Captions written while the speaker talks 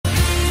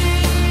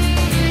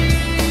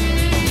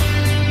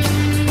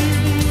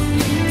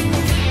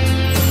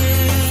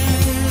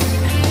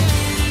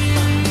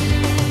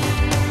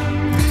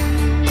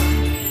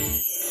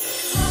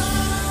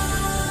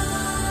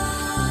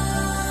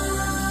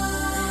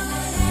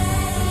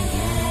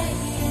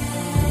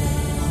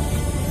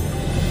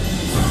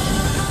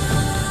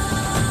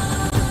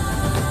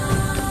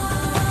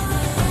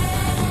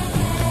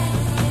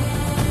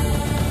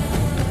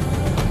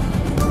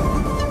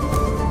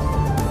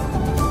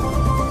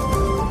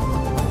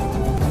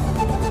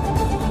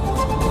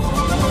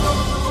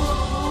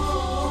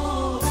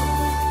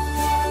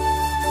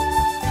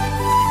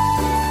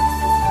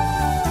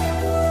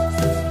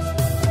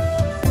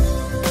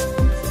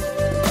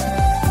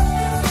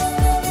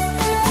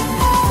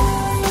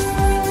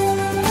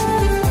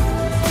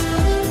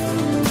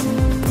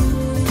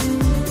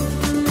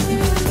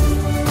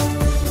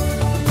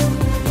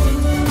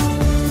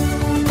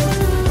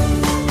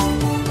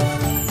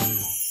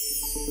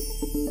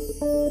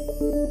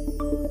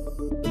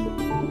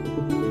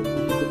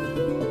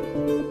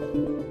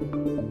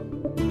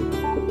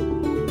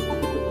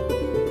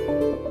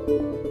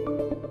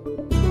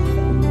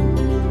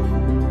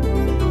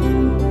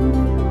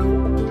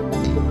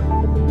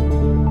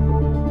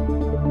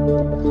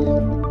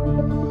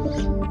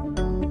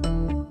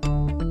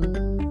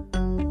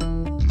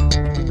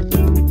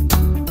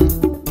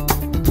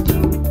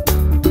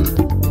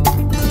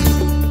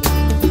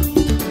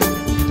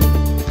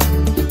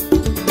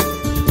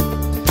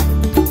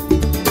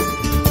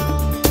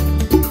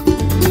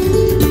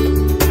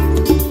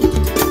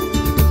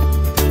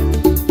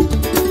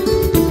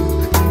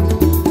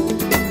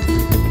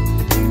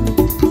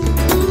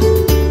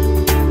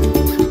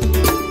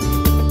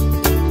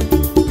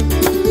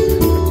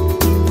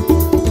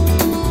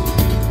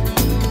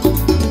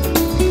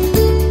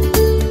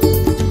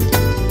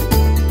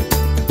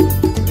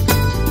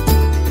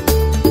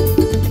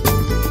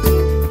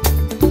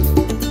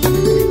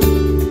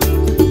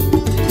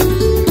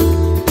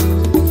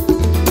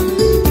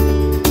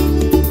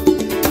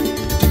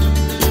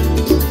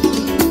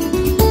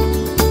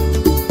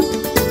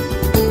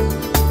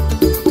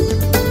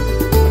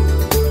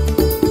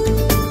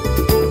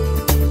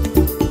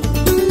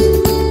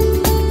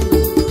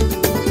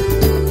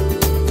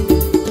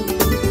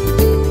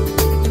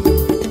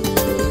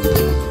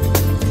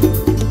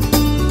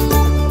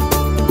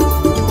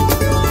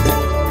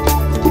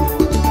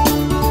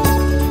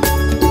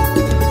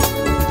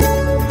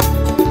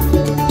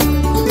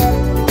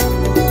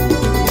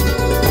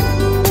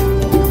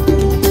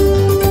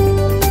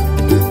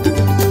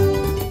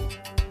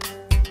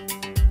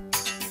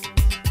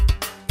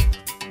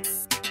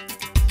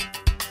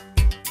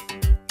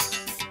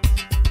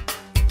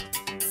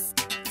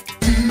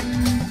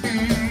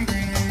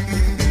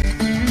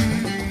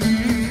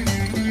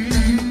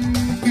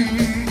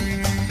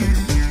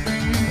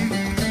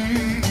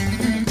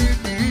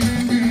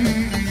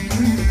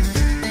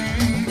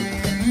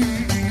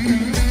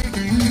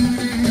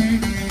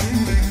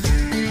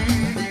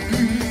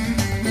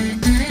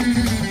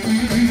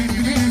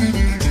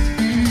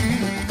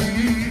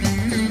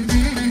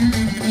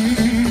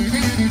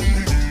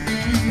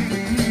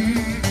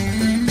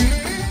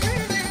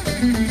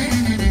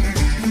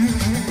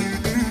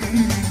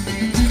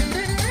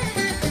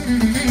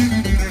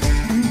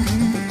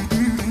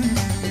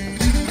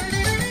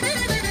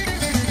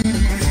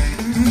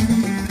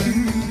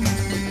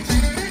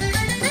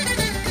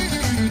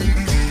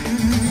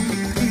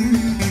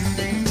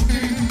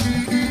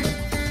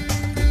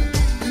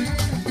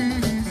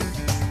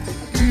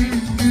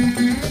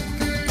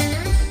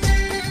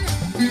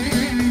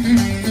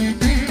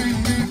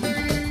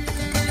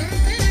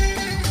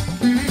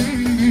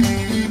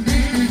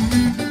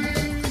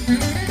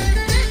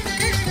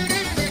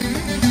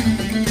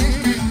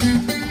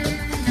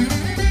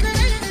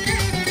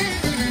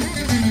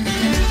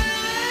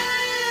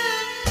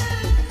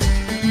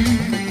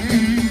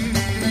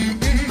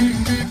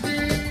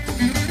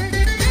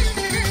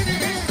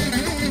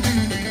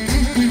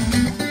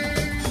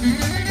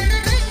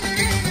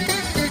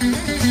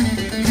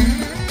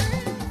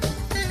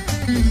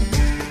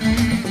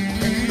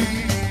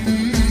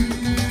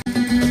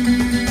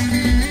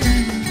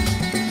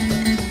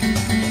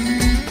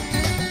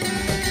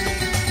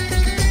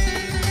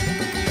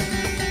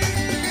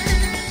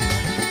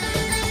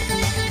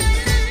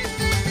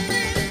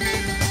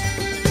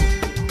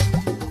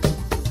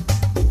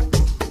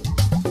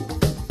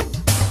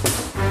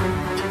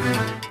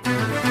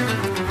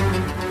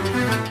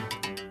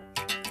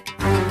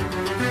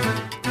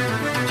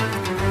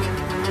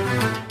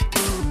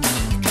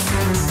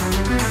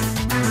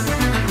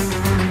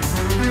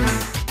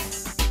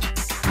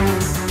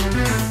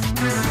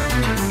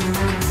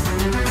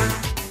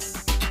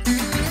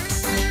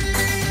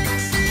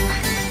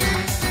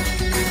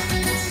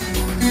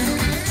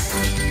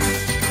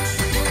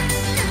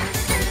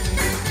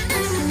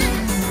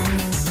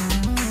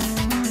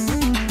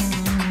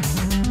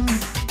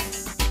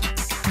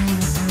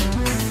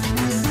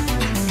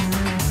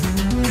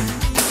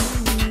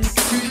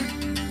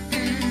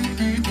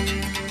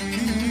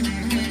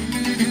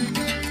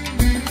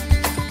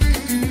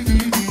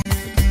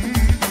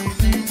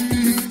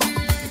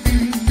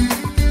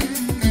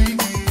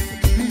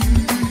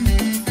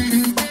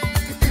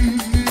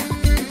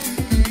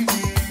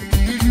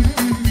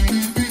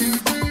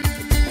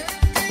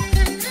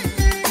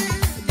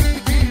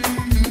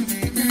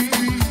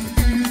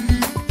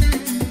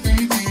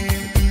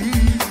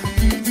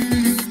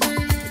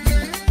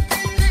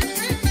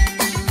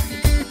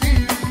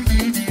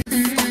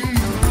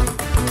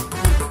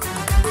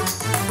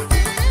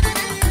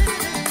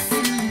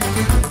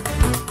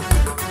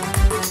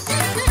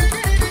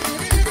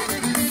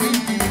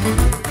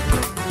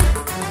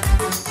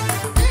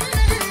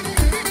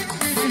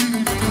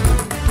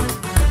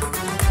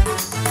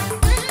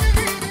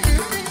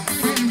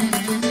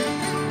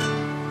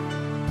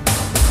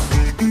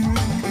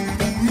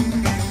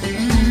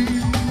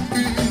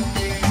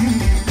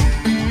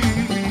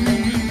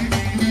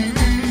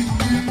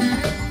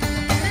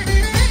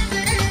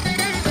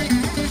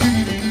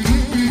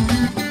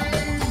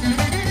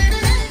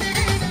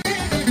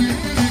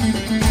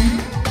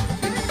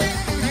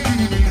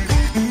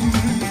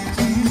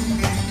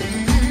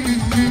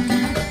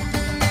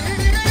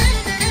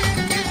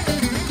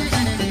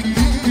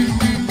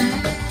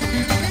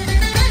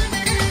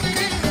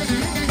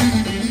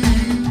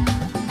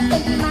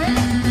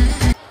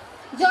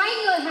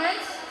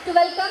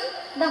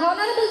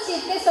Honorable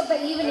Chief Guest of the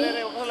evening,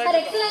 Her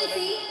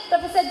Excellency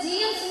Professor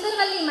G.M.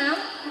 Sundaravalli Ma'am,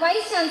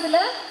 Vice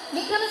Chancellor,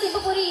 Vikrama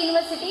Simhapuri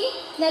University,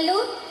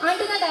 Nellore,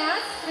 onto the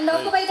dais and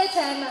occupy the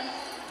chairman.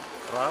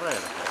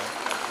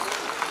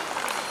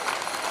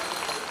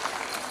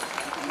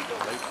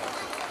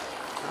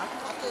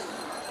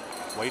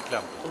 White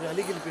lamp.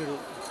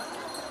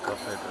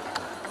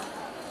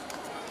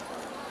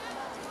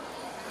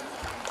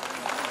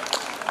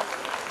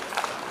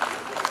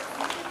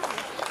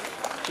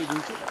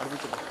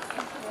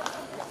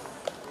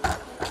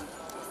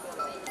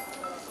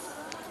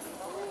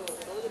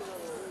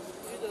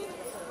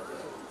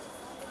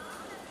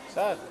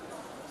 Sir.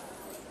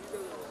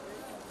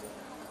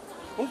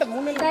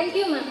 Thank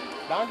you, ma'am.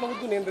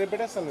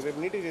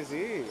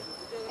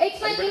 It's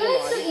my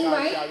privilege to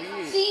invite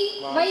Sri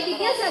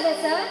Vikrama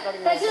sir,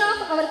 Treasurer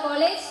of our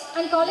college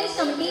and college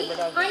committee,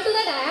 onto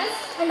the dais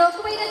and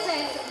occupy the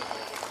chair.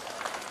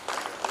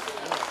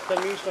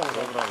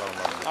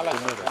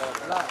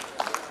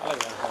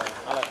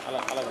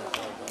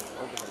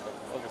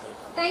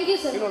 Thank you,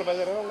 sir.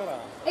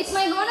 It's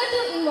my honor to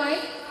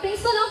invite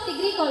Principal of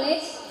Degree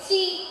College,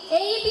 Sri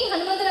A.E.P.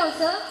 Hon'ble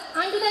sir,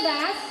 onto the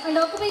dais and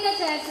occupy the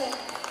chair, sir.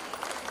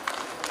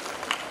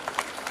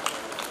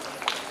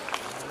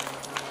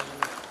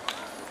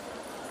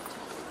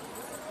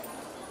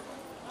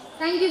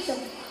 Thank you, sir.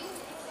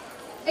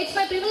 It's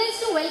my privilege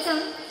to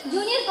welcome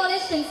Junior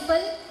College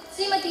Principal,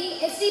 Srimati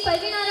S.T.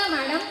 Parvinara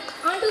Madam,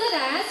 onto the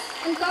dais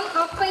and come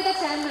occupy the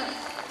chair, ma'am.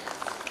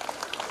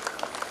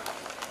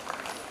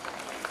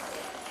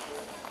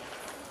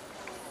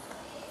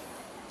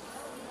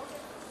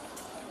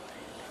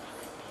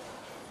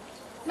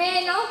 May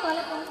I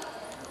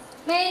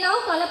now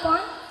call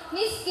upon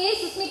Miss K.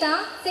 Susmita,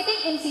 2nd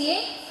MCA,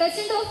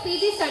 President of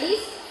PG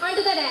Studies,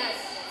 onto the dais.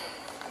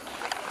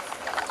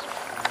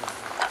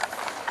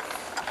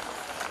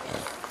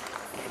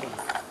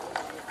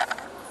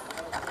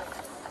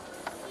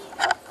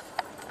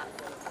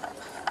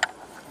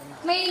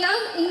 May I now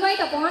invite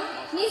upon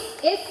Miss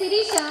S.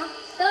 Sirisha,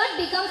 3rd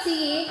BCom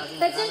CA,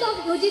 President of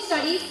UG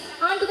Studies,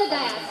 onto the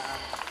dais.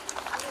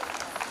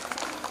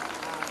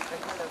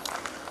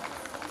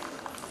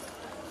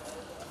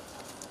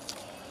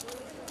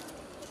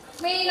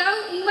 May I now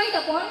invite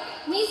upon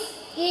Miss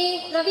A.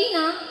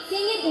 Ravina,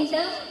 Senior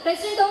Inter,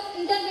 President of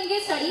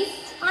Intermediate Studies,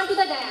 onto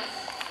the dais.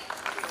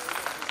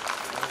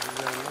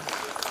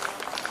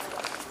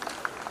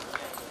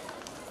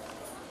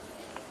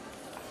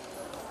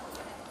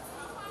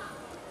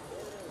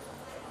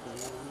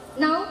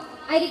 Now,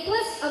 I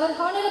request our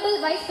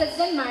Honorable Vice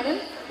President Madam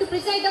to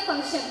preside the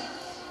function.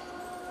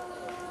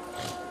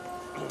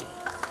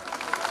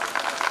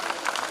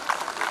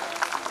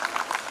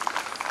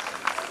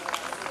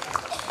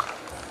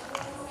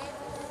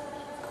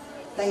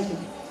 Thank you.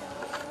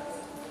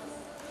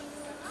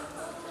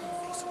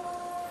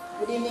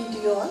 Good evening to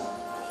you all.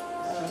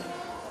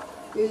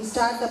 We will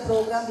start the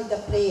program with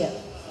a prayer.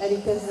 I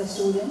request the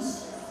students.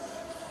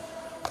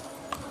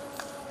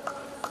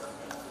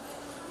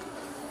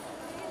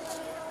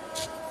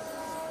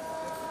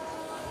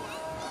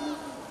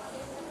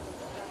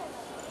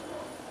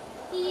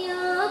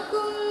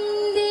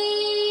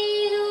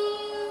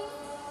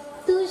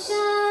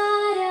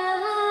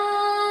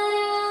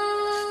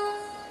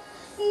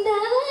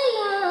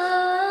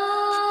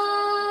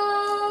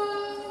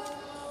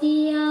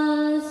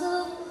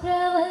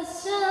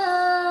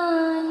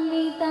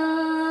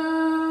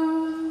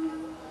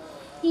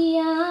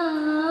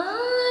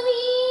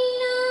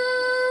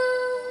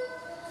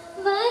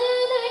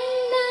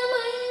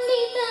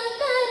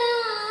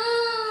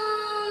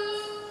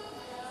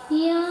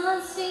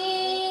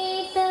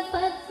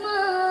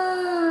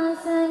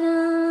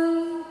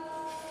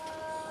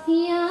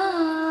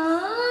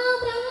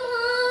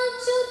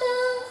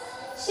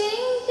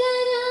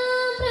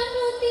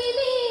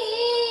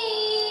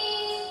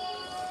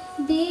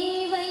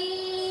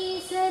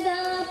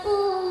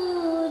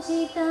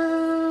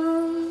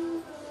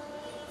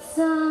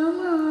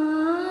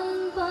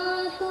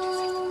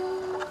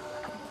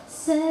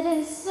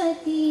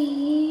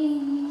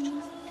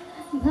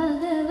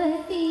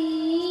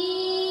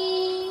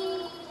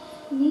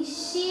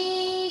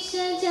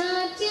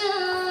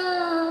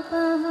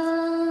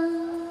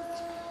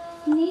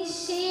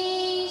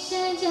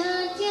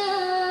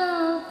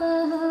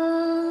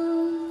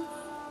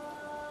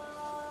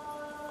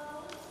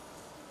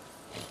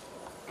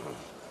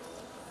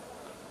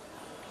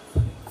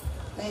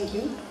 Thank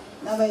you.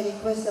 Now I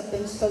request the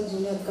Principal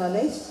Junior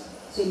College,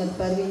 Srimati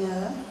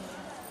Parvinara,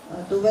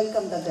 to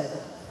welcome the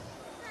gathering.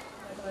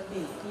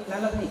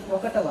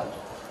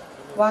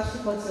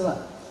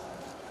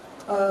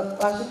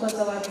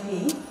 వార్షికోత్సవానికి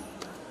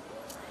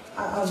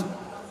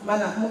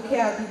మన ముఖ్య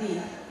అతిథి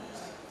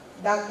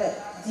doctor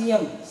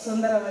GM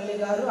Sundaravalli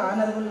గారు,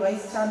 honourable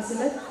vice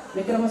chancellor,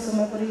 Vikrama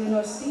Simhapuri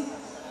university,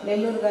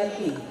 Nellore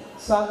గారికి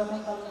స్వాగతం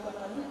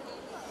పలుకుతున్నాను.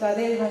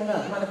 అదేవిధంగా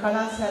మన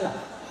కళాశాల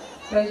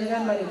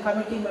treasurer మరియు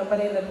కమిటీ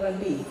మెంబర్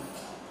అయినటువంటి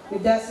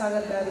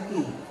విద్యాసాగర్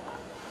గారికి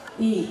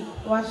ఈ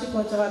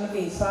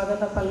వార్షికోత్సవానికి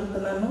స్వాగతం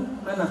పలుకుతున్నాను.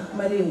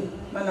 మరియు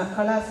మన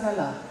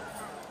కళాశాల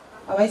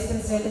వైస్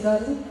ప్రెసిడెంట్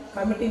గారు,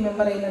 కమిటీ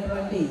మెంబర్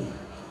అయినటువంటి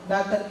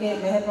డాక్టర్ కె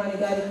మెహర్వాణి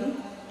గారికి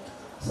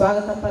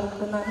స్వాగతం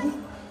పలుకుతున్నాను.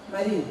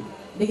 మరియు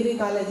degree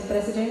college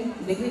president,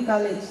 degree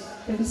college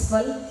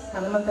principal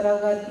Hanumantharao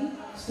గారికి,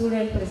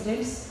 స్టూడెంట్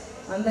ప్రెసిడెంట్స్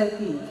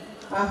అందరికీ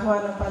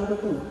ఆహ్వానం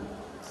పలుకుతూ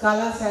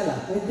కళాశాల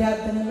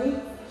విద్యార్థినులు,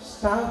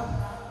 స్టాఫ్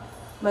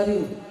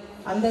మరియు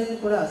అందరికీ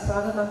కూడా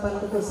స్వాగతం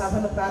పలుకుతూ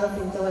సభను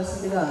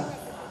ప్రారంభించవలసిందిగా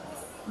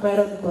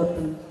మేడం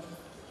కోరుతుంది.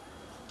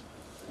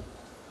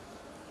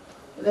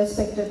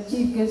 Respected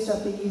Chief Guest of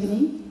the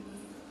evening,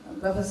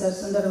 Professor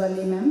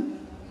Sundaravalli ma'am,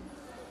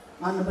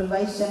 Hon'ble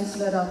Vice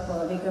Chancellor of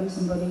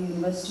Vikrama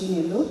University,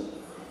 Nellore,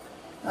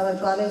 our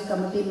college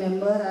committee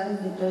member and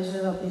the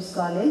treasurer of this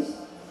college,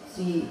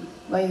 Sri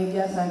Y.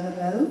 Vidyasagar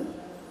garu,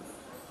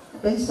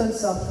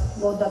 principals of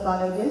both the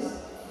colleges,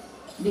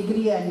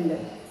 degree and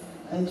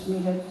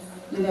intermediate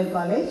junior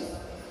college,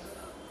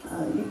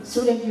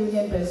 student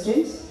union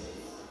presidents,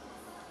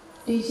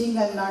 teaching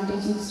and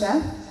non-teaching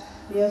staff,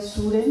 dear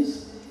students,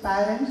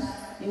 parents,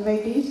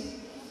 invitees,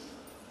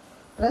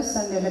 press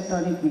and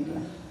electronic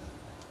media.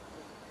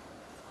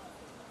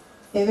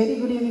 A very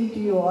good evening to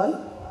you all.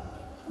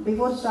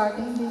 Before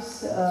starting this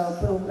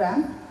program,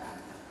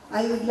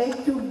 I would like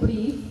to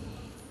brief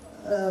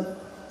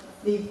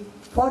the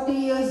 40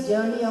 years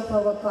journey of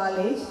our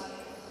college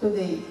to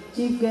the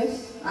chief guest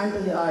and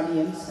to the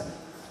audience.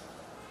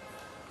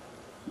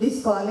 This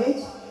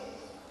college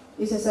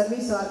is a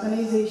service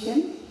organization.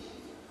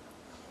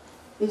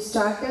 It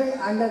started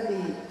under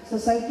the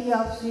Society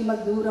of Srimad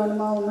Gudur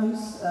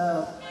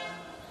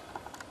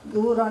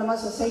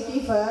Society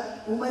for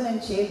Women and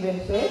Child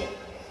Welfare.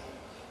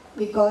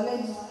 The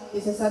college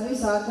is a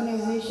service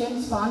organization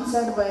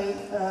sponsored by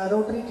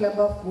Rotary Club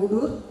of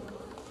Gudur.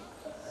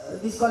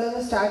 This college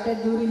was started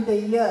during the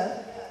year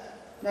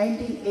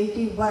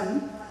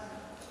 1981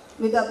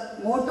 with the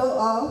motto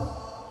of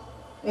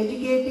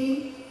educating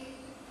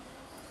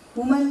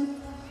women,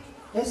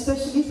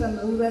 especially from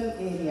rural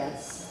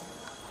areas.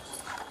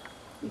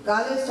 The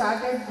college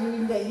started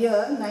during the year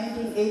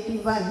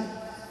 1981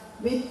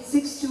 with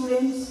 6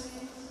 students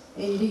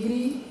in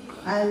degree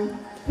and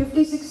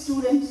 56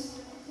 students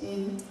in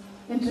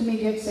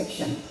intermediate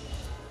section.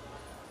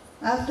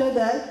 After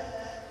that,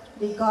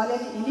 the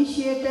college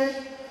initiated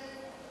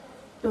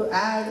to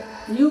add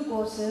new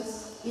courses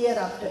year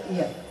after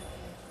year.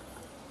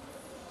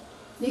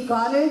 The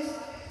college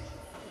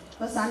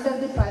was under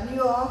the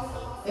purview of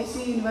SV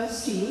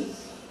University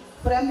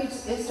from its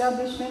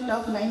establishment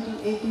of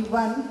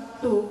 1981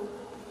 to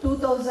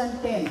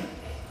 2010,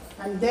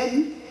 and then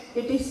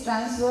it is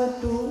transferred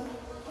to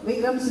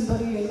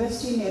Simhapuri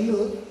University,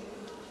 Nellore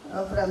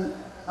from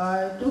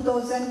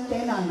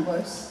 2010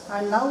 onwards,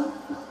 and now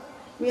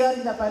we are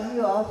in the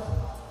purview of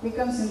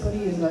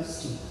Simhapuri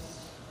University.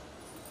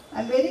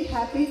 I am very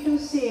happy to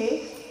say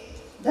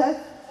that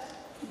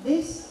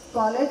this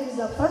college is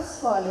the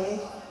first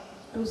college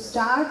to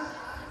start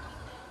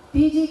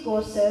PG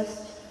courses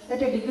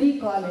at a degree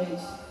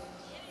college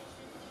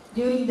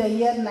during the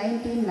year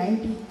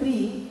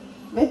 1993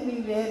 when we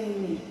were in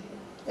the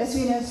SV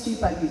University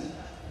purview.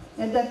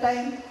 At that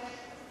time,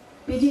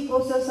 PG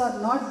courses are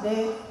not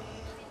there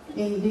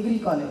in degree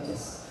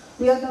colleges.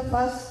 We are the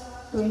first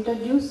to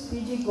introduce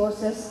PG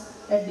courses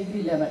at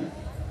degree level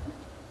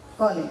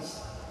college.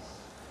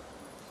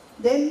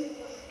 Then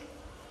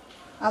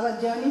our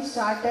journey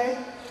started.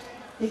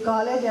 The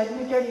college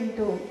admitted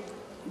into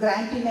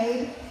granting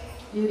aid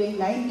during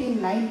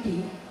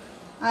 1990,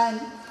 and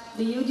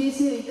the UGC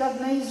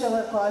recognized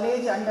our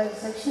college under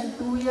section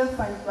 2F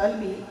and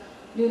 12B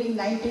during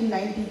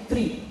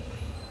 1993.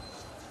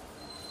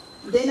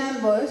 Then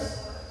onwards,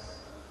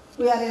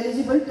 we are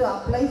eligible to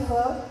apply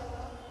for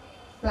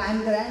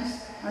plan grants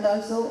and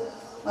also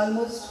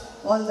almost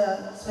all the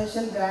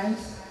special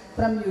grants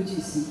from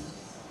UGC.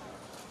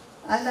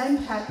 And I am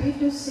happy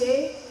to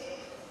say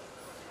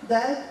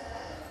that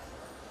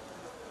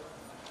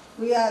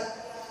we are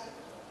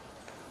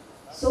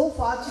so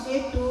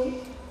fortunate to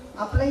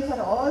apply for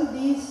all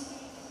these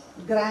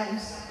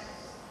grants,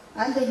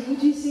 and the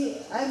UGC,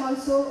 I am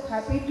also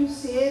happy to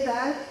say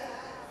that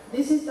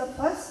this is the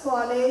first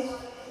college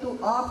to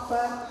opt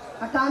for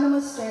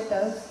autonomous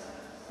status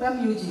from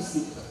UGC.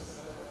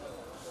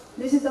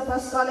 This is the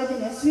first college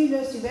in SV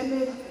University.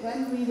 When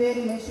we were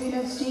in SV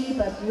University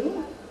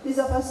purview, this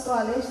is the first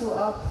college to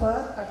opt for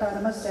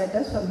autonomous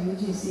status from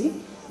UGC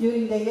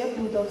during the year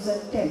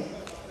 2010.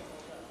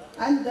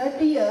 And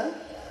that year,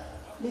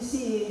 the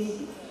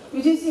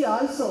UGC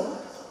also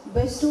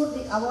bestowed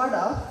the award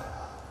of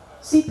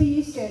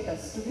CPE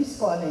status to this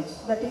college,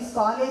 that is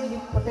College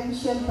with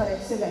Potential for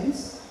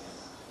Excellence,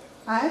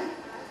 and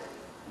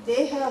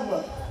they have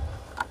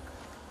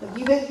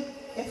given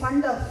a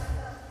fund of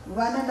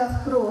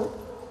 1.5 crore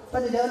for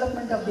the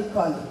development of the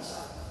college.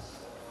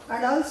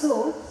 And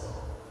also,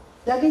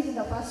 that is in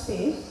the first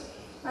phase,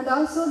 and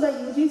also the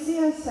UGC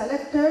has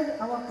selected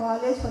our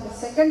college for the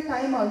second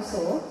time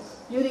also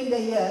during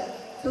the year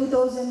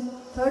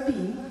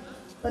 2013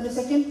 for the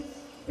second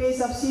phase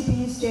of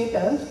CPE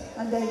status,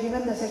 and they are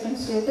given the second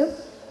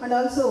status, and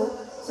also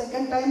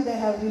second time they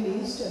have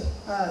released,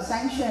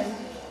 sanctioned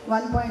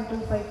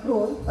 1.25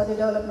 crore for the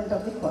development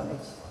of the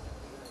college.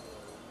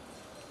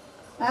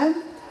 And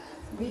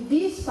with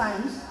these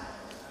funds,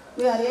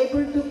 we are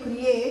able to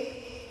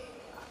create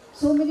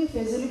so many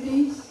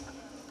facilities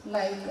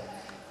like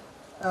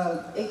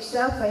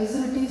extra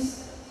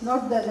facilities,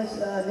 not the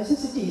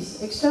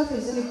necessities, extra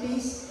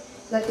facilities,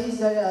 that is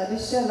the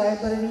digital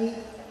library,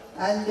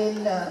 and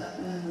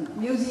then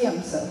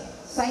museums,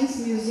 science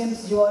museums,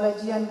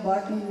 zoology and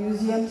botany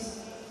museums,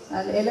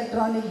 and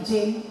electronic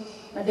gym,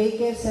 a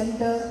daycare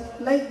center,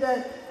 like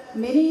that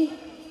many,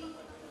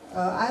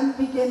 and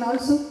we can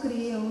also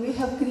create, we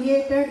have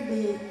created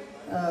the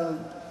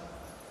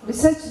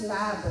research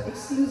lab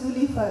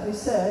exclusively for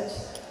research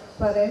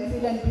for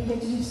MPhil and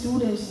PhD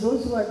students,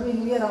 those who are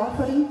doing, we are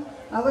offering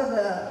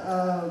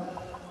our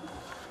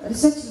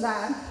research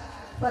lab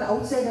for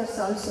outsiders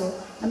also.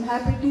 I'm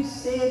happy to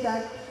say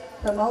that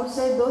from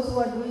outside, those who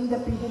are doing the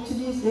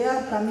PhDs, they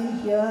are coming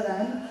here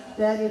and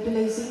they are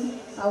utilizing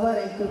our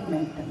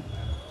equipment.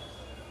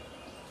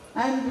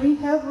 And we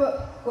have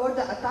got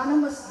the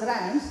autonomous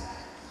grants.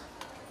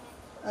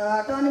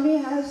 Autonomy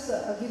has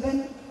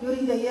given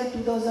during the year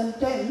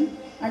 2010,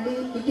 and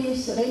it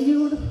is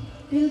renewed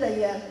till the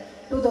year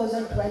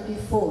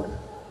 2024.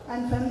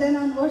 And from then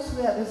onwards,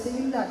 we are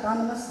receiving the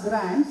autonomous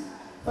grants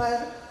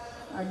for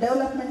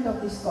development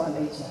of this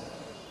college.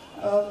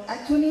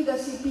 Actually, the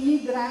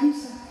CPE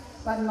grants,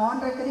 for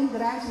non-recurring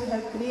grants, we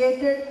have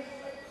created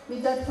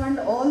with that fund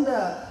all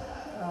the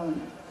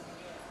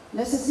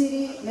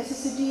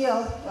necessity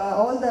of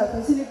all the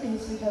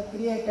facilities we have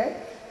created.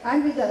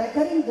 And with the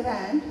recurring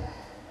grant,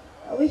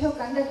 we have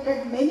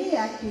conducted many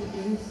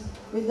activities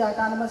with the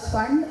autonomous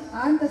fund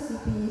and the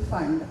CPE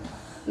fund.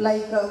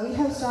 Like we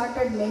have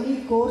started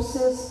many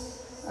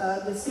courses,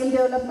 the skill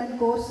development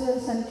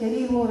courses and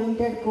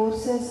career-oriented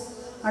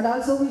courses, and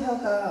also we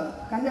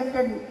have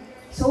conducted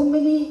so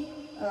many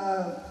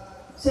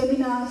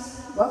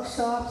seminars,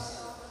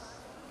 workshops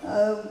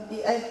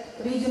at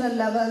regional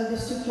level,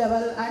 district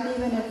level, and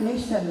even at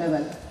national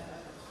level.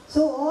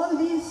 So all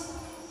these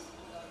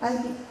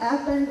has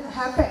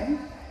happened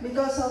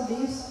because of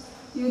these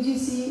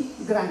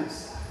UGC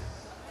grants.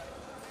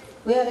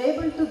 We are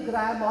able to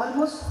grab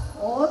almost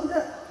all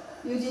the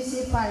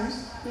UGC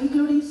funds,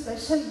 including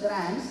special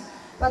grants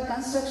for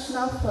construction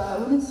of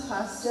women's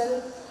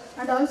hostel.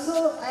 And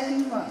also I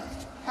am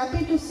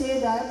happy to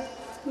say that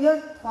we are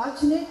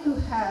fortunate to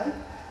have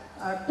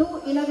two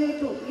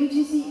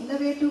UGC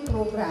innovative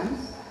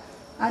programs,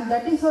 and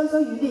that is also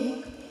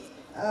unique.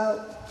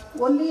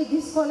 Only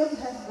this college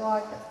has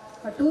got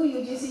two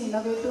UGC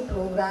innovative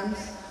programs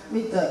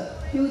with a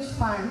huge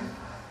fund,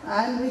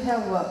 and we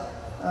have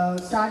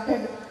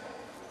started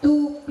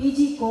two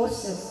PG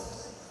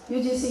courses,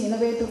 UGC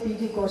innovative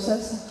PG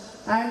courses,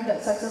 and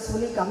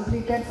successfully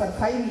completed for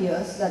 5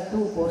 years the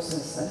two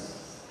courses.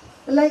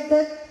 Like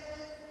that,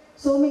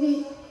 so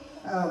many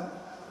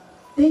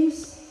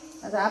things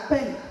has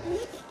happened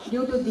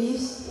due to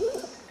these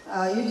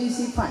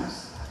UGC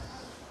funds.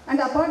 And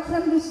apart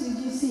from this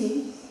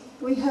UGC,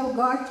 we have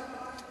got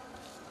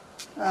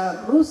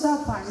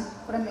RUSA fund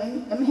from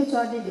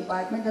MHRD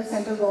department of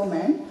central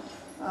government,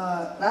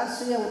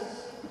 Rashtriya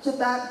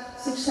Uchchata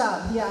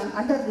Shiksha Abhiyan.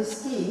 Under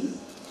this scheme,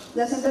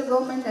 the central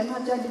government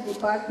MHRD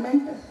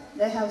department,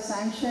 they have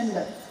sanctioned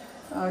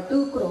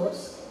 2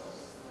 crores,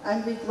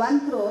 and with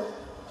 1 crore,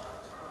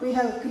 we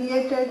have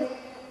created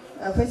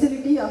a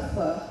facility of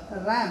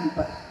ramp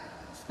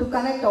to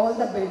connect all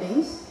the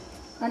buildings,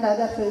 and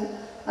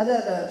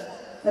other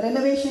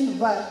renovation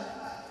work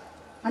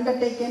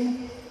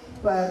undertaken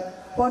for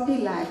 40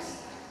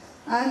 lakhs,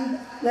 and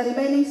the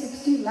remaining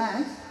 60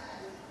 lakhs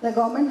the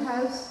government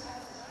has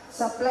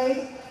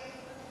supplied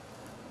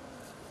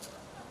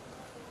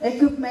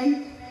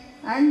equipment,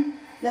 and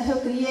they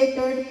have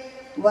created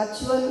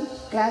virtual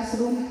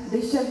classroom,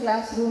 digital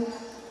classroom,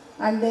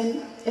 and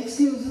then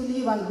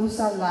exclusively one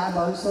RUSA lab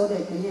also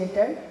they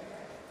created,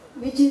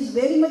 which is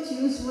very much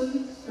useful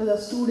to the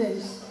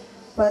students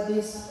for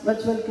these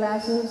virtual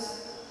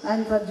classes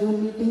and for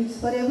Zoom meetings,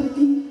 for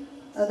everything.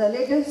 The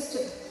latest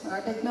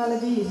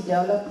technology is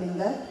developed in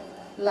the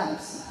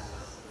labs.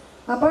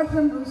 Apart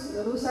from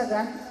RUSA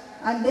grant,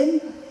 and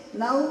then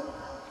now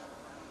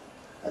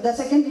the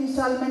second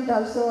installment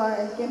also,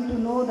 I came to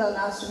know the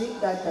last week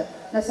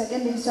that the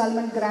second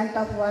installment grant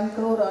of 1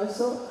 crore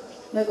also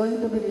they are going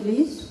to be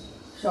released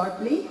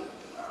shortly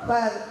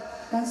for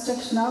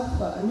construction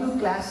of new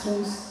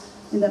classrooms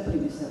in the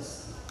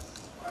premises.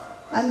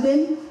 And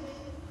then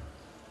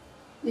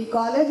the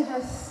college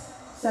has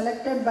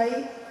selected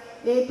by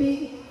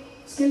AP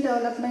Skill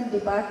Development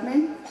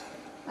Department,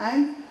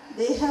 and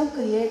they have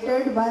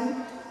created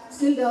one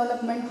skill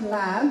development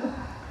lab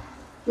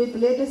with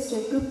latest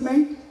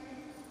equipment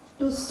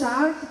to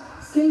start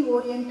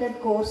skill-oriented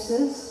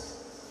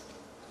courses,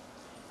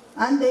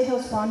 and they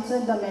have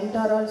sponsored the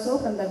mentor also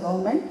from the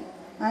government,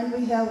 and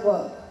we have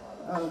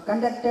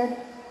conducted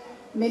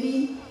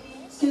many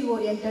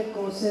skill-oriented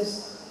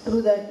courses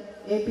through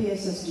that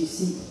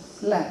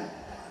APSSDC lab.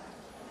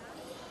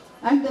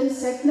 And then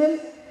Sentinel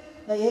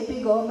the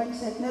AP government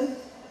sector,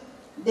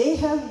 they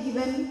have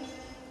given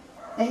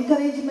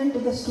encouragement to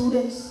the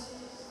students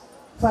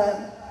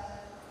for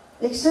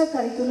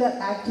extracurricular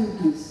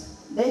activities.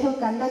 They have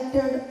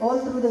conducted all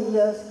through the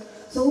years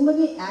so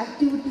many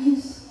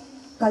activities,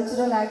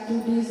 cultural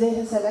activities. They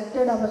have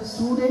selected our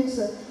students.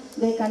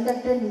 They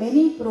conducted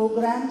many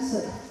programs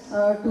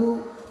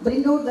to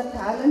bring out the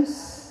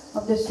talents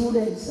of the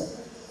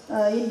students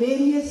in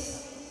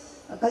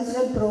various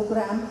cultural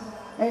programs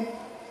at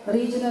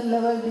regional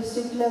level,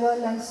 district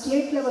level and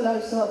state level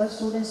also. Our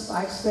students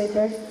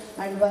participated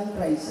and won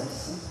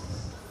prizes.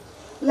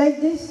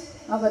 Like this,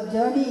 our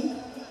journey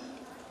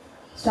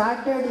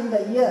started in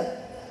the year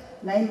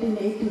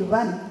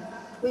 1981.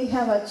 We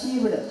have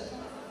achieved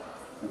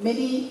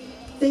many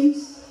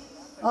things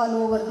all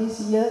over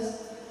these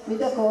years with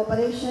the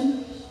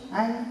cooperation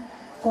and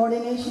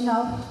coordination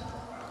of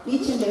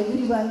each and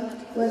everyone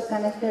who is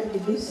connected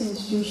with this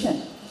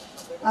institution.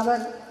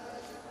 Our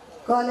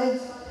college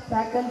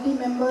faculty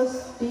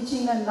members,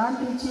 teaching and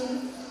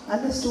non-teaching,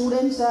 and the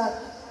students are,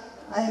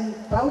 I am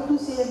proud to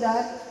say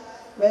that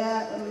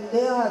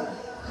they are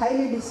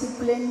highly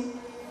disciplined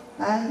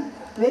and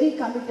very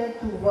committed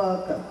to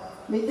work.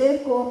 With their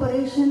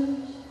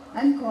cooperation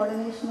and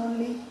coordination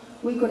only,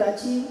 we could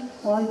achieve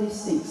all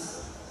these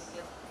things.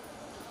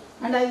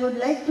 And I would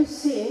like to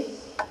say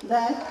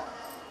that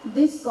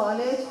this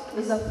college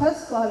is the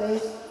first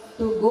college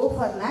to go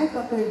for NAC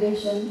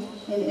accreditation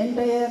in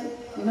entire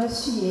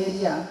university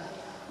area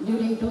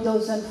during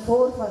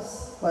 2004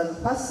 for the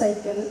first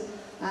cycle,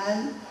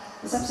 and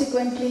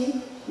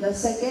subsequently the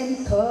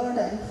second, third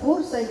and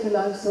fourth cycle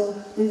also.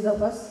 This is the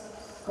first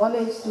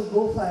college to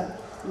go for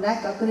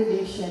NAC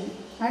accreditation,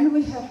 and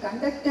we have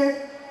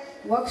conducted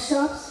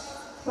workshops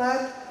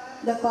for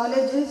the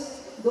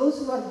colleges, those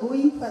who are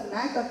going for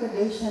NAC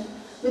accreditation.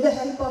 With the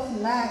help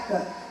of NAC,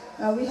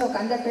 we have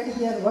conducted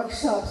here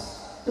workshops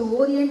to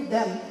orient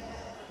them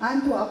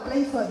and to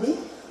apply for the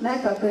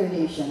NAC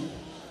accreditation.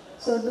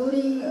 So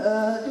during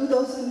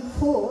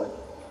 2004,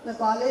 the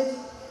college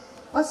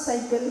first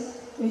cycle,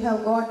 we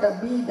have got a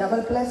B++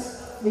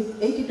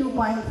 with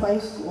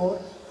 82.5 score,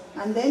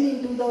 and then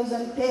in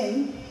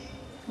 2010,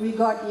 we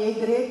got A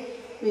grade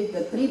with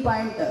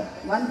 3.14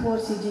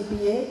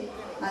 CGPA,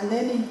 and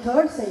then in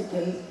third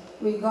cycle,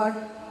 we got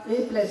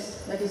A+,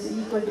 that is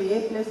equal to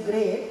A+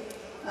 grade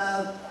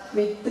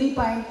with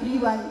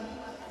 3.31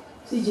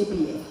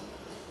 CGPA.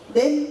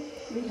 Then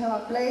we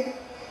have applied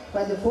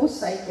for the fourth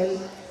cycle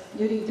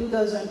during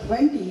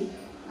 2020,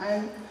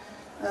 and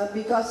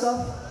because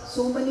of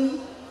so many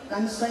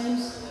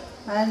constraints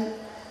and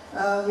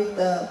with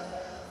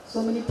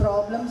so many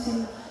problems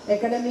in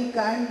academic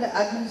and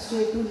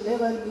administrative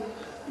level,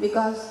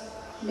 because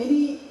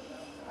many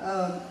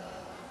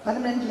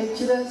permanent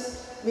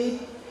lecturers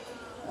with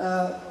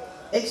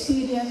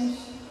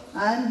experience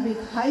and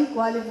with high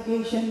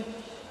qualification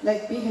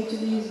like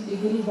PhDs,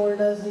 degree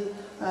holders,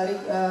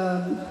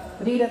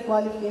 reader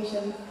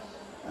qualification,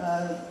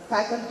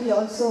 faculty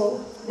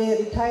also,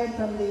 they retired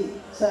from the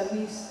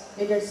service,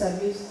 aided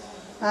service,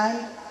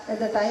 and at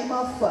the time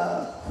of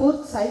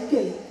fourth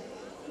cycle,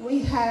 we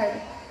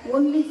had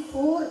only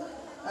 4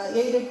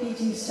 aided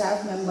teaching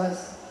staff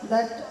members.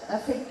 That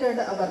affected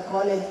our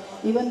college,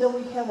 even though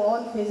we have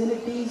all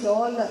facilities,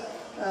 all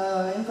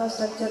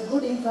infrastructure,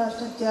 good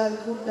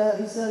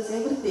research,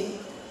 everything,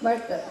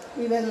 but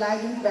we were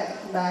lagging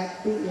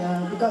back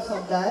because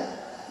of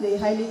that, the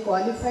highly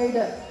qualified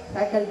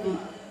faculty.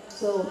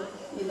 So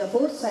in the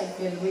fourth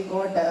cycle, we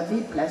got a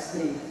B+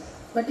 grade.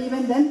 But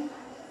even then,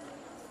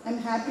 I'm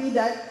happy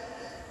that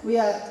we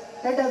are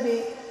head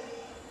away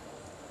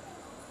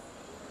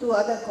to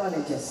other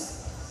colleges.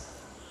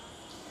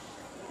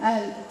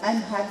 And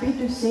I'm happy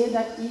to say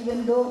that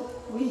even though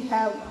we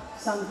have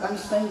some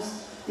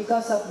constraints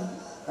because of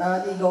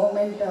the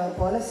government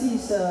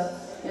policies,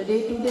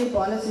 day-to-day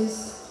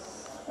policies,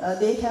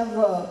 they have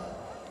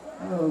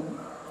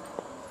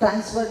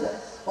transferred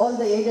all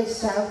the aided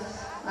staff,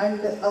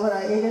 and our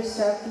aided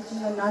staff,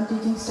 teaching and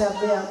non-teaching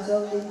staff, they are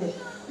observed in the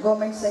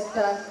government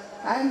sector,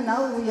 and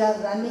now we are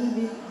running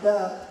with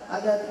the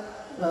other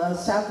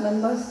staff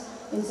members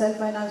in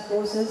self-finance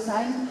courses,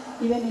 and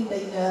even in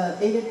the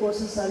aided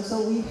courses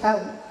also we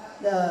have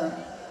the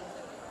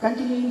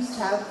continuing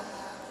staff.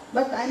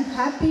 But I'm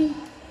happy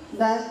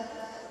that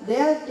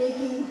they are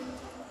taking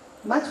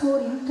much more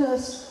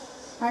interest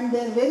and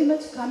they are very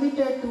much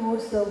committed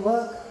towards the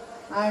work,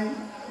 and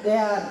they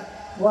are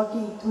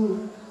working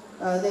through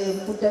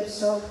the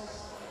footsteps of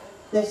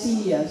their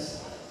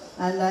seniors.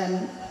 And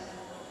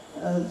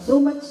I'm so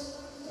much,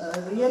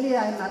 really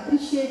I'm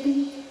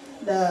appreciating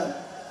the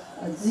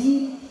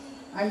zeal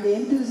and the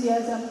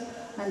enthusiasm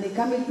and the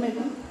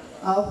commitment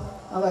of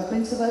our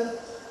principal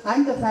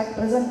and the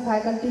present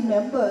faculty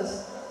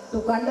members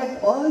to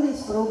conduct all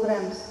these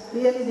programs.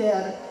 Really they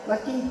are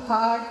working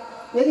hard,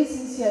 very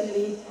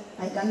sincerely.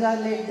 I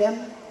congratulate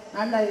them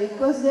and I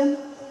request them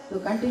to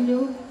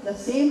continue the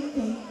same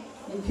thing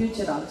in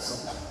future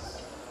also.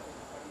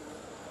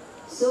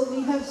 So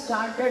we have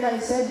started, I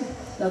said,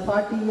 the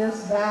 40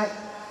 years back,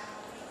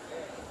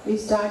 we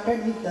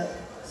started with the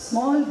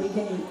small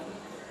beginning,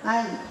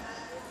 and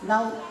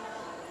now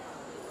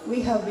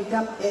we have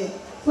become a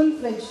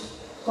full-fledged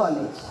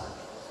college.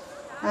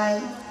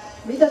 And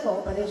with the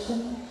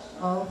cooperation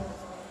of,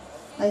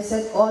 I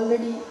said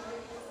already,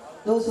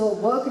 those who are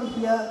working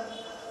here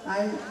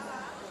and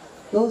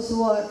those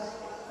who are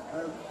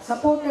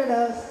supported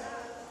us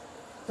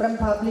from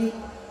public,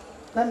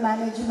 from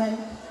management,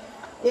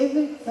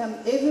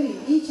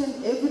 each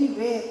and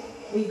everywhere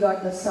we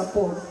got the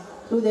support.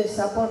 Through their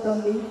support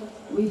only,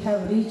 we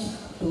have reached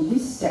to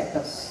this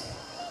status.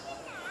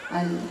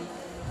 And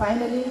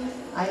finally,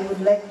 I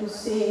would like to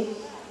say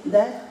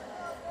that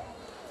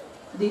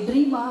the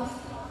dream of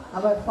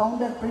our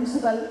founder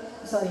president,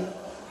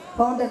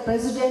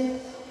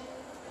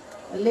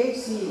 late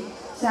Sri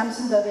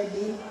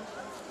Sundaravalli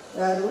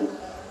garu,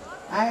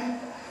 and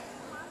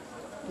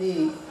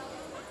the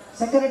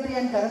secretary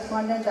and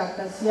correspondent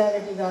Dr. C.R.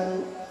 Reddy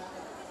garu,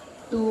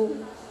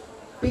 to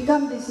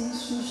become this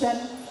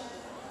institution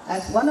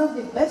as one of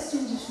the best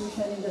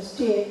institutions in the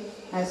state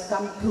has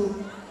come true.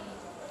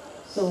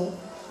 So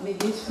with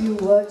these few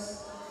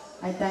words,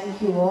 I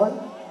thank you all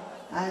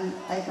and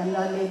I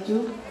congratulate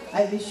you.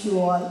 I wish you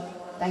all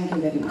thank you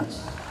very much.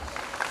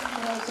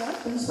 Also,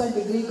 Principal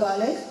Degree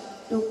College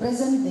to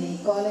present the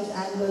college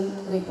annual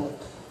report.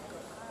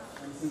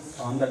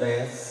 On the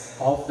dais,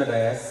 off the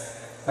dais,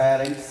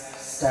 parents,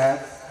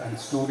 staff and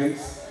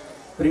students,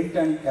 print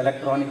and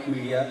electronic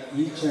media,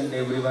 each and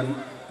everyone,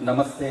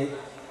 namaste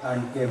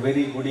and a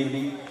very good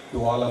evening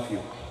to all of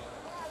you.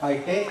 I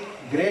take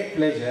great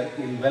pleasure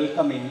in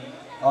welcoming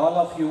all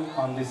of you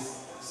on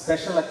this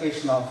special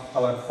occasion of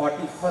our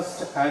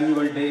 41st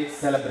annual day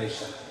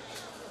celebration.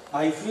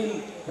 I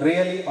feel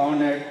really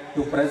honored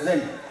to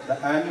present the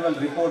annual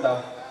report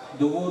of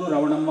Gudur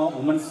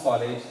Women's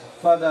College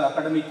for the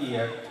academic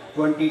year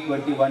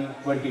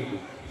 2021-22.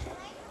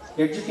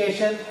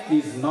 Education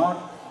is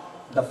not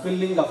the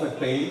filling of a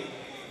pail,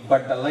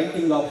 but the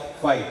lighting of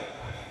fire.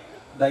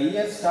 The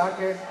year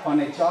started on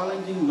a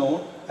challenging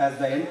note as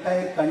the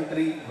entire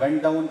country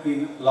went down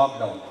in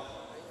lockdown.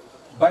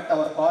 But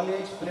our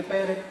college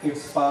prepared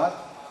its path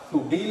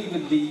to deal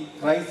with the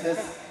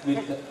crisis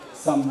with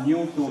some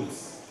new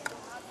tools.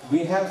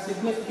 We have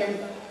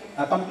significant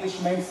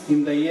accomplishments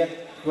in the year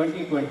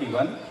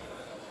 2021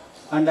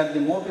 under the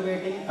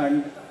motivating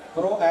and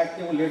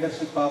proactive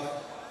leadership of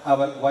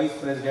our Vice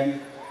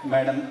President,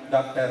 Madam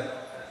Dr.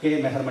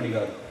 K. Mehermani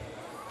garu.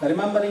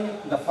 Remembering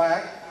the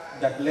fact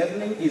that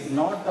learning is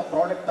not the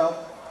product of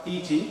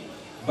teaching,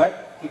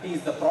 but it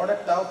is the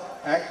product of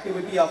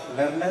activity of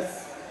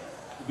learners,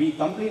 we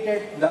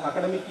completed the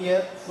academic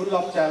year full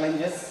of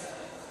challenges.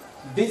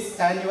 This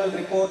annual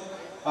report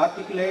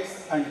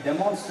articulates and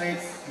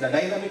demonstrates the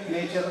dynamic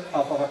nature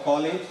of our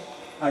college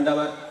and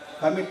our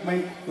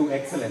commitment to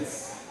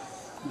excellence.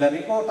 The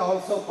report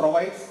also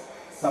provides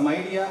some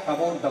idea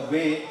about the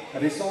way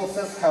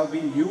resources have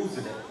been used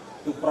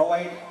to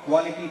provide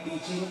quality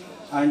teaching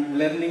and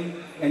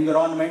learning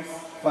environments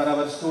for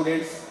our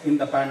students in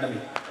the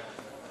pandemic.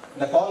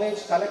 The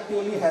college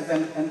collectively has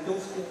an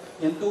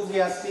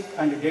enthusiastic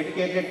and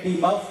dedicated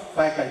team of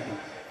faculty.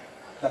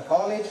 The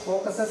college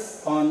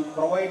focuses on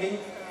providing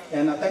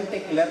an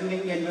authentic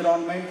learning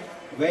environment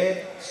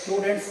where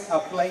students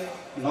apply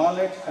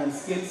knowledge and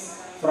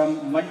skills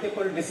from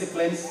multiple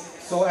disciplines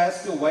so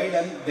as to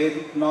widen their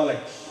knowledge.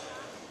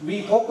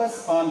 We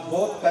focus on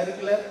both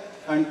curricular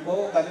and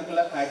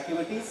co-curricular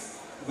activities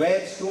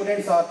where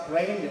students are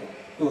trained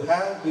to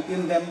have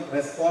within them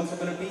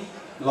responsibility,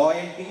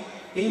 loyalty,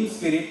 team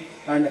spirit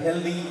and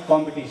healthy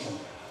competition.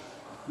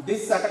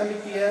 This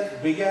academic year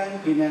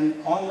began in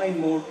an online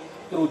mode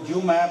through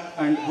Zoom app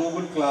and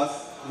Google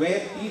Class,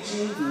 where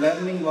teaching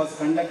learning was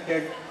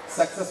conducted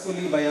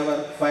successfully by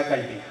our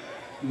faculty.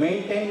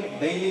 Maintained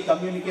daily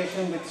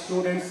communication with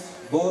students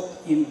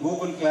both in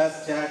Google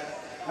Class chat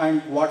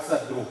and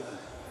WhatsApp group.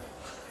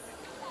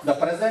 The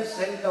present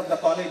strength of the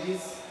college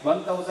is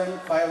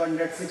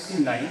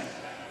 1,569.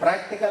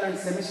 Practical and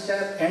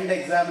semester end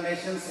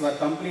examinations were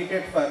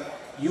completed for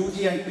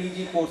UG and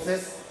PG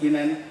courses in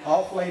an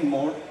offline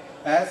mode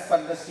as per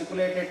the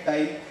stipulated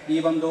time,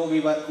 even though we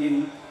were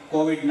in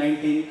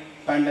COVID-19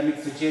 pandemic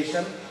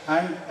situation,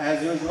 and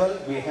as usual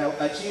we have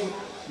achieved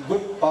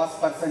good pass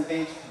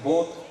percentage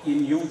both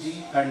in UG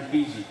and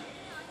PG.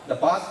 The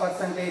pass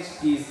percentage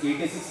is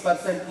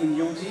 86% in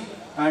UG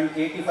and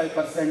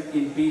 85%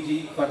 in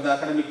PG for the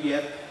academic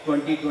year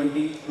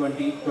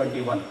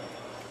 2020-2021.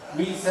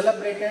 We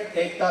celebrated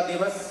Ekta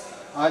Divas,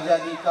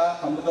 Azadi Ka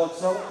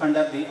Amritotsav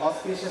under the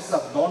auspices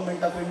of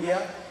Government of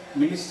India,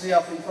 Ministry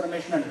of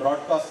Information and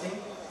Broadcasting.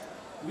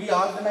 We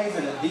organized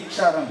a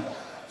Diksharam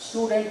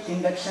student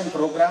induction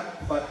program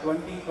for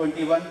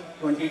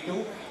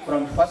 2021-22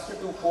 from 1st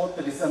to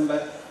 4th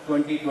December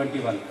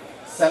 2021.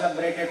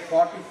 Celebrated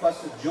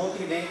 41st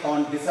Jyoti Day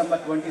on December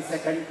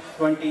 22nd,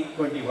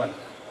 2021.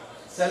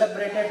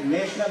 Celebrated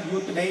National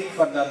Youth Day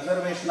for the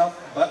observation of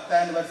birth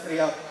anniversary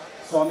of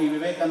Swami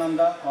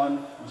Vivekananda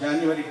on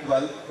January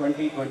 12,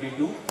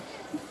 2022.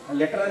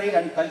 Literary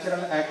and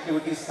cultural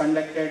activities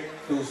conducted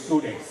to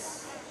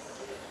students.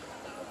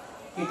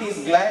 It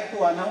is glad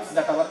to announce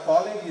that our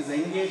college is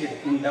engaged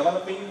in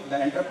developing the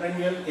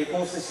entrepreneurial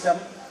ecosystem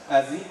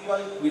as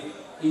equal with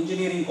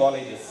engineering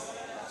colleges.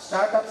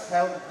 Startups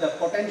have the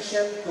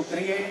potential to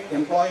create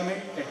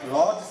employment at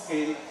large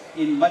scale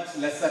in much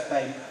lesser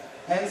time.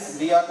 Hence,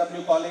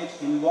 DRW College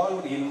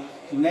involved in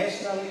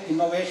National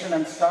Innovation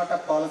and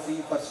Startup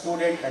Policy for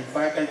Students and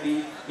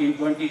Faculty in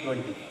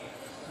 2020.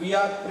 We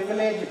are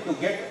privileged to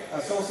get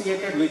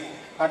associated with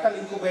Atal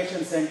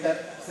Incubation Center,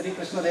 Sri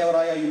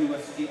Krishnadevaraya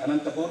University,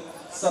 Anantapur,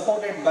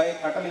 supported by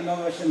Atal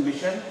Innovation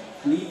Mission,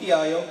 Niti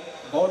Aayog,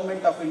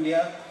 Government of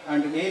India,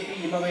 and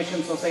AP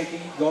Innovation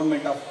Society,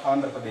 Government of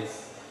Andhra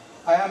Pradesh.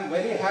 I am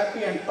very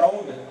happy and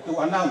proud to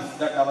announce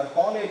that our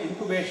college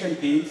incubation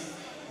teams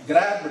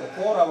grabbed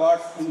 4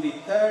 awards in the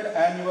 3rd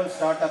annual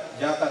Startup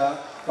Jatara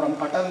from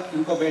Atal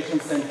Incubation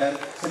Center,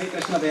 Sri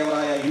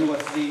Krishnadevaraya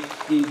University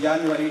in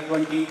January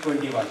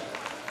 2021.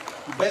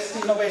 Best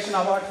Innovation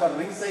Award for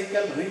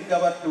Recycle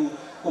Recover to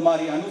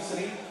Kumari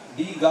Anusri,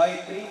 D.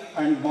 Gayatri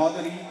and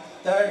Madhuri,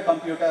 3rd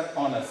Computer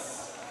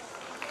Honors.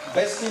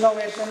 Best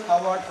Innovation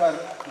Award for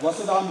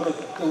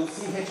Vasudamrut to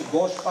C.H.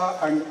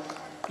 Goshpa and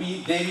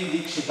P. Devi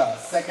Dikshita,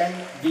 2nd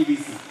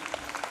BBC.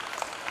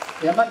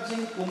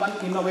 Emerging Woman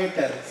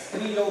Innovator,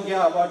 Sri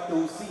Logya Award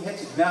to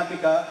C.H.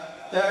 Gnapika,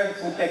 3rd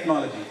Food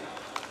Technology.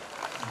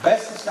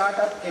 Best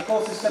Startup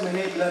Ecosystem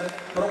Enabler,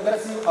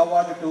 Progressive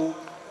Award to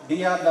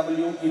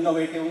DRW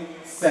Innovative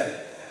Cell.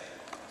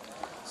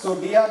 So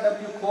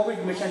DRW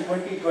COVID Mission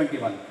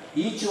 2021,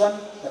 each one,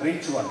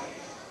 reach one.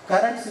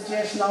 Current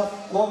situation of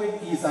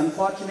COVID is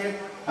unfortunate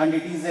and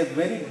it is a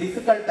very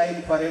difficult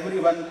time for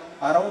everyone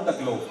around the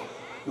globe.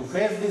 To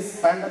face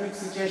this pandemic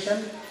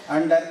situation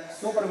under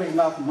supervision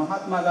of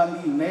Mahatma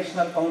Gandhi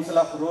National Council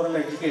of Rural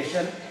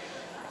Education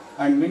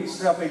and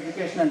Ministry of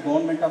Education and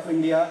Government of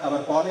India,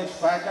 our college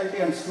faculty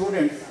and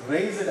students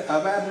raised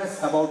awareness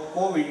about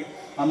COVID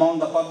among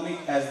the public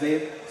as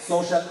their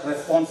social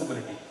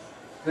responsibility.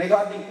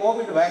 Regarding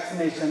COVID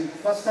vaccination,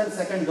 first and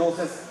second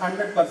doses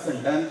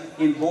 100% done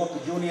in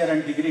both junior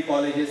and degree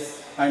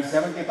colleges and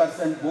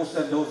 70%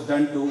 booster dose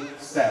done to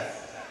staff.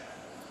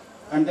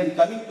 And then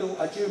coming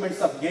to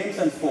achievements of games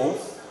and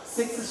sports,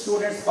 6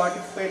 students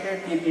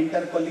participated in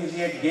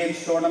Intercollegiate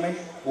Games Tournament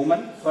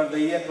Women for the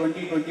year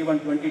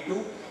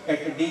 2021-22 at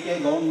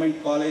DK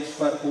Government College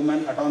for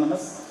Women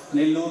Autonomous,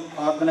 Nellore,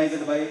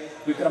 organized by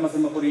Vikrama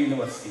Simhapuri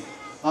University.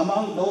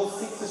 Among those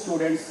 6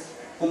 students,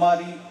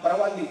 Kumari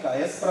Pravallika,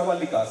 S.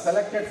 Pravallika,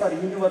 selected for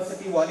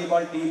university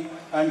volleyball team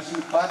and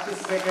she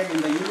participated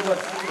in the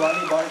university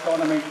volleyball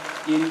tournament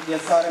in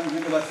SRM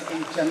University,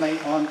 Chennai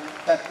on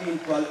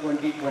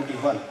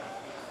 13/12/2021.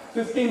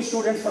 15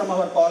 students from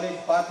our college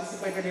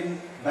participated in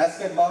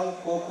basketball,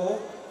 kho-kho,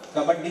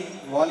 kabaddi,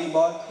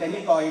 volleyball,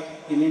 tennis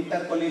in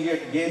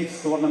intercollegiate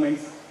games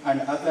tournaments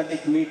and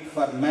athletic meet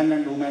for men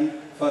and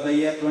women for the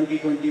year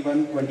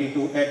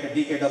 2021-22 at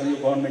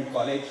DKW Government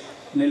College,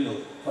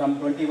 Nellore, from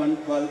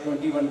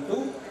 21/12/21 to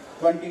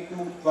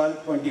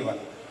 22/12/21.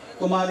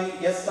 Kumari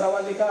S.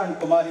 Pravallika and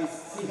Kumari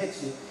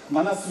C.H.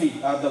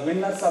 Manasvi are the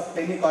winners of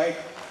tennis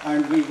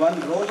and we won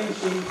rolling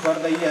shield for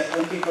the year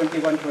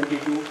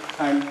 2021-22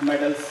 and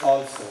medals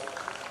also.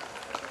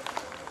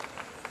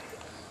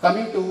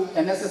 Coming to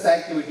NSS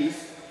activities,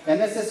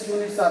 NSS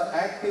units are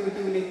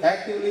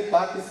actively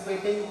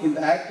participating in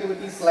the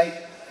activities like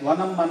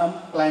Vanam Manam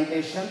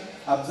plantation,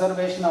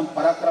 observation of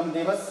Parakram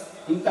Divas,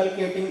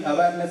 inculcating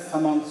awareness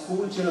among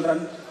school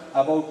children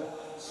about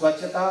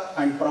Swachhata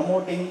and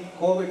promoting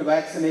COVID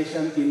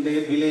vaccination in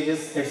their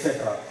villages,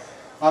 etc.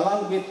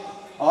 Along with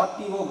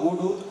RTO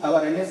Gudur,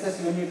 our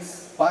NSS units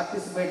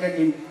participated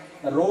in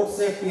road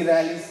safety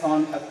rallies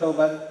on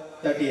October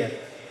 30th.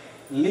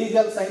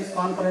 Legal Science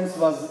Conference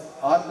was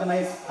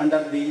organized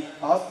under the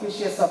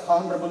auspices of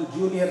Hon'ble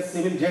Junior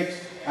Civil Judge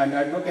and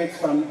advocates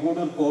from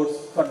Gudur courts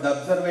for the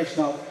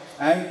observation of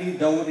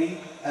anti-dowry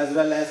as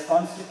well as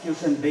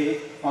Constitution Day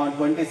on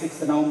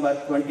 26 November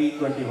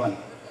 2021.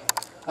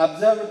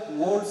 Observed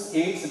World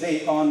AIDS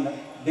Day on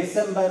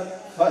December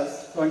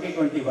 1st,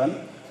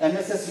 2021.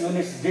 NSS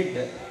units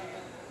did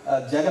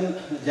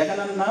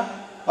Jagananna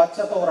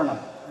Pachatoranam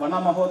Vana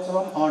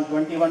Mahotsavam on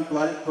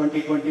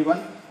 21/12/2021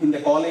 in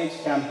the college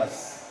campus.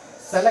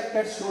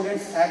 Selected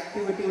students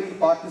actively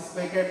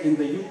participated in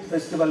the Youth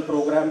Festival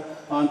program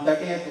on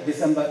 30th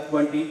December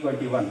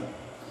 2021.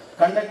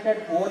 Conducted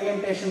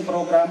orientation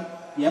program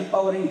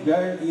Empowering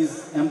Girl is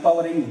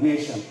Empowering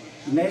Nation.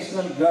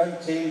 National Girl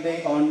Child Day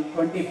on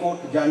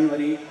 24th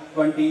January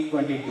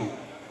 2022.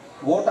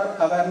 Voter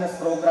Awareness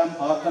Program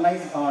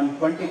organized on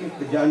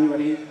 25th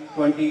January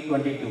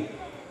 2022.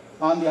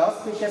 On the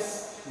auspicious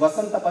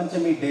Vasanta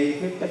Panchami Day,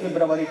 5th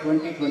February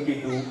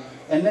 2022,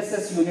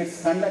 NSS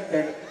units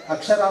conducted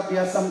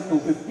Aksharabhyasam to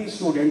 50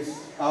 students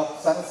of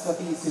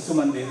Saraswati Sisu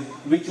Mandir,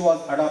 which was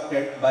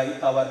adopted by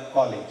our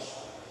college.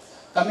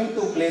 Coming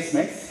to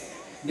placements,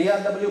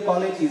 DRW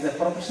College is a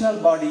professional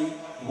body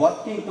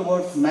working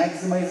towards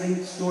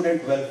maximizing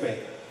student welfare.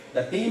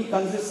 The team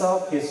consists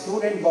of a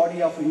student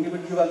body of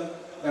individuals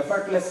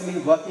effortlessly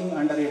working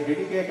under a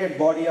dedicated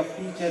body of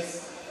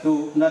teachers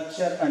to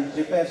nurture and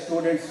prepare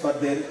students for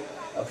their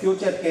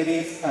future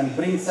careers and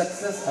bring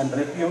success and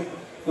repute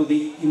to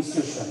the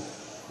institution.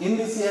 In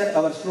this year,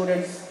 our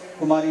students,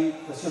 Kumari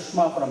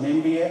Sushma from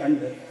MBA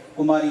and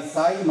Kumari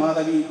Sai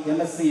Madhavi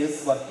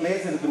MSCS were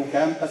placed through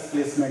campus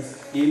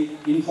placements in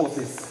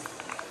Infosys.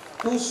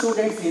 2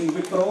 students in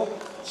Wipro,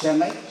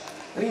 Chennai,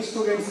 3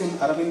 students in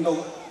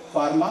Aravindo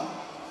Pharma,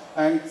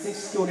 and 6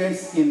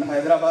 students in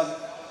Hyderabad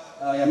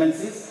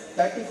MNCs,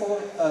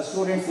 34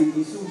 students in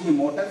Isuzu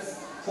Motors,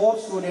 4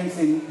 students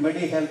in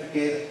Medi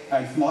Healthcare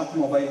and Smart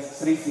Mobiles,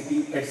 Sri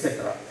City,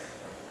 etc.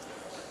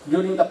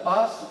 During the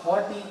past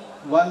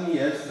 41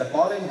 years, the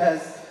college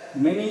has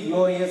many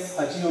glorious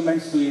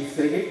achievements to its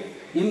credit.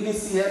 In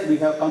this year, we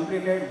have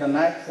completed the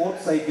NAC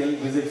 4th cycle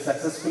visit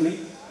successfully.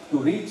 To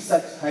reach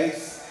such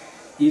heights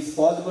is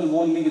possible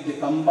only with the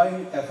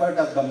combined effort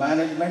of the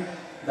management,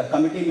 the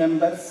committee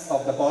members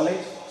of the college,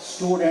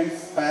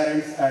 students,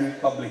 parents, and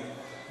public.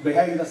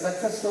 Behind the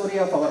success story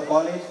of our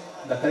college,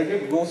 the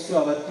credit goes to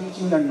our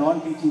teaching and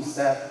non-teaching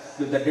staff.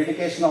 With the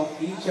dedication of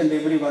each and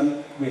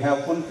everyone, we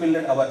have fulfilled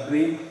our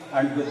dream,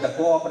 and with the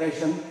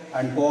cooperation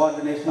and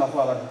coordination of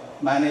our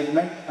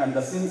management and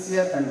the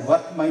sincere and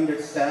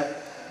work-minded staff,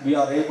 we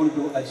are able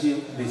to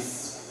achieve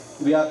this.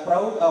 We are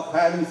proud of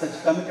having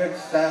such committed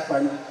staff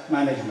and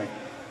management.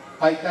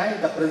 I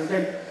thank the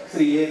President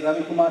Sri A.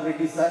 Ravikumar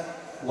Reddy sir,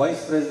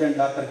 Vice President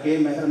Dr. K.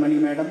 Mehermani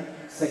Madam,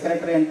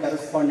 Secretary and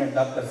Correspondent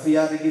Dr.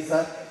 C.R. Reddy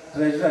sir,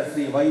 Treasurer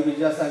Sri Y.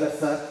 Vijayasagar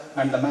sir,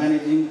 and the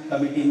Managing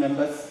Committee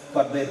members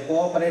for their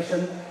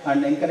cooperation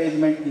and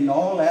encouragement in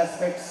all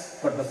aspects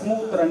for the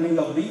smooth running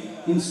of the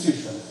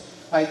institution.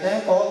 I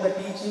thank all the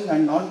teaching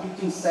and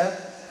non-teaching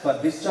staff for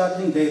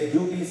discharging their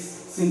duties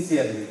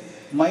sincerely.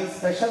 My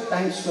special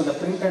thanks to the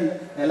print and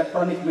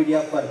electronic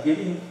media for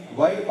giving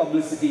wide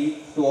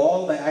publicity to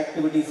all the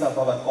activities of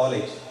our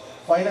college.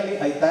 Finally,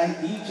 I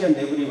thank each and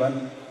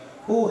everyone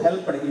who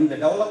helped in the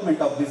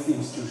development of this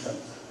institution.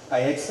 I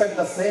expect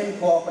the same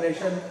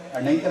cooperation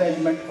and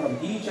encouragement from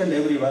each and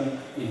everyone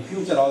in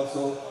future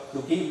also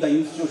to keep the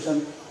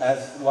institution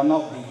as one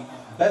of the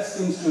best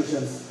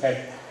institutions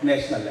at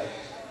national level.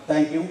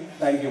 Thank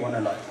you one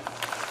and all.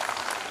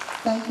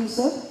 Thank you,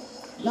 sir.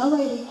 Now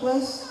I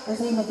request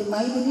Srimati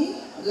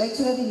Maithili,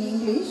 lecturer in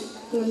English,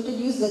 to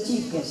introduce the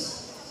chief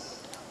guest.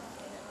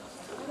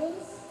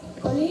 Friends,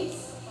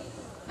 colleagues,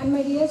 and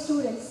my dear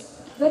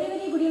students,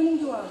 very good evening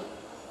to all.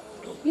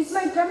 It's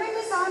my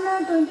tremendous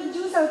honor to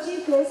introduce our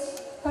chief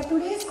guest for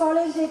today's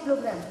College Day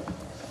program.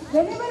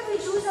 Whenever we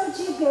choose our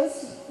chief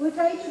guest, we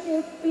try to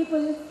take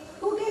people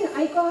who can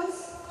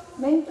icons,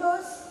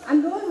 mentors,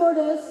 and role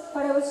models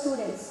for our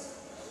students.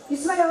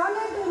 It's my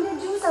honor to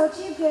introduce our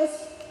chief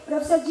guest,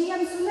 Professor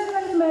G.M.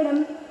 Sundaravalli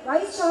Madam,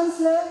 Vice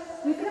Chancellor,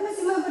 Vikrama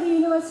Simhapuri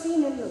University,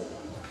 Nellore.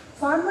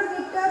 Former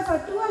rector for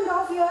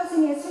 2.5 years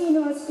in SV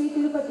University,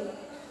 Tirupati,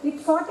 with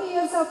 40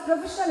 years of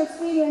professional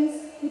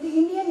experience with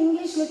Indian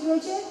English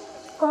literature,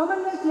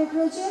 Commonwealth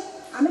literature,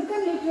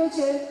 American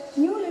literature,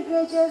 new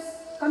literatures,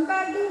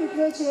 comparative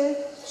literature,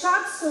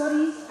 short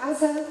stories as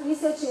her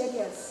research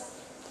areas.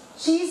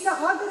 She is the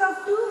author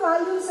of 2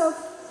 volumes of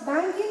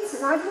Bankin's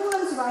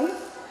Rajmohan's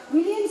Wife,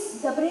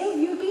 Williams' The Brave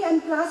Beauty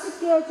and Classic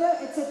Theatre,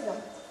 etc.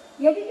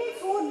 Edited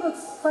 4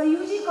 books for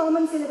UG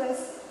Common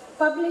Syllabus,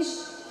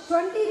 published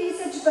 20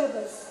 research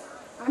papers.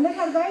 Under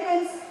her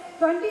guidance,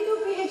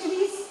 22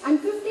 PhDs and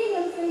 15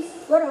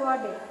 MPhils were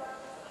awarded.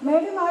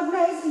 Madam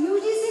organized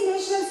UGC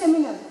National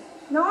Seminar,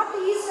 North,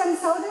 East and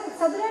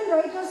Southern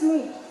Writers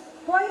Meet,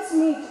 Poets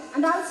Meet,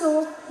 and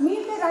also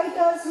Meet the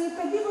Writer Sri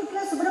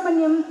Peddiputla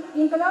Subramaniam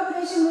in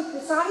collaboration with the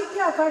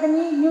Sahitya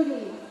Academy, New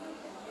Delhi.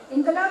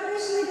 In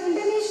collaboration with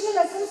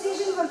International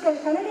Association for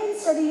Canadian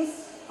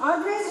Studies,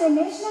 organized a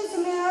national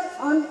seminar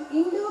on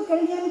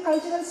Indo-Canadian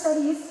Cultural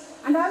Studies,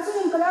 and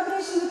also in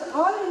collaboration with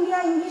All India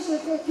English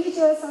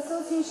Teachers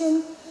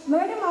Association,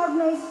 Madam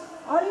organized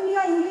All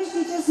India English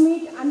Teachers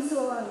Meet, and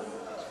so on.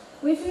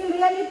 We feel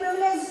really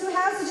privileged to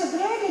have such a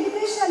great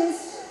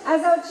educationalist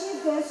as our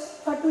chief guest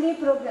for today's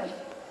program.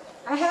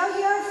 I have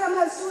heard from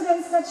her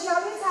students that she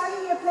always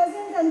having a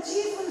pleasant and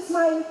cheerful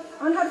smile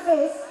on her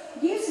face,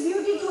 gives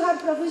beauty to her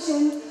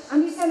profession,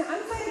 and is an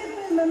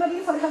unforgettable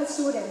memory for her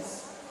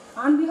students.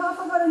 On behalf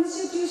of our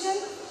institution,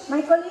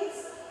 my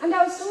colleagues, and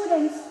our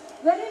students,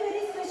 very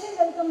special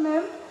welcome,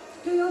 ma'am,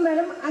 to you,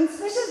 madam, and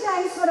special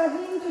thanks for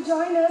agreeing to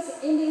join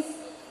us in this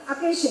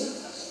occasion.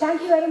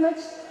 Thank you very much.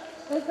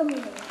 Welcome,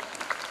 madam.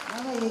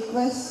 Now I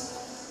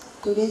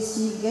request today's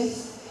chief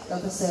guest,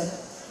 Professor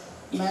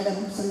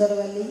Madam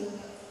Sundaravalli,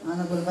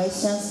 Honorable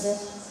Vice Chancellor,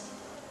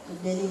 to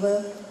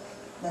deliver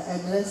the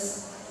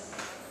address.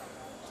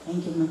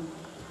 Thank you, ma'am.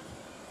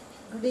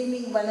 Good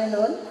evening, one and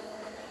all.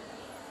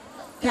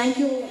 Thank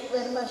you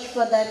very much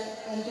for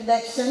that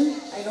introduction.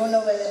 I don't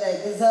know whether I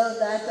deserve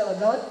that or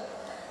not.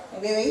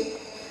 Anyway,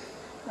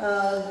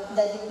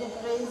 the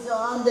dignitaries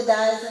on the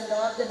dais and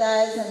off the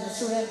dais and the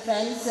student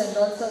friends and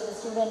also the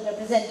student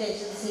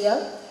representations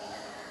here.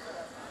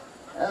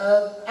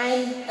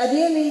 And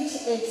really,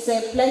 it's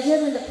a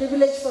pleasure and a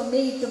privilege for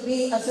me to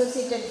be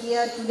associated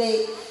here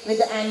today with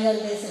the annual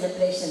day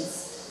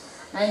celebrations.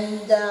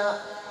 And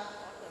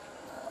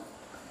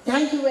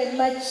Thank you very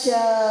much,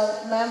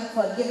 ma'am,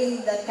 for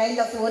giving the kind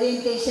of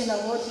orientation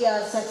about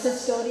your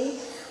success story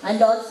and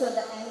also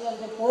the annual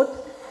report.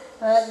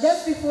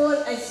 Just before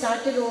I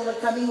started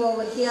coming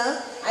over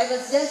here, I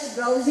was just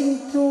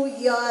browsing through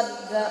your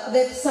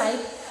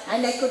website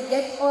and I could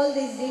get all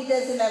these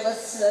details, and I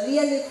was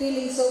really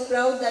feeling so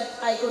proud that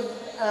I could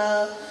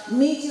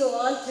meet you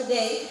all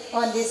today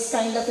on this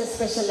kind of a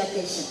special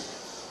occasion.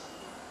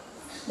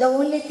 The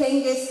only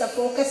thing is the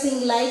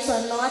focusing lights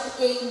are not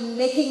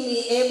making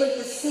me able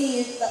to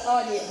see the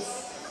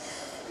audience.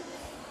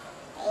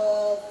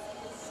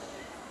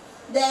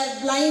 They are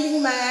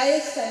blinding my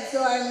eyes, and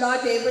so I am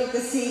not able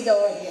to see the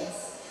audience.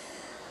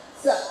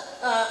 So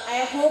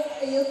I hope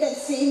you can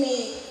see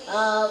me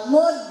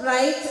more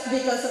bright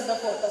because of the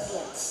focus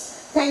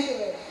lights. Thank you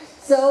very much.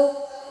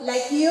 So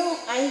like you,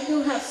 I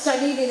too have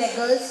studied in a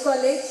girls'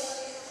 college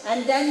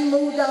and then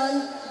moved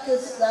on to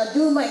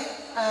do my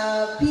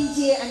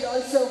PG and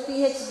also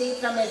Ph.D.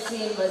 from SV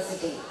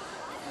University.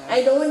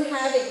 I don't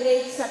have a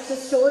great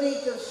success story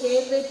to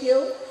share with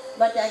you,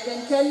 but I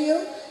can tell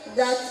you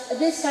that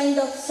this kind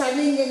of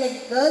studying in a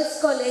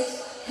girls' college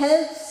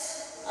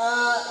helps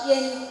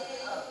in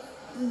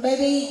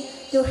maybe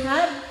to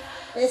have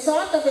a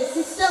sort of a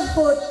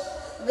sisterhood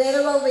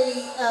wherever we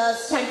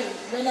study,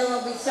 whenever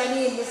we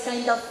study in this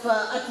kind of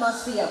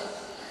atmosphere.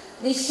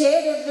 We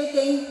share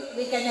everything,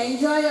 we can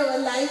enjoy our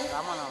life,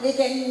 we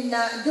can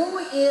do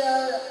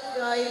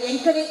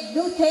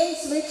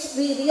things which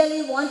we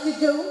really want to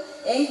do,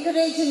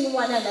 encouraging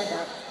one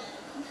another.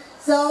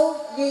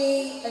 So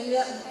we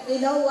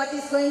know what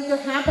is going to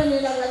happen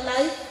in our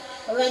life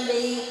when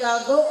we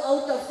go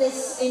out of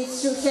this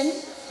institution.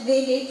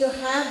 We need to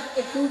have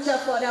a future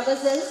for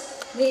ourselves.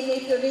 We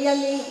need to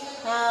really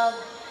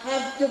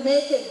have to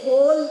make a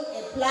goal,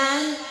 a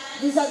plan.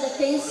 These are the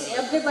things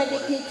everybody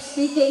keeps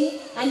speaking,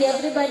 and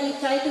everybody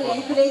try to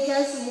encourage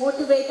us,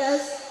 motivate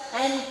us,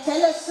 and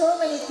tell us so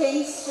many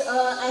things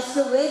as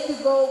to where to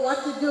go,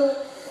 what to do,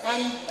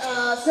 and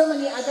so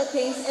many other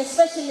things,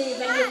 especially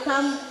when you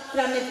come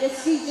from a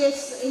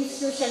prestigious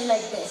institution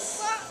like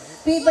this.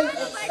 People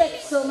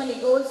expect so many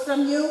goals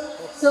from you,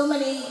 so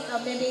many,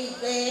 maybe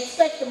they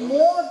expect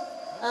more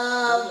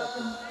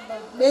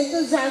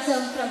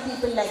enthusiasm from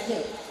people like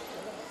you.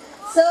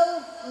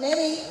 So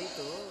maybe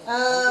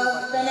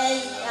when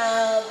I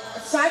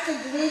started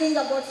reading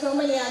about so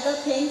many other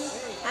things,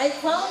 I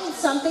found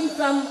something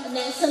from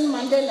Nelson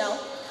Mandela,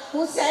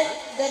 who said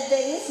that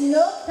there is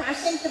no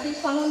passion to be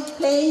found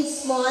playing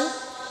small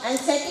and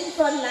setting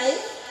for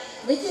life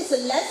which is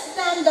less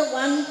than the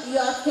one you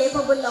are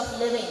capable of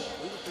living.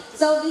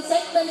 So we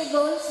set many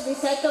goals, we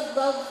set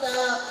about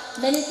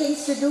many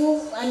things to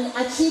do and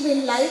achieve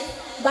in life,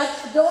 but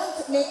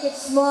don't make it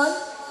small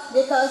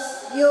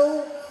because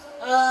you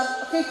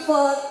are fit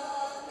for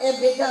a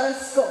bigger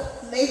scope,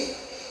 maybe.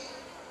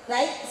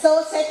 Right?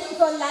 So setting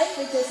for life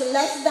which is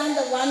less than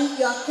the one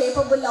you are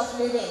capable of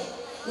living.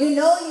 You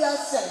know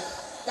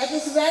yourself. That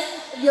is when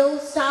you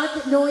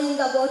start knowing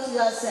about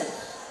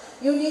yourself.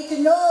 You need to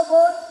know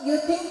about, you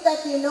think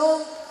that you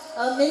know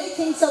many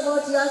things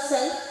about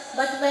yourself,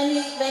 but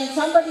when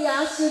somebody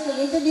asks you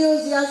to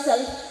introduce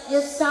yourself,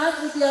 you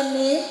start with your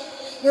name,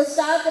 you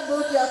start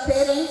about your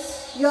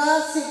parents,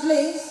 your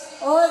siblings,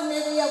 or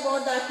maybe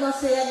about the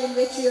atmosphere in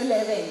which you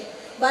live in.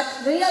 But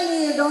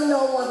really you don't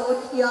know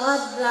about your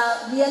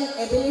real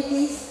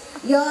abilities,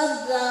 your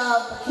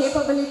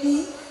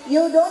capability.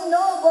 You don't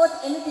know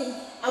about anything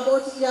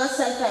about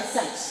yourself as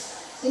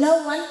such. You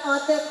know, one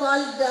author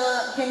called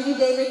Henry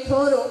David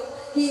Thoreau,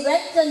 he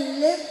went and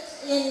lived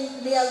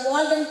in the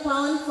Walden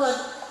Pond for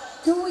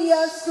 2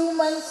 years, 2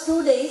 months,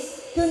 2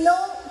 days to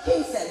know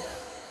himself,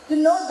 to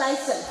know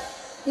thyself.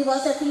 He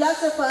was a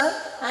philosopher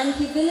and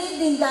he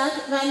believed in that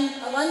when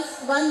once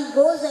one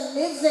goes and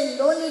lives in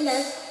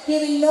loneliness, he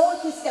will know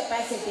his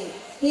capacity.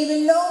 He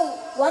will know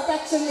what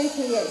actually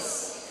he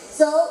is.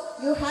 So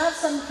you have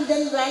some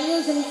hidden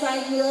values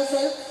inside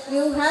yourself,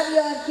 you have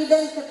your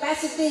hidden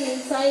capacity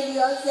inside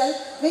yourself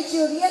which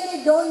you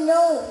really don't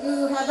know,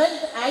 you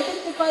haven't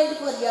identified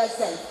for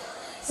yourself.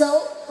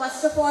 So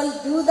first of all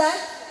do that,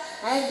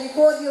 and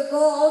before you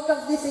go out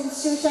of this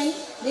institution,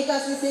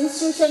 because this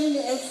institution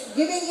is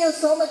giving you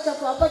so much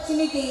of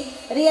opportunity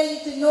really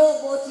to know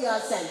about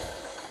yourself.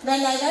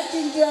 When I stepped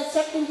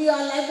into your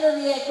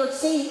library, I could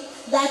see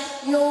that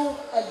you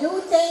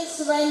do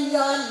things when you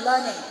are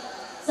learning.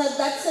 So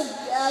that's a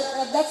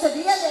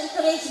real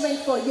encouragement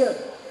for you.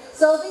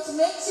 So which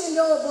makes you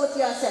know about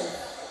yourself.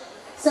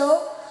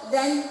 So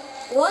then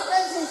what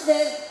else is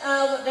there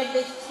when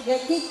we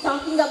keep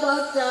talking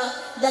about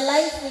the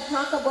life, we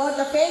talk about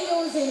the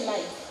failures in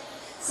life.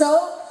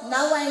 So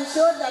now I am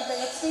sure that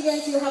the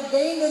experience you have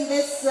gained in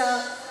this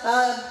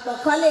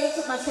college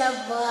must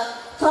have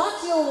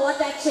taught you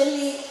what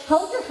actually,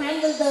 how to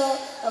handle the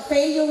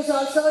failures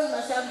also. You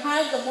must have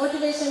had the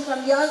motivation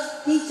from your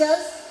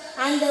teachers,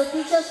 and the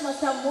teachers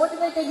must have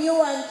motivated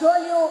you and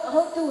told you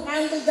how to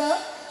handle the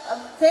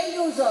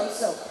failures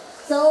also.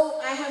 So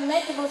I have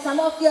met some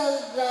of your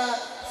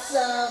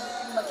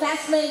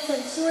classmates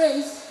and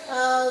students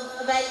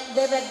when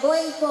they were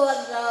going for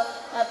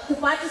to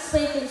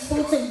participate in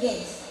sports and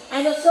games.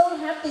 And I was so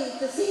happy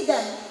to see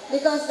them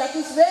because that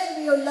is where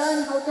you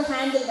learn how to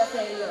handle the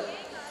failure.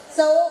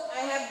 So I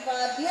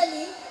have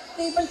really,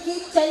 people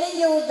keep telling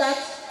you that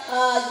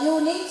you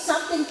need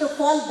something to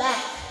fall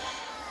back.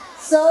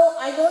 So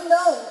I don't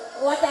know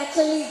what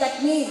actually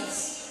that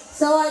means.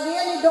 So I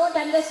really don't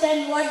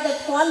understand what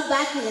that fall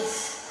back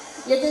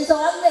is. It is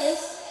always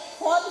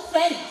fall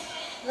friend,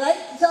 right?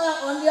 So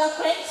on your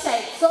friend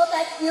side, so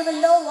that you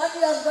will know what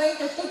you are going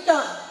to hit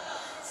on.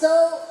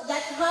 So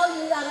that's how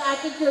your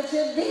attitude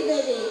should be,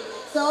 baby.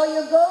 So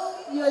you go,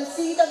 you will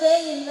see the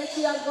way in which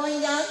you are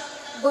going on,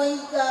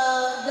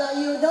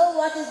 you know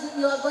what is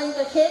you are going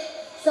to hit.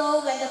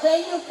 So when the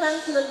failure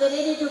comes, you will be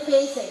ready to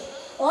face it.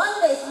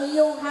 Always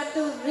you have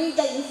to read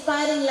the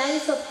inspiring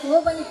lives of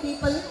so many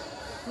people.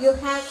 You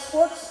have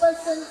sports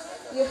persons,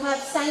 you have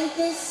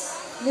scientists,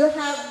 you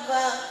have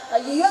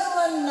your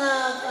own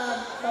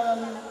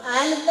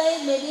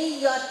alumni, maybe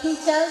your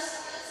teachers.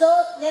 So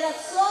there are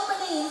so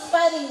many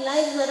inspiring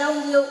lives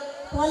around you,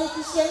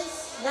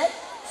 politicians, right?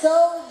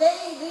 So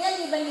they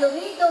really, when you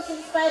read those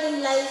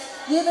inspiring lives,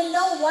 you will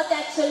know what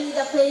actually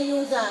the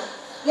failures are.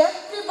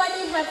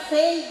 Everybody have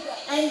failed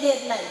in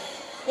their life.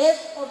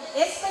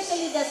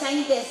 Especially the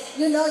scientists.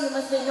 You know, you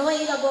must be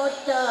knowing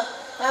about the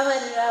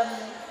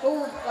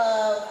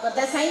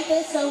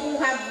scientists who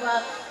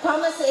have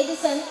Thomas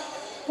Edison,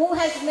 who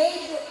has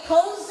made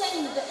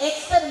 1,000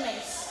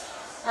 experiments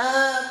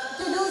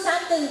to do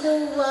something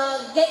to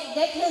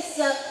get his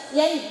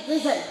end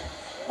result.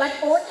 But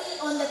only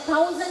on the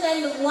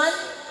 1,001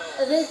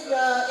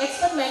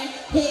 experiment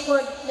he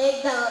could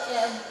make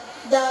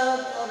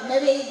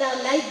maybe the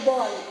light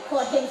bulb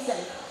for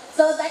himself.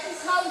 So that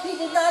is how he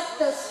did not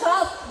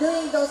stop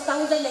doing those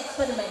 1,000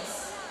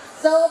 experiments.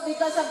 So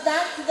because of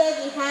that, today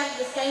we have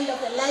this kind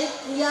of a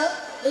life here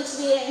which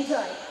we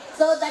enjoy.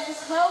 So that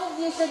is how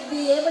you should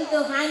be able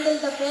to handle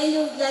the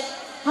failure, like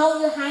how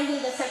you handle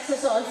the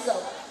success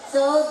also.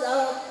 So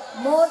the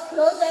more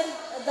closer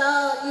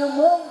you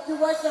move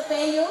towards the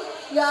failure,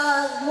 you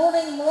are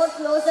moving more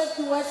closer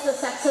towards the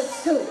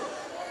success too.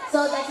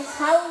 So that is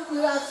how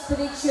your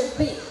spirit should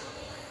be.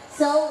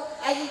 So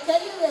I will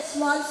tell you a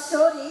small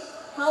story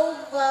how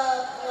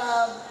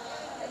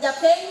the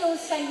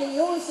failures can be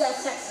used as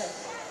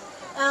success.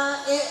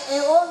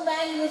 An old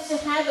man used to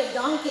have a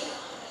donkey.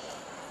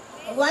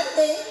 One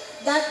day,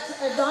 that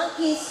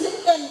donkey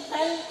slipped and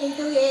fell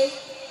into a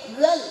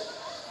well.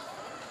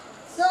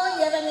 So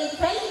when it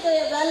fell into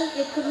a well,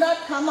 it could not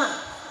come up.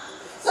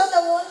 So the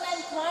old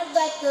man thought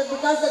that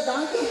because the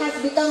donkey has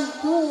become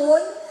too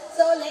old,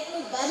 so let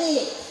me bury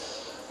it.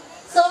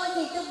 So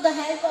he took the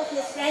help of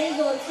his friends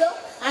also,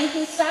 and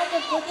he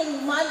started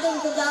putting mud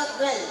into the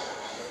well.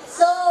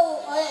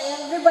 So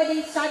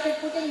everybody started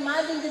putting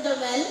mud into the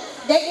well.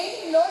 They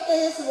didn't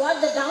notice what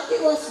the donkey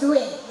was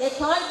doing. They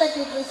thought that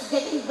it was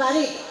getting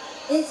buried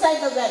inside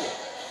the well.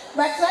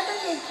 But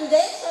suddenly, to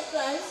their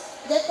surprise,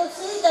 they could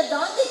see the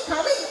donkey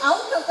coming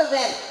out of the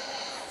well.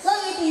 So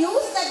it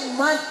used that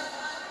mud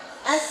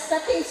as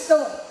stepping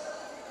stone.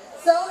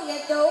 So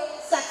yet to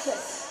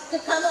success, to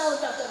come out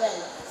of the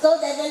well. So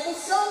there will be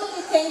so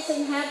many things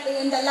in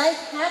the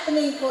life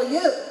happening for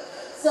you.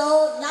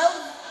 So now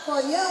for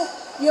you,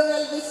 you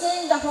will be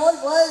seeing the whole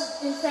world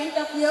in front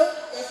of you,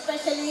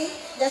 especially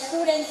the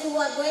students who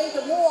are going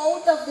to move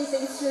out of this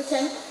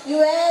institution. You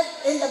are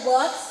in the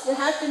box. You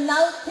have to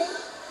now think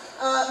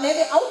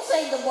maybe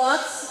outside the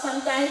box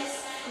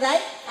sometimes,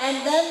 right?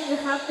 And then you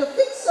have to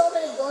fix so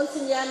many goals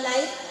in your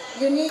life.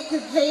 You need to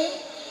dream,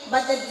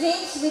 but the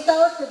dreams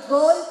without a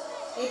goal,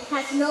 it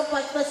has no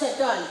purpose at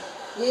all.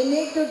 You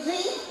need to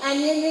dream and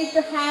you need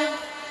to have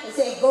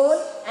a goal,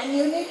 and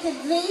you need to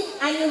dream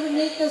and you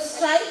need to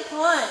strive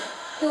hard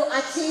to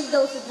achieve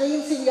those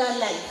dreams in your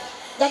life.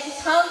 That is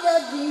how your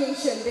dreaming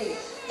should be.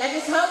 That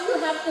is how you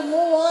have to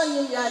move on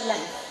in your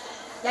life.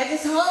 That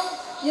is how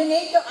you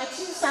need to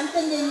achieve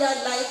something in your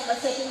life by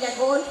setting a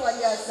goal for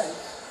yourself.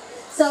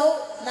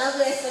 So now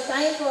is the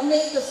time for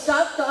me to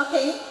stop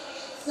talking.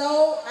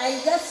 So I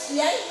just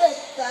end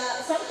with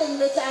something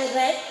which I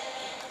read.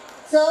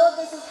 So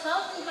this is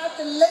how we have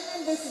to live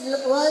in this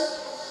world,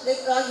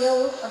 because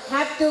you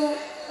have to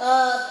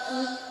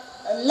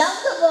love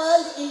the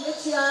world in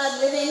which you are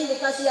living,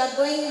 because you are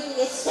going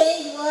into a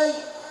strange world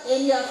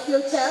in your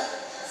future.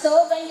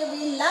 So when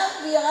we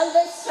love, we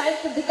always try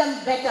to become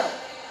better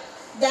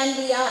than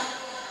we are.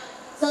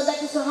 So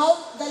that is how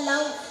the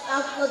love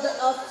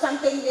of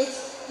something which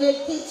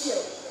will teach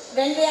you.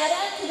 When we are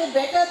actually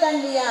better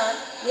than we are,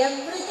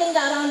 everything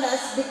around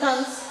us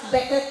becomes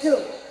better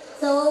too.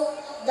 So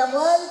the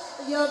world,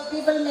 your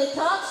people may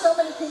talk so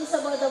many things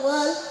about the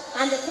world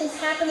and the things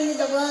happening in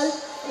the world,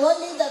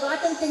 only the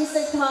rotten things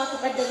they talk,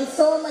 but there is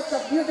so much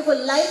of beautiful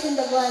life in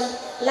the world.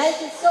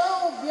 Life is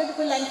so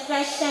beautiful and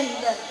fresh and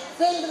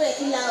filled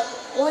with love.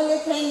 Only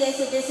thing is,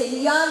 it is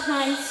in your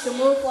hands to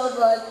move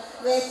forward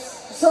with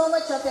so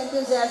much of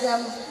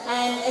enthusiasm,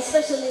 and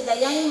especially the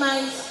young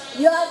minds.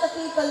 You are the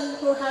people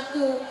who have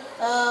to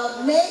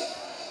make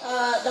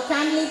the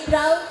family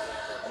proud,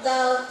 the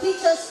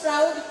teachers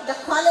proud, the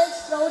college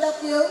proud of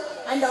you,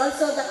 and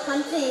also the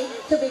country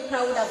to be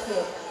proud of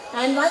you.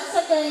 And once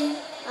again,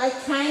 I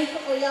thank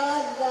your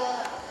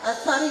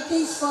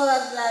authorities for,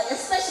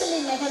 especially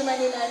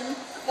Mehermani ma'am.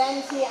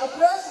 When she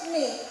approached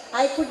me,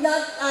 I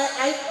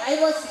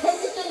was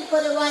hesitant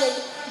for a while,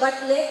 but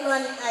later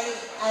on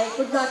I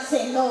could not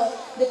say no,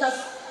 because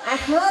I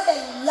heard a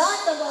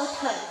lot about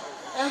her.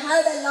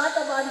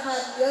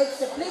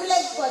 It's a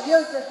privilege for you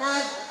to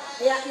have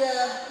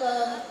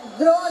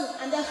grown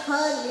under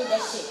her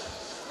leadership.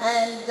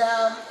 And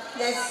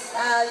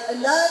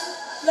learn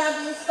from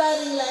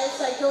inspiring lives,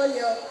 I told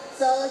you.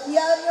 So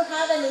here you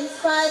have an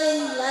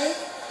inspiring life,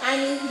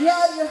 and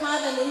here you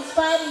have an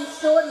inspiring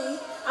story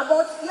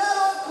about your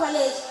own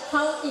college,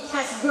 how it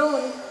has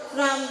grown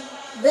from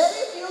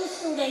very few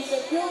students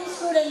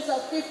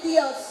of 50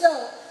 or so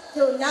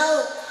to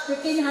now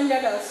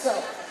 1,500 or so.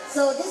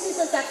 So this is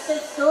a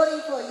success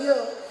story for you,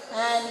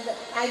 and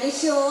I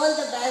wish you all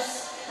the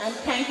best, and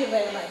thank you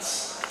very much.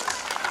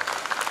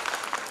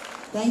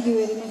 Thank you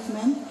very much,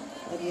 ma'am,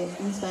 for your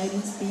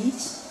inspiring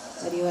speech,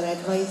 for your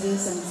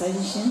advices and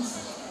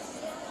suggestions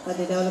for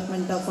the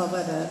development of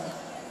our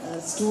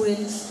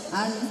students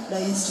and the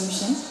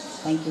institution.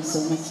 Thank you so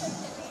much.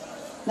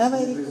 Now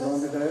I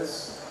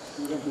request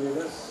student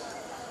leaders,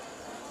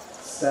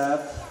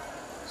 staff,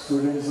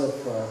 students of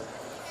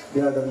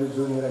DRW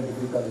junior and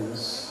degree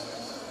colleges.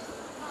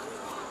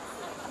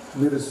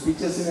 Your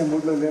speeches in a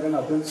mood lo learn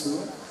తెలుసు,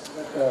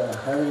 but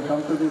having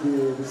come to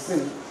this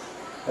thing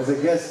as a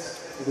guest,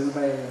 it is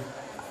my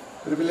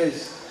privilege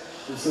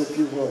to say a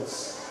few words.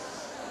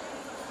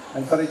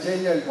 And for a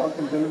change, I will talk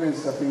in Telugu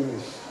instead of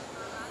English.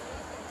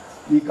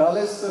 ఈ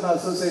కాలేజ్తో నా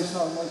association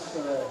almost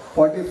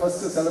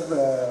 41st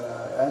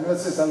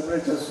anniversary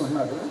celebrate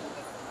చేసుకుంటున్నాడు.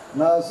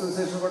 నా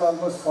association కూడా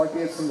almost 40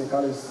 years ఉంది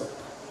కాలేజ్తో.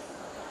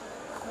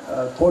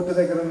 Court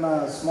దగ్గర ఉన్న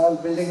small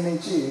building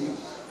నుంచి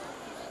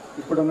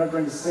ఇప్పుడు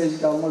ఉన్నటువంటి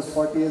స్టేజ్కి almost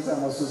 40 years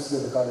I'm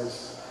associated with college.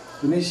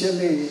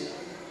 Initially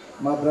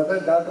మా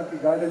బ్రదర్ డాక్టర్కి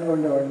గార్డెన్గా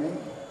ఉండేవాడిని.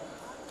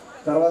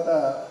 తర్వాత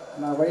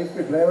నా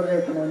వైఫ్కి డ్రైవర్గా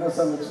ఇప్పుడు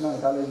ఎన్నోసార్లు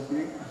వచ్చినాను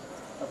కాలేజీకి.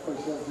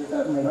 Of course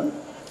retire madam.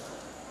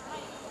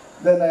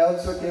 Then I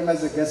also came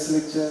as a guest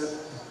lecturer,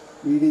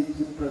 ED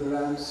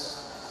programs,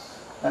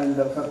 and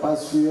for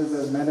past few years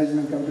as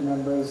management committee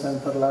members, and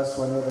for last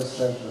 1 year as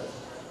treasurer.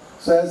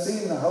 So I have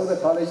seen how the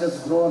college has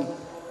grown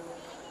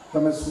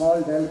from a small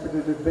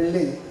dilapidated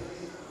building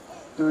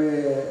to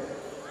a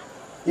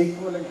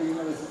equivalent to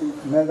university.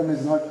 Madam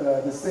is not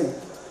this thing.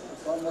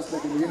 It's almost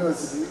like a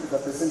university,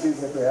 the facilities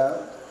that we have.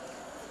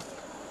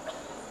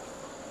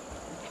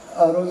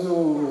 ఆ రోజు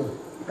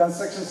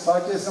construction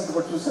start చేసినప్పుడు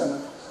కూడా చూశాను.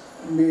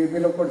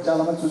 మీలో కూడా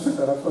చాలామంది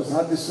చూసుంటారు. Of course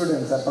not the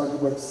students, I talk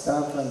about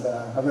staff and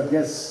other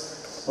guests.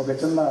 ఒక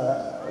చిన్న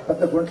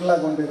పెద్ద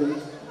గుంటలాగా ఉండేది,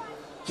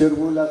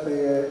 చెరువు, లేకపోతే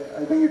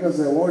I think it was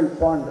a old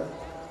pond.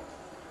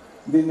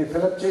 దీన్ని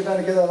ఫిలప్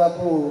చేయడానికి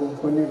దాదాపు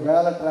కొన్ని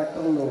వేల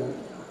ట్రాక్టర్లు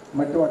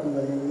మట్టి పట్టడం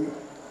జరిగింది.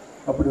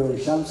 అప్పుడు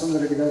శ్యామ్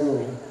సుందర్ రెడ్డి గారు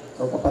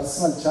ఒక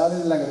పర్సనల్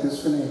ఛాలెంజ్ లాగా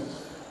తీసుకుని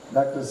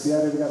డాక్టర్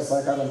సిఆర్ రెడ్డి గారి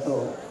సహకారంతో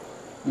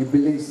ఈ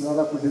బిల్డింగ్స్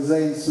దాదాపు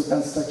డిజైన్స్,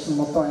 కన్స్ట్రక్షన్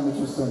మొత్తం ఆయన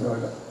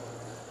చూస్తుండేవాడు.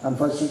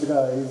 Unfortunately,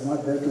 he is not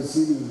there to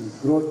see the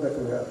growth that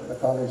the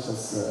college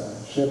has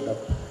shaped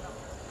up.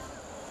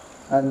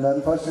 And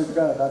unfortunately,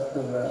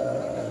 Dr.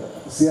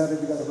 C.R.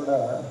 Reddy garu kuda,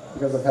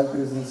 because of health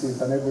reasons, is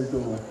unable to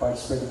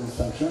participate in this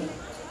function.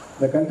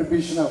 The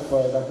contribution of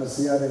Dr.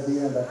 C.R. Reddy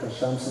and Dr.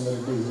 Shyam Sundar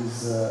Reddy is,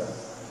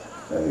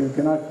 you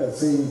cannot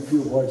say in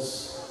few words.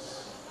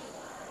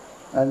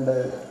 And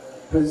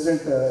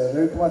President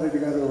Vikrama Reddy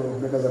garu,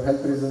 because of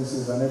health reasons,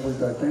 is unable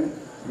to attend.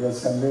 He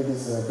has conveyed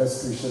his best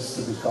wishes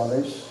to the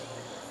college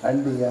and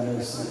the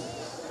anniversary.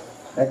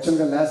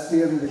 Actually, last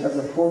year, because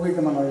of COVID,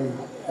 our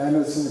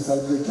anniversary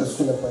celebrate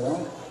చేసుకోలేకపోయాం.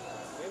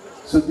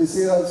 So this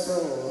year also,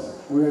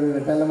 we were in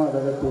a dilemma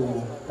whether to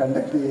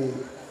conduct the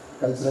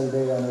cultural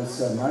day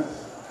anniversary or not.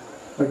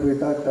 But we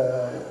thought,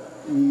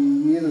 ఈ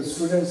year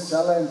students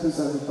చాలా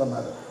enthusiastic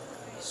ఉన్నారు.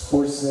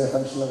 Sports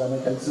functionలో కానీ,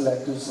 cultural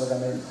activities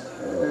కానీ,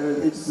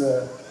 it's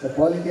the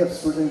quality of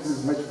students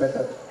is much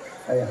better.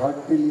 I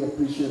heartily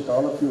appreciate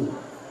all of you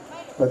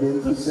for the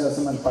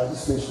enthusiasm and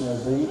participation you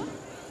are doing.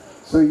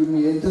 So in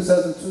the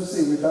enthusiasm చూసి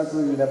we thought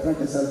we will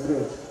definitely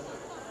celebrate,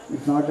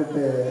 if not at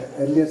the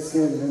earlier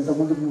scale.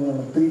 ఇంతకుముందు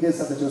 3 days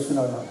అట్లా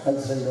చూసుకున్నాను,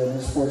 cultural డేని,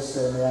 sports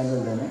డేని,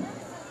 annual డేని.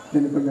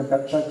 దీన్ని కొంచెం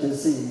cut short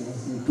చేసి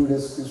ఈ 2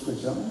 days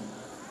తీసుకొచ్చాము.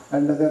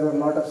 And there were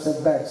lot of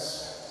set backs.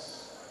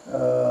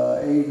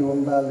 Aid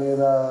ఉందా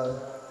లేదా,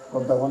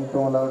 కొంత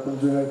 1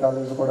 జూనియర్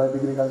కాలేజ్ కూడా,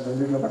 డిగ్రీ కాలేజ్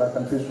రెండింటిలో కూడా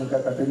కన్ఫ్యూజన్ ఇంకా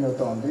కంటిన్యూ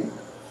అవుతూ ఉంది.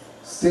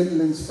 Still,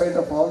 in spite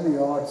of all the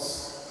odds,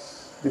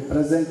 the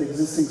present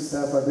existing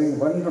staff are doing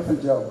wonderful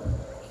job,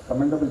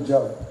 commendable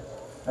job,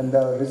 and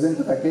they have risen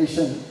to the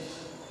occasion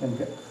in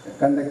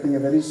conducting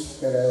a very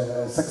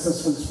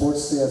successful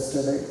sports day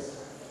yesterday,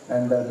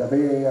 and the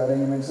way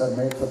arrangements are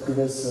made for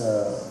today's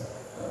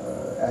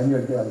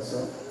annual day also.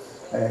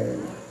 I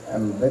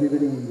am very,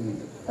 very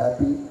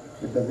happy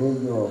with the way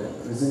you have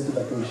risen to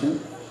the occasion,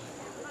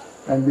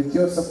 and with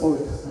your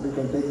support, we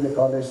can take the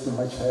college to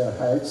much higher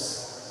heights.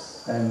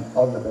 and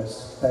all the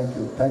best. Thank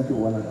you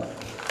one and all.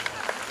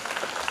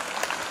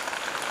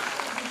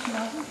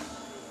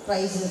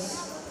 Prizes.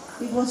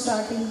 Before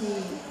starting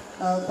the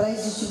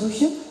prize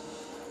distribution,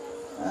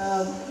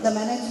 the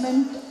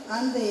management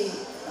and the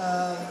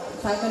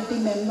faculty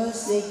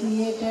members, they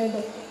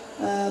created,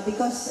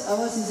 because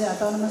ours is an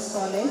autonomous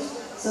college,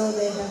 so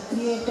they have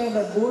created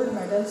gold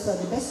medals for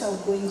the best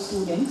outgoing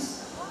students.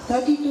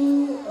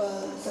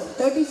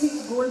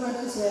 36 gold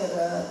medals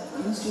were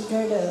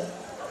instituted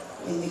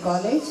in the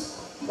college,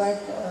 but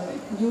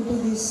due to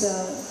this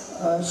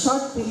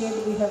short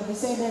period, we have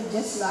decided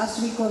just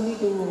last week only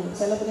to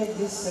celebrate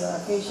this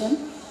occasion.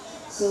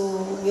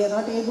 So we are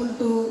not able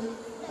to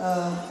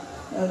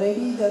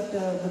ready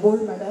the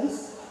gold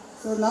medals.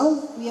 So now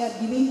we are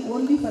giving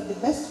only for the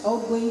best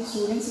outgoing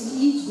students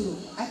in each group.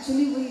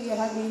 Actually, we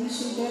have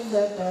initiated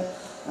that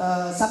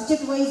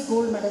subject-wise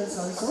gold medals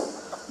also,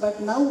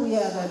 but now we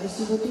are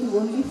distributing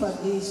only for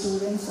the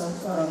students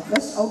of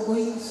best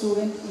outgoing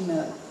student in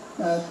a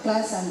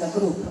class and the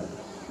group.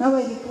 Now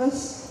I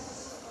request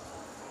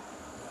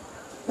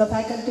the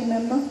faculty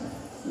member,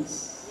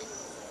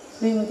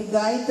 Srimati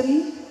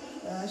Gayatri,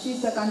 she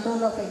is the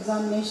controller of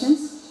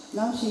examinations.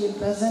 Now she will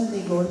present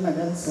the gold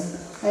medals.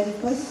 I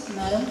request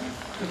Madam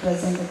to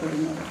present the gold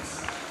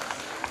medals.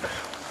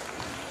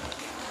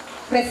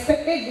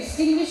 Respected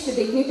distinguished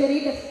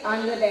dignitaries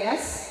on the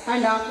dais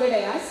and off the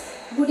dais,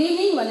 good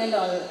evening one and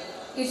all.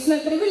 It's my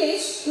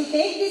privilege to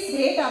take this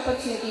great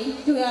opportunity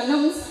to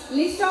announce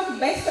list of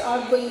best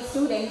outgoing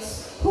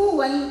students who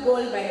won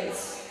gold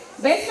medals.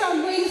 Best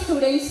outgoing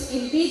students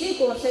in PG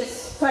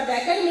courses for the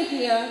academic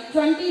year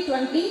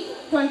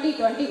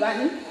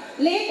 2020-2021,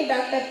 late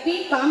Dr.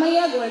 P.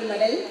 Kamaya Gold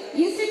Medal,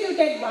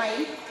 instituted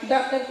by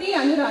Dr. P.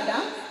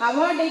 Anuradha,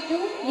 awarded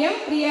to M.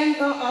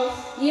 Priyanka of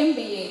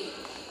MBA.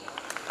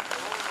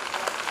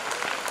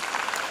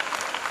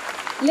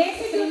 Late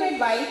instituted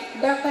by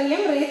Dr.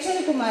 M.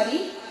 Rachel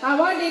Kumari,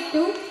 awarded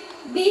to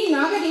D.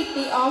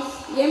 Nagaditi of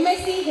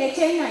MSc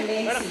HN and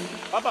NC.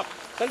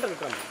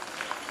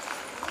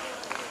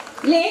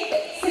 Late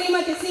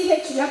Srimati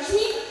C.H.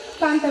 Lakshmi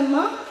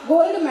Kantamma,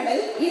 Gold Medal,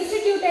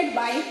 instituted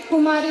by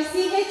Kumari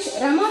C.H.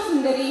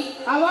 Ramasundari,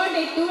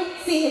 awarded to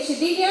C.H.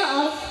 Divya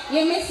of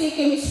MSc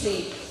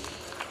Chemistry.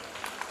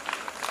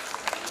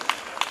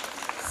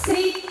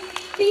 Sri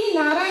T.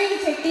 Narayan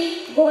Chetty,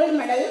 Gold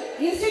Medal,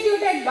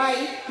 instituted by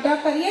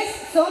Dr.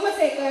 S.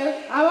 Somasekar,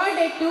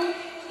 awarded to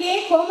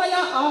K.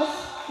 Komala of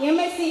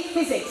MSc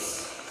Physics.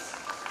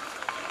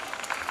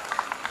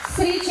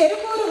 Sri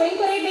Cherukuru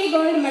Venkareddy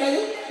Gold Medal,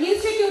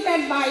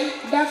 instituted by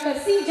Dr.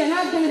 C.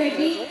 Janardhan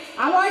Reddy,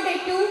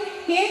 awarded to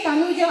K.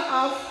 Tanuja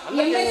of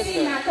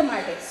MSc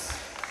Mathematics.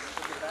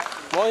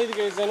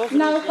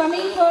 Now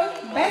coming for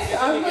best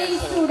outgoing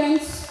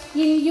students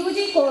in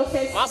UG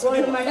courses,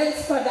 gold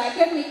medals for the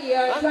academic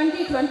year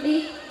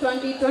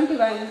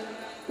 2020-2021.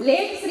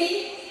 Late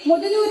Sri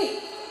Mudunuri.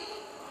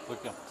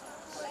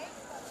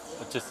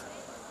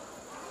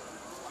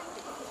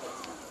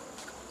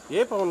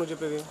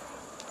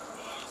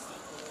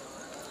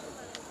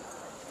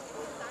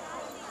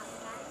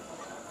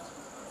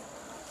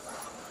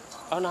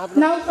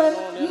 Now for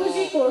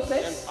UG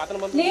courses,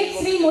 late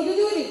Sri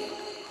Mudunuri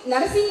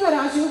Narasimha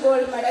Raju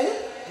Gold Medal,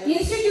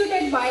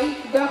 instituted by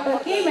Dr.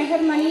 K.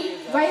 Mehermani,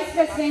 Vice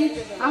President,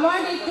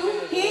 awarded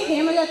to K.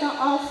 Hemalata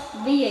of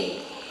BA.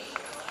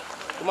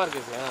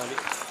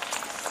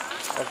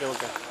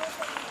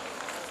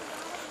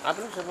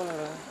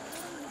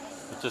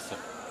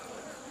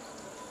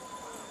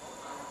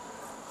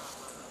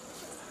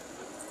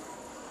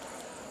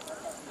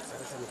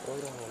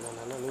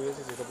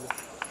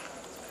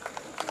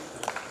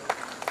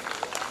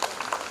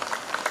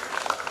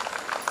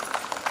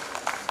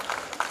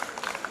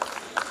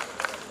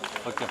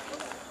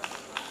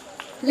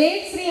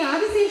 Late Sri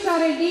Adisesha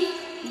Reddy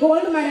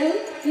Gold Medal,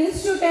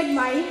 instituted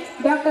by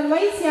Dr.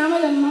 Y.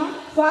 Syamalamma,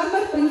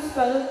 former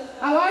principal,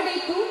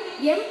 awarded to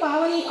M.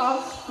 Pavani of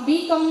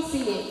BCom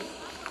CA.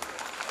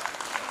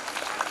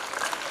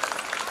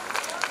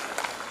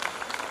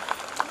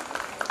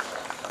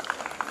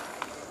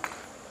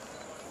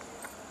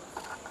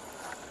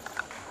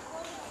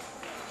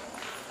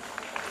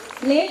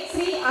 Late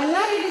Sri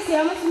Allareddy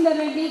Syamasundar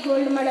Reddy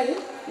Gold Medal,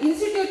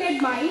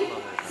 instituted by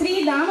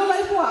Sri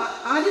Damavalpu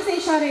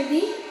Adisesha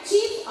Reddy,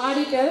 Chief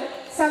Auditor,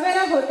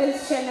 Savera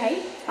Hotels, Chennai,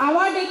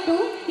 awarded to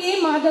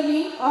K.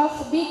 Madhavi of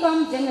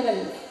BCom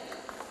General.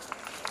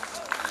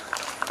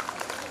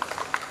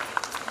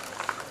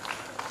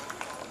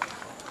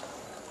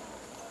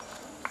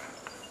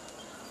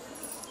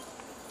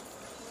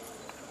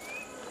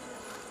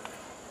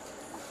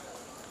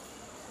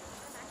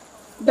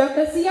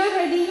 Dr. C.R.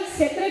 Reddy,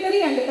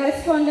 Secretary and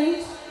Correspondent,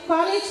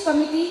 College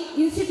Committee,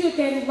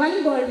 instituted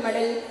one gold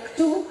medal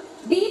to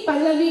D.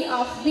 Pallavi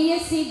of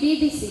BSc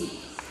BBC.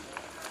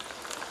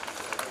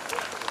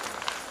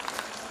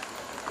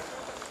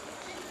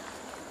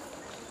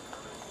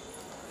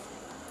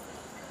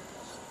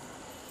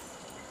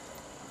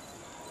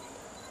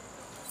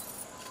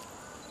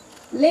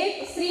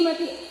 Late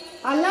Srimati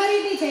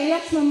Allareddy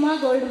Jayalakshmamma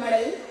Gold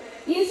Medal,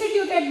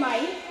 instituted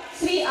by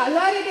Sri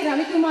Allareddy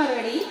Ravikumar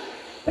Reddy,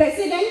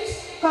 President,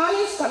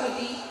 College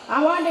Committee,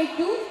 awarded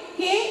to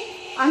K.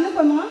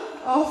 Anupama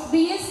of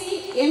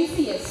BSc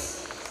MCS.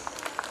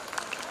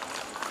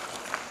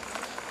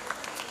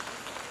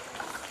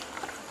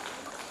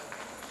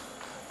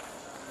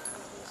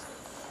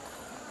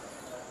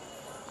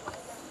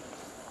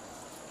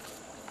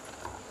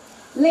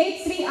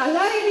 Late Sri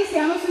Allareddy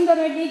Syamasundar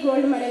Reddy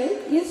Gold Medal,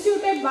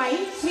 instituted by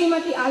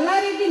Srimati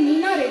Allareddy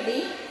Meena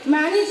Reddy,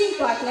 Managing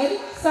Partner,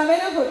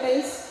 Savera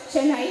Hotels,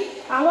 Chennai,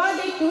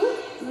 awarded to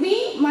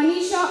V.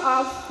 Manisha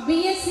of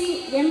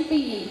BSc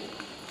MPE.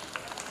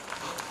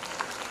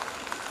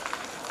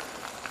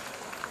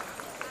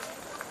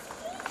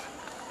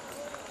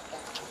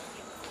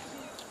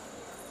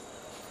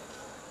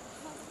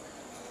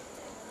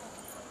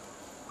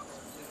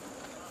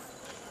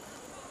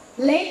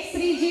 Late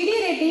Sri G.D.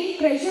 Reddy,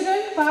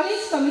 Treasurer,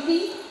 College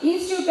Committee,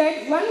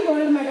 instituted 1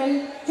 gold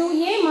medal to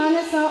A.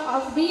 Manasa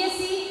of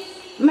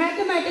BSc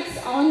Mathematics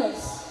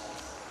Honours.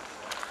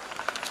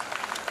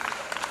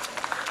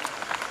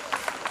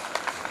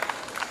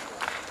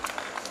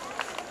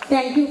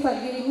 Thank you for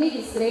giving me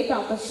this great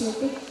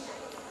opportunity.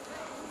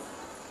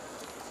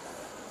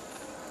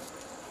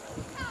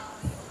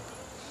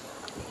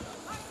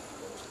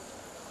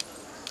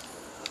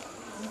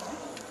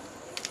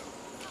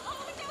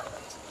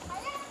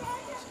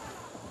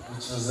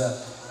 Which was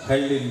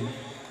held in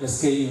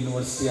SK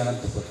University,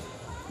 Anantapur.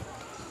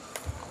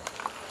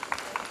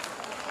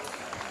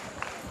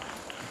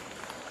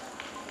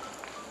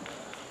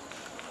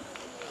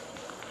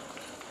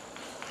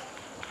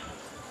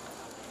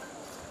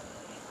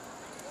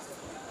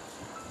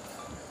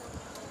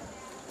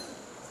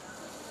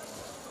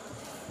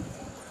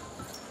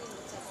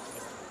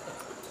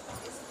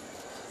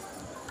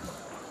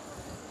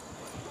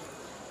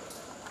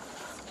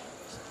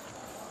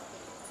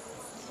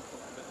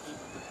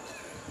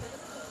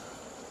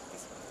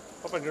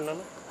 Papa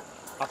చూడన్నా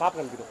ఆ పాప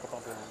కనిపిదు ఒక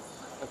పాప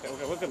okay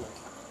okay okay ma'am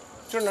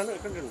చూడన్నా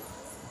ఇక్కడ చూడండి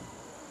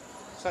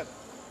sir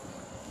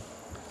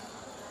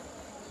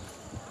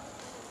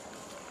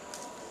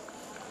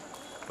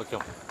okay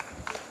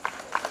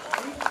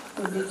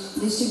to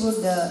distribute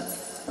the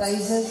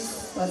prizes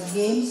for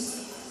games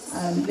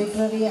and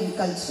literary and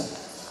culture.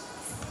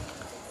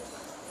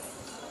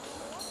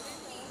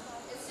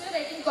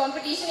 Writing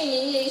competition in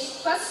English.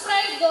 First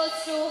prize goes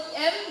to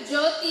M.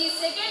 Jyoti,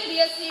 second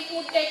BSc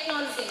Food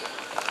Technology.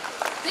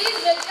 Please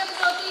welcome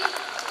Jyoti.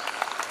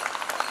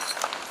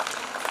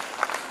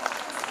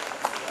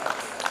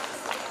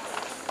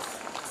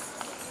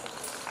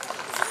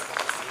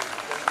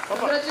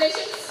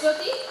 Congratulations,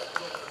 Jyoti.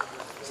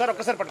 Sir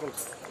ఒక్కసారి పట్టుకోండి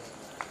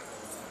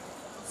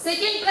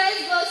Second prize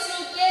goes to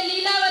K.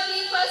 Leelavati,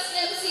 first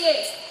MCA.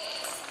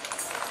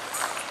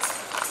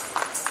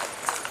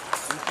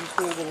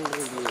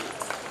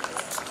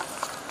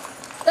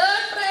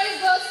 Third prize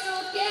goes to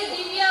K.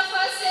 Divya,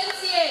 first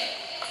MCA.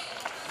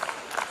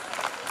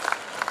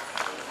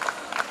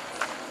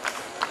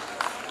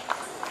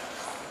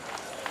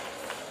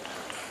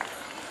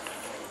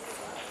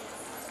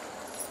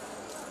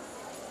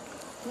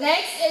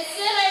 Next,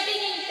 essay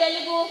writing in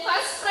Telugu.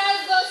 First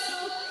prize goes to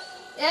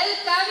L.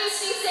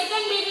 Kavishri,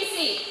 second BBC.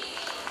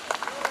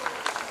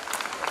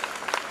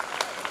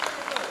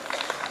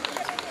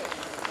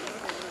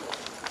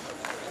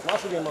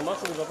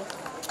 Marks Baba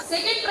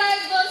Second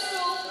prize goes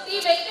to T.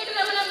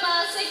 Venkataramanamma,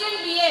 second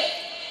BA.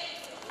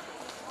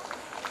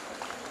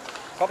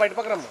 పాప ఇటు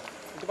పక్కన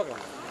ఇటు పక్కన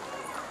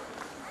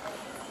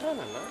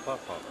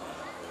పాప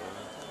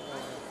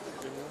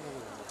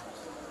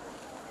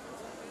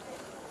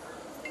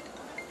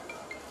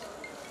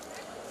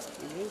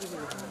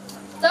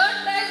Third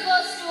prize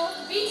goes to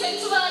B.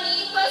 Chanchuvani,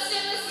 first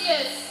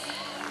MSCS.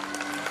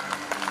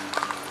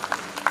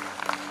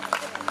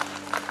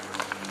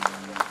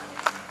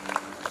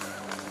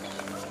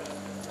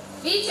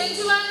 B.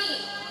 Chanchuvani.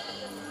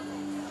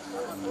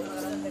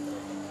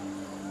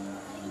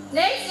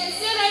 Next,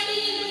 essay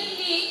writing in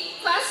Hindi.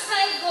 First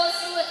prize goes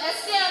to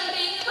S.K.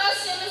 Amrin,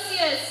 first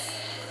MSCS.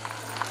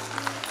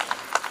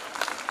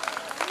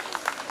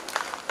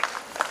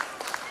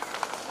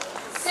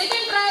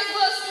 Second prize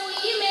goes to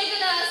E.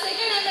 Meghana,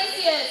 second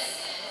MSCS.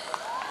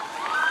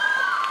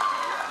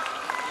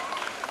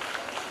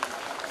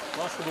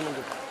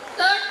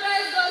 Third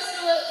prize goes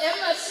to M.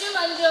 Ashim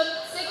Anjum,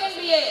 second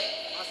BA.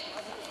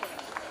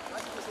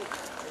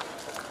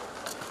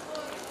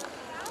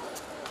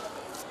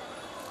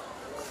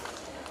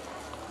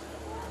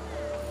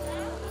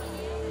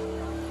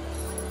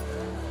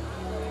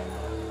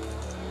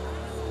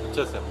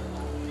 ఇచ్చేసాం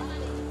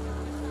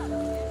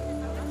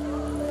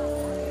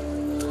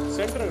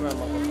centre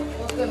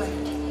Okay, ma'am.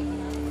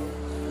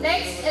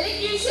 Next,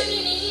 elocution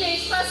in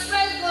English. First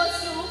prize goes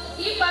to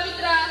E.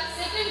 Pavitra,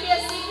 second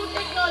BSc Food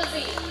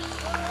Technology.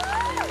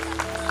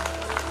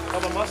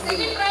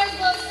 Second prize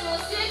goes to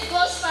Sage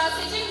Goshpa,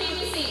 second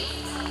BBC.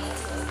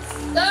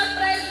 Third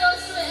prize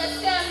goes to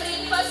S.K.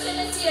 Amrin, first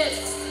MSCS.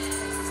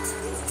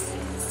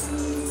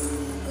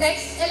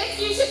 Next,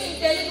 elocution in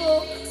Telugu.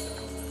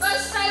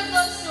 First prize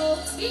goes to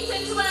B.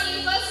 Chanchuvani,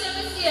 first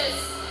MSCS.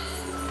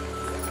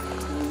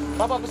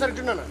 Papa, opposite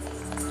to Nana.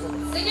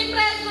 Second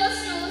prize goes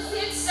to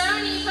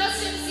Shravani,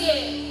 first MCA.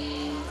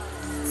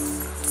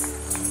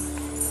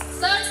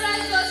 Third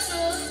prize goes to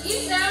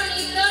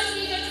Shravani, third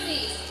BTech.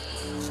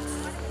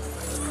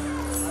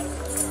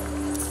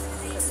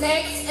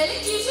 Next,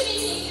 electrician in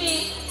history.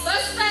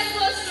 First prize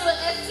goes to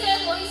SK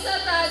Mohisa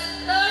Taj,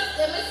 third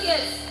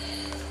MSCS.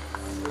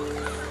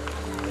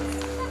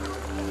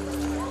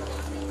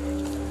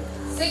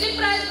 Second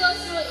prize goes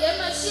to M.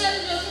 Ashiel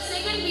Jung,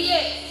 second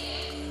BA.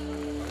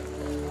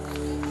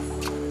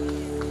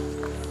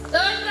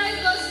 Third prize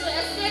goes to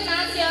SK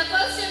Nasia,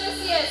 first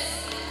MSCS.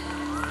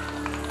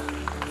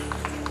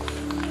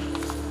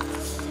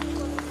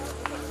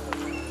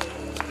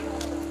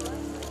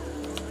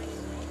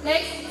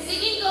 Next,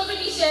 singing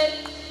competition.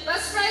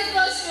 First prize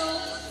goes to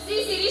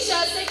C. Sirisha,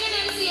 second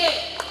MCA.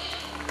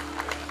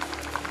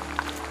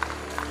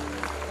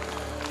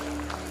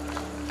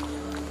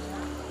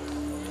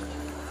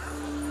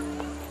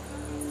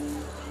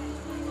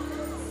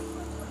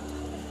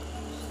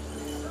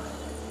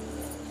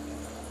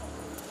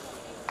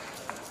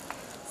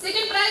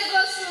 Second prize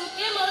goes to K.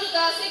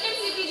 Monica, second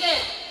CPJ.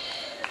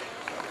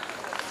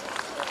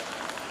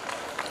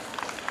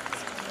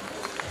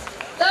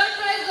 Third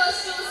prize goes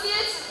to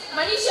C.H.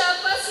 Manisha,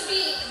 first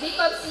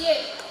BCom CA.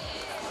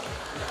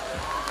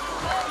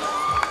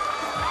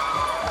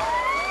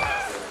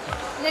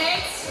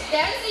 Next,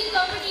 dancing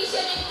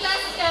competition in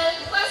classical.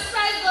 First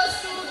prize goes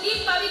to D.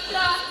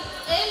 Pavitra,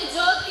 M.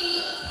 Jyoti,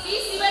 P.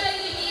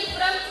 Sivaranjini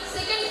from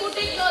second Food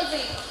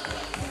Technology.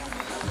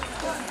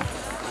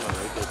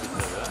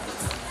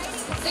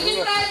 Second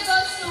prize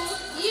goes to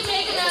E.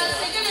 Meghna,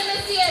 second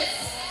MSCS.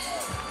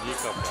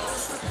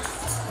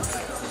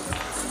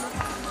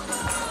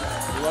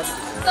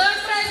 Third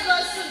prize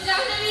goes to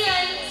Jahnavi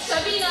and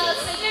Shabina,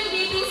 second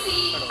BTC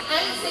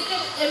and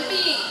second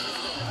MPE.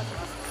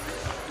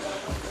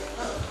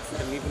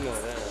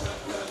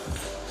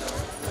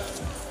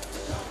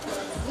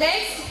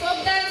 Next, folk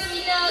dance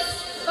winners.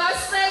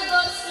 First prize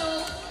goes to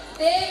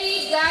Devi,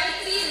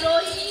 Gayatri,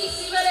 Rohini,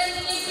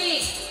 Sivaranjini P.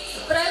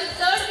 from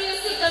third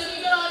BSc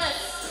Computer Honors.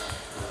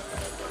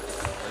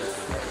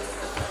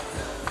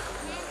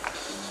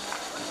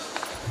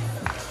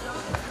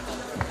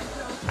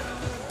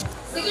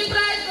 Second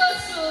prize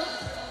goes to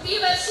P.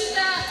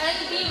 Varshita and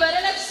P.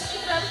 Varalakshmi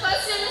from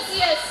first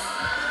MSCS.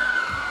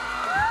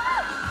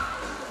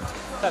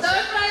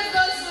 Third prize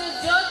goes to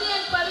Jyoti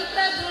and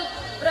Pavitra group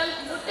from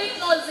Food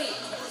Technology,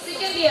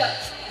 second year.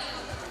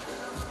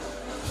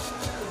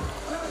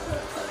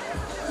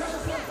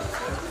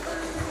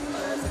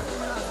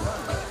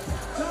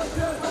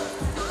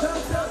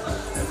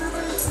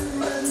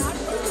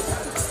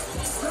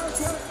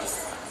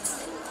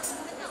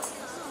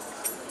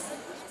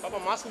 Papa,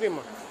 mask them.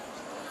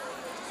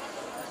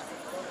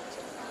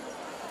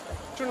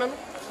 Chunam.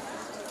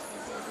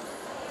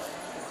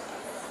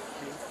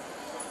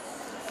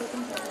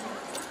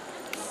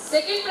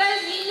 Second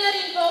prize winner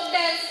in folk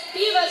dance, P.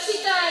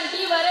 Varshita and P.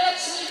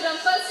 Varalakshmi from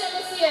first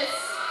MSCS.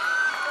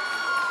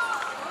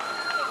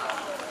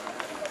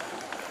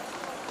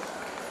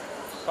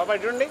 Papa,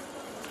 don't you?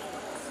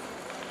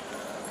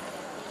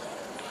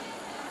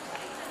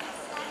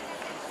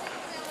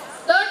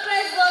 Third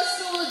prize goes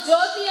to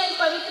Jyoti and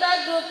Pavitra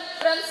group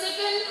from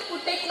second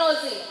Food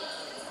Technology.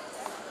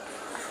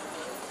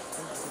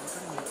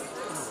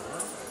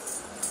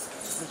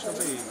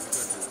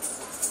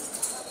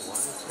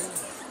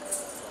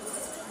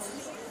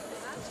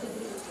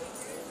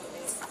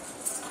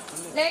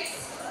 Next.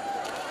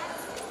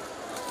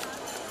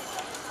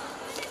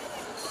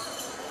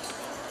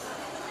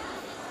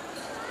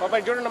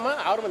 Papa, don't you know?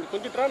 Our man,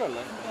 could you try on?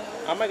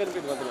 Am I going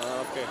to be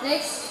okay?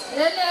 Next,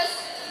 runners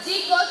G.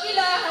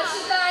 Kokila,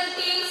 Harshita and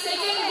team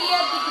second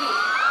year degree.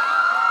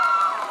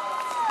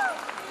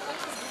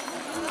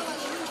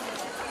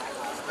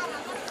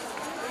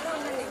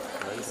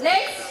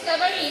 Next,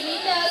 Kabaddi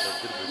winners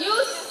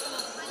Youth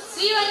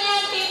Srivanya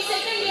and team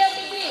second year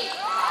degree.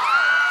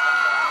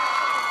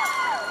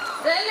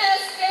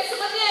 Runners K.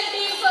 Sumati and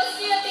team first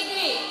year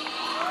degree.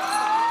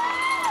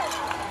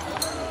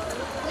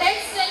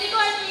 Next,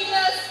 Telecom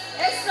winners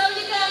S.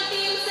 Pravlika and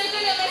team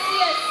second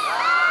MSCS.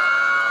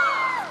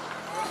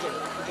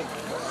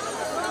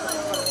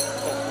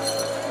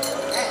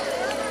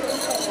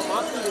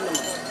 Now,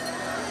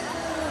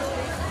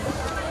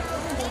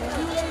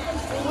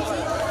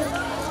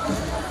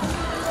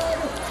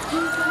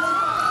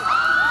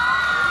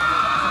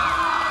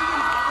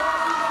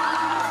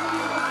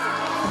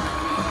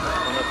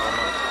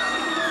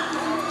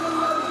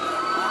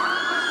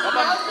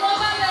 Prof.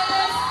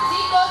 runners G.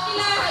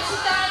 Kokila,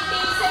 Harshita and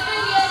team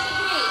second year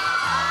degree.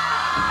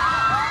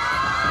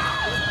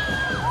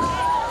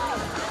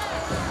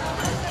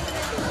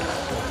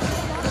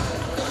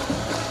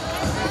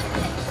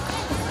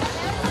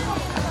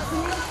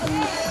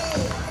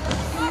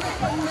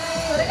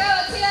 త్వరగా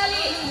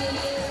వచ్చేయాలి.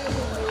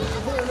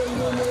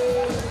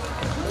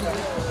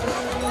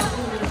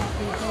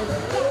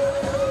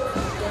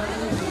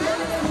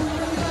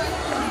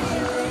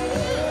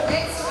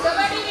 Next,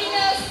 Kabaddi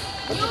winners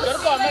Youth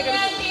Srivanya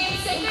and team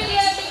second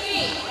year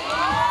degree.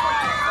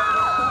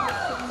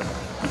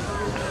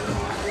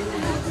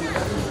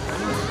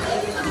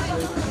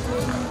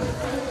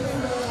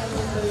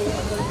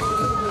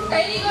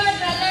 Tiny God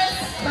runners,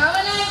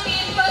 Bhavana and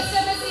team, first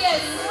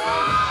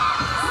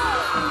MSCS.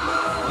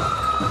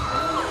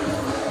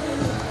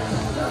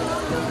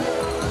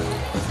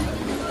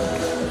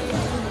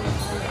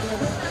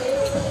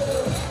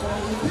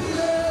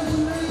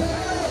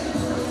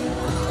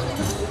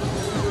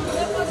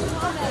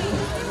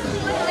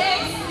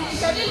 Next,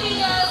 shuttle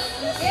winners,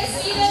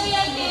 DRW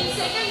and team,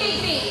 second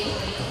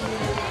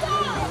degree.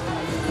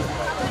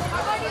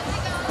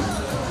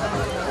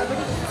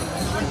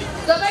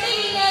 Kabaddi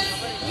winners,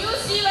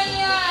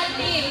 Srivanya and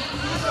team,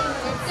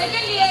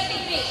 second year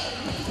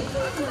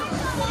degree.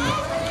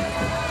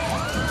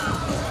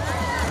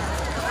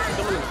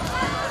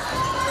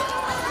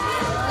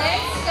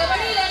 Next,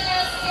 Kabaddi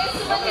runners,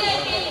 Simhapuri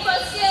and team,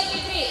 first year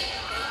degree.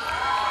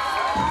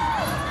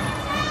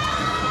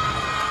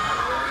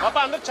 పాప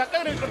అందరూ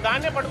చక్కగా ఇక్కడ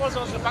దాన్నే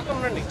పట్టుకోవాల్సిన అవసరం పక్కన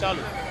ఉండండి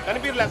చాలు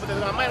కనిపించ లేకపోతే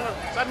అమ్మాయి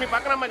సార్ మీ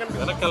పక్కన అమ్మాయి కనిపి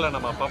వెనక్కెళ్ళండి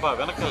అమ్మా పాప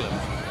వెనక్కెళ్ళండి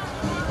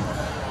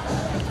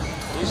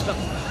ఇష్టం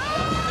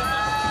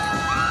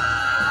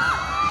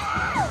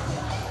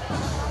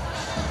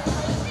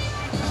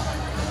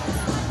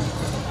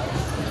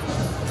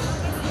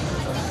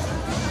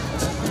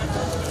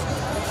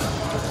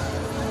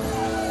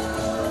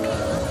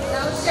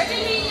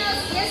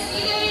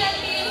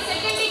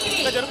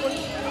జరుగుతుంది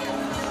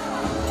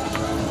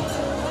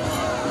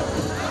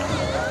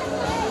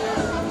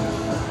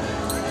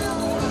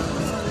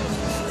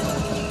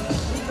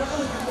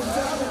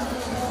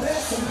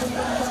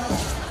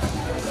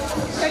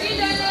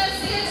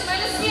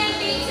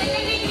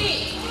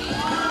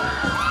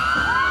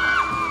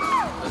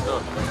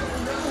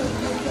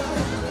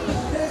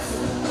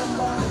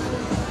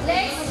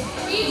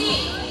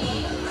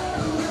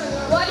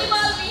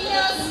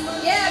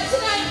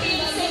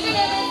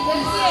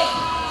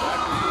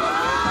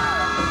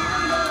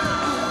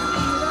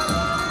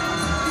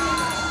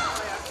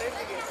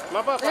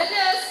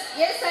Runners,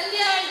 yes,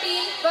 Sandhya and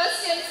team,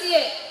 first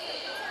MCA.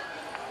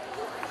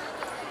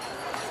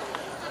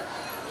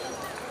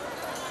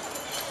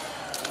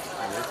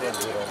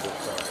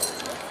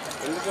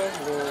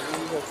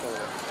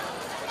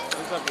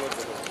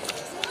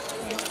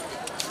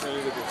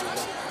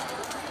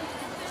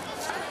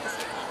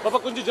 పాప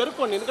కొంచెం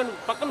జరుపుకోండి ఎందుకంటే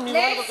పక్కన మీ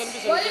వాళ్ళు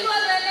కనిపిస్తుంది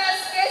Volleyball runners,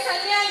 yes,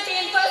 Sandhya and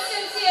team, first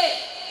MCA.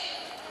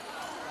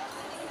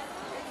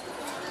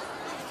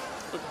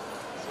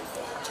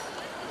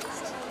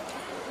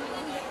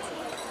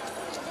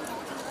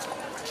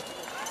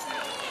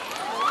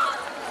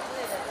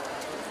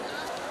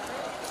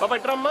 పాప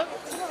ఇట్రమ్మా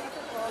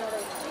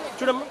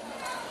చూడమ్మా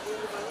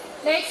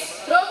Next,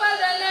 throwball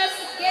runners,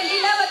 yes,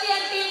 Leelavati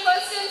and team,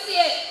 first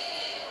MCA.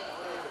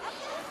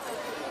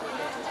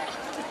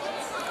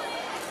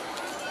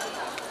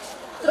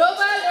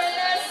 Throwball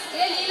runners,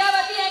 yes,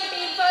 Leelavati and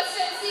team, first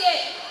MCA.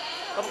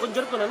 పాప కొంచెం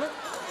జరుపుకోనా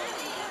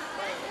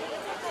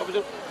పాప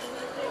జరుపు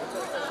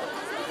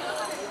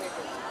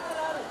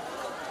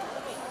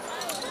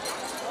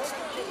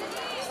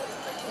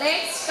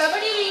Next,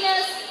 Kabaddi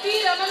winners,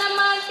 P.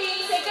 Ramanamma and team,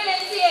 second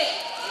MCA.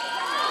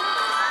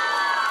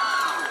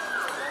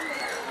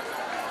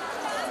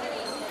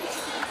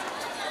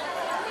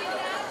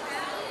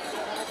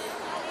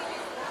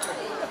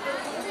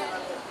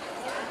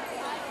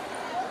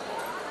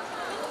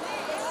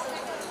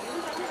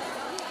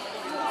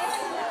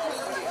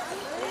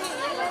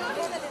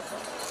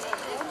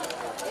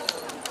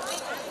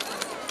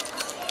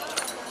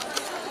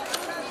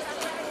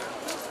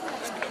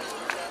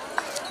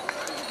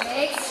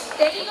 Next,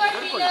 Telecom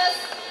winners,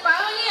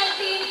 Pavani and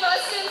team,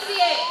 first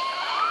MCA.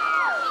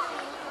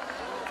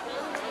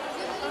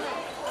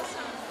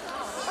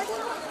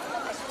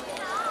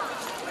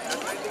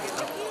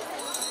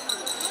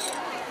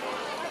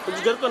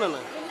 కొంచెం జరుపుకోనా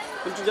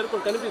కొంచెం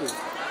జరుపుకోండి కనిపించింది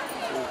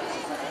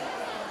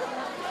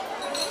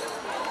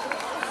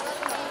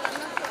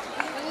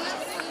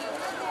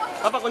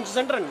పాప కొంచెం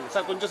centre అండి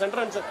సార్ కొంచెం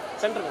సెంటర్ అండి సార్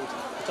సెంటర్ అండి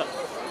సార్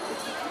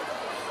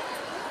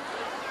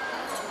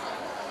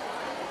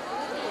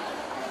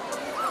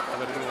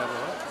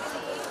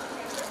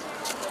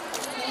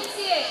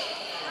MCA.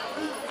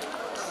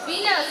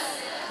 Winners.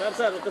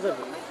 సార్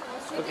ఒక్కసారి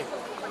ఓకే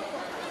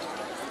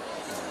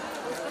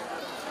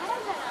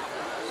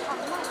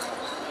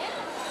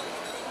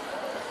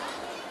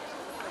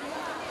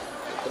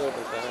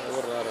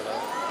ఎవరు రారా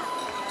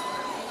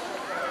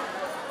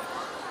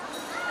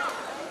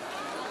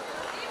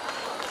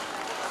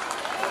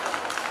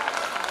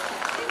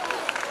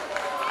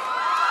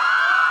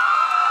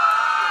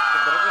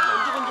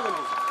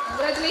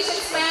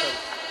Congratulations, ma'am.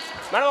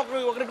 మేడం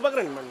ఒకటి పక్కన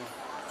రండి madam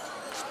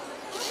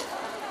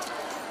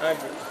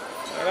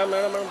madam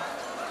madam madam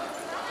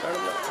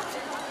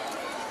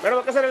madam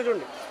ఒక్కసారి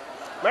చూడండి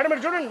మేడం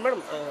మీరు చూడండి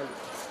madam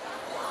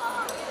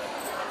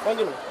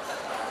thank you madam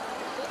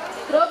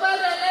Throwball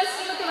runners,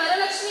 Srimati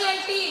Varalakshmi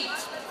and team.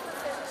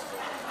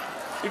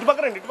 ఇటు పక్క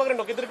రండి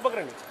ఒక ఇద్దరు ఇటు పక్క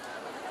రండి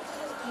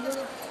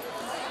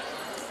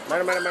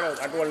మేడం మేడం మేడం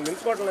అటు వాళ్ళు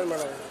నిలుచుకోవటం లేదు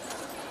మేడం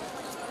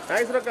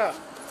నైస్ రక్క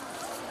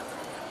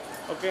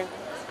ఓకే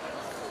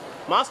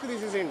మాస్క్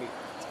తీసేసేయండి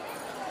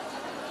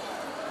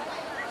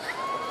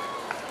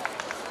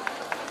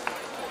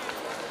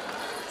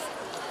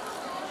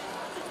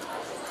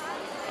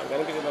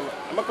వెనక్కి చూద్దామా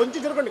అమ్మ, కొంచెం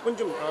జరగండి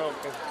కొంచెం.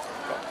 Okay,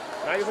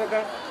 నాగేశ్వరక్క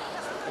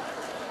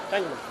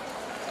thank you.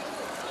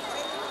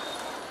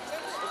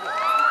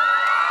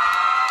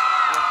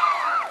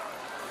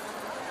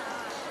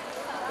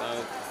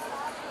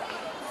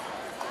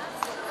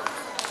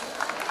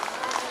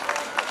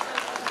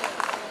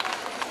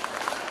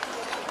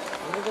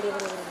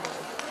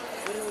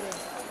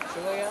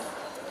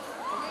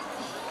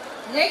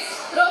 Next,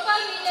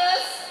 profile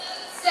winners,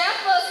 staff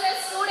versus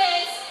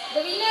students.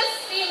 The winners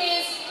team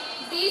is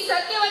D.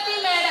 Satyavati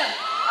Madam.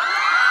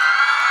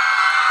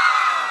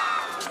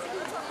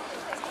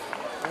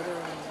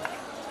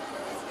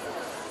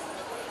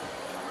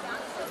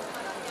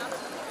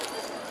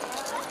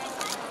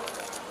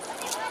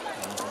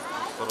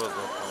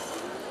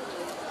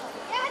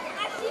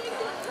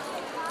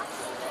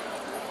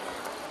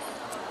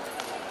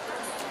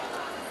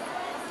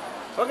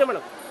 Okay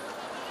madam,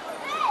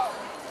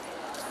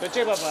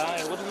 వచ్చే పాప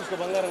ఊరు చూసుకో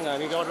బంగారంగా,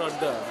 నీకు ఎవరు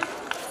వద్దా?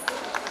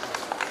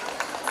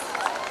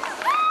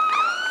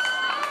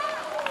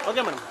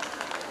 ఓకే మేడం,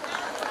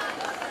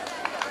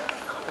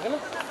 ఓకేనా?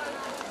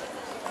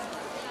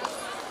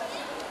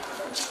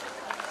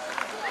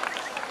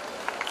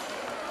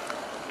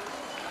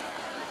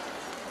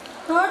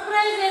 Third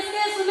prize SK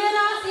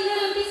Sumera, Senior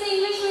MPC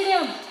English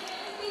Medium,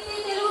 MPC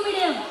Telugu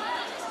Medium.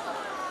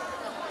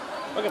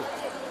 Okay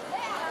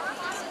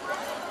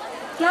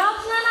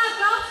Claps nana,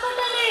 claps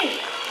kottandi.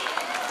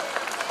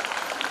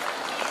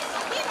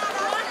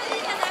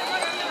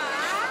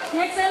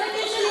 Next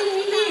allocation in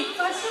Hindi.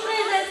 First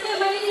prize SK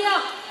Mahidia,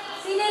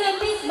 Senior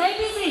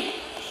MPC.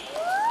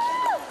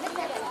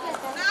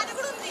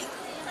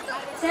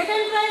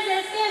 Second prize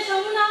SK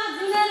Shamuna,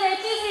 Junior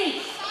HEC.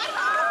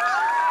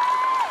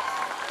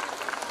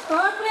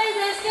 Third prize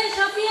SK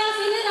Shafia,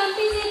 Senior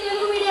MPC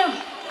Telugu Medium.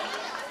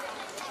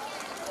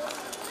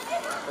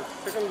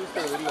 Second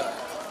చూస్తాను వెళ్ళా.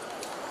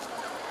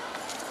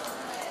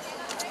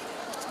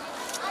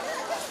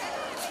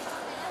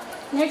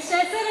 Next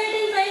essay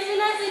writing prize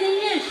winners in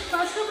English.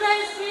 First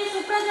prize P.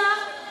 Supraja,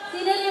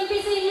 Senior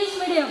MPC English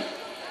Medium.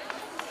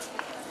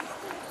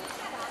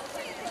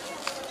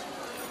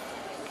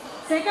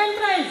 Second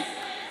prize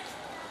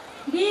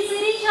D.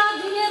 Sirisha,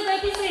 Junior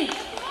BPC.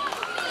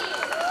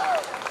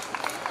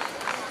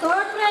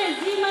 Third prize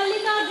G.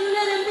 Mallika,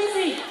 Junior MPC.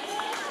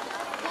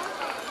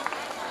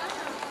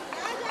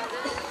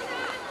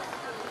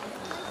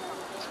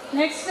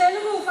 Next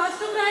Telugu.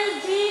 First prize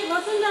G.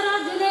 Vasundhara,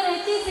 Junior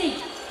HEC.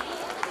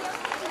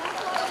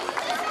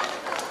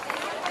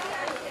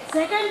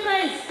 Second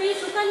prize P.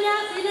 Sukanya,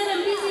 Senior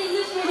MPC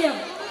English Medium.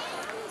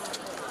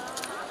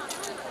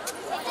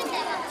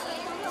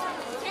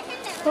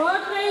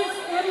 Third prize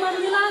M.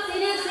 Manjula,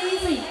 Senior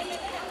CEC.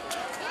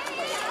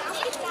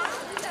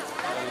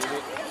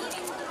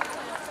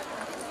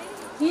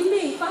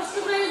 Hindi. First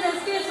prize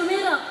SK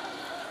Sumera,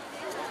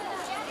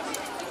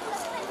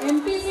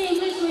 MPC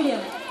English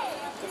Medium.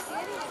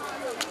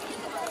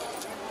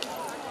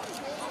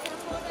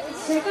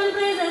 Second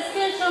prize SK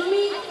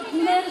Shammi,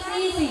 Junior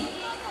CEC.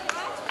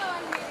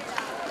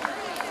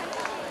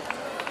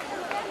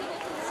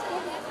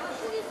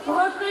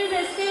 Third prize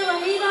SK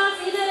Wahida,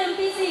 Senior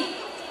MPC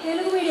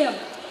Telugu Medium.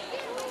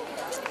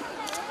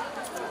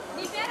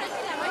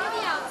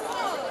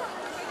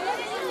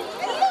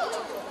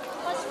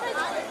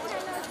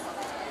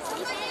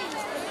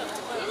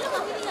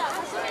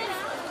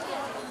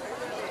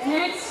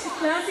 Next,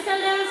 classical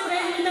dance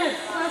prize winners.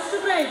 First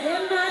prize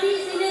M. Nari,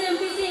 Senior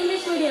MPC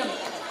English Medium.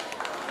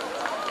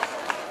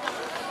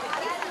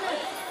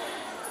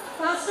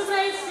 First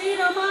prize Sri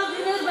Rama,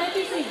 Junior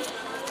BPC.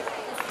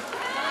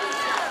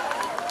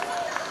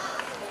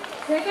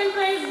 Second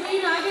prize B.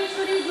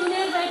 Nageshwari,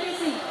 Junior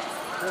BPC.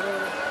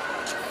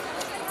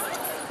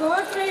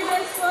 Third prize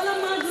S.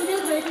 Kolamma,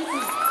 Junior BPC.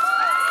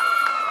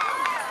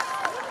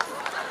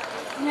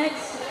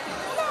 Next,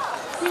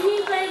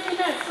 singing prize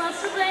winners.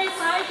 First prize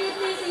Sai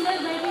Kirti, Senior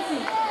BPC.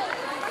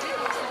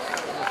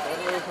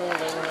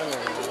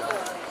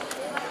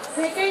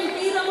 Second T.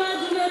 Rama,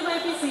 Junior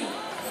BPC.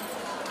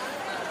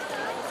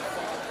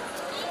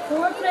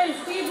 Third prize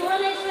P.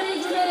 Bhuvaneshwari,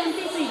 Junior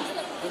MPC.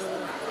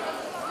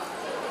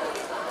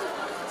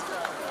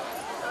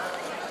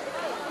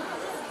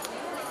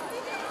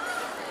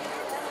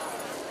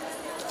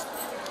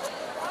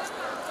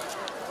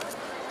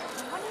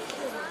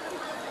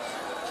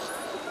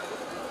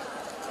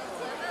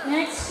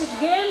 Next,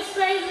 games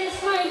prize is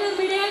for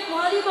intermediate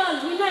volleyball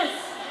winners.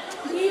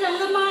 D.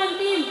 Rangamma and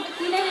team,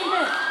 Senior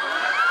Inter.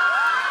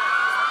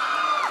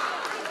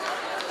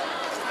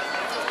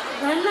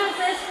 Runners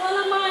S.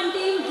 Kolamma and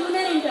team,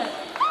 Junior Inter.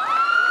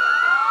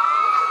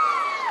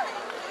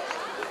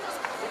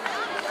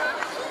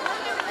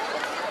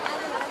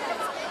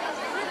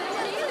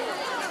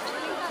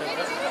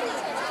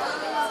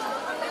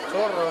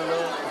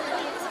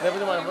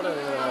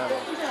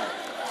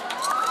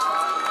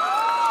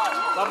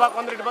 బాబా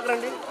కొందరు ఇటు పక్కన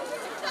రండి,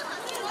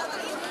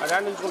 అది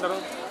hand ఉంచుకుంటారు.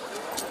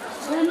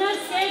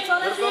 Runners K.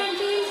 Kolasi and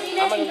team,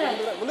 Senior Inter.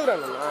 ముందుకు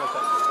రండి.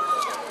 సరే,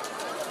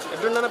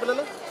 ఎట్లున్నారా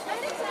పిల్లలు?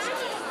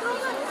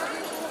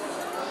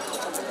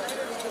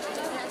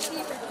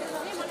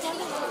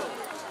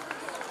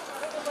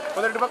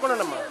 కొందరు ఇటు పక్కన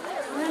ఉండమ్మా.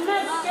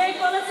 State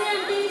Policy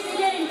and Team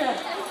Senior Inter.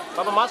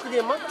 పాప మాస్క్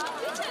తీయమ్మా.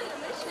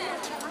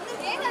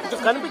 ఇటు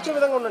కనిపించే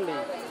విధంగా ఉండండి.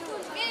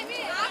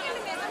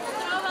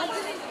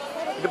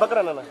 ఇటు పక్కన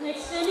అన్న.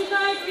 Next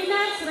Seneca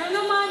Winners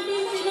Rangaman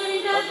Team Senior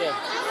Inter. Okay.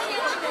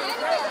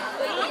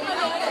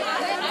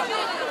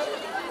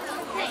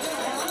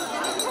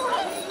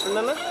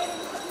 ఉందన్నా.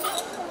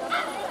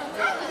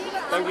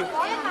 Thank you.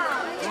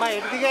 అమ్మా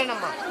ఎదిగాయండి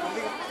అమ్మా.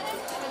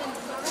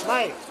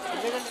 అమ్మాయి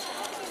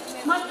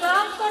మా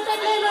క్లాస్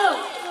కొట్టలేదు.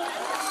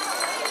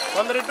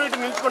 కొందరు ఇటు ఇటు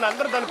నిల్చుకోండి.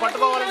 అందరూ దాన్ని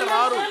పట్టుకోవాలంటే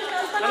రారు.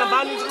 నన్ను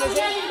బాగా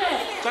నిల్చుకునేసి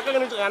చక్కగా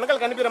నిల్చు. వెనకాల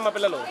కనిపిరమ్మా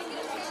పిల్లలు.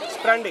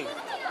 రండి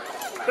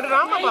ఇక్కడ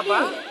రామ్మా పాప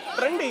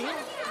రండి.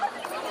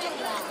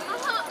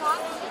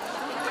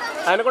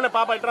 అనుకునే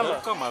పాప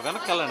ఇట్రమ్మా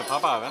వెనక్కి వెళ్ళండి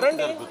పాప.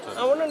 రండి.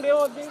 అవునండి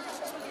ఏమవుద్ది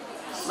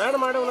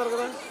మేడం ఆడే ఉన్నారు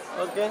కదా.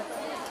 Okay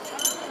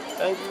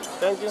thank you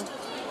thank you.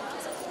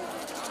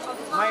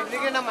 మా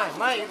ఇట్లకేండమ్మా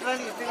మా ఇట్లా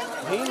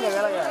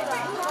ఎలాగా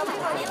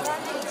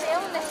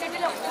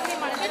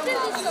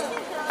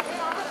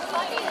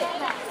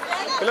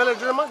పిల్లలు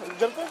చూడమ్మా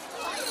జరుపు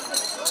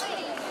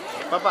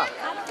పాప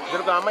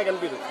జరుపు. అమ్మాయి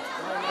కనిపించదు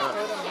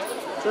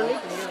చూడండి.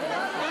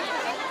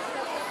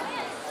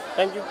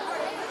 Thank you.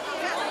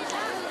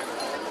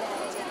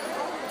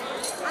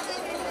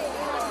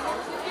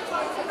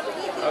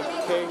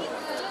 ఓకే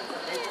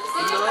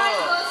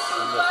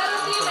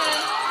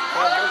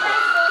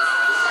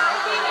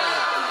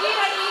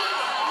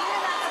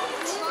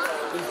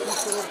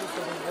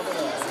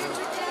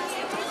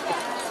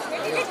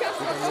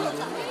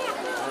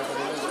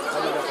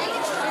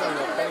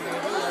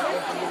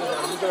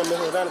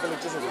ఉదాహరణ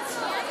ఇచ్చేసింది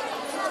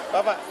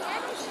పాప.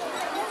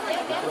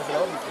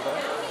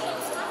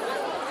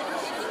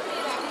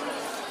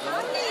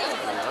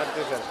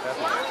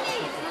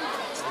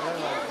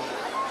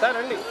 సార్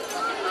రండి.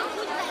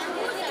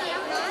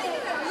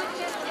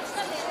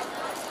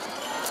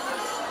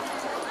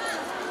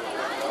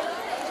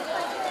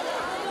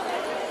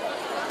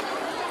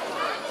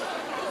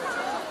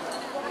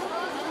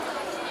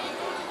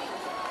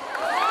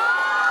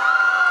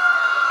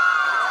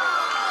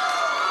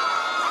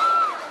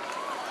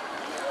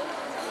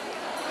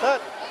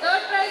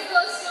 Third prize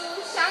goes to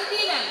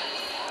Shanti ma'am.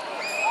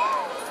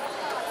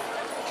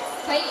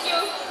 Thank you.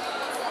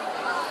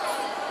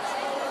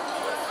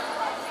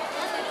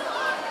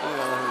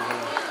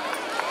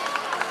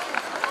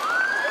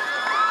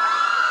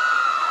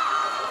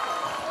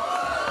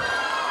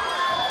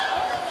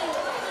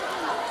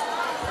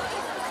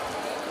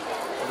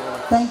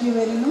 Thank you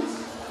very much.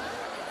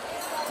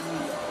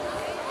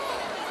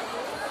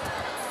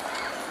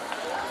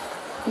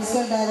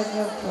 Physical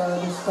Director of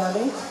this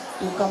college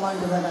to come on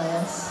to the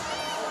dais.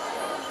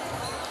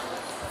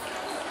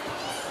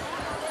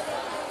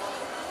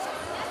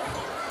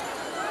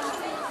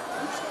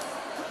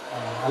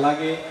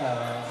 అలాగే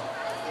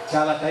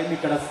చాలా టైం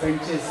ఇక్కడ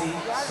స్పెండ్ చేసి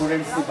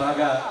స్టూడెంట్స్ని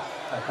బాగా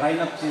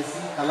ట్రైనప్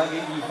చేసి అలాగే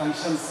ఈ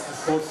functions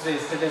sports day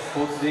yesterday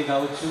sports day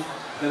కావచ్చు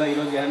లేదా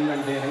ఈరోజు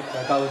యాన్యువల్ డే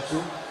కావచ్చు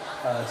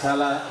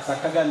చాలా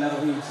చక్కగా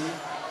నిర్వహించి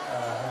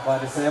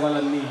వారి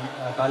సేవలన్నీ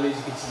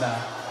కాలేజీకి ఇచ్చిన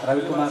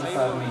రవికుమార్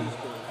సార్ని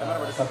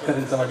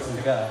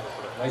సత్కరించవలసిందిగా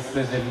వైస్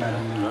ప్రెసిడెంట్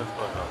మేడంని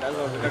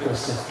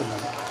రిక్వెస్ట్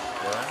చేస్తున్నాను.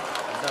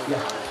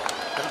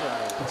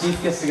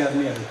 చీఫ్ గెస్ట్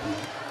గారిని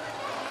అడుగుతున్నాను.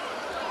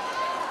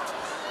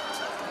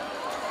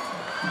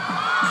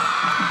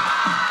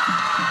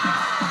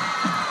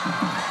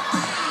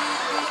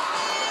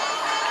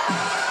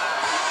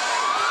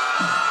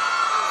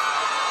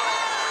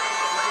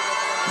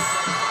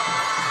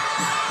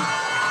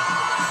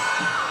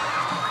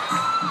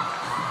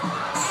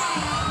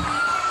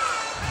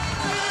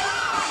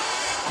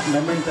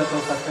 మెమెంటోతో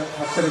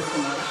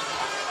సత్కరిస్తున్నారు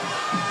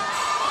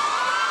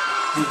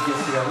చీఫ్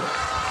గెస్ట్ గారు.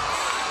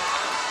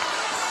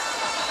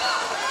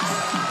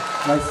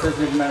 వైస్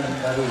ప్రెసిడెంట్ మేడం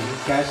గారు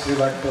cash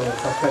రివార్డ్తో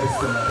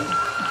సత్కరిస్తున్నారు.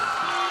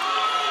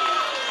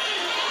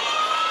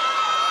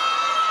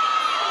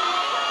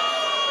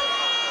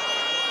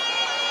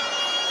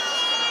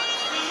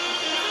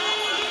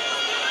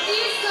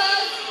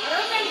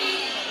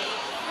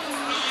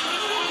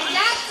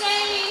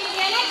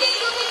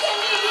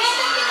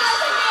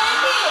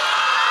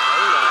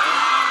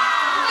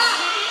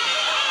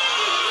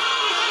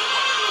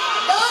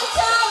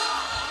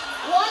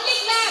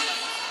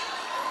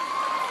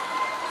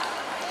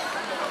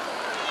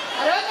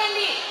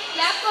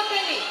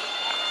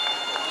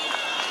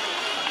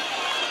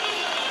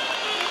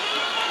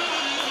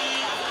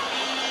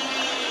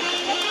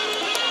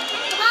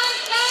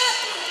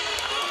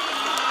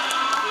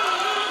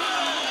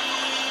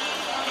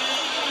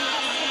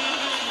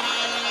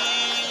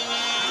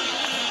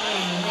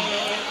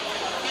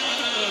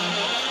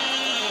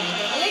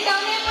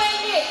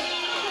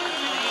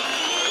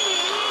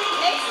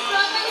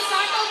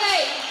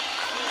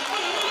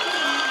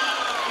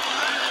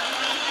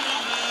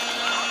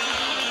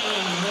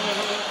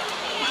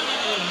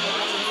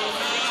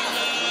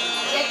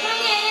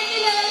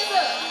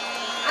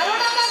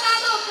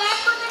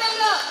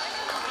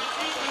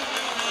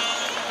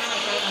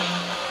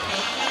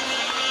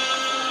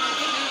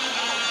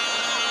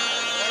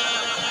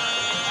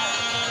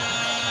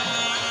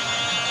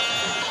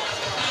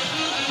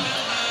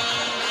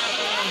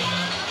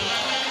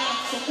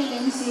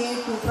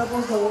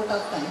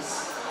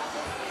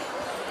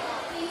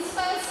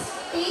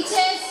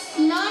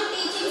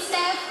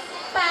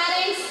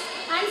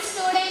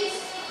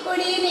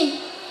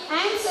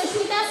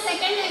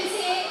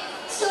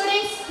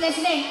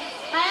 President,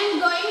 I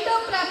am going to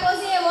propose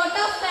a vote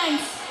of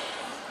thanks.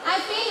 I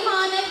feel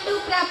honored to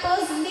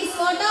propose this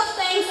vote of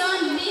thanks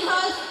on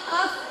behalf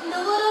of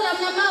Gudur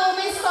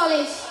Women's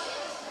College.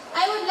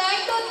 I would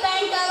like to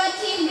thank our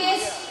Chief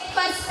Guest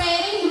for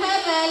sparing her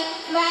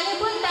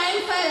valuable time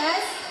for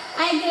us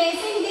and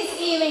gracing this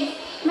event.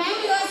 Ma'am,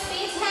 your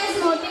speech has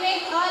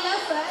motivated all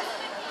of us.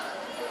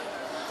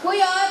 We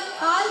are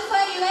all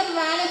for your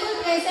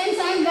valuable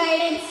presence and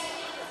guidance.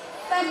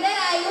 Further,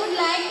 I would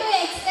like to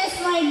express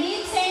my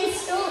deep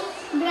sense of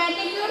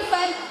gratitude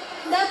for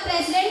the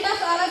President of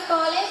our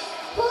college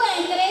who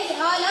encouraged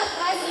all of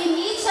us in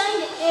each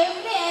and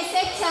every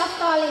aspect of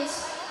college.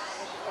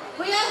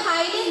 We are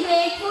highly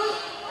grateful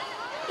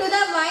to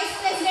the Vice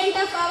President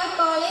of our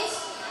college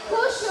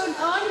who stood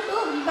on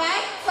to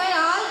back for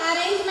all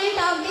arrangement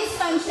of this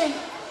function.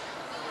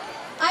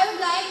 I would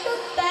like to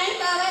thank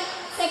our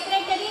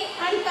Secretary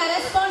and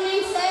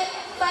Correspondent Sir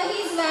for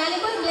his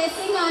valuable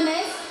blessing on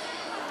us.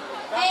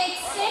 I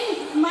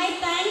extend my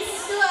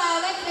thanks to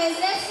our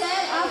Treasurer Sir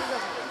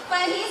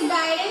for his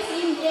guidance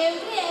in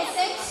every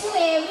aspect to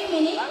every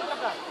minute.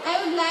 I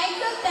would like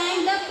to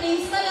thank the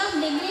Principal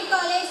of Degree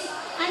College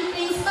and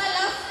Principal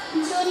of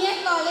Junior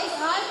College,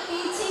 all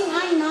teaching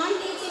and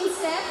non-teaching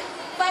staff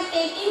for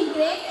taking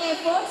great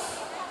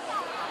efforts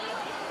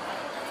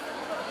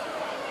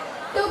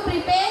to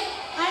prepare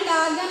and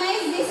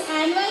organize this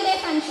annual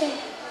day function.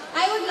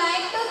 I would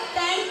like to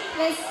thank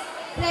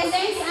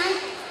presents and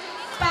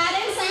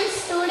parents and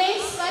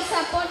students for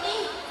supporting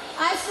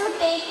us to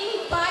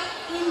taking part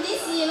in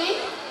this event.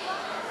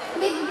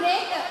 With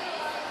great,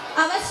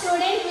 our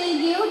students will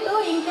give to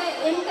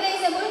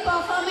incredible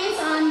performance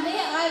on the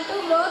to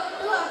work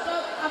to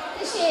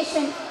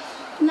appreciation.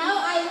 Now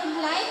I would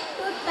like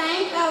to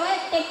thank our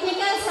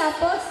technical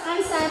supports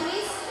and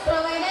service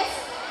providers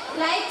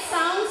like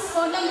sounds,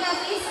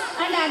 photographies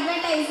and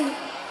advertising.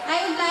 I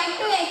would like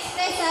to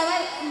express our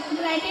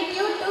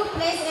gratitude to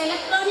press,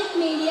 electronic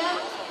media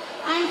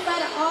and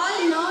for all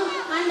known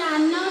and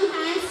unknown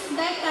hands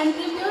that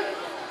contribute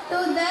to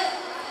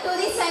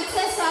the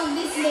success of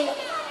this day.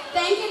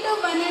 Thank you to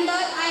one and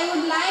all. I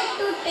would like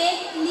to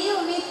take leave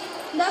with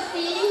the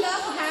feeling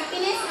of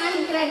happiness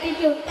and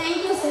gratitude. Thank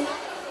you, sir.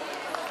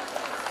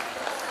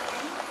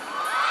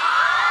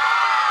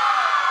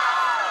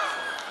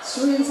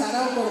 Students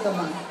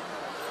అరవకూడదమ్మా,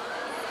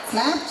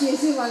 clap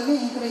చేసి వాళ్ళని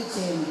encourage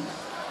చేయండి.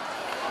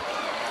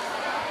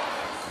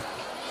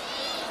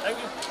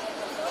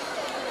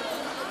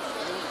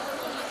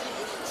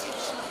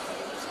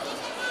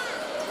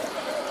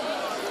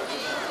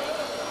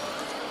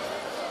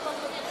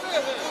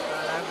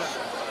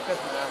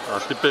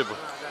 తిప్పేపు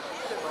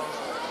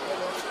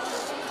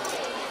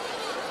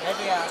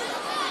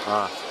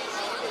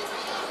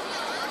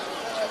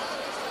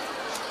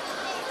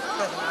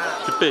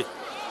తిప్పే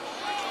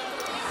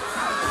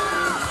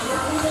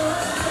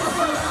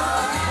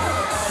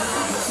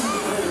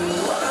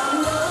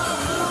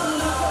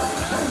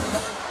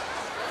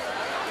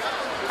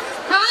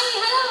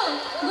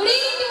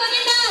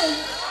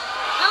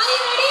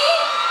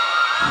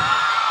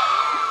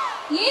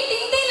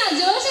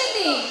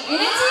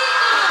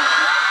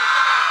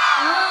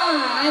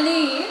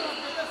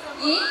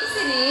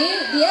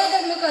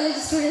DRW college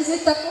students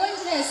తక్కువ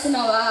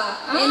చేస్తున్నావా?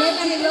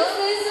 ఎనర్జీలో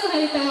తెలుసు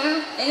హరిత,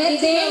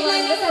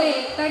 ఎనర్జీలో సరే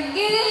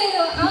తగ్గేదే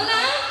లేదు. అవునా?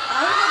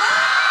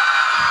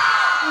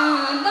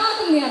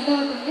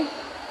 అర్థమవుతుంది.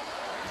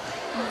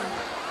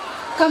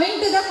 Coming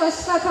to the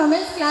first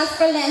performance,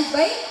 classical dance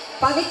by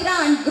Pavitra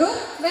and group.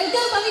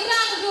 Welcome Pavitra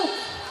and group.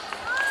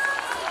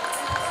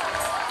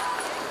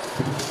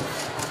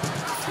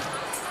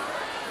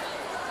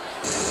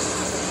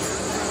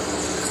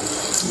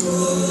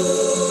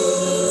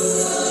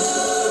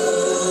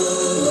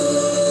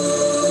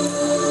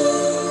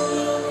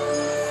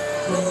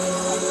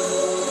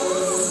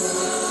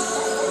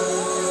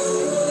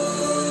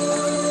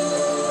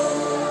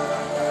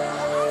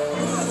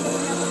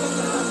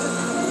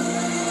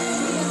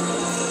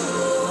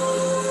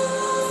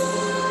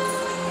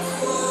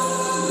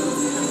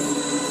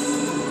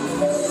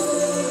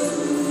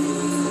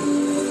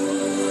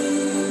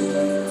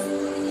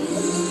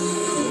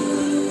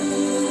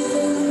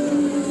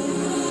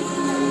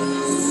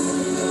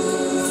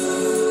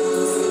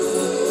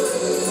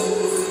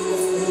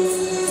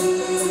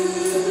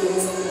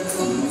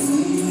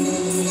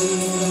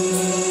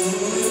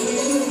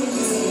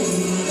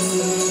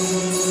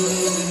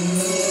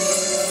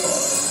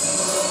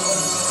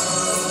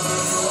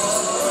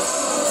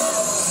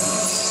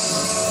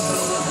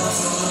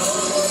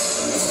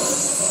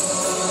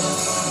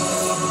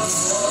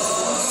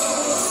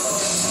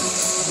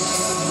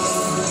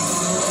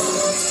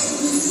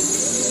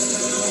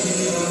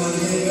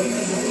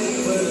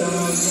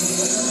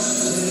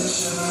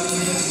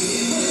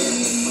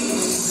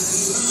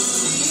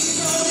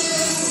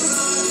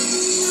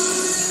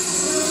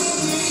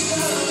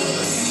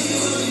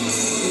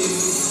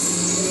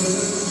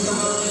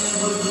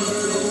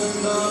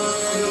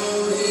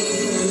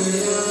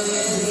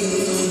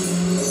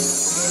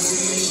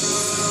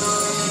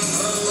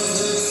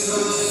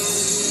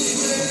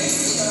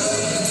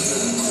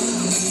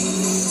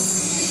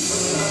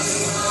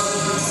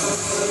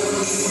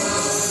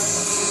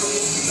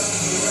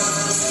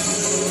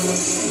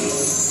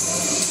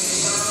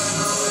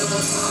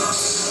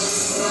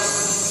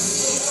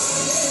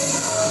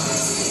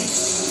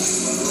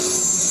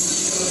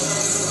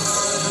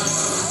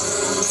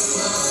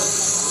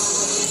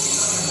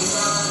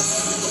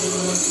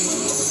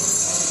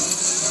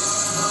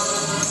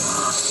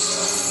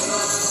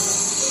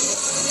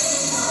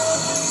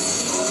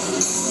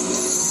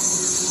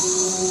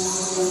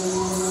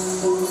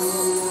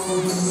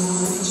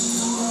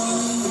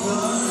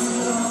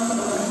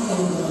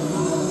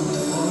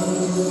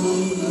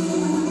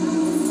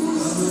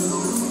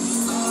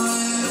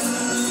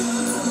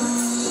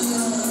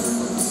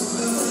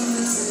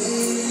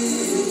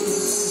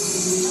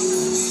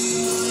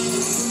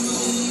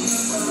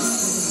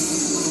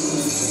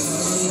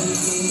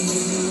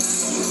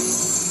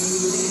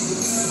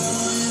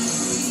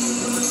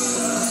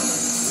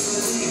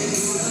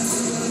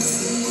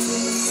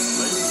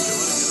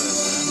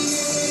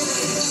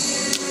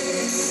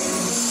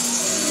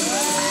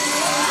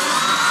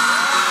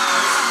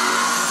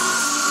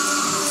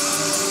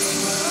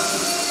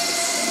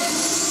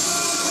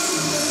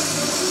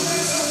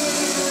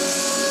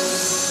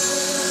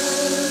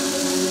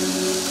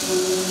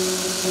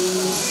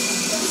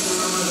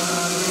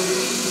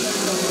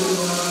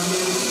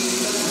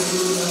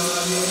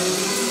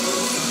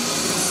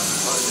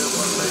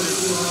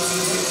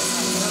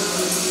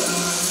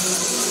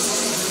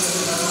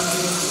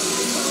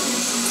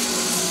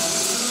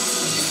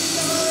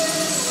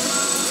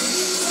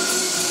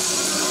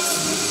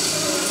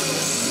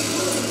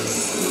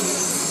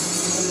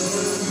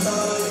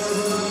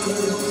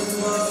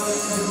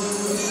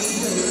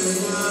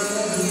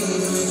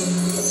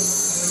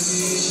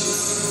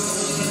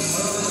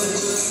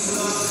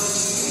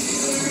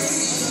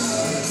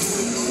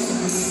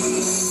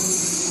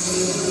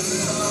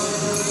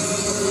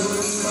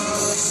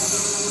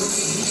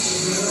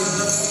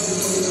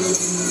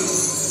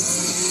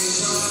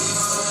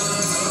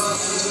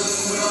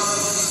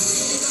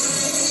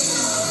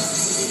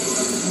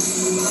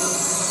 అవును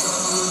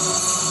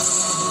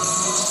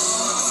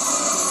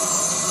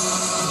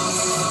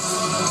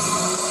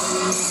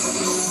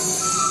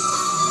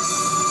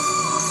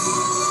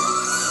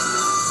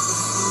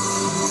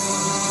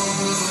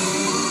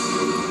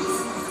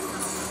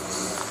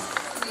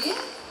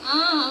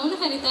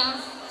హరిత.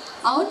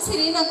 అవును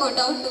సిరి, నాకు ఒక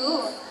డౌట్.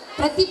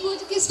 ప్రతి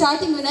పూజకి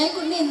స్టార్టింగ్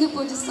వినాయకుడిని ఎందుకు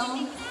పూజిస్తాం?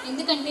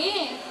 ఎందుకంటే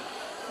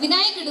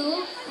వినాయకుడు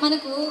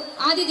మనకు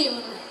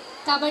ఆదిదేవుడు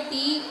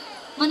కాబట్టి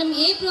మనం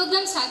ఏ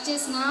ప్రోగ్రామ్ స్టార్ట్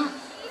చేసినా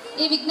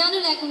ఏ విఘ్నాలు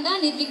లేకుండా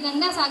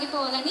నిర్విఘ్నంగా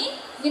సాగిపోవాలని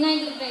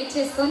వినాయకుడు ప్రే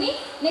చేసుకొని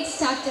నెక్స్ట్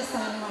స్టార్ట్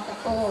చేస్తామన్నమాట.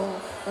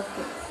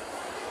 ఓకే.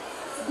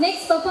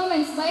 నెక్స్ట్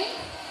పర్ఫార్మెన్స్ బై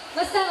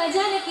వస్తావా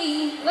జానకి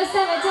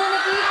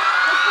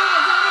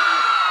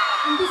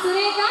అంటూ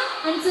Surekha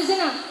and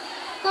Sujana.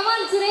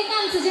 Come on Surekha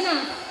and సుజన.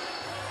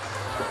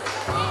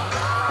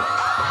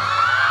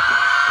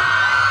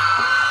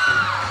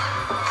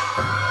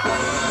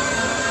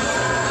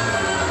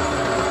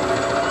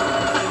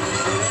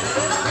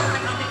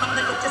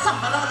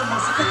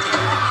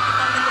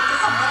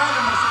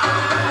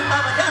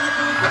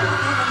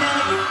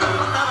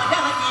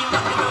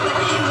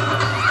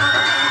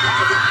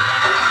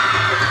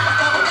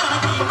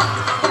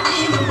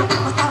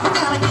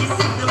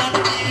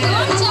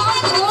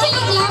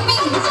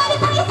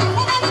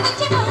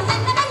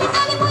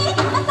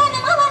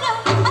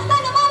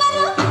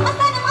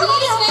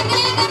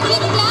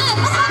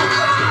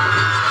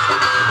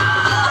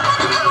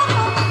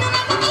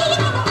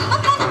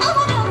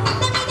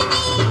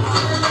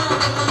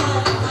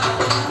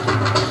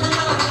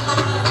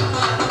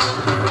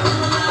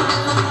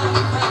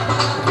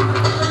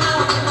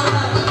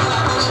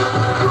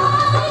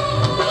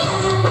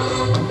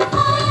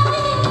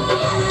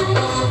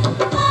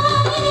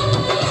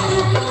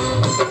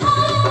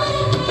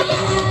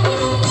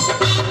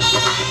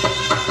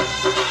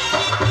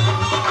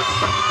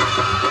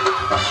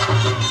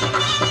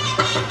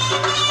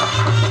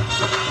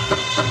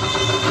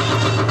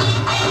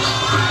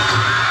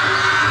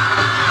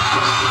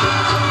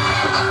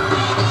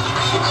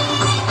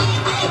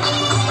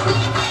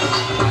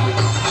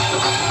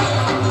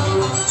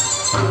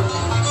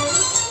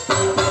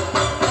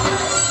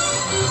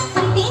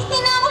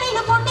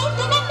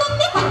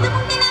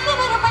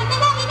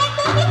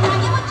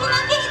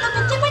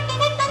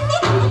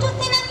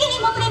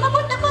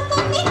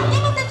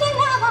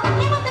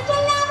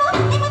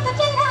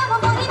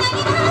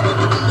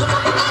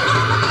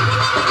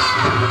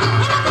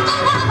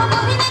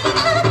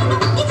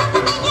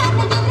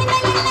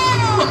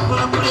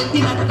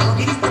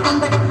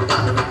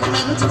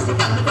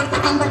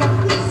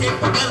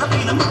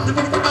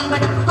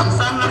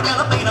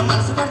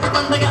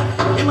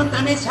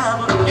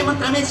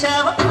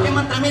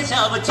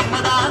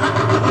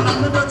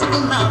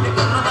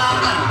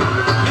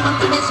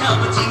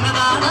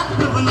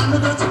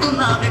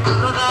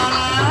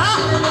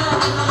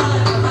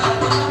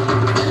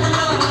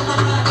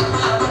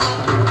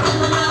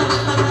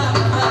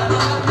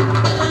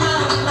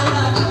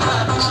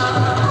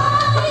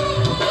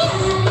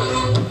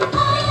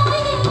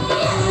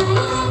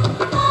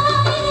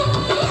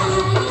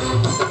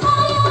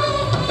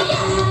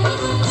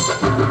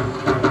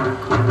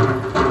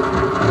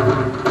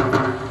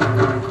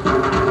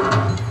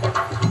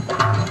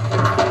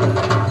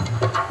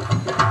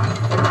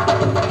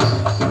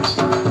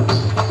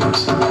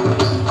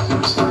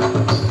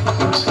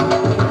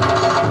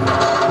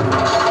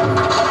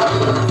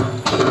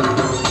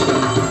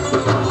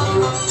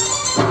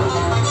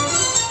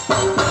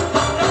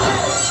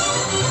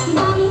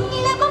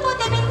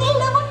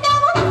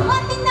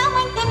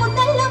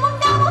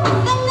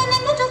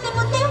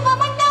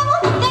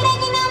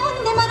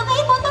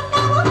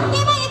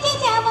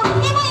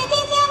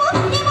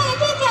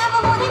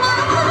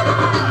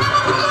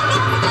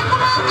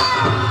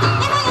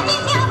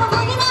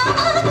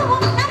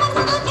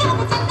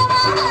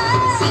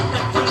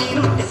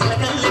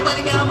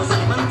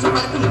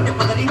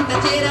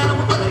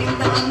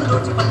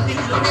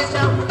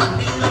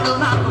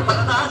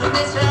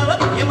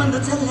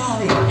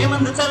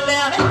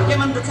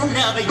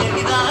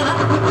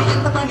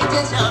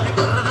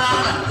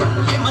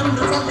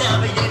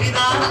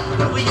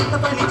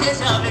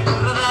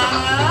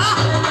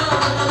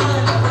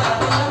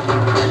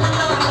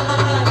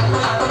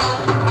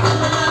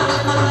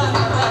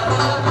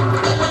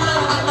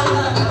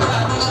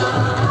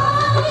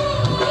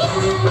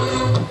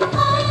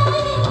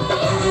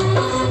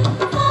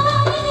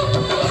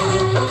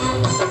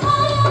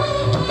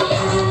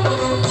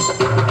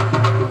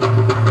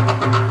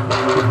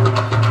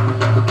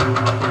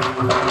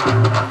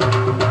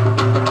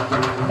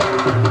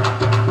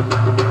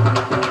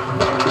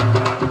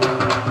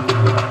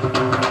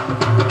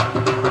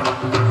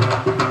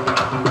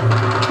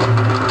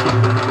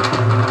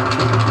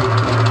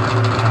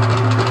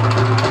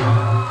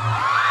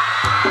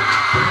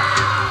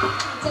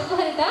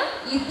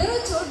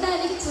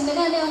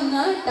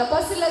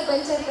 టపాసులాగా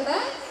పెంచారు కదా.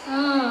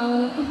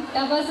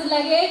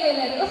 టపాసులాగే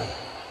వెళ్ళారు.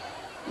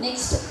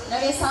 Next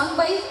నవే song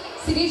by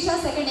Sirisha,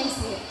 second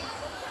MCA.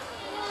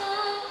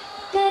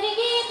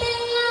 కరిగే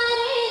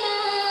తెల్లారేనా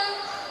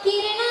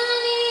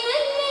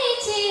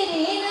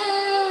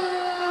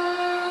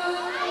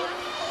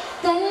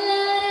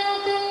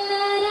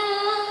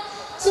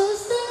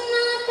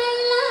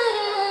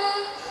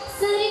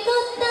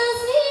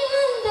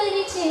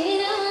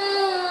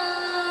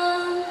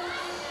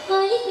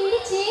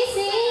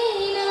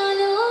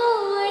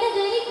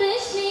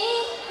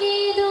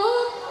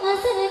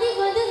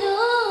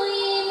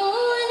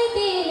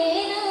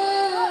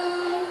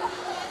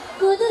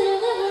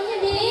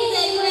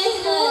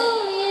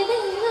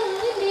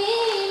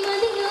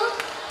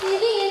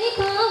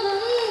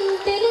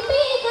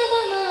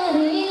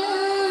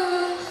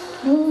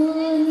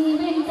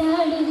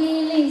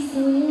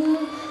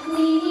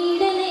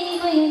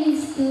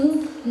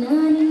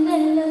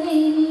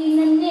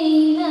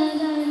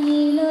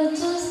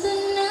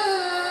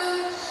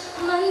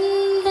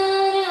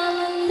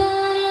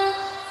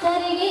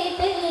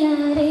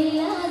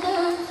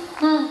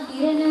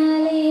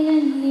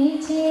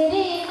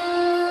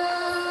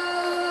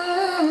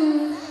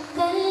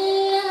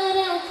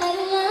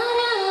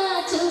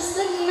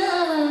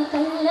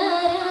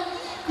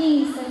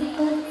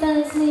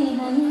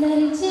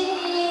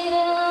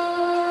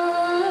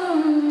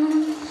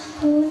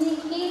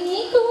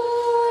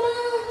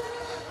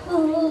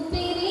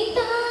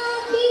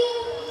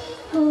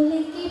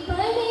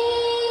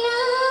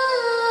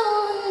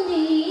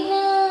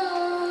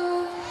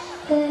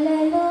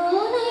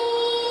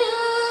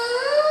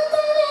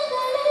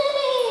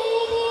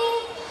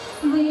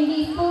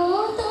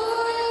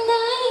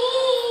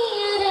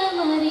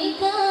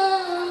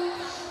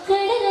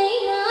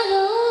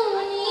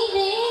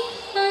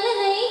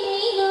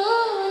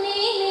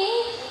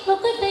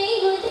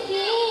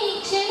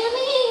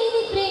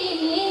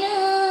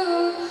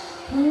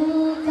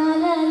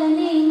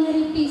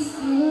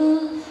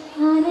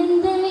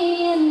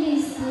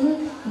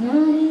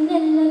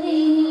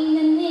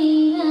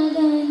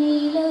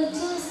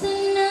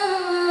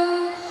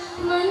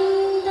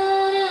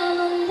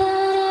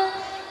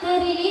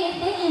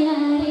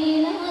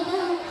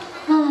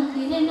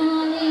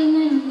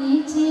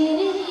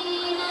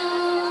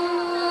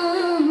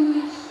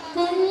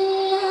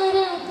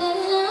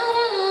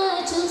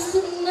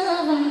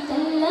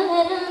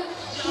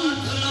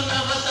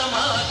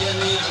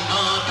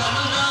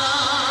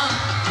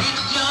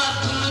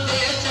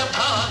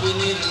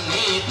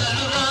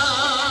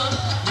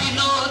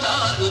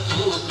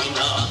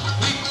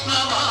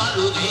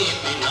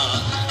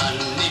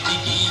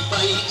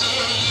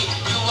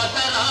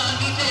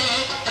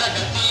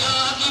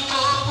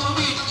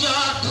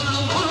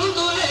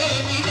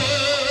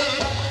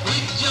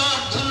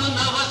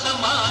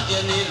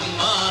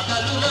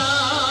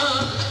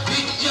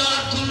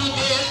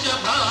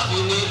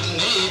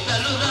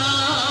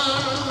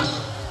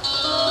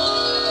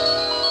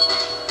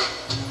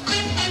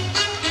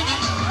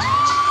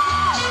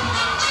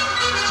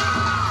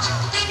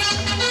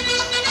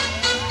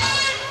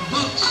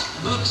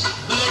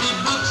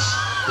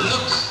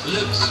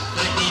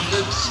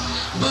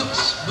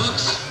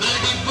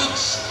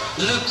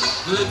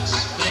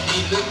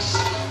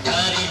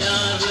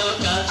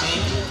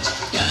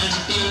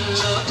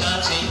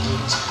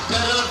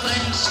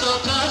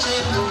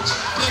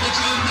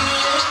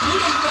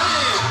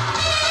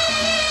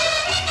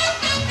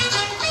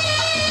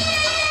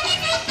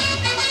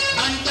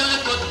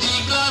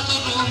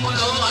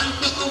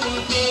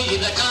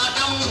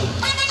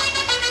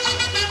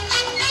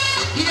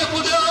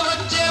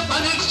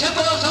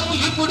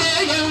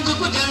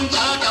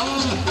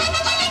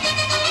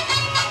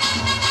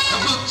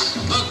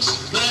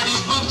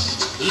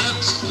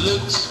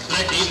looks,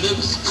 bloody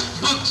looks,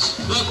 books,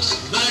 books,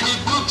 bloody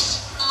books.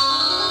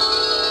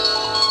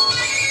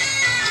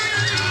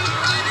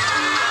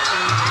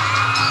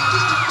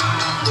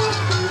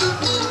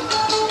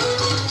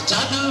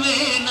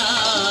 చదువేనా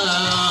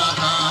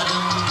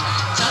ఆహారం,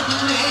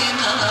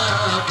 చదువేనా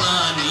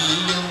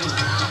పానీయం,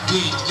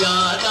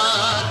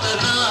 విద్యాదాత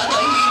నా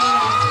దైవం,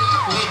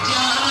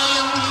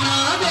 విద్యాలయం నా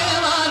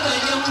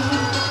దేవాలయం.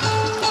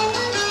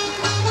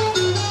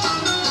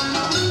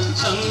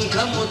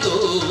 సంఘముతో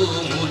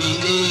ముడి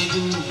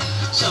లేదు,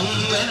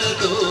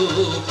 సమ్మెలతో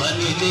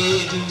పని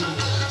లేదు,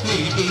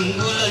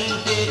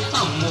 మీటింగులంటే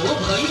అమ్మో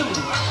భయం,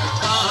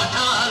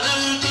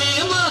 పాఠాలంటే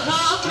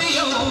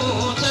మహాప్రియం.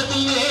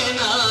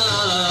 చదువేనా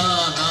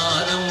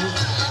ఆహారం,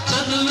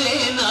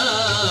 చదువేనా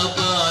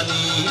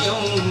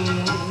పానీయం.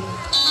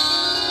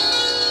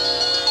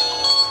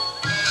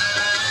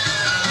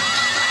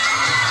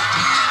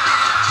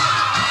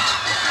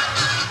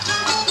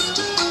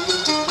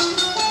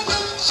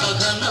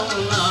 సహనం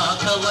నా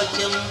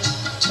కవచం,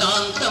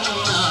 శాంతం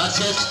నా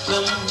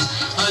శస్త్రం,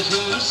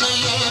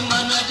 అహింసయే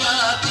మన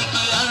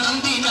జాతికి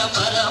అందిన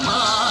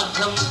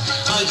పరమార్థం,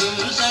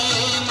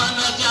 అహింసయే మన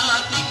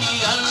జాతికి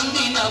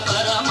అందిన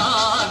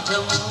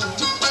పరమార్థం.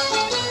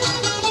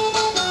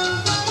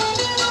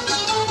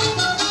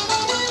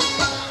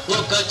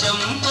 ఒక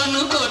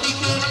చెంపను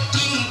కొడితే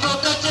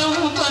ఇంకొక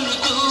చెంపను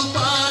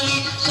చూపాలి,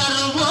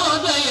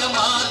 సర్వోదయ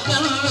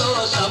మార్గంలో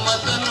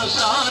సమతను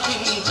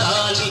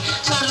సాధించాలి,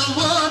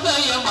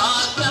 సర్వోదయ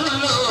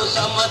మార్గంలో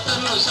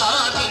సమతను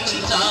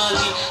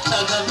సాధించాలి.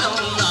 సగనం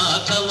నా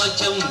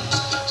కవచం,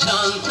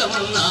 శాంతం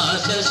నా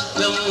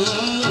శస్త్రం.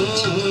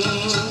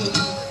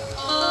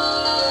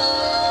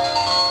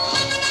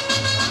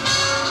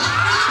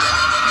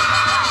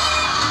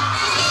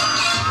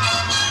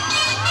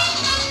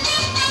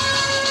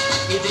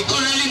 ఇది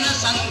కుళ్ళిన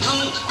సంఘం,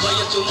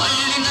 వయసు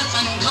మళ్ళిన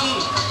సంఘం,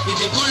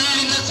 ఇది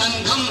కుళ్ళిన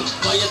సంఘం,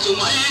 వయసు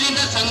మళ్ళిన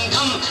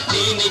సంఘం.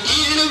 దీని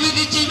కీళ్ళు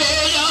విడిచి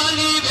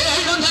వేయాలి,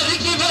 వేడు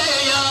నరికి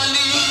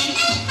వేయాలి.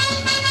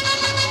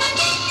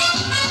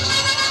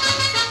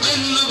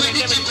 పెన్ను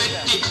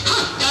విడిచిపెట్టి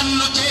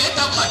కన్ను చేత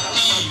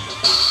పట్టి,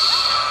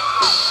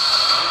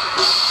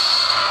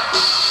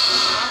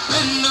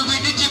 పెన్ను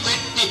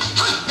విడిచిపెట్టి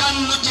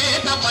కన్ను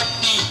చేత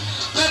పట్టి,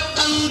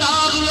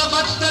 పెత్తందారుల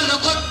బట్టలు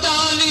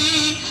కొట్టాలి,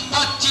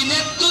 పచ్చి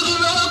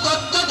నెత్తురులో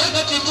కొత్త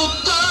జగతి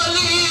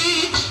పుట్టాలి.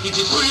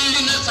 ఇది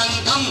కుళ్ళిన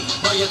సంఘం,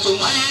 వయసు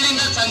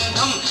మళ్ళిన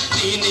సంఘం.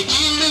 దీని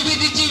కీళ్ళు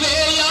విడిచి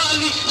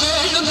వేయాలి,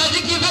 వేళ్ళు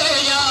నరికి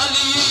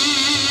వేయాలి.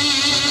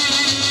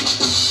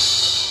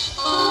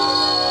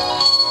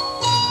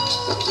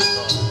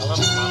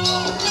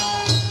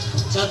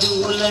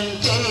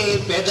 చదువులంటే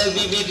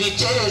పెదవి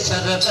విరిచే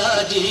సరదా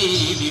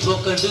జీవి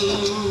ఒకడు,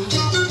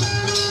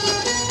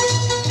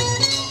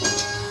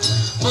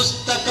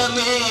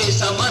 పుస్తకమే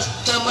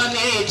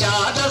సమస్తమనే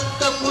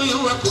చాదస్తపు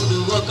యువకుడు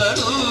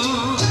ఒకడు,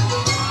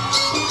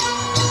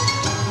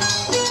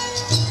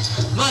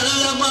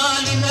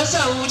 వల్లమాలిన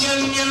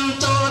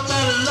సౌజన్యంతో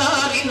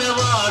చల్లారిన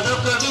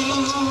వాడొకడు,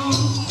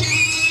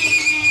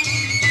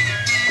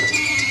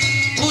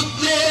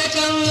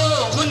 ఉద్రేకంలో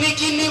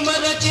ఉనికిని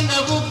మరచిన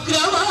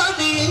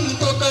ఉగ్రవాది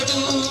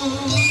ఇంకొకడు.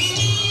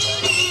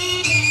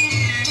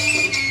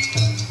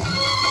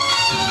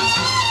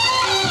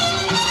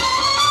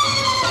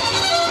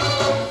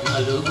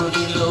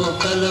 నలుగురిలో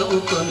కలవు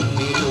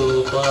కొన్ని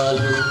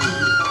లోపాలు,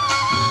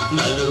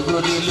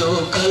 నలుగురిలో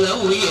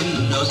కలవు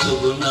ఎన్నో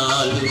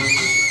సుగుణాలు.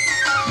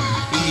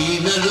 ఈ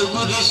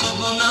నలుగురి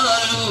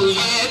సుగుణాలు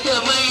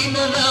ఏకమైన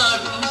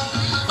నాడు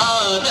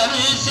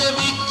ఆదర్శ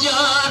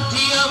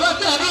విద్యార్థి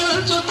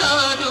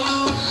అవతరించుతాడు.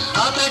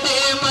 అతడే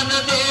మన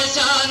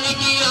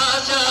దేశానికి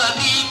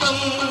ఆశాదీపం,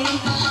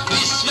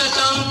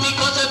 విశ్వశాంతి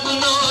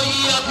కొసకునోయి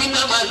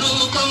అభినవ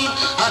రూపం.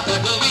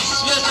 అతడు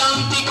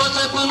విశ్వశాంతి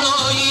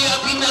కొసకునోయి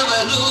అభినవ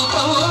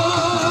రూపం.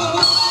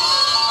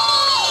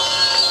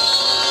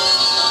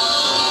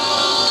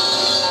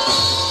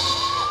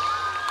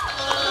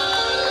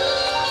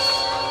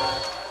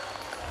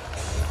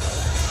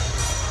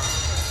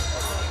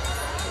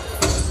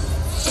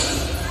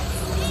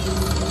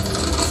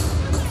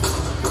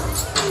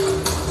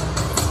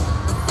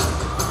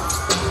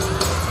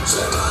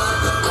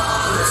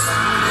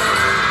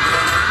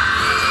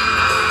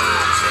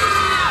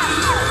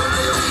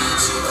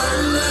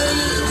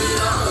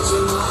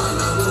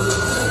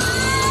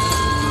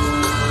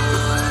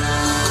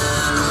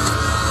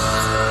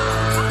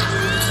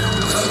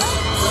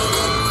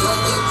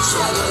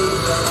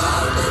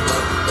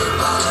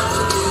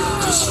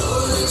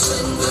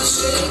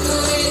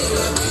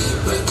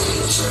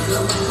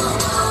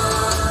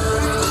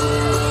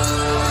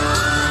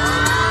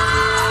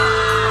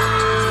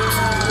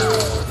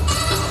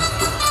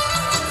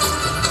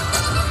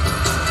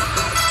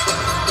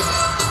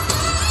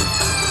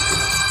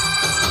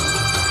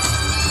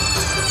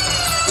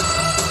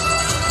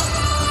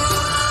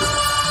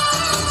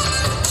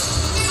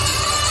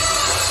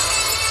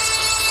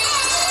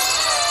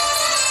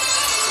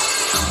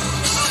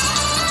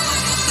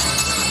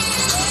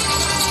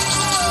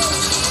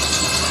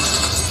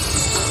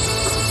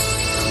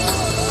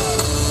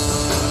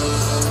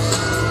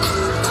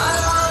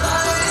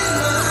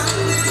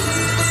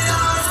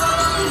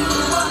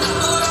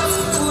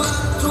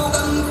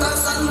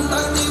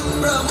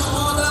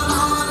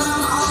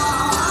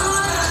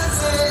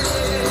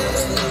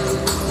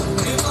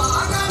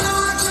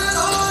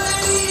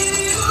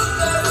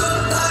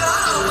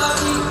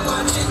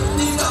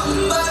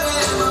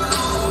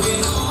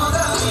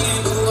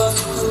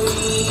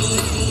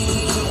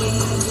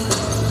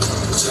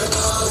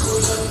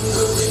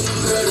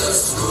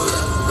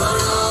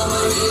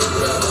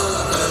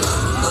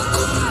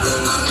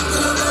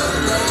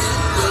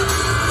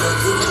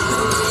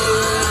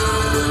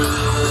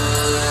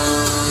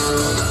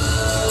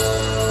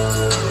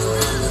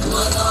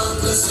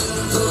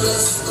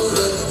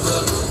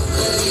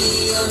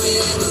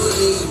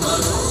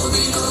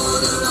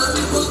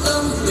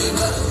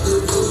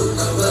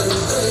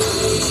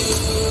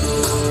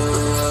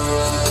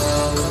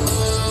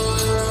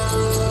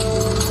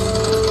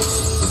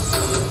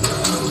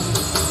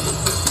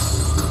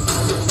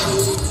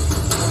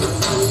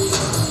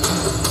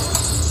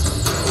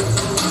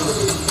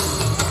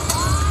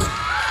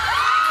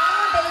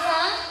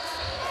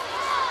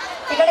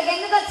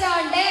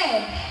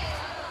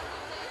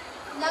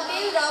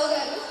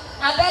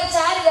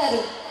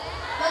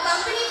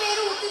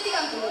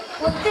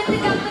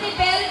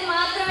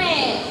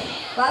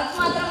 వర్క్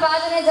మాత్రం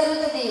బాగానే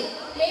జరుగుతుంది.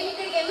 మేము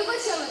ఇక్కడికి ఎందుకు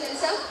వచ్చామో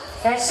తెలుసా?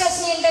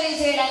 ఫ్రెషర్స్ని ఇంటర్వ్యూ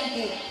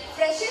చేయడానికి.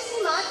 ఫ్రెషర్స్ని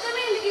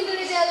మాత్రమే ఎందుకు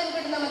ఇంటర్వ్యూ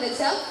చేయాలనుకుంటున్నామో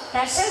తెలుసా?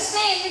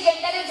 ఫ్రెషర్స్నే ఎందుకు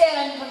ఇంటర్వ్యూ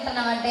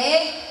చేయాలనుకుంటున్నామంటే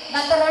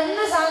గత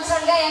 2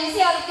 సంవత్సరాలుగా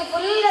ఎంసీఆర్కి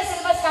ఫుల్గా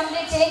సిలబస్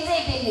కంప్లీట్ చేంజ్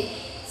అయిపోయింది.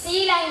 సి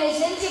లాంగ్వేజ్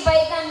నుంచి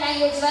పైథాన్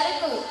లాంగ్వేజ్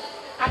వరకు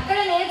అక్కడ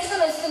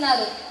నేర్చుకుని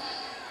వస్తున్నారు.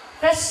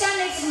 ఫ్రెష్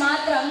క్యాండిడేట్స్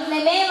మాత్రం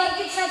మేమే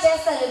వర్క్ ఇచ్చినా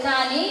చేస్తారు,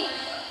 కానీ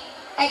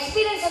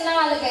ఎక్స్పీరియన్స్ ఉన్న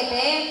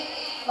వాళ్ళకైతే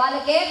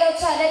వాళ్ళకి ఏది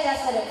వచ్చో అదే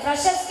చేస్తారు.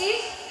 ఫ్రెషర్స్కి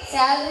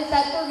శాలరీ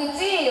తక్కువ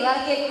ఇచ్చి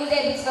వర్క్ ఎక్కువ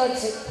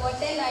చేయించుకోవచ్చు.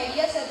 What an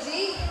idea సర్జీ.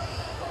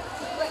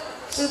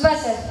 Super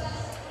sir.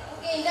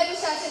 Okay, interview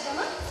start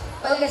చేద్దామా?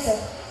 Okay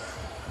sir.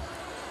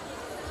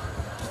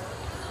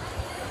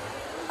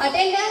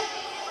 అటెండర్,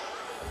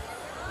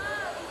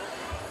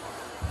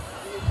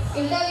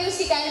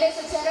 ఇంటర్వ్యూస్కి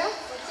క్యాండిడేట్స్ వచ్చారా?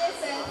 వచ్చారు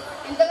సార్.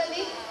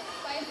 ఎంతమంది?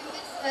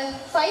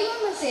 5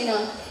 మెంబర్స్ ఏనా?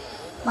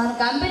 మన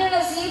కంపెనీలో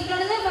సీట్లు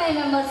ఉన్నదే 5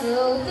 మెంబర్స్.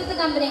 ఉత్తిత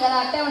కంపెనీ కదా,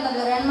 అట్టే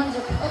ఉంటుంది. 2 మంది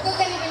చెప్పి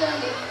ఒక్కొక్కరిని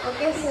పిలవండి.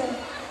 Okay sir.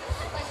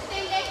 First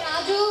candidate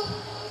Raju.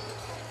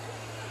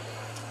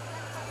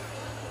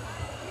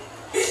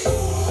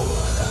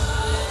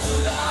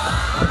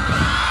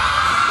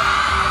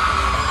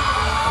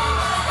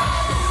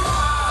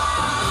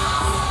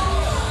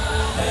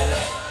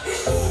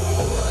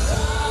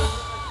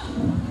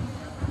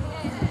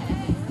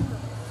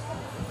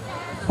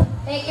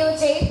 Take you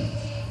chair.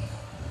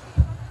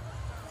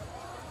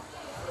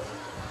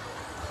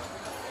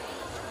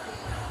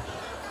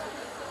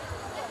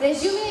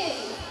 Resume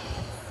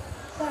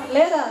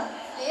లేదా?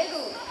 లేదు.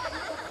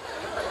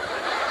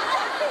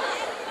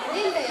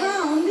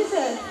 ఉంది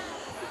సార్.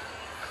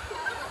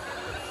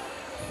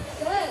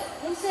 సార్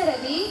ఏం సార్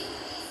అది?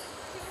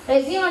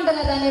 రెజ్యూమ్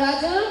అంటున్నా దాన్ని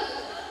రాజు.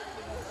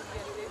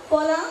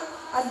 పోలా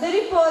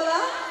అద్దరి పోలా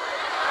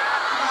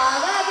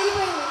బాగా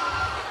అదిరిపోయింది.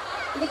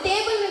 ఇది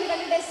టేబుల్ మీద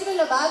కంటే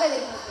డస్ట్బిన్లో బాగా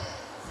అదిరిపోయింది.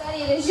 సార్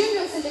ఈ రెజ్యూమ్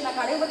చూస్తుంటే నాకు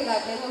అడగబట్టి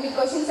కావట్లేదు. మీరు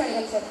క్వశ్చన్స్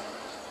అడగండి సార్.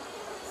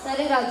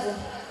 సరే రాజు,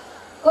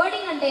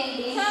 కోడింగ్ అంటే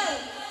ఏంటి?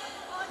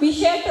 మీ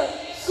షర్ట్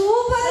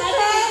సూపర్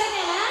సార్.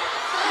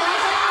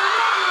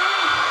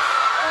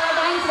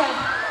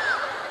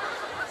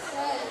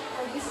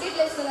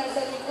 బిస్కెట్లు వేస్తున్నారు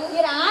సార్ మీకు.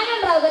 మీరు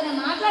ఆగండి రావు కదా,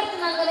 నేను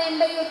మాట్లాడుతున్నాను కదా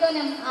ఇంటర్వ్యూతో.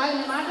 నేను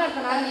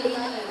మాట్లాడుతున్నాను.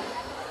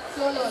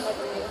 ఫ్లోలో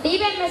ఉన్నట్టు.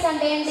 డీబెట్నెస్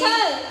అంటే ఏంటి?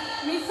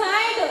 మీ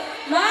సైడ్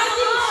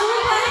మ్యాచింగ్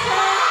సూపర్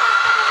సార్.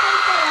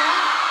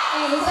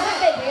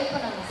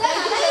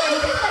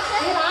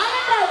 మీరు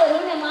ఆగండి రావు గారు,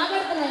 నేను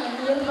మాట్లాడుతున్నాను.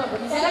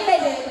 సెలెక్ట్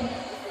అయిపోయింది.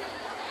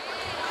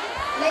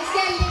 నెక్స్ట్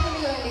క్యాండిడేట్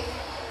పిలవండి.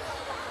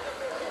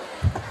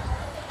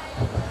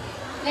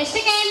 Next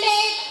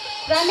candidate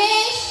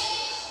Ramesh.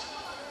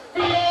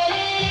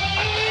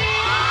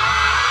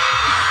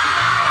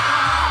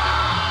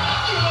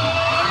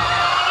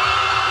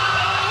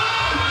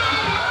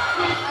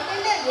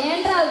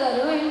 ఏంటి రావు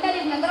గారు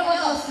ఇంటర్వ్యూ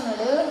నిద్రపోతూ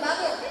వస్తున్నాడు?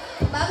 బాబు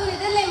బాబు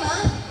నిద్రలేమా?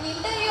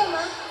 ఇంటర్వ్యూ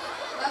అమ్మా.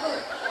 బాబు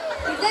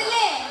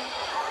నిద్రలే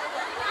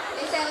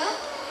వేసావా?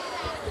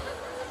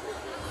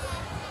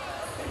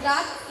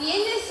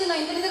 ఏం చేస్తున్నావు?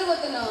 ఇంత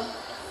నిద్రపోతున్నావు?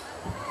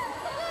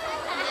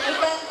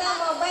 ఇదంతా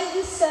మొబైల్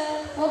చూస్తా.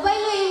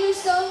 మొబైల్లో ఏం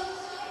చూస్తావు?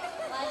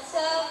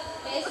 WhatsApp,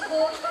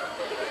 Facebook,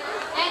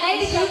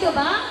 night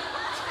యూట్యూబా?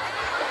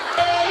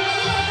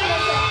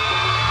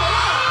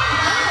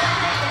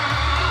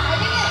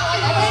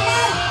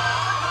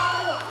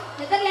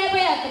 నిద్ర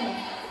లేకపోయాడుతుంది.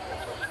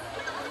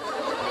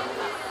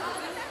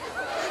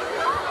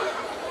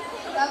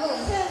 బాబు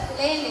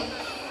లేండి.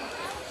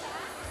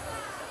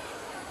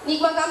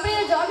 నీకు మా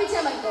కంపెనీలో జాబ్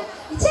ఇచ్చామనుకో.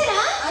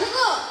 ఇచ్చారా?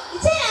 అనుకో.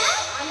 ఇచ్చారా?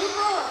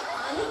 అనుకో.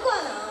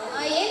 అనుకోనా?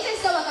 ఏం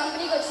చేస్తావు మా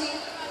కంపెనీకి వచ్చి?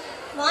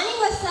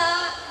 మార్నింగ్ వస్తా,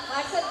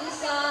 వాట్సాప్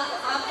చూస్తా,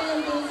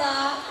 ఆఫ్టర్నూన్ తింటా,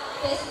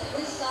 ఫేస్బుక్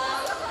చూస్తా,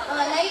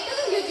 నైట్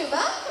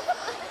యూట్యూబా?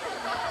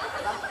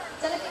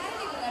 చాలా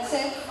క్లారిటీ ఉన్నాడు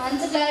సార్.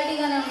 మంచి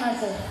క్లారిటీగానే ఉన్నాడు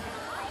సార్.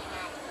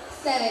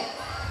 సరే,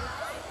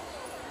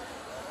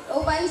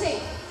 ఓ పని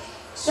చేయి.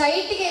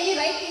 స్ట్రైట్కి వెళ్ళి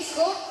రైట్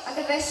తీసుకో.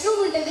 అక్కడ రెస్ట్ రూమ్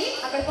ఉంటుంది,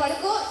 అక్కడ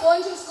పడుకో,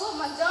 ఫోన్ చూసుకో.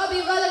 మాకు జాబ్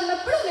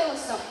ఇవ్వాలన్నప్పుడు మేము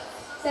వస్తాం.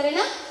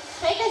 సరేనా?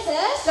 రైటా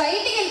సార్?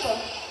 స్ట్రైట్కి వెళ్ళిపో.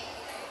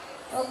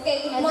 Okay,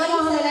 good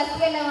morning sir.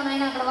 లెఫ్ట్కి వెళ్ళాము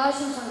నాయన, అక్కడ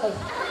వాష్రూమ్స్ ఉంటాయి.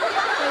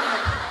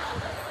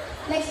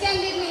 నెక్స్ట్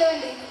క్యాండిడేట్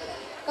పిలవండి.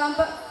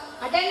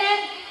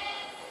 అటెండర్.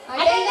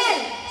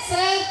 Attender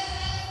sir.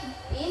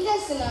 ఏం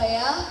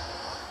చేస్తున్నావయ్యా?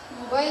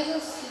 మొబైల్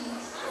చూస్తున్నా.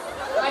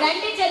 వాడు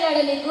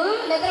అంటించాడు నీకు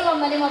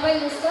నిద్రపోమ్మని మొబైల్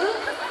చూస్తూ.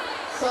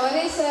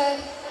 Sorry sir.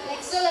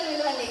 నెక్స్ట్ నెక్స్ట్ వాళ్ళని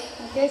పిలవండి.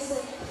 Okay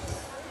sir.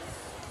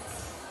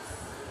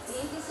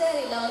 ఏంటి సార్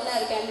ఇలా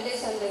ఉన్నారు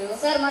క్యాండిడేట్స్ అందరూ?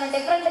 సార్ మనం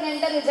డిఫరెంట్గా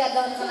ఇంటర్వ్యూ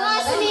చేద్దాం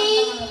సుహాసిని.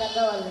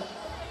 పెద్దవాళ్ళు.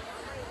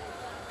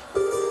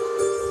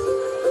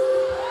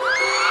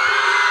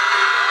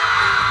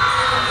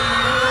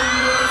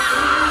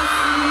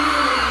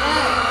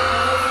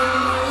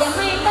 ఈ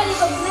అమ్మాయి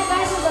ఇంటర్వ్యూకి వచ్చిన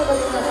ఫ్యాషన్ షోకి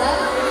వచ్చిందా సార్?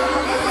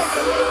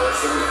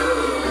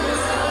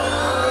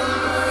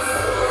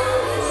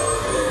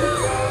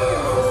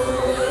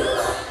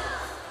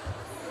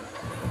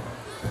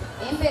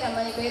 ఏం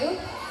పేరమ్మా నీ పేరు?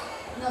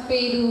 నా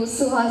పేరు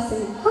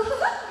సుహాసిని.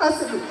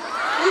 అసలు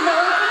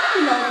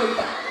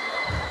నవ్వుకుంటా.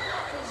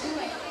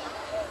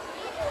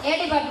 ఏ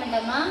డిపార్ట్మెంట్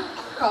అమ్మా?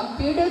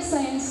 Computer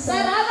science.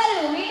 సార్ రాగారు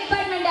మీ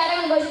డిపార్ట్మెంట్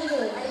అడగని questions.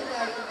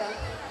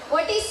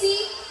 What is C?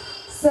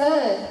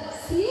 Sir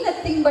C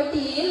nothing but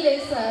ఏం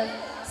లేదు సార్.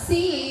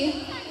 సి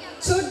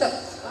చూద్దాం.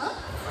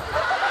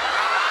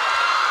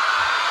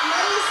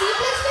 మరి సి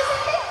ప్లస్ ప్లస్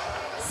అంటే?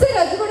 సార్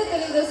అది కూడా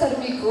తెలియదు సార్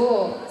మీకు.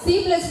 సి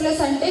ప్లస్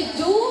ప్లస్ అంటే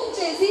జూమ్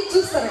చేసి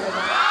చూస్తారు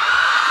కదా.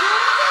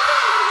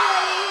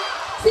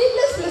 సి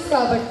ప్లస్ ప్లస్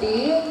కాబట్టి.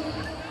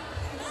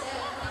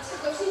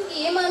 క్వశ్చన్కి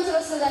ఏం ఆన్సర్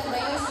వస్తుంది అని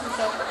భయం వస్తుంది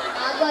సార్.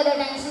 నాకు అదే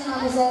టెన్షన్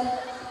ఉంది sir.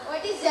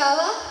 What is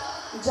Java?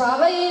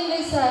 Java ఏం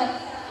లేదు సార్.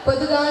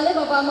 పొద్దుగాలే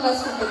మా బామ్మ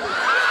కాసుకుంటుంది.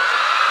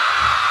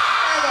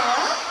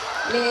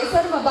 లేదు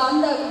సార్ మా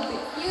బామ్మ తాగుతుంది.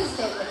 యూజ్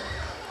లేదు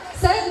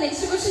సార్.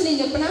 నెక్స్ట్ క్వశ్చన్ నేను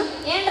చెప్పనా?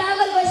 ఏం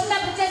రాగారు క్వశ్చన్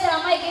అప్పుడు ఇచ్చేసారు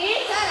అమ్మాయికి?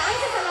 సార్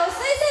ఆన్సర్స్ అలా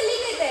వస్తాయి సార్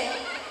లీక్ అయితే.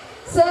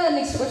 సార్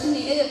నెక్స్ట్ క్వశ్చన్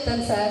నేనే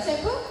చెప్తాను సార్.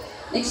 చెప్పు.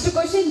 Next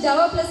question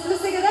Java plus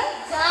plus కదా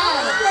sir?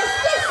 Plus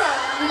plus sir.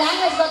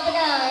 Language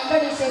కొత్తగా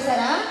ఇంట్రొడ్యూస్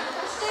చేశారా?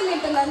 ఫస్ట్ టైం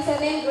వింటున్నాను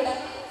సార్ నేను కూడా.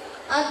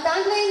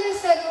 దాంట్లో ఏం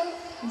చేస్తారు?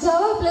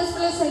 జావా ప్లస్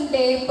ప్లస్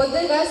అంటే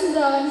పొద్దున కాసిన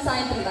జావాని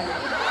సాయంత్రం దాకా.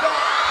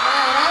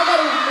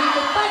 రాగారు మీ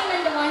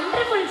డిపార్ట్మెంట్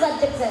వండర్ఫుల్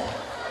సబ్జెక్ట్ సార్.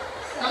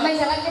 అమ్మాయి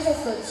సెలెక్ట్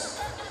చేసేసుకోవచ్చు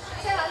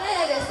సార్. అలా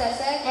ఎలా చేస్తారు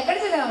సార్? ఎక్కడ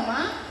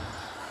చదివామమ్మా?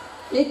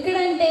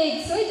 ఎక్కడంటే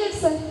ఎక్సైటెడ్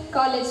సార్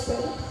కాలేజ్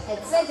పేరు.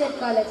 Excited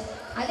college.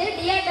 అదే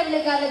DRW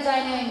కాలేజ్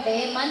జాయిన్ అయ్యంటే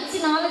మంచి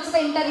నాలెడ్జ్తో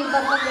ఇంటర్వ్యూ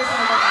పర్ఫామ్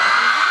చేసినట్టు.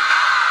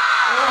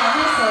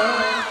 సార్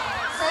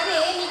సరే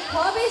నీకు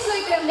హాబీస్లో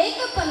ఇక్కడ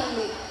మేకప్ అని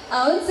ఉంది.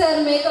 అవును సార్.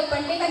 మేకప్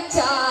అంటే నాకు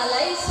చాలా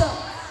ఇష్టం.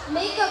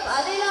 మేకప్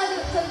అదేలా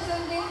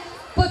తెలుస్తుంది?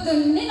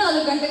 పొద్దున్నే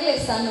 4 గంటలకు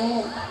లేస్తాను.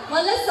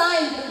 మళ్ళీ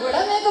సాయంత్రం కూడా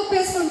మేకప్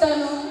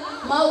వేసుకుంటాను.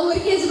 మా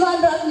ఊరికి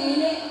యజమానురాలు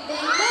నేనే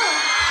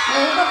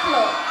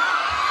మేకప్లో.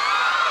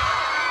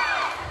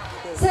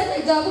 సార్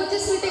నాకు జాబ్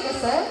వచ్చేసినట్టే కదా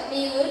సార్. మీ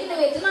ఊరికి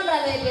నువ్వు యజమాని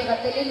రాదైతే కదా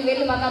తెలియదు.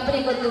 వెళ్ళి మా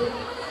కంపెనీకి వద్దు.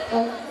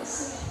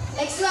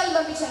 నెక్స్ట్ వాళ్ళు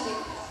పంపించండి.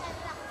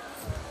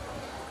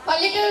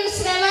 పల్లెటూరు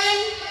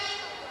శ్రవణ్.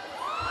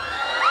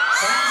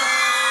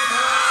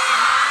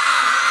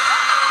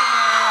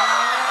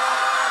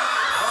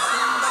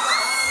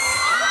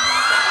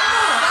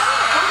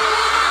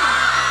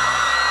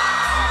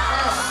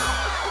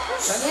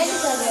 ఏంటి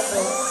సార్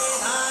చెప్పు.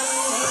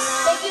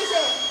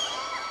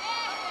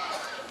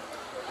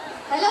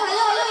 హలో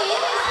హలో హలో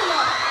ఏం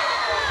చేస్తున్నావు?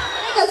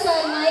 కదా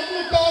సార్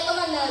మైక్ని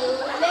తేకమన్నారు.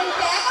 నేను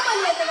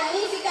తేకమలేదు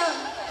కానీ సిటాం.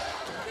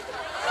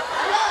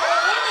 హలో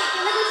ఏంటి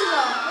కింద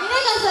కూర్చున్నావు? మీరే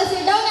కదా సార్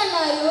సిట్ డౌన్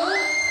అన్నారు.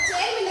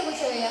 చైర్ మీద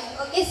కూర్చోవయ్యా.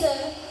 Okay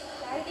sir.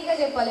 క్లారిటీగా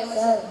చెప్పాలేమో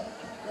సార్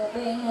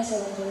ఏం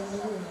చేశారు?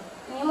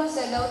 ఏమో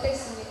సార్ డౌట్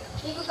వేస్తుంది.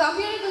 నీకు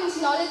కంప్యూటర్ గురించి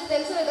నాలెడ్జ్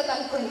తెలుసు లేదో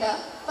కనుక్కుంటా.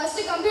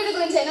 ఫస్ట్ కంప్యూటర్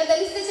గురించి అయినా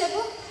తెలిస్తే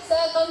చెప్పు.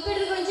 సార్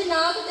కంప్యూటర్ గురించి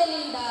నాకు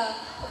తెలియదా?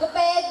 ఒక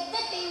పెద్ద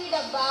టీవీ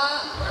డబ్బా,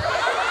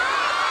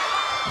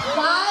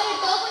 వారు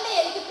తోకుండా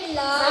ఎలుగు పిల్ల.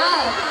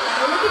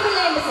 ఎలుగు పిల్ల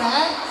ఏంటి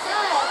సార్?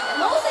 సార్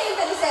మౌస్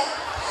అయింది సార్.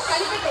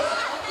 కనిపెట్టే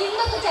కింద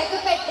ఒక చెక్క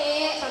పెట్టే.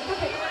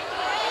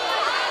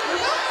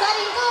 ఇంకా సార్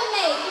ఇంకా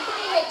ఉన్నాయి.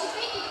 కిటికీ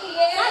హెచ్పి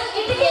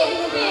కిటికీ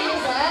ఏంటి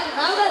సార్?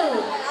 రాగారు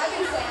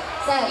ఆగండి సార్.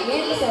 సార్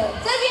ఏంటి sir?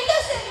 Sir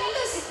Windows sir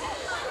Windows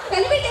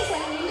కనిపెట్టే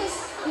sir Windows.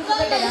 ఇంకా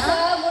ఉన్నాయి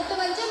సార్. ముట్ట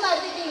మంచం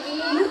మరిది టీవీ.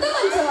 ముట్ట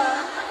మంచమా?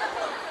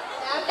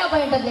 ల్యాప్టాప్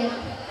అయి ఉంటుంది.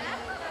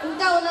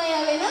 ఇంకా ఉన్నాయా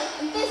అవేనా?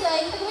 అంతే సార్.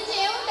 ఇంతకు మించి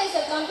ఏముంటాయి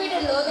సార్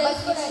కంప్యూటర్లో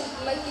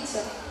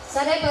బతికిచ్చారు.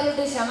 సరే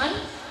పల్లెటూరు శ్రవణ్,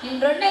 నేను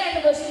 2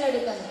 క్వశ్చన్లు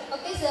అడుగుతాను.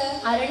 Okay sir.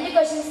 ఆ 2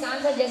 క్వశ్చన్స్కి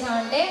ఆన్సర్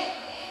చేసామంటే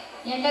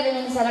ఇంటర్వ్యూ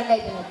నుంచి సెలెక్ట్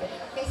అయిపోయినట్టు.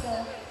 Okay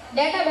sir.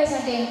 డేటాబేస్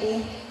అంటే ఏంటి?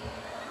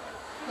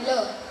 హలో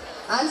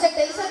ఆన్సర్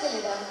తెలుసా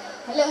తెలీదా?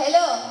 హలో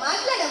హలో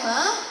మాట్లాడమ్మా.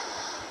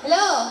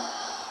 హలో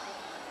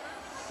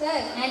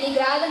సార్ నేను నీకు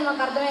రాదని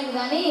మాకు అర్థమైంది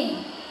కానీ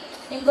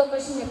ఇంకో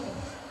క్వశ్చన్ చెప్పు.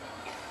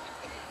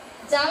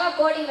 Java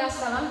coding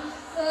రాస్తావా?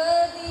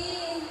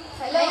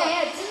 హలో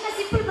చిన్న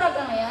సింపుల్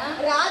ప్రోగ్రామ్ అయ్యా.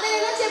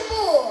 రాదైనా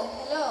చెప్పు.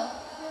 హలో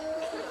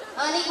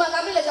నీకు మా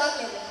కంపెనీలో జాబ్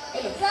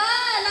లేదు.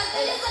 సార్ నాకు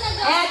తెలుసు.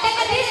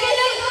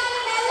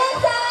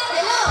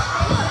 హలో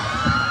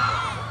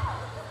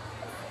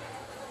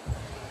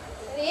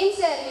ఏం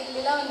సార్ వీళ్ళు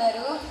ఇలా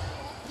ఉన్నారు?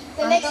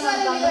 నెక్స్ట్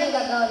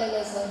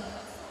కావాలి సార్.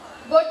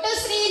 బొట్టు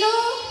శ్రీను.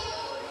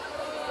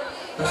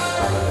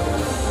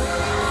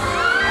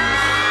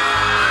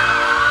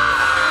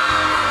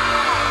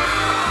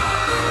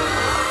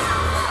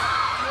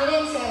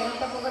 మీరేం సార్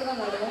ఎంత పొగరుగా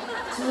ఉన్నారు?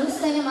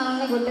 చూస్తేనే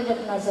మనల్ని గుర్తు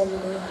పెట్టున్నారు సార్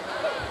వీళ్ళు.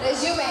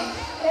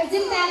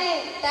 రెజ్యూమ్ టాలే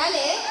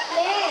టాలే.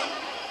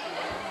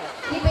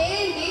 నీ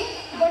పేరేంటి?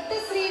 బొట్టు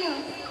శ్రీను.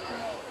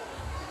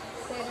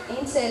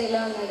 సార్ ఇలా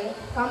ఉన్నాడు.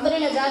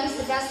 కంపెనీలో జాబ్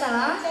ఇస్తే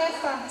చేస్తావా?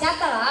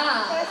 చేస్తావా?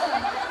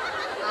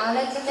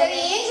 ఆలోచన. సరే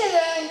ఏం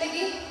చదివా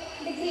ఇంతకి?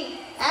 డిగ్రీ.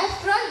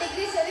 ఆఫ్టర్ ఆల్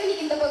డిగ్రీ చదివి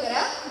నీకు ఇంత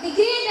పొగరా?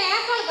 డిగ్రీ అంటే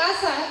ఆఫ్టర్ ఆల్ కాదు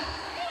సార్.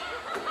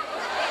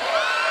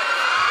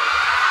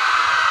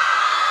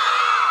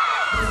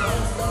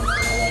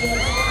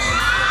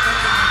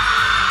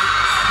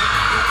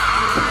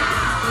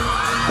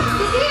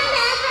 డిగ్రీ అంటే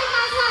ఆఫ్టర్ ఆల్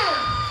కాదు సార్.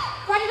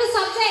 22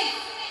 సబ్జెక్ట్.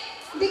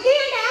 డిగ్రీ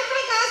అంటే ఆఫ్టర్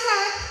ఆల్ కాదు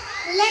సార్.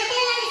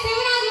 లెక్కలు అండ్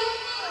సెమినార్లు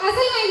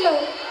అసైన్మెంట్లు.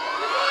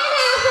 డిగ్రీ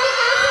అంటే ఆఫ్టర్ ఆల్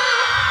కాదు సార్.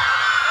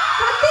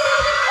 ప్రతి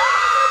రోజు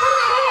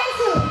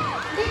అటెండెన్స్.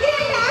 డిగ్రీ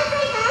అంటే ఆఫ్టర్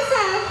ఆల్ కాదు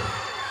సార్.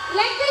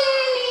 లెక్కలు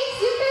అండి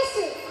స్లిప్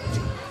టెస్ట్.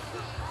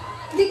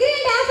 డిగ్రీ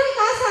అంటే ఆఫ్టర్ ఆల్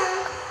కాదు సార్.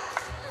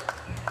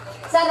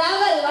 సార్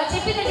రావాలి వాడు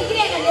చెప్పిన డిగ్రీ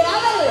అయినండి.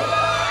 రావాలి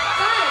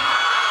సార్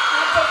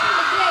వాడు చెప్పిన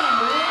డిగ్రీ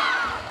అయినండి.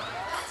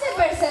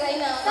 చెప్పాడు సార్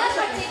అయినా. సార్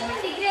వాడు చెప్పిన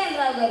డిగ్రీ అని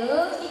రావు గారు.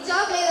 ఈ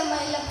జాబ్ లేదమ్మా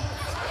ఇలా.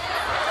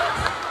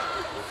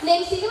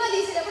 నేను సినిమా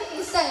తీసేటప్పుడు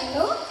పిలుస్తాను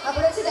నిన్ను,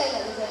 అప్పుడు వచ్చి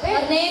డైలాగ్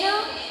చెప్పాను. నేను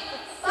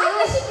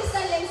పార్ట్నర్షిప్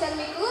ఇస్తాను లేదు సార్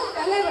మీకు,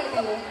 కంగారు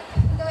పడకండి,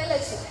 ఇంకా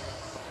వెళ్ళొచ్చు.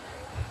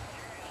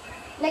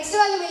 నెక్స్ట్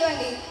వాళ్ళు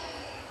పిలవండి.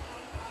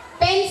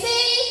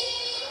 పెన్సిల్.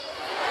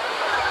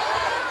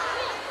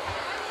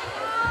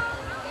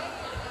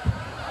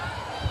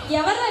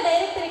 ఎవరా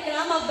డైరెక్టర్ ఇక్కడ?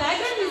 మా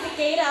బ్యాక్గ్రౌండ్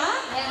మ్యూజిక్ ఏరా?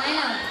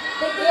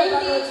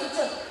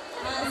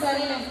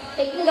 సరేనా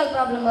టెక్నికల్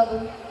ప్రాబ్లం బాబు.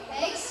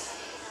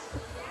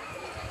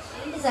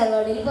 ఏంటి సార్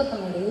వాడు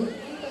వెళ్ళిపోతున్నాడు.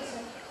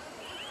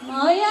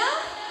 మావయ్య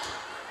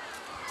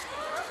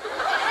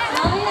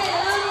మావయ్య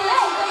ఎలా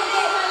ఉన్నావు?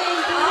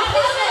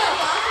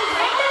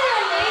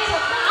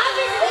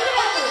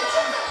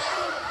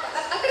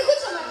 అక్కడ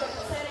కూర్చోమంటారు.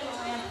 సరే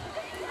మావయ్య.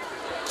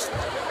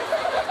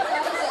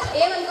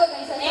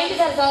 ఏమనుకోకండి సార్. ఏంటి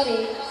సార్ సారీ.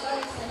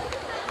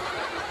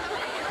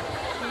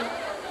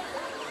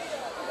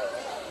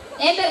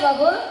 ఏం పేరు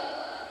బాబు?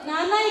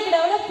 నాన్న ఇక్కడ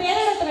ఎవడో పేరు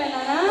అడుగుతున్నాయి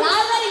నాన్న.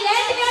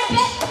 ఏంటి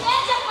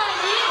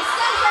చెప్పండి.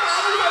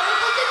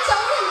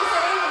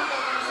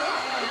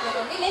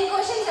 నేను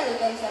క్వశ్చన్స్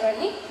అడుగుతాను సార్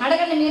అండి.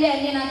 అడగండి మీరే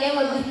అన్ని, నాకేం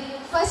వద్దు.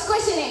 ఫస్ట్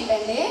క్వశ్చన్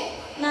ఏంటండి?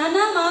 నాన్న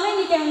మావయ్య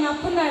నీకేమన్నా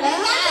అప్పున్నాడా?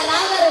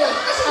 రాగారు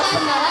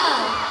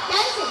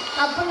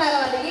అప్పున్నారా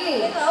వాళ్ళకి?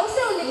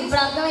 అవసరం ఉంది.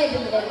 ఇప్పుడు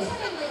అర్థమైపోయింది కదా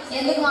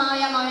ఎందుకు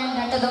మావయ్య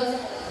మావయ్య అంటే దోశ.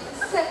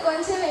 సార్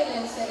కొంచెం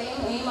వెళ్ళండి సార్,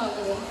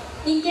 ఏమవుతుంది.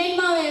 ఇంకేంటి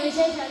మావయ్య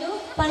విశేషాలు?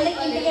 పండగ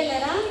ఇంటికి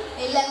వెళ్ళారా?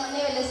 వెళ్ళాను, మొన్నే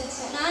వెళ్ళేసి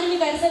వచ్చాను. నాన్న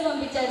మీకు అరిసెలు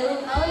పంపించాడు.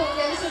 అవును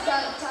తెలుసు,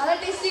 చాలా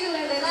టేస్టీగా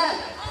ఉన్నాయి కదా.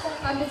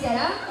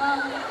 పంపించారా?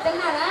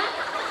 తిన్నారా?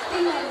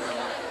 తిన్నాను సార్.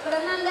 ఇక్కడ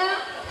ఉన్నాగా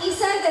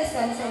ఈసారి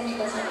తెస్తాను సార్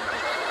మీకోసం.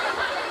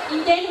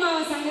 ఇంకేంటి మా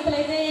సంగతులు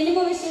అయితే? ఎన్ని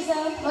మూవీస్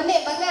చూసావు? మొన్నే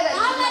బంగారు.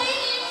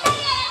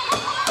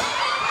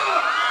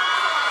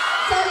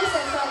 Sorry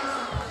sir, sorry sir.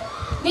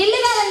 వీళ్ళు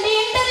కాదండి,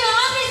 ఇంటర్వ్యూ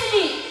ఆఫీస్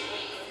ఇది.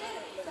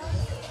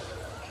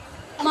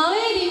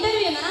 మావయ్య ఇది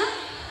ఇంటర్వ్యూనా?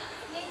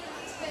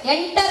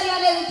 ఇంటర్వ్యూ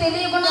అనేది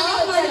తెలియకుండా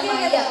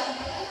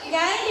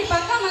గ్యారంటీ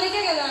పక్కా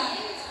మనకే కదా.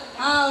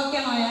 ఓకే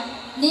మావయ్య.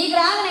 నీకు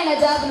రాగనైనా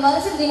జాబ్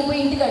మరుసటి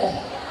దీనిపోయి ఇంటికాడ.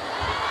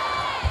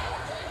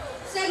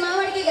 సార్ మా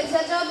వాడికి కదా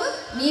సార్ జాబ్?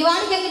 మీ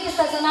వాడికి ఎందుకు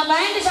ఇస్తారు సార్? నా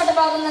ప్యాంట్ షర్ట్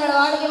బాగుందన్నాడు,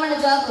 వాడికి ఏమన్నా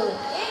జాబ్?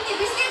 ఏంటి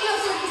బిస్కెట్లు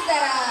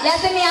చూపిస్తారా?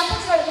 లేకపోతే మీ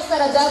అప్పచ్చి వాడికి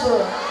ఇస్తారా జాబ్?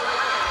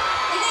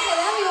 ఇదే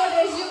కదా మీ వాడి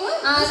రెజ్యూమ్?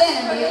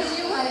 అదేనండి.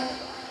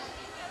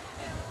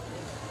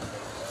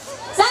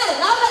 సార్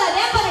రావు కదా,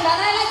 రేపండి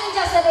అలా ఎలా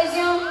చేస్తారు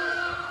రెజ్యూమ్?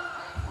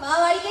 మా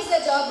వాడికి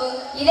సార్ జాబ్.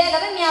 ఇదే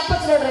కదా మీ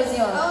అప్పచ్చిలో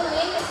రెజ్యూమ్? అవును.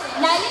 ఏం చేస్తాను?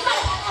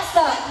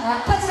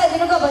 అప్పచ్చిలో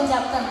తినుకోమని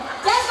చెప్తాను.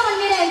 చేసుకోండి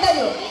మీరే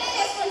ఇంటర్వ్యూ.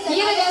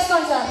 మీరే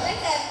చేసుకోండి సార్.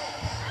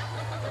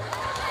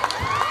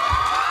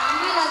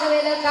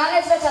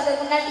 కాలేజ్లో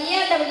చదువుకున్న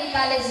DRW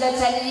కాలేజ్లో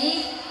చదివి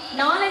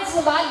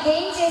నాలెడ్జ్ని బాగా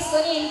గెయిన్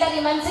చేసుకొని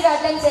ఇంటర్వ్యూ మంచిగా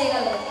అటెండ్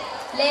చేయగలరు.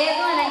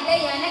 లేదు అని అంటే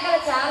వెనకాల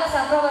చాలా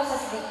సఫర్ అవ్వాల్సి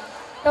వస్తుంది.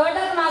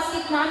 టోటల్ మాస్కి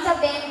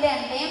కాన్సెప్ట్ ఏంటి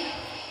అంటే,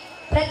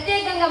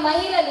 ప్రత్యేకంగా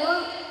మహిళలు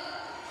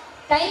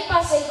టైం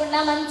పాస్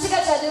చేయకుండా మంచిగా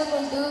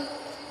చదువుకుంటూ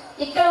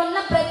ఇక్కడ ఉన్న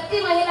ప్రతి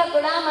మహిళ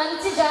కూడా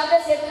మంచి జాబ్లో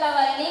సెటిల్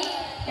అవ్వాలని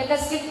ఒక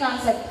స్కిట్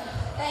కాన్సెప్ట్.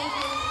 Thank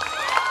you.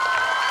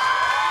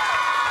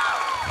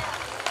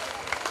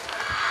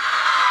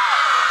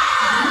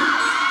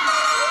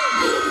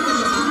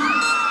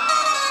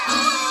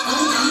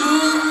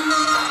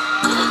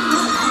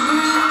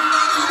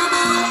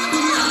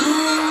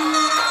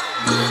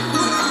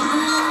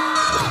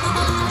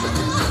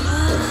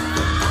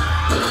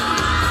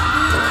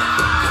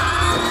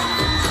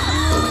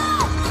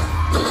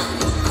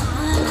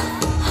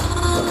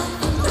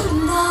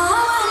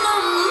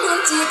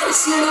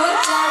 కృష్ణుడు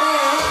వచ్చాడే,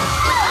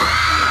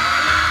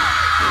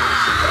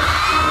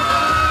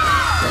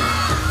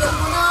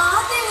 యమునా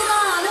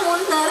తీరాన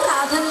ఉన్న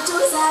రాధను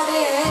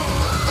చూశాడే,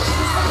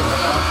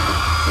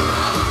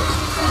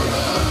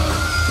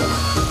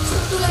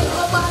 చుట్టూలే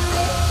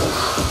గోపాలే,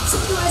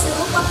 చుట్టూ వేసే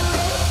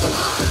గోపాలే,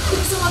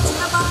 తెలుసు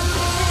వచ్చిన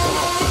బాలే,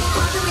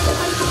 మాట మీద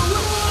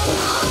పడుకోలే,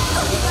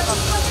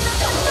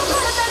 కట్టు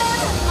పడతాడే,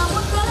 నా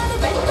ముక్కలని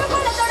పెట్ట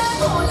పడతాడే,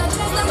 పూల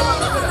చేస్తాడే,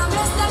 పూల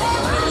వేస్తాడే,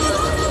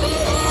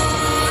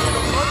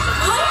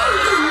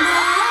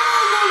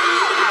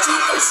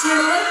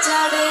 కృష్ణుడు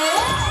వచ్చాడే.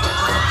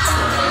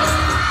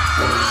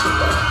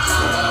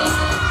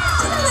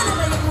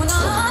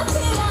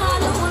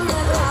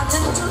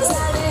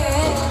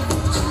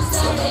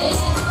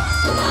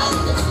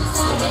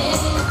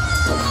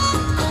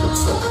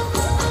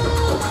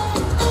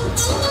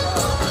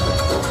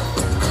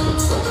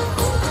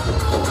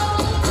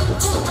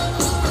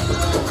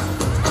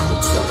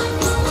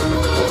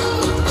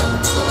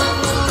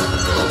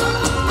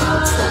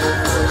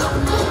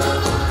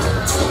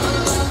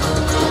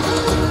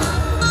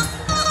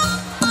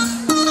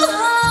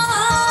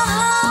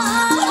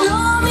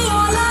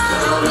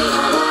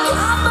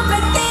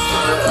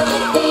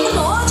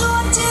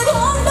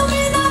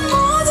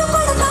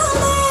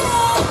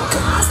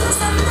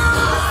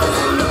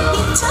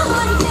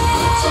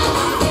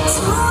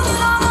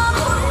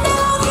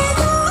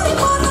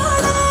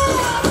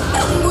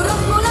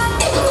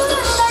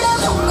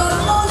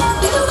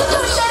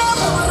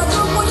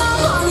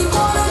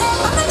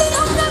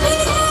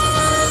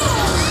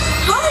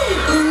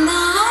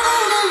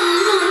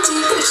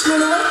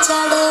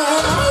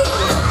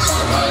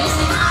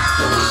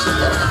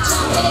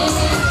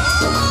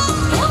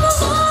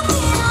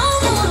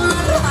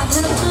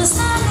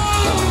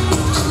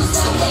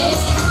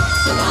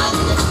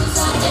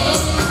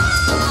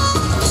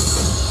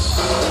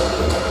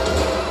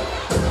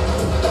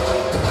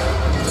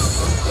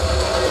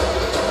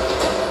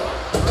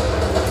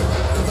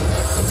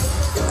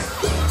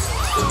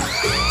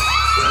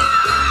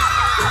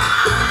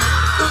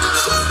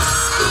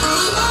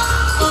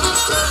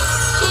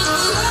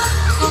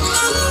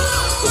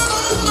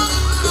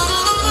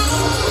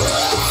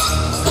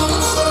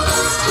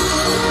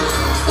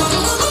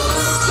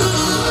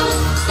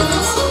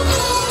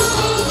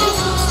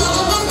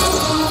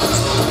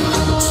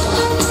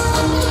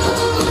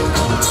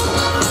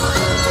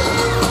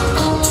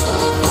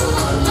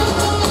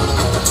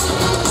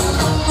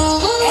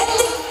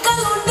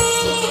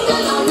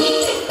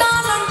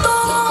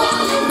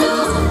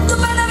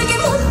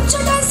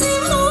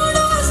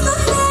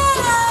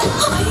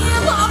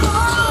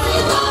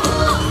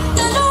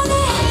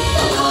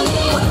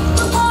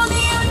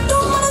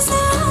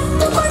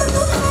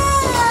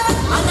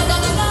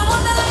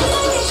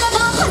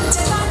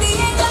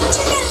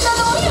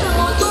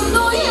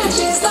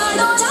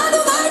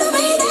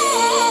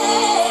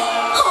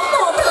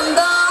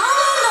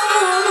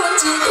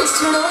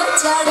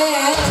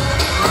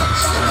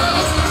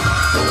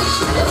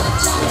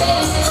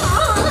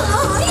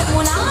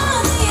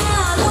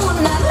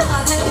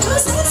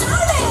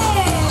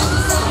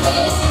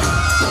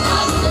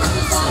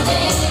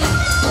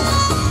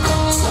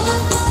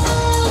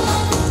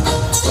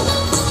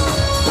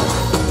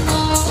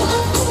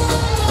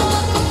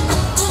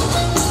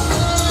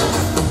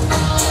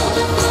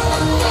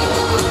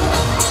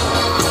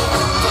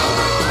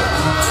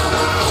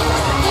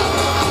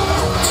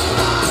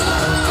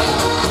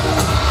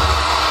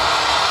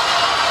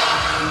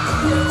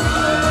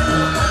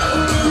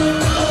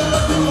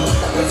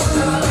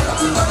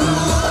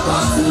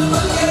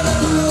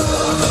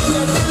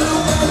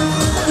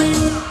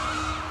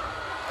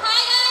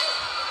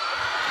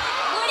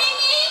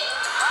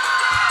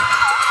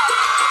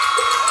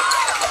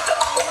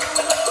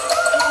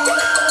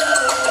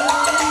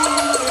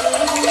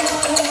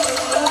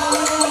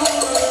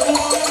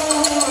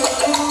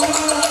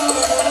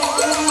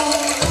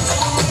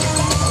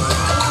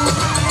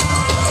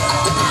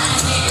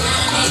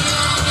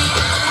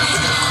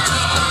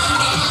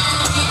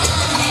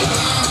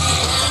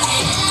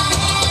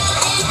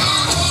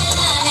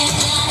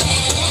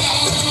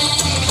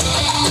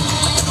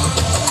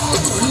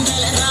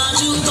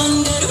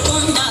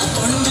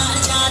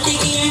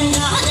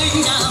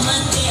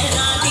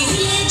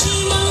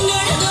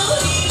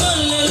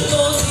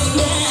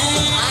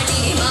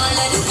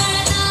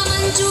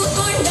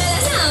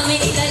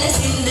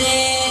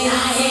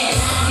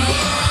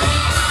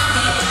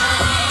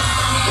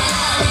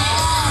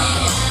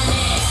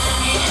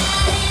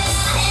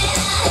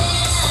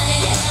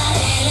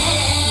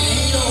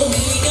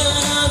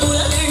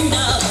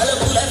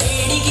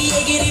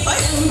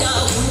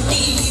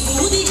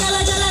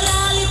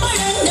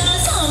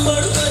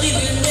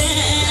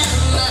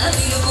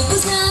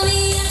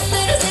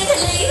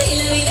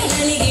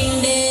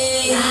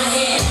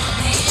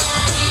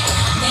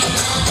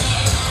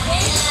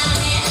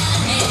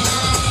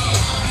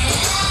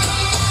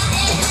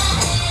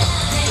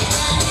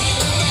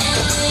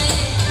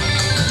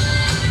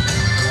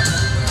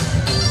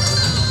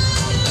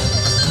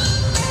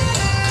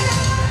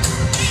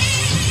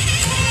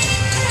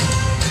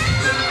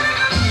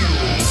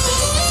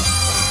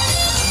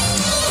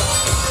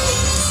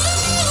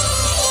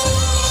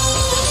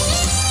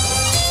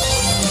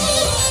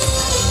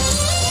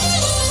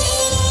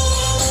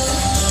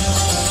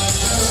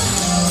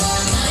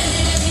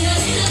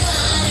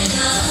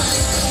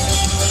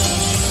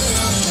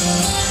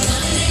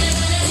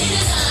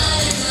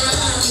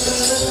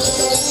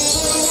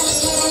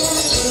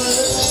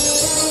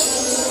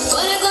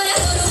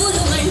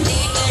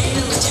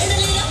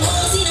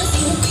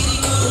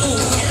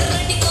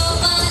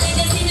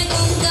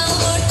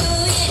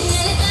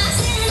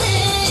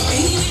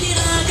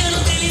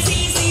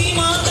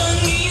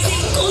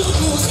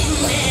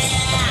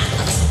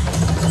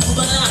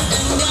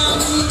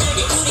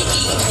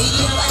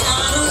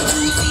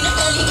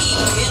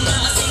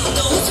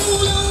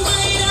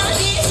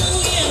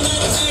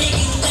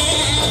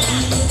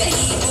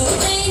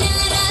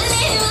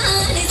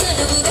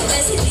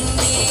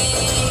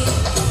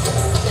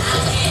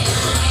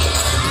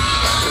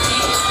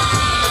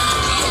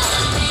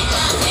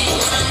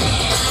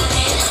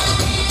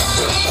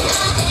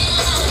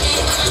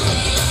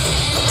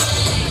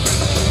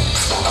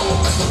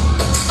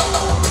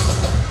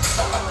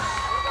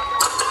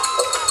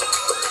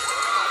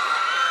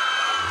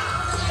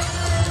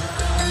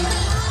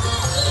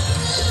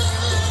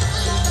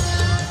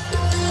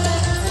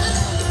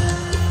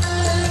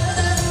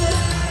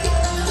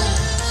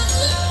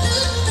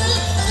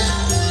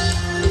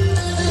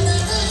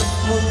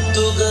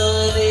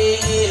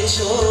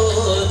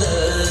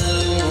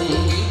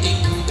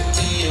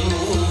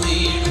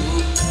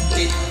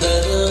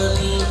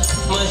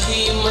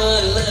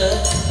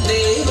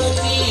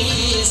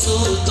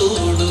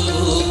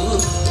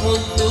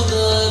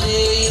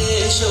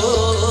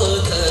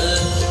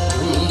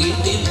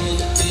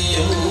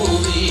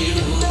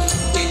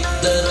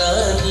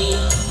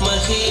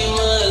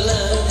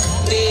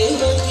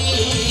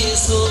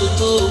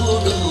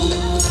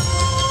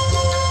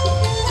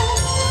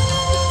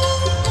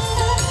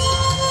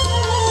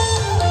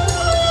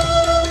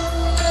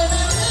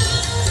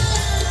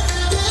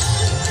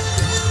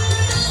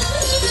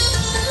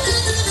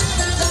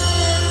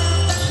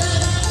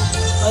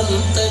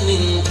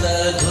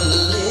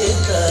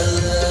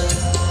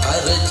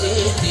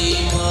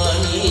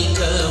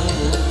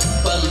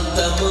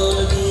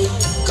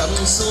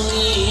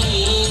 కంసుని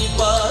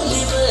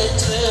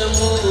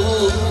పాలివజ్రము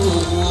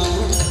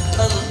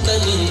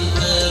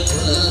అంతనింత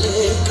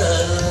కొల్లేత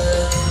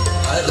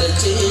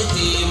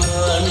అరచేతి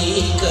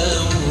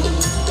మాణికము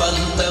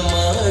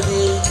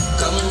పంతమాడే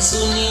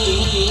కంసుని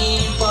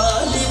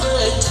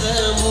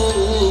పాలివజ్రము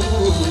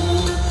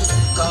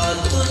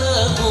కాంతుల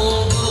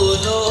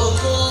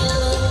మూగులోక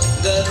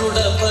గరుడ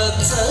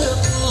పచ్చ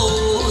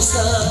పూస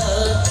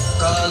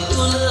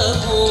కాంతుల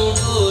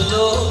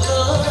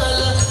మూగులోకాల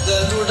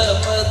గరుడ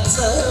పచ్చ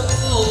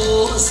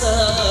పూస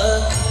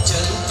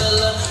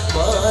చంతల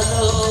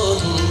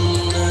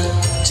మాలోన్న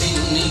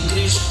చిన్ని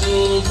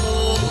కృష్ణుడు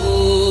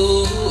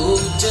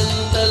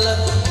చంతల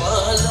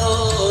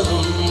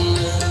మాలోన్న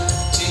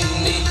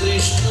చిన్ని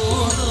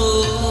కృష్ణుడు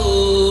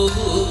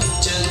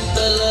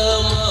చంతల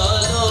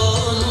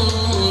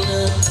మాలోనున్న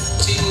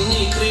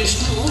చిన్ని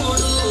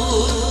కృష్ణుడు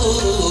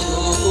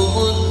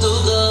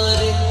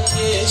ముద్దుగారి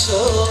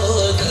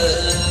యశోద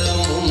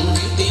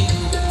ముంగిటి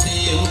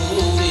పుట్టేము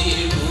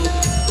వీడు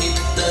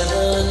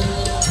ఇద్దరాన్ని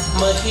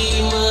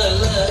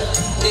మహిమల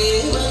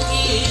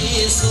దేవకీ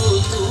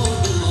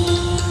సుతుడు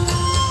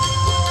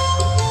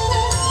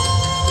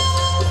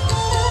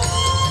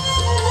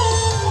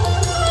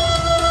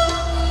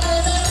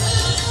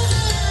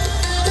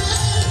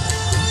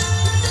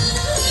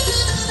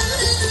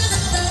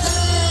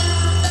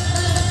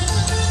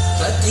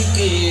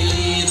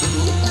రతికేళి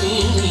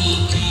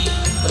రుక్మిణికి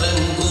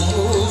రంగు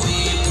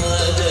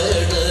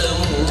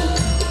విపగడము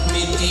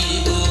మితి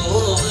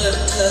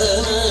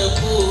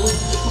గోవర్ధనపు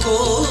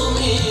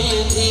గోమేధికము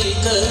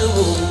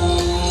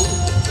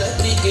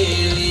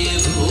రతికేళి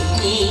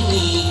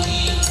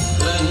రుక్మిణికి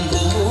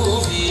రంగు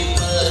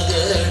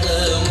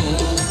విపగడము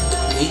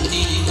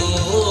మితి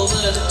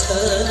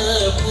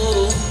గోవర్ధనపు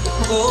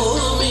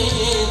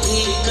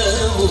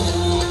గోమేధికము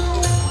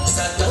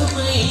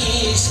సతమై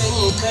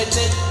శంఖ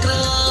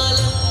చక్రాల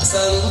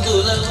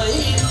సందుల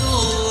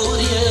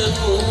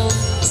వైడూర్యము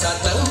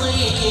సతమై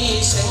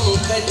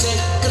శంఖ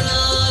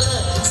చక్రాల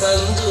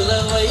సందుల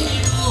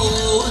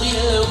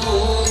వైడూర్యము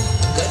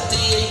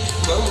గతి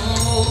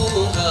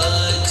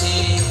మమ్ముగాచే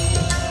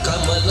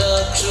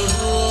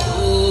కమలాక్షుడు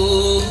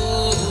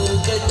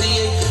గతి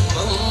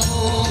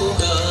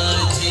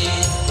మమ్ముగాచే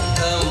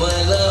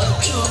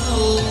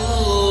కమలాక్షుడు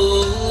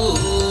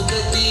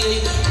గతి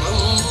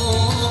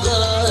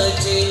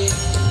మమ్ముగాచే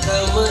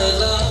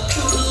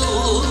కమలాక్షుడు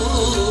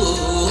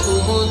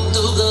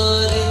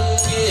ముద్దుగారి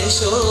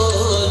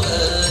యశోద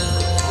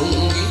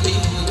ముంగిటి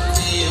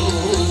పుట్టేము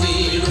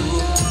వీడు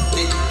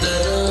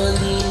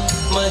ఇద్దరాని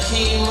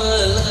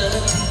మహిమల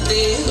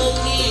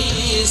దేవకీ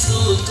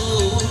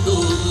సుతుడు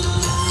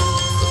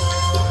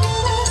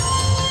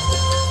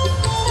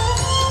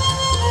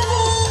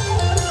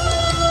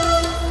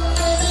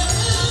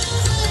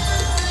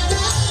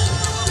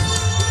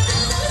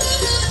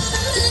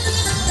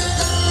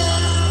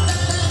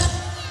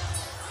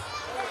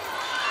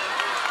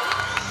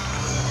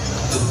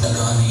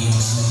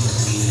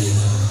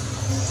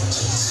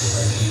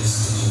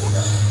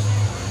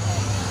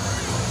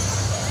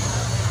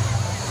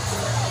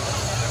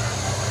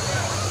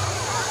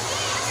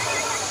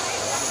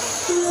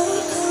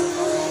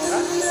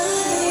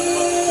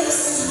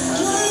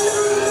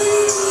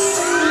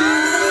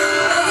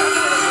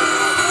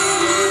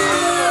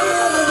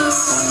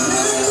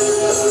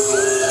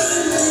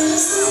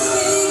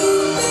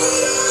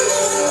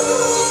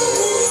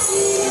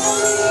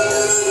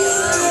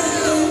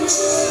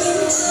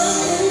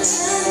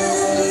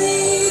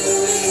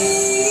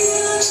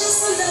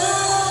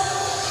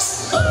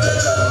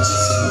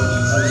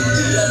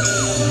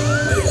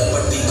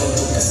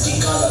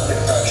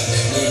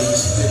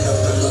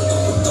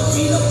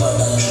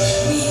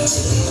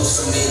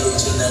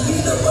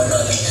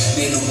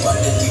నేను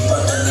పాడేది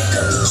పాటని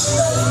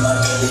కదుచున్నారి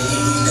మాటలు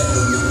ఇవి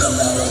కన్నులు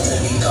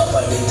కల్లారని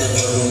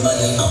కాపాడేదెవరు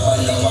మరి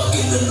అమ్మాయిల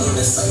వాక్యలను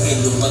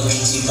సంఖ్యలు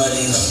పగించి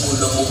మరి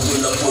రంగుల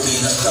ముగ్గుల పొడి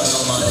రక్తమ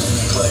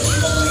మారిని పడి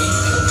మమ్మీ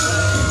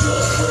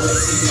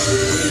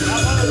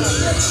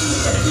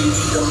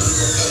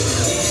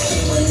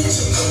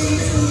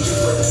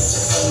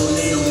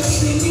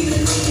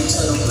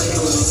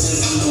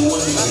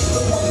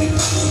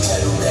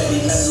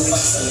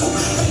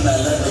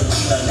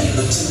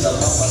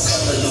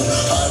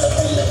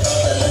ఆడపిల్ల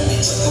పాటలన్నీ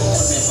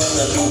చెప్పుకునే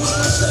బదులు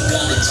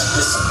పుస్తకాన్ని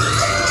చంపేస్తుంది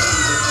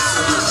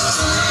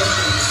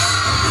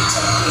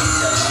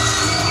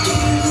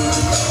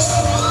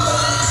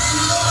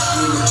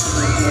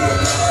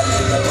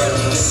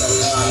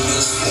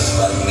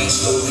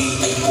story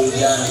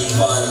అయిపోయాని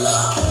వాళ్ళ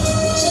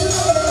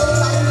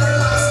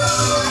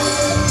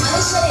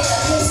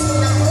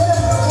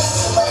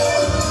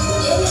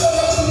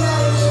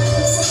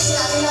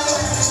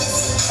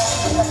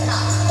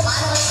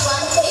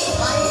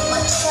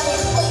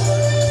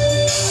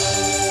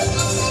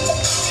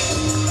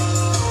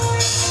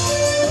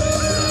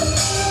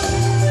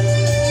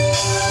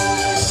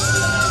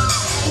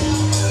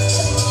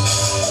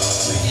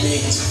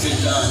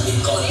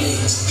college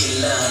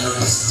Milano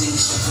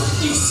distinction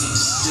 46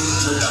 street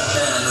to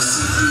Milano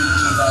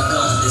city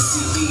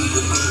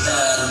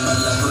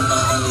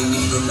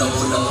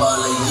నవ్వుల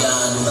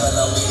పాలయ్యాను తల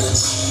మీద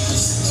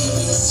జీవిసి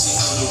జీవించి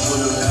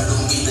పురుగులు నడు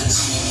మీద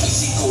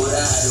జీవిసి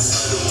కోరారు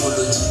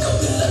పరుగులు చిక్క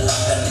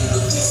పిల్లలాగా నేను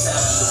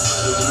తీశాను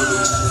పరుగులు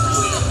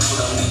చనిపోయిన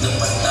కూడా మీద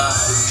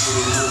పడ్డారు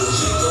పురుగులు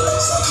ఏదో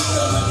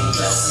సాగుతామని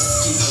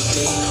క్లాసెస్కి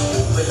పోతే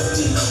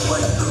ఊపెత్తి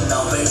నవ్వంటూ నా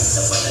వెంట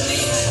పడలే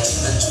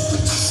చిన్న చూపు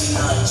చూసి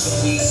నా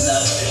చూపి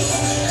లాగాడు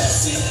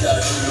యాసిడ్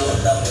దాడుల్లో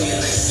నా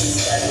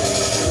పేరెక్కించాడు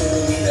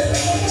మీద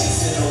రైలు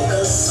చేసి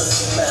రోగల్స్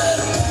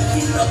చెప్పారు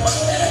విన్న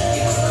పడ్డాన్ని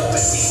ఒక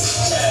పెట్టి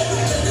ఇచ్చాడు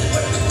కళ్ళు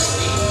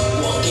పట్టుకొని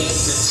వాకింగ్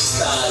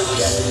చేస్తారు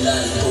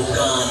ఎల్లాలి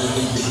పోగాను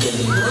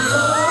ఇంటికెళ్ళి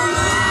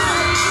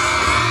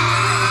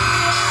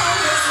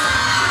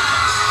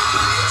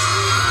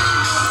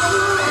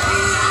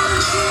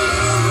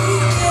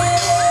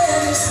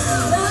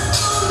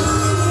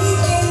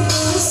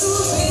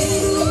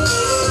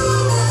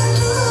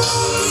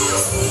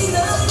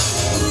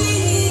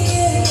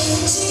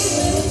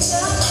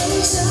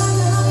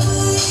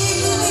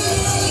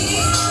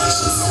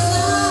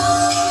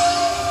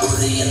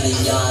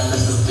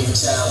నన్ను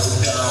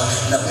పెంచావుగా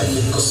నా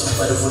పెళ్లి కోసం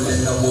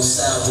పరువులను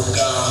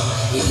మోసావుగా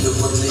ఇల్లు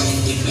వదిలి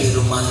ఇంటి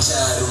పేరు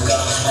మార్చారుగా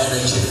ఆయన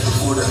చెడుకు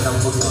కూడా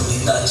నవ్వుతుంది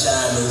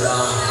దాచానురా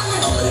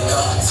అమెరికా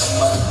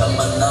సంబంధం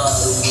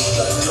అన్నారు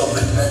ముద్దట్లో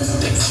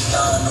వెన్నంటే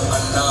తాను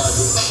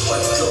అన్నాడు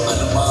అప్పట్లో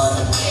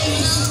అనుమానం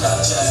తీసి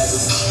దాచాడు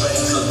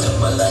వెంట్లో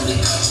దెబ్బలని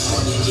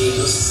కాచుకొని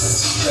ఏడు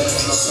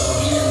చీకట్లో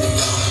సారీ అని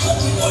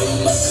అది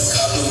ఆయిల్ మక్క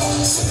కాదు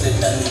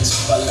సిగరెట్ అని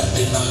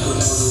చెప్పాలంటే నాకు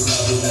నూరు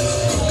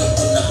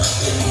కొట్టుకున్న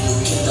అంటే నేను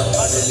కింద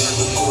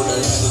పడలేదు కూడా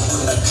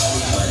ఎందుకున్న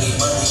కానీ పని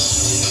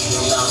మనిషి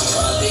నా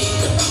కాలే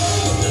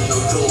కట్టుకుంటున్న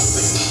రోడ్డు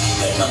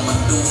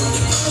కట్టమంటూ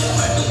ఉంది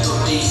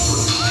పట్టుతోటి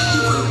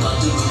ఎవరు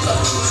బతులు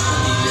కాదు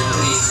నీళ్ళే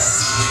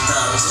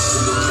నా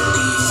చేతులు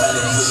పెట్టి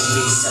ఫ్యాన్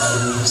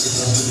వేశారు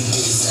చేతులు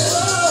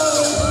వేశారు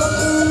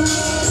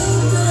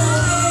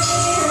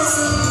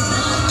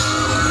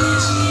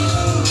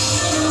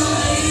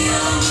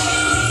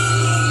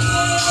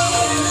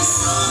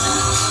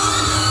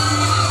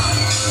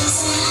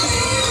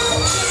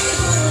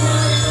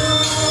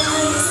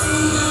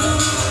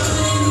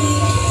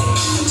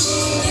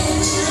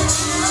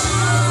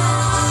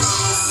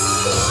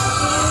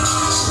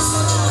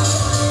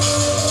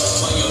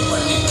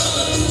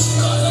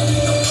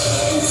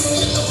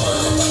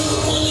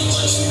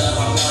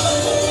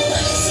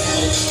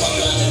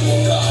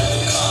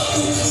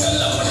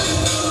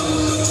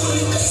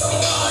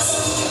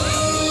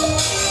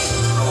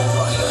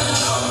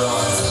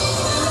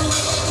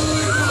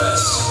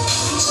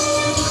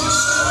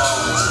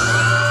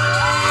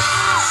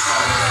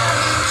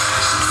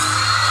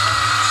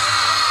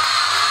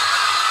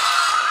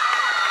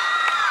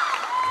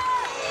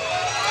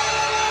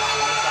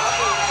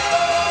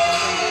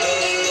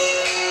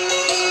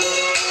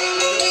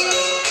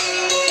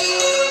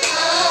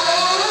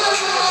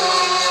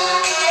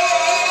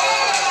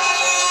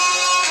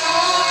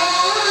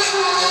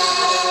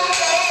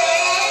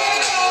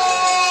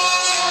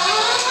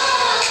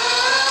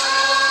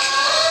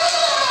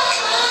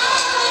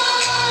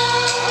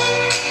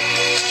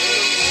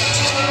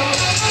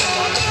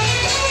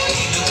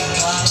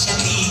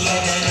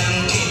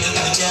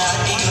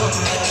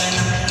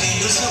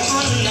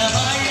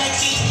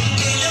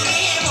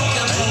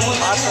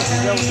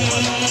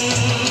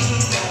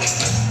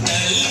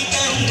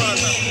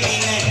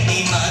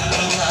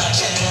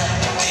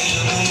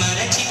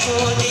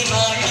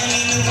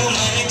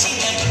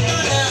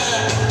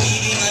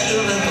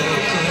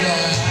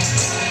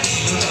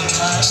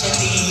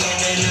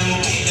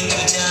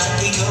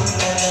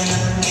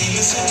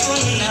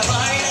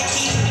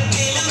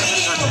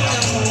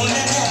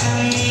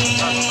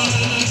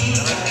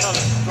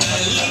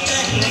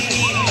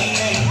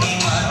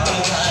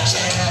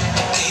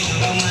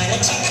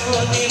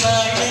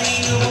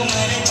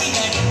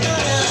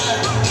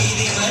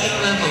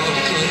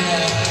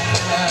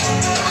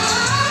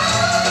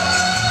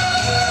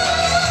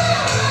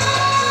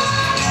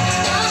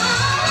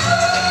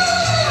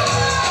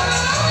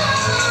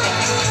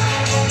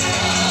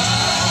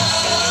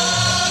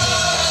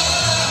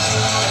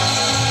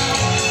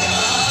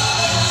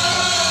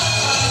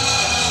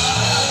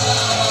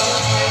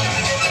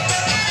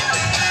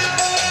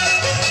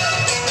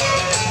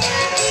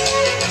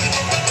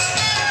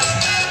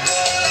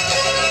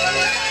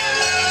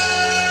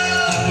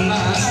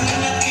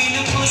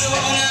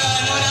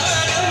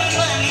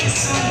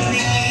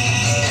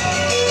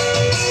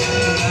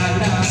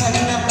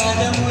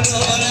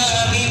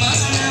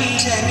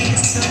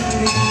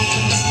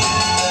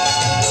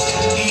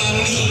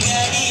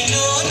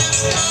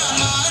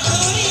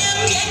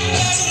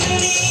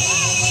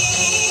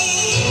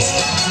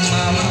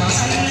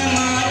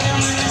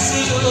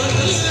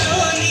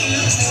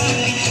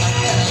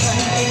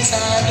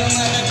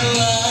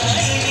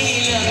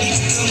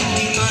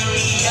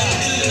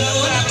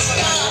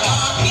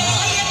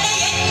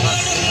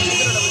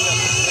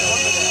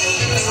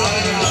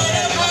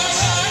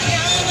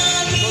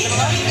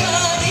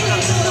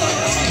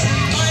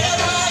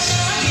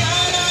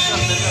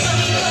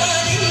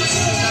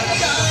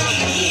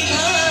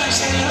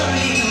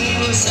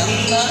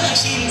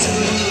సంభాషించు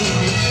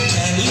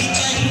తల్లి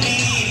తండ్రి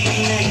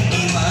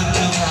నేర్పినట్టి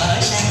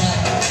మాతృభాషగా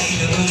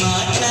తెలుగు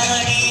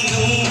మాట్లాడి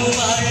నువ్వు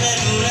వాళ్ళ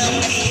రుణం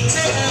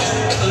తీర్చరా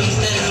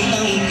కొంత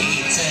రుణం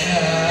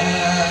తీర్చరా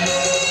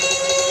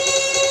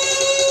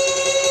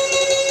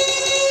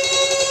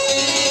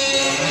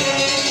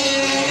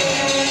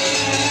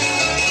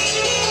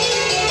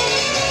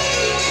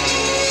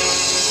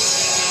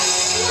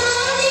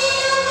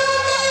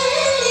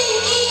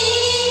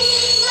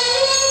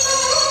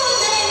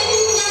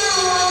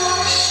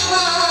Thank you.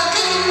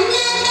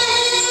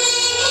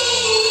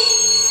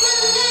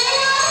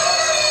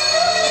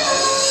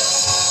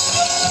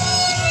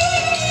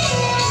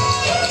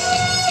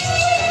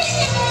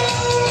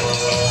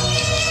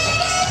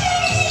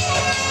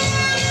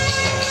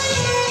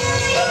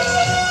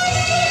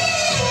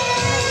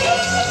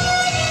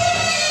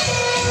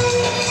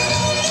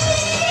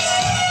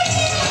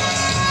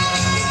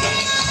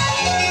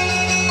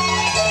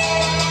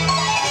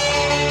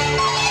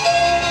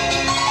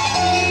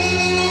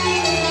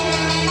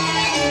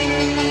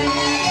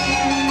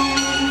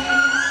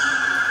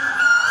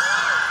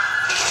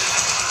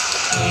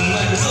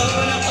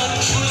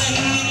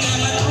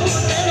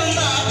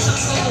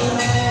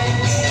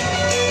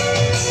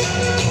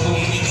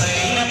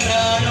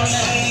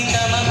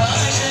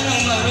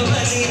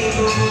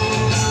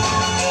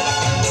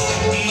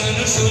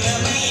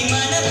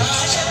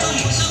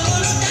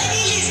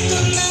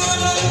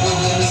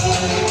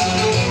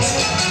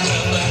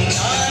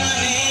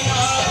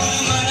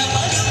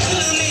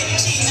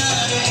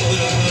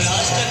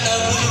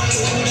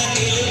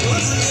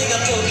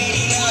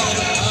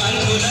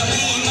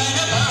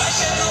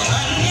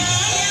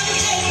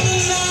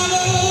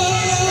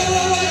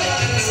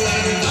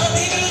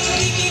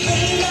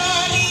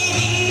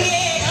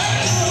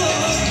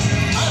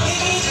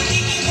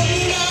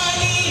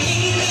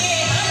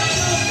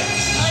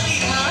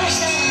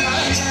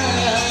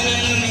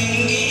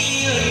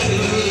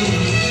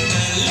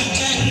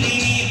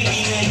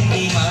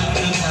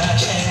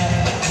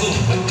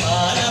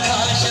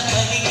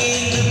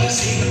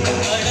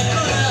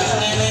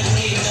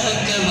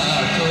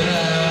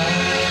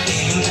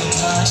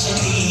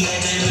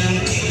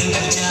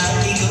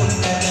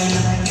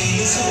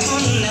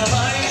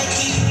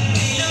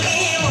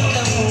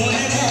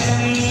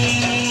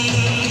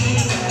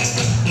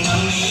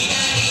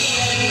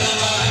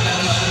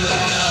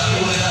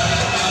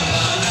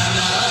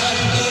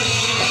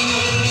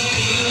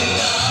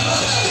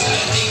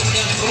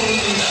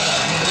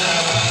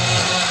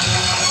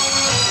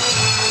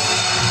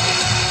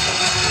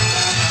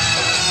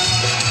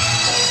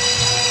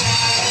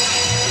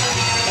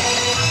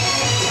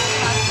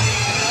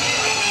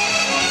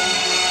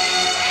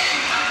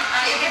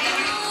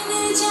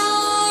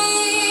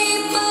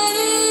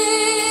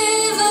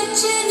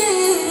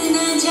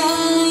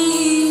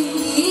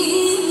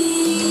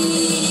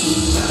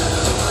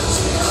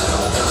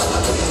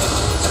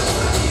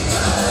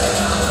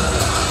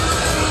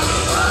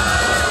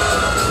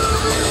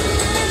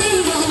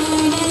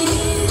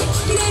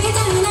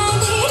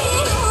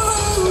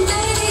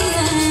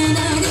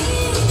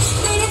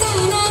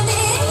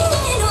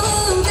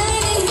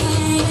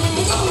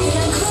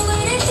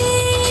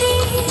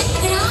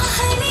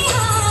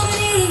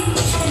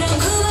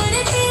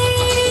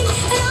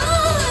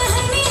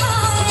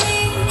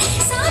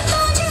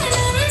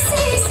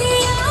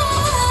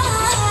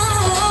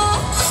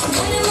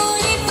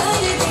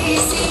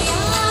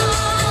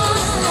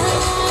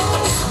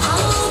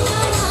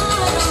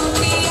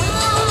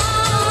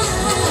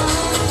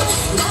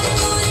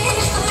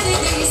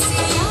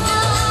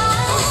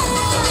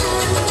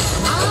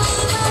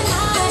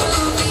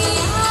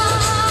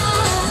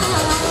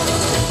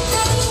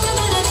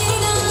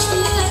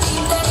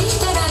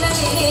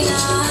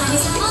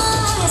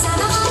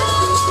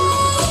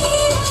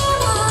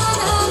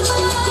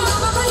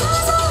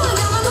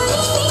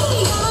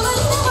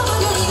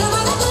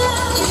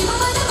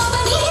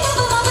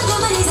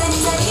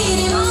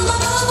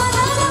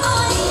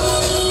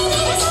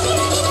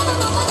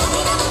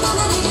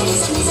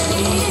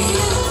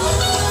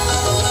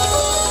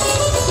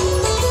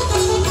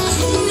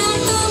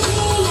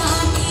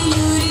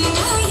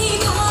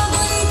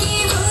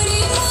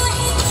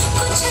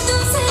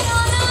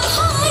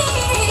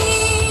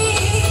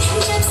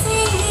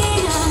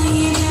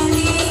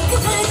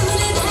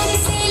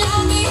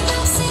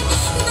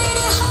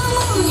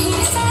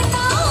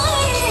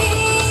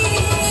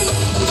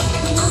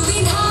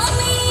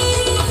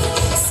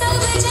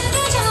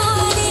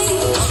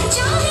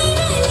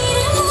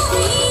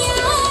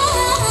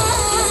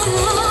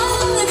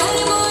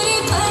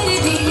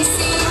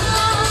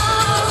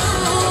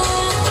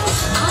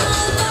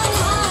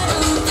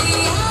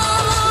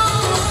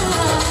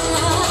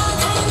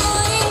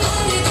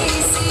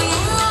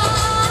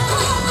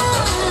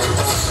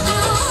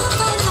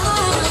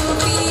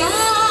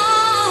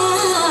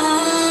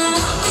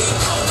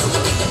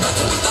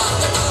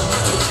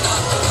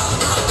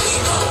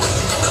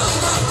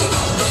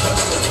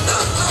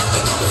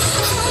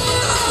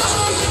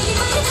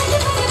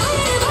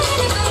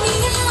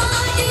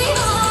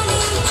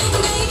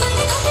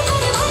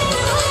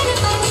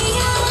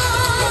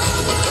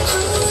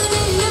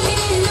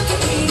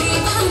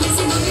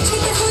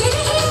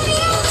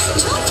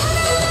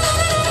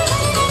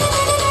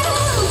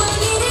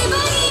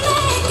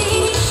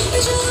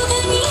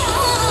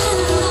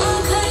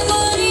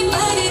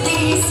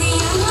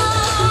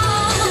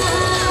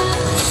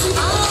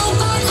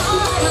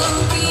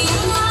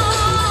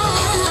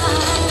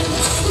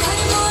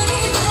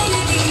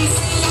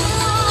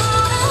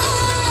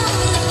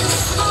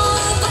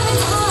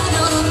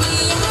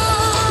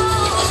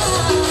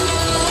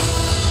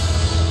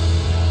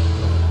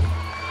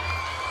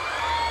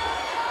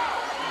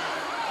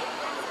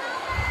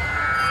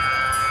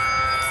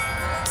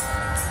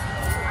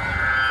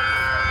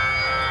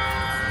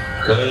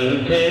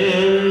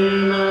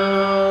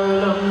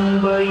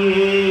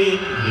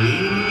 कण्ठेनालम्बयेत्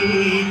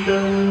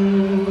गीतम्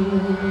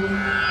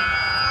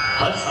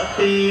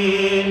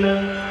हस्तेन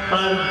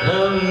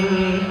अर्धं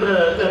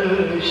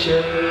प्रदर्शयेत्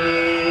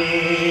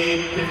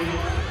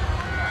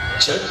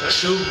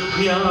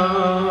चक्षुभ्यां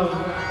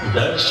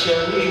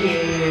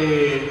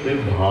दर्शयेत्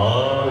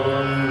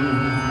भावम्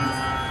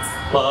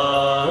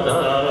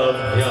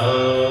पादाभ्यां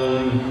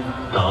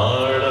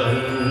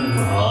ताळम्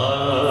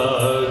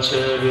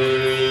आचरेत्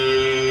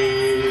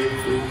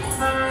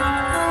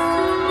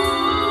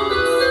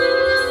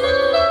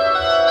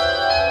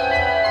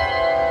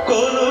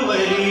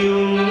कोलुवै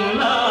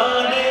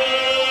ఉన్నాడే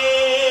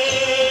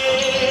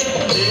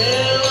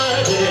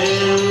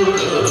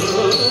దేవదేవుడు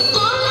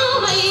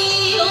కొలువై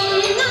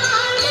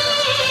ఉన్నాడే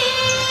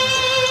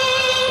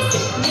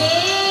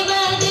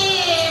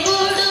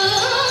దేవదేవుడు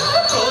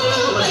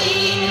కొలువై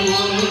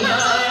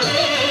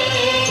ఉన్నాడే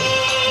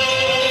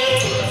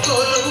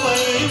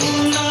కొలువై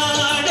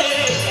ఉన్నాడే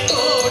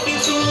కోటి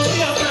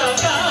సూర్య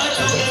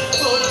ప్రకాశుడే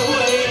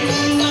కొలువై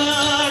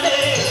ఉన్నాడే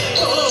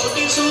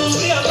కోటి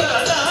సూర్య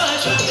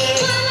ప్రకాశుడే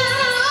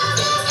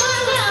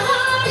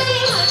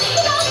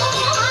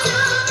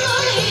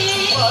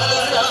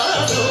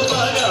వరరాజు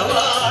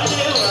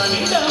భగవానే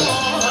వనిత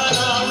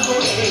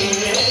మోహనాంబుడే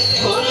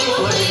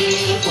కొలువై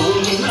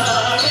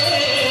ఉన్నాడే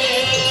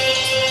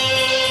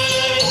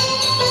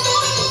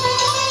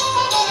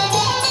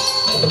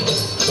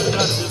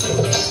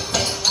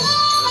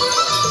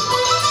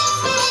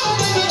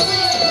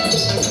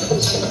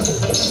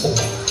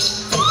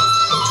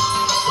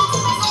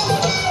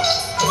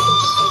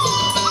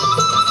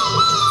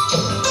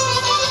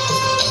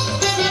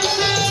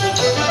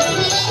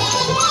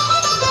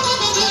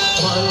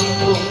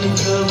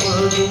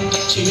మణిపుంగమగు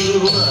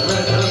చిరువర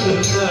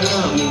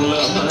కంకణముల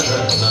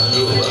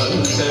మరతలు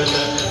వంకల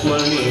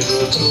మణి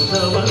రుచుల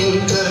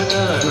వంకన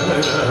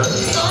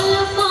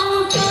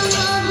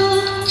కలపంకనగు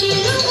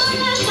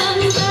చిరువన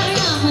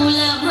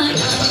కంకణముల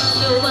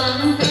మణములు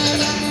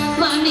వంకన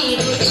మణి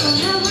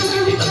రుచుల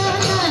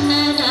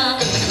వంకనర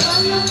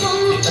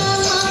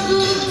కలపంకనగు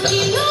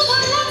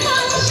చిరువన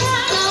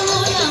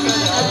కంకణముల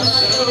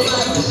మణములు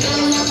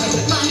వంకన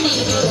మణి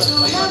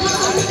రుచుల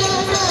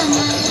వంకనర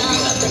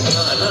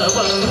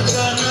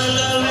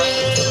వంకనలవే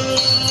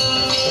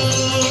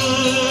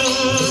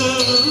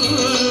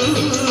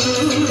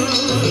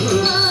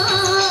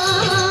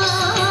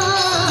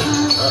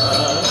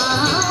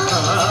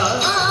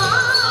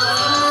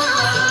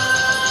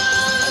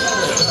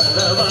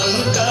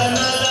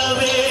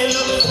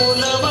వంకనలవేలు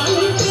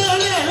కులవంక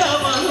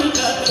నెలవంక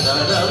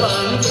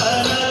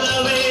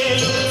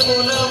నరవంకనలవేలు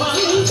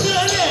కులవంక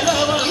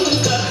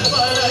నెలవంక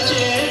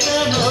పరచేత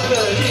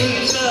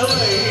నొగలింక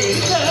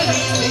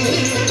వైఖరి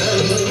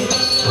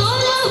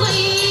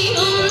కొలువై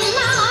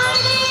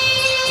ఉన్నాడే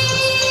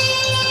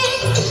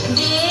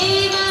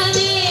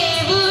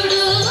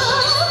దేవదేవుడు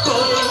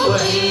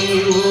కొలువై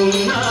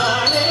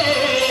ఉన్నాడే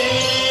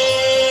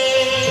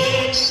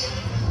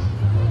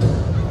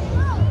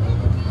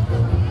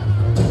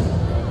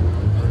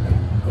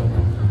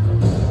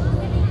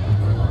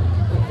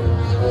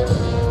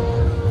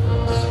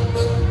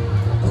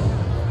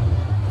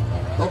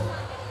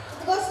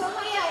ఇదిగో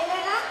సోమయ్య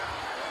ఇలారా.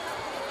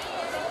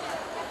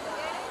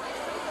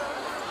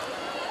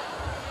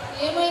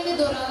 ఏమైంది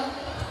దొరా?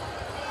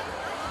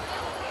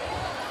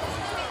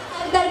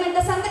 దాని మీద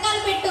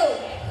సంతకాలు పెట్టు.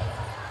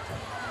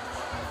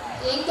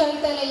 ఏం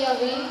కవితలయ్యా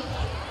అవి?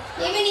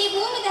 ఇవి నీ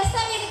భూమి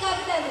దస్తావేజు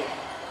కాగితాలు.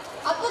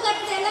 అప్పు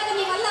కట్టితే ఎలాగో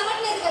నీ వల్ల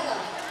అవ్వట్లేదు కదా,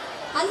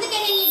 అందుకే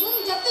నేను ఈ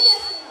భూమి జప్తు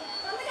చేస్తున్నాను.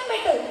 సంతకం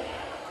పెట్టు.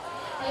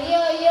 అయ్యా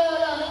అయ్యా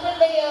అలా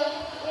అనకండి అయ్యా.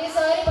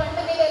 ఈసారి పంట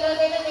మీద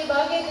ఎలాగైనా మీ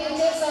బాధ్యత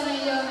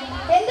తీర్చేస్తానయ్యా.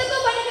 ఎందుకు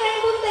పనికి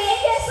రెండు భూమితో ఏం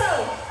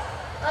చేస్తావు?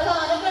 అలా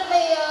అనకండి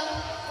అయ్యా.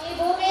 ఈ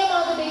భూమే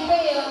మాకు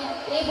దిగ్గయ్యా.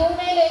 ఈ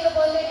భూమే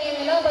లేకపోతే మేము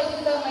ఎలా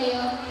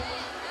బతుకుతామయ్యా?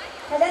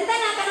 అదంతా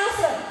నాకు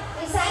అనవసరం.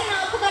 ఈసారి నా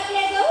అప్పు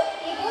కట్టలేదు,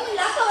 ఈ భూమిని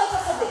లాక్కోవాల్సి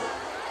వస్తుంది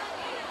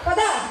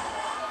కదా.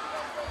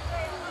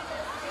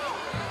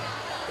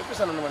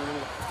 చెప్పేసాను మళ్ళీ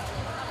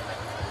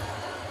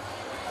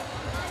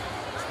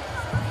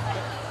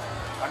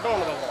అడ్డం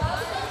ఉండదు కదా.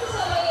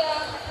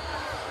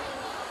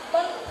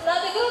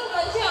 నా దగ్గర ఒక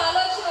మంచి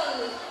ఆలోచన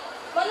ఉంది.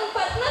 మనం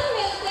పట్టణం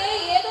వెళ్తే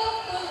ఏదో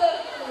పూలు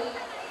దొరుకుతుంది.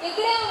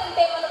 ఇక్కడే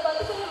ఉంటే మన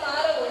బతుకులు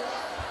మారవు.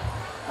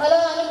 అలా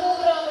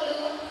అనుకోకు రాములు.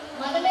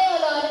 మనమే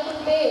అలా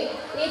అనుకుంటే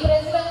ఈ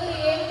ప్రజలందరూ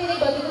ఏం తిని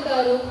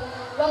బతుకుతారు?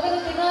 ఒకరు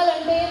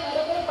తినాలంటే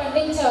మరొకరు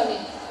పండించాలి.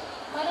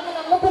 మనము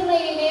నమ్ముకున్న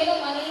ఈ నేల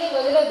మనల్ని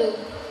వదలదు.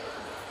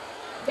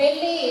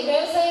 వెళ్ళి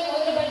వ్యవసాయం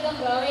మొదలు పెడతాం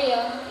రావయ్య.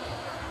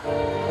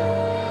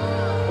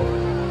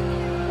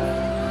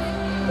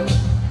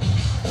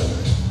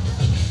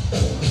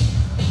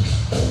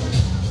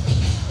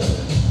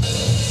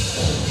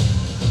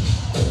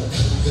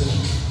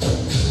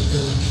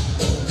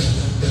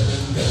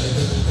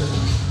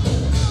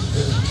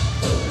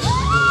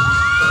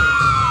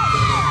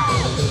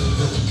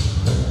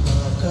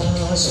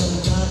 ఆకాశం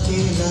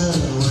తాకేలా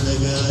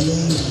వడగాలి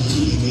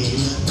ఈ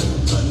నేల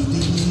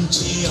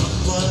అందించే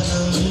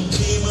ఆహ్వానం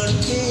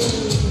ప్రేమంటే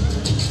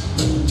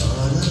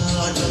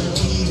ఆనాటి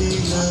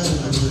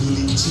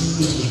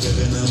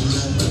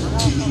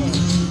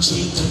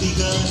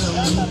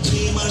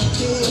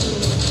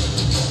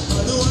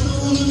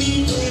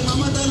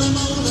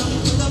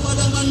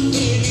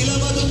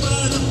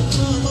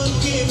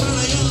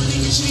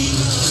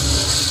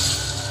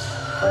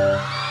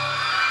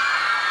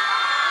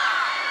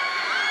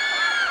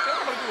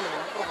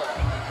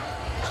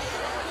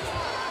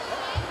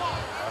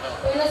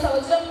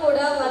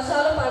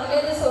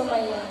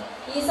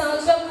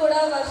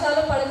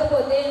వర్షాలు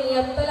పడకపోతే నీ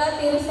అప్పెలా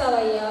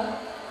తీరుస్తావయ్యా?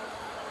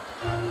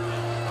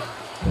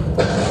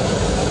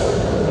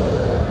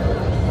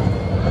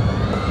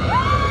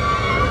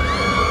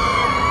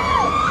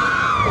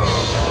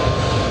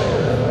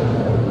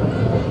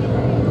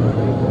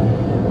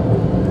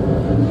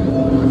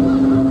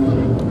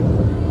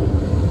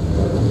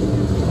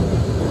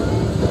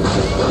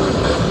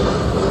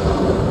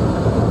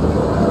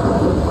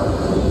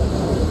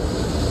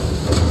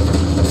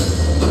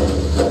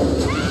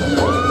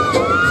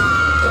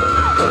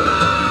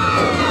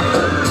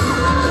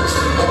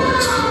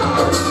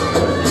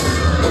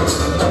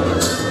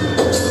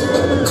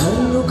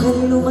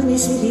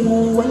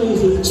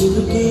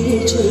 చిలుకే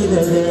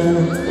చేరగా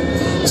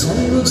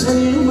జల్లు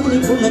జల్లు మని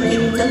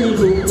పులకింతలు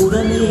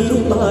పురమే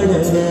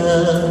పాడగా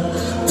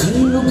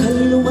కల్లు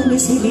కల్లు మని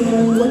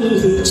సిరిమూవల్లి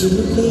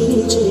చిలుకే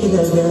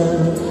చేరగా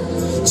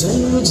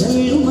జల్లు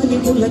జల్లు మని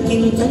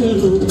పులకింతలు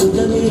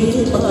పురమే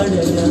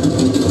పాడగా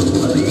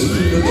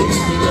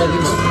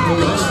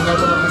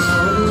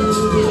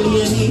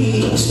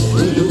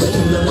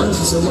విలువైన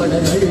మనసు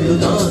వడగళ్ళు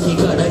దాని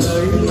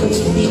కడగళ్ళే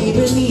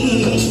తీరని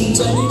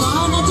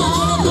చలివాన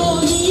జాడతో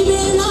ఈ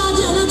వేళ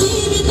జన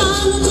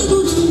జీవితాలు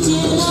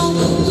చిగురించేలా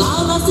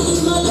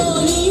రామసీమలో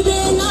ఈ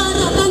వేళ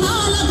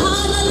రతనాల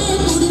భారలే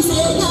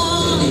కురిసేలా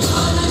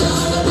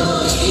జాడతో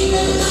ఈ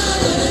వేళ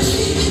జన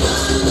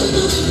జీవితాలు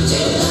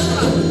చిగురించేలా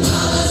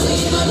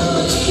రామసీమలో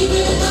ఈ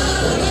వేళ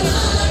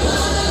రతనాల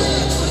భారలే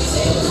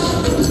కురిసేలా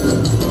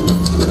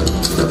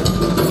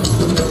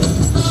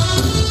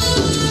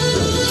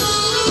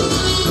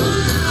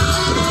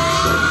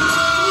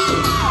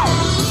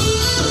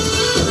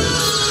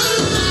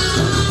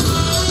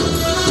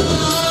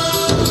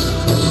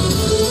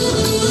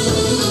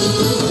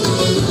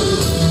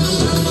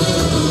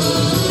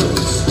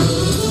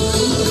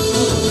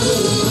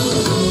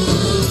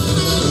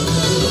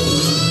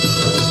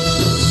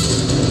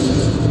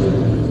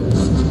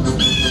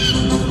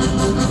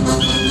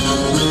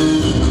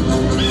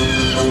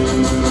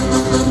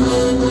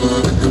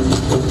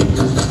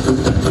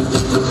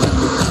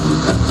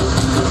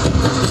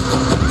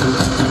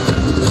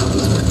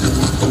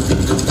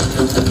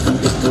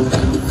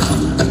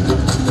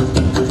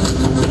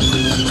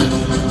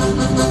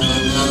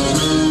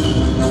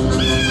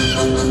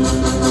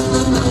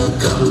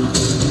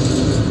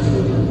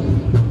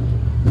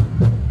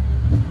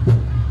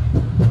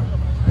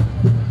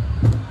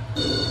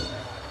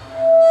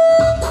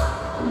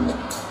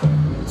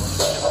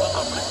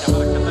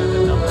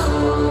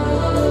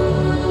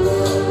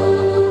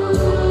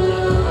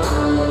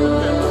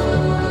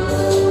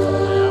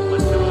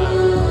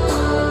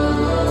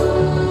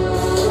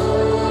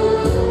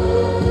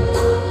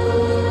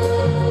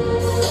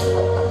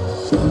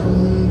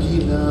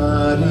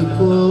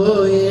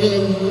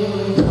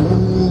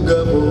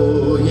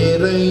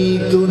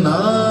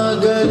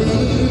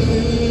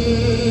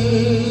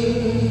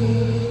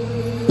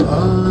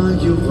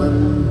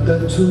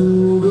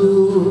చూడు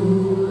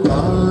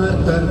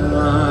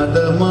ఆర్తనాదమాయే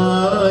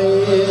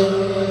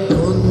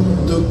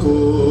గొంతు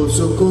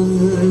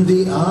కోసుకుంది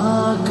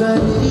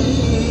ఆకలి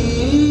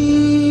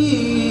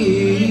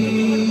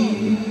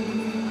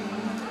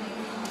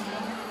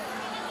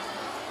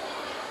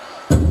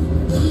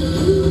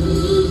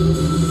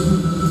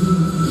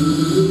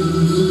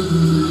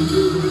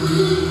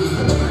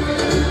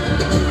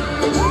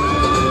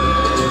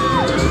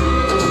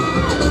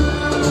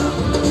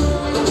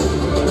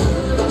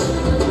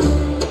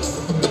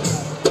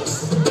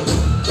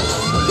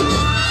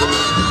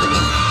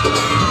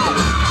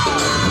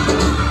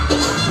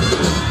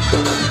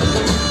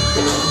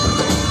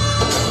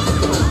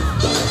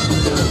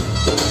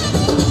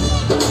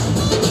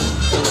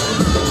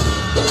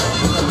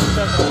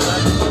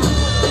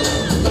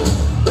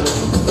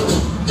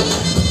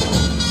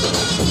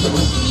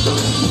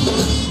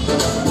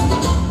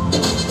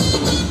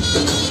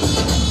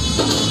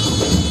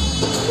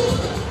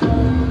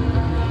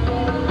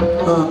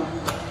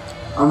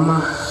అమ్మా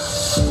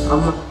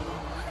అమ్మా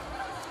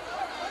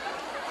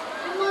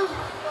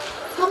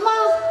అమ్మా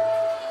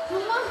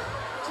అమ్మా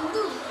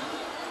చందు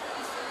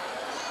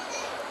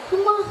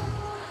అమ్మా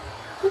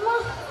అమ్మా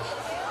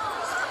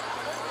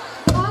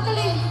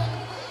ఆకలి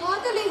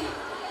ఆకలి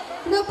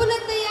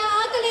డబ్బులెత్తయ్యా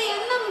ఆకలి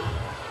అన్నం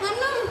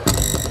అన్నం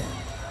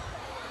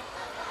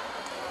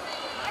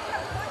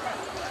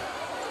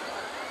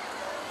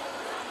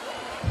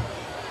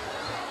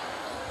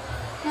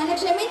నన్ను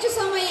క్షమించు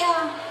సోమయ్య.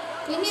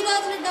 ఎన్ని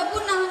రోజుల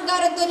డబ్బున్న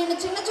అహంకారంతో నిన్ను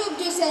చిన్న చూపు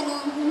చూశాను.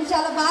 నిన్ను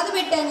చాలా బాధ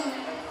పెట్టాను.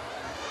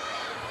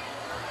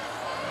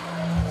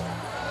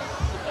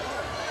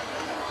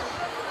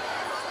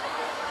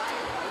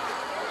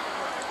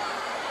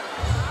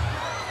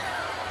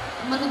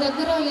 మన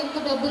దగ్గర ఎంత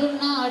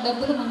డబ్బులున్నా ఆ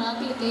డబ్బులు మన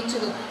ఆకలి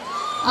తీర్చదు.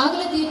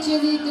 ఆకలి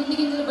తీర్చేది తిండి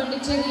గింజలు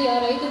పండించేది ఆ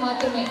రైతు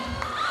మాత్రమే.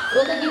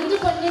 ఒక గింజ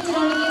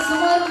పండించడానికి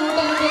సుమారు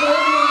 180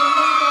 రోజులు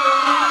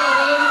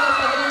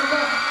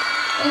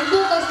ఎంతో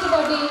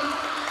కష్టపడి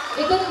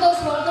ఇతరులతో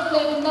స్వార్థం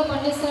లేకుండా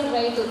పండిస్తాడు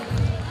రైతు.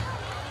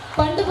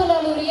 పంట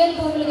పొలాలు రియల్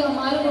భూములుగా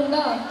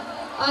మారకుండా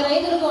ఆ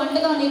రైతులకు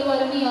అండగా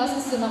నిలవాలని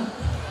ఆశిస్తున్నాం.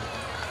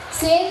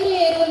 సేంద్రియ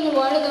ఎరువులను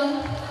వాడదాం,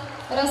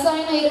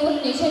 రసాయన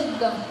ఎరువులను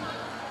నిషేధిద్దాం,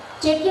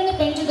 చెట్లను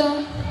పెంచుదాం,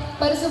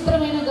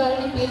 పరిశుభ్రమైన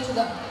గాలిని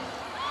పీల్చుదాం.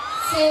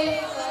 Save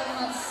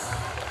farmers.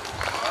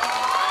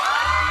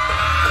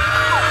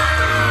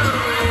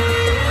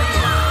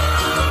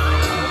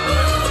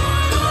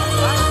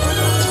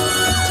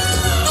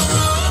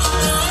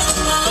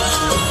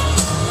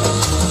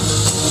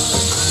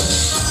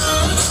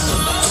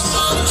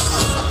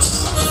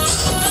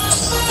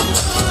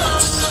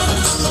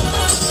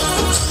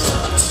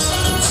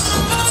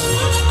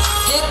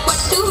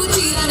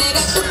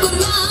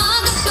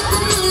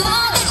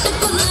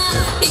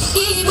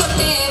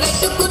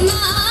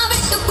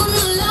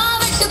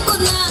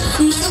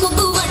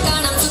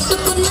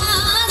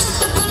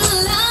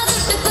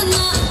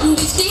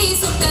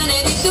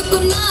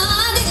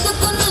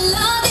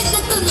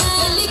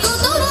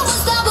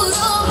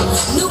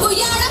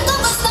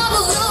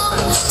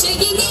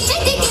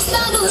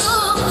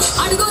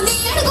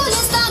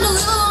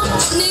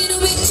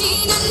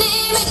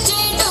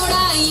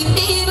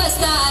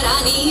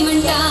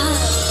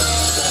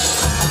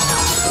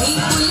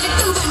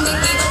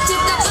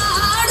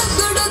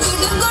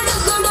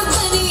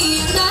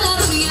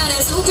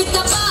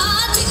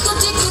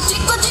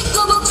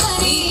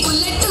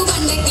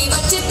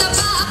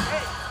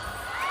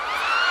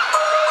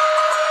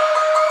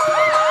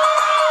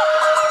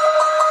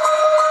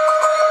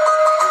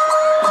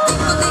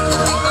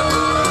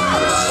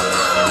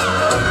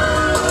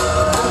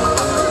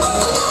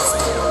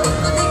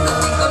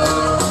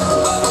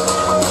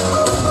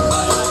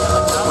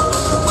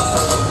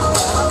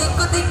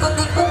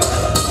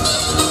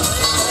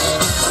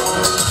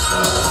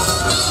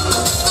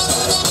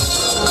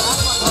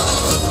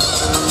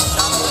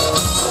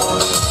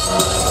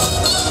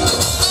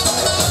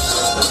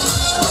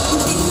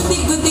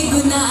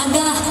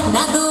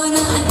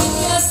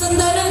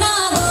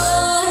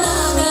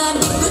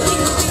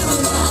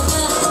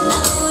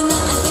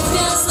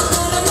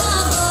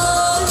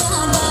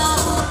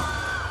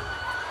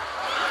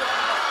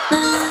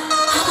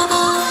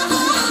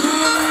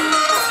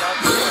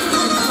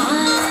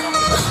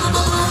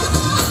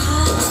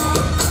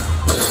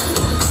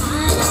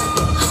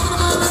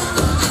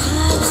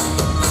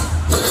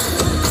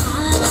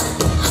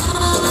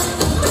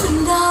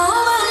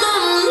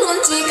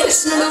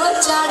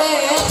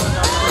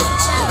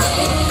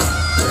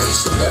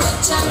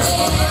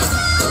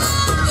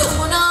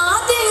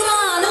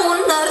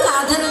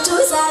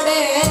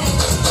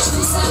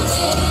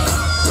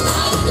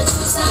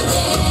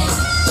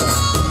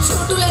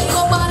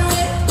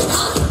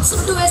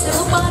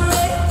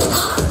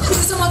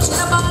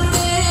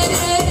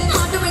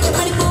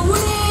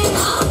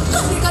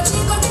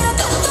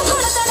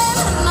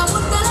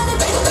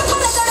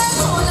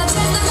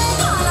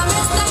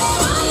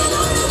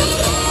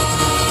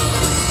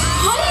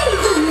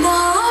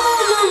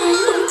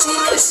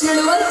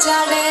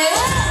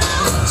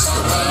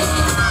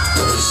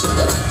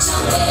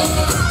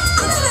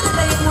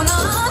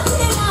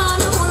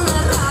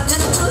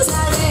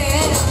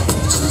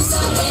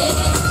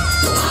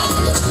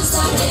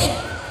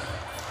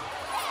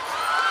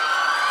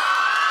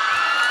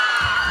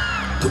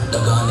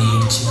 పుట్టగానే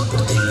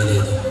ఏడ్చినప్పుడు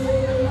తెలియలేదు,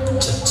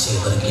 చచ్చే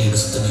వరకు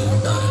ఏడుస్తూనే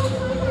ఉంటానని.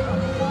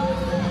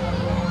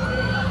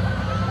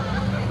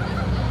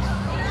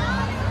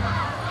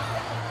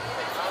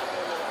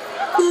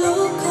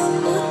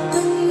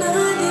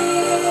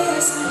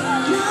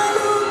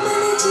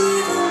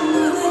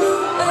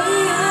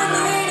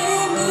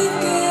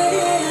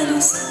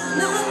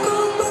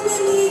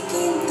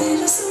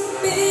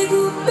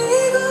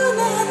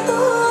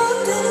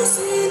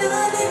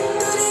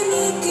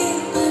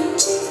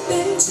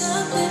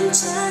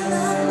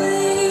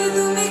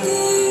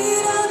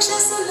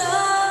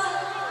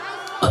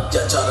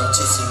 అత్యాచారం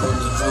చేసి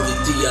నోని ఊరి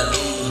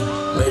తీయాలి,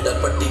 మేడ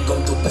పట్టి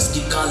గొంతు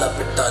పెస్కి కాల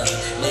పెట్టాలి.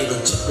 నేను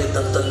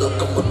చెప్పేదంత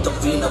లోకం మొత్తం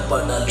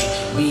వినపడాలి.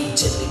 మీ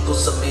చెల్లి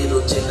కోసం ఏ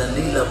రోజైనా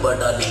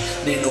నిలబడాలి.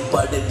 నేను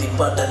పాడేది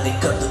పాటని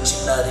కన్ను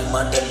చిన్నారి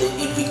మాటలే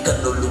ఇవి,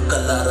 కన్నులు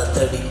కల్లార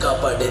తడి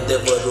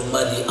కాపాడేదెవరు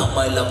మరి?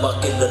 అమ్మాయిల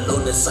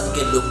వాక్యలలోనే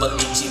సంఖ్యలు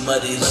బంధించి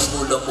మరి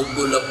రంగుల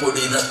ముగ్గుల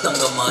పొడి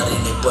రక్తంగా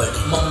మారిన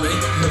పడి. మమ్మీ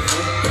నువ్వు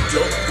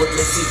ఇంట్లో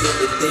వదిలేసి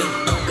వెళితే,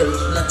 అంకల్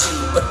నా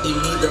చెయ్యి పట్టి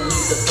మీద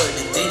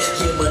పడితే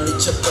ఏమని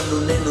చెప్పను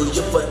నేను,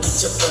 ఎవరికి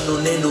చెప్పను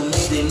నేను.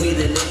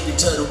 మీరే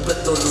నేర్పించారు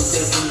పెద్దోళ్ళు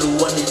దేవుళ్ళు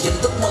అని.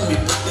 ఎందుకు మమ్మీ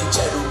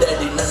పుట్టించాడు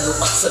డాడీ నన్ను?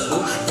 అసలు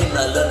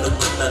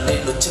వినాలనుకున్న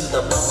నేను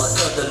చందమామ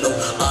కథలు,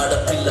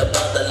 ఆడపిల్ల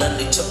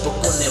బాధలన్నీ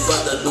చెప్పుకునే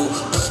బదులు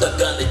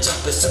పుట్టగానే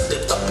చంపేస్తుంటే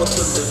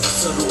తప్పుతుంటే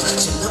విసురు.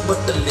 చిన్న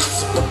బట్టలు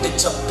వేసుకుంటే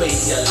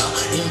చంపేయాలా?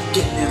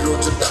 ఇంకెన్ని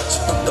రోజు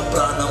దాచుకుంట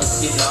ప్రాణం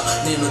ఇలా?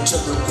 నేను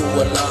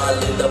చదువుకోవాలా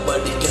లేదా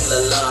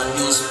బడికెళ్ళాలా?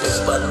 న్యూస్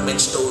పేపర్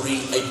మెన్ స్టోరీ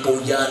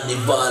అయిపోయాని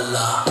వాళ్ళ.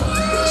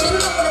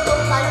 చిన్నప్పులతో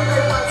కాలం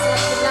గడపాల్సిన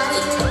చిన్నారి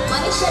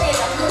మనుషులే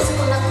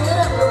రంగేసుకున్న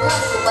క్రూర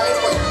మృగాలకు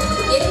బలైపోయింది.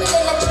 8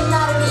 ఏళ్ల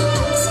చిన్నారిని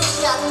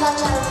హింసించి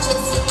అత్యాచారం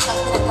చేసి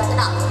చంపిన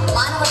ఘటన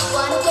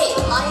మానవత్వానికే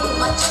మాయని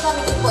మంచిగా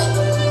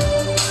మిగిలిపోయింది.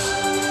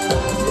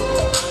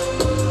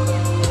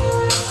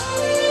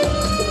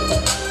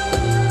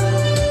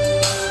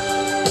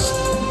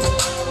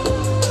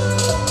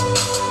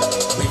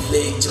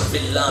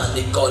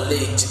 పిల్లాని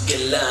కాలేజీకి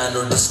వెళ్ళాను,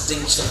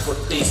 డిస్టింక్షన్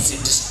కొట్టేసి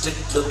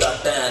డిస్ట్రిక్ట్లు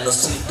దాటాను.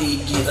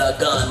 సిటీకి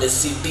రాగానే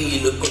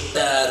సిటీలు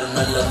కొట్టారు,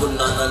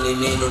 నల్లగున్నానని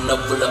నేను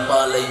నవ్వుల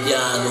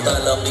పాలయ్యాను.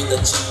 తల మీద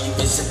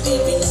చీవేసి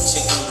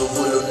దీవించి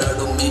గురువులు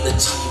నడు మీద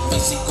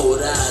చీవేసి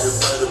కోరారు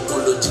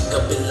పరుగులు. చిక్క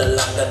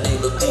పిల్లలాగా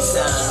నేను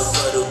తీశాను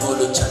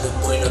పరుగులు,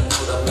 చనిపోయిన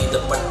కూర మీద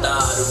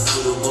పడ్డారు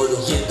గురువులు.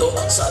 ఏదో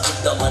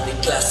సాధిద్దామని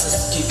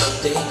క్లాసెస్ కి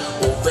వెళ్తే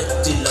ఓ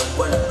వ్యక్తి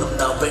లవ్వంటూ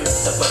నా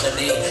వెంట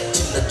పడనే.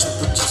 చిన్న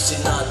చూపు చూసి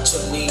నా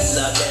చున్నీ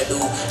లాగాడు,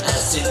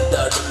 యాసిడ్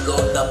దాడుల్లో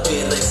నా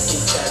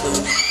పేరెక్కించాడు.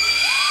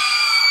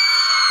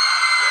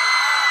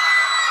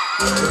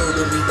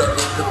 రోడ్డు మీద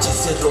రేపు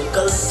చేసే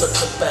రోకల్తో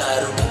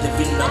చెప్పారు, ఇది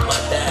విన్న మా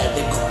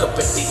డాడీ కుక్క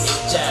పెట్టి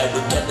ఇచ్చాడు.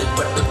 క్యాండిల్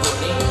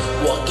పట్టుకొని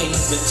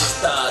వాకింగ్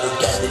చేస్తారు,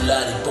 క్యాండిల్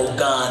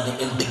ఆరిపోగానే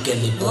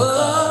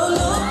ఇంటికెళ్ళిపోతారు.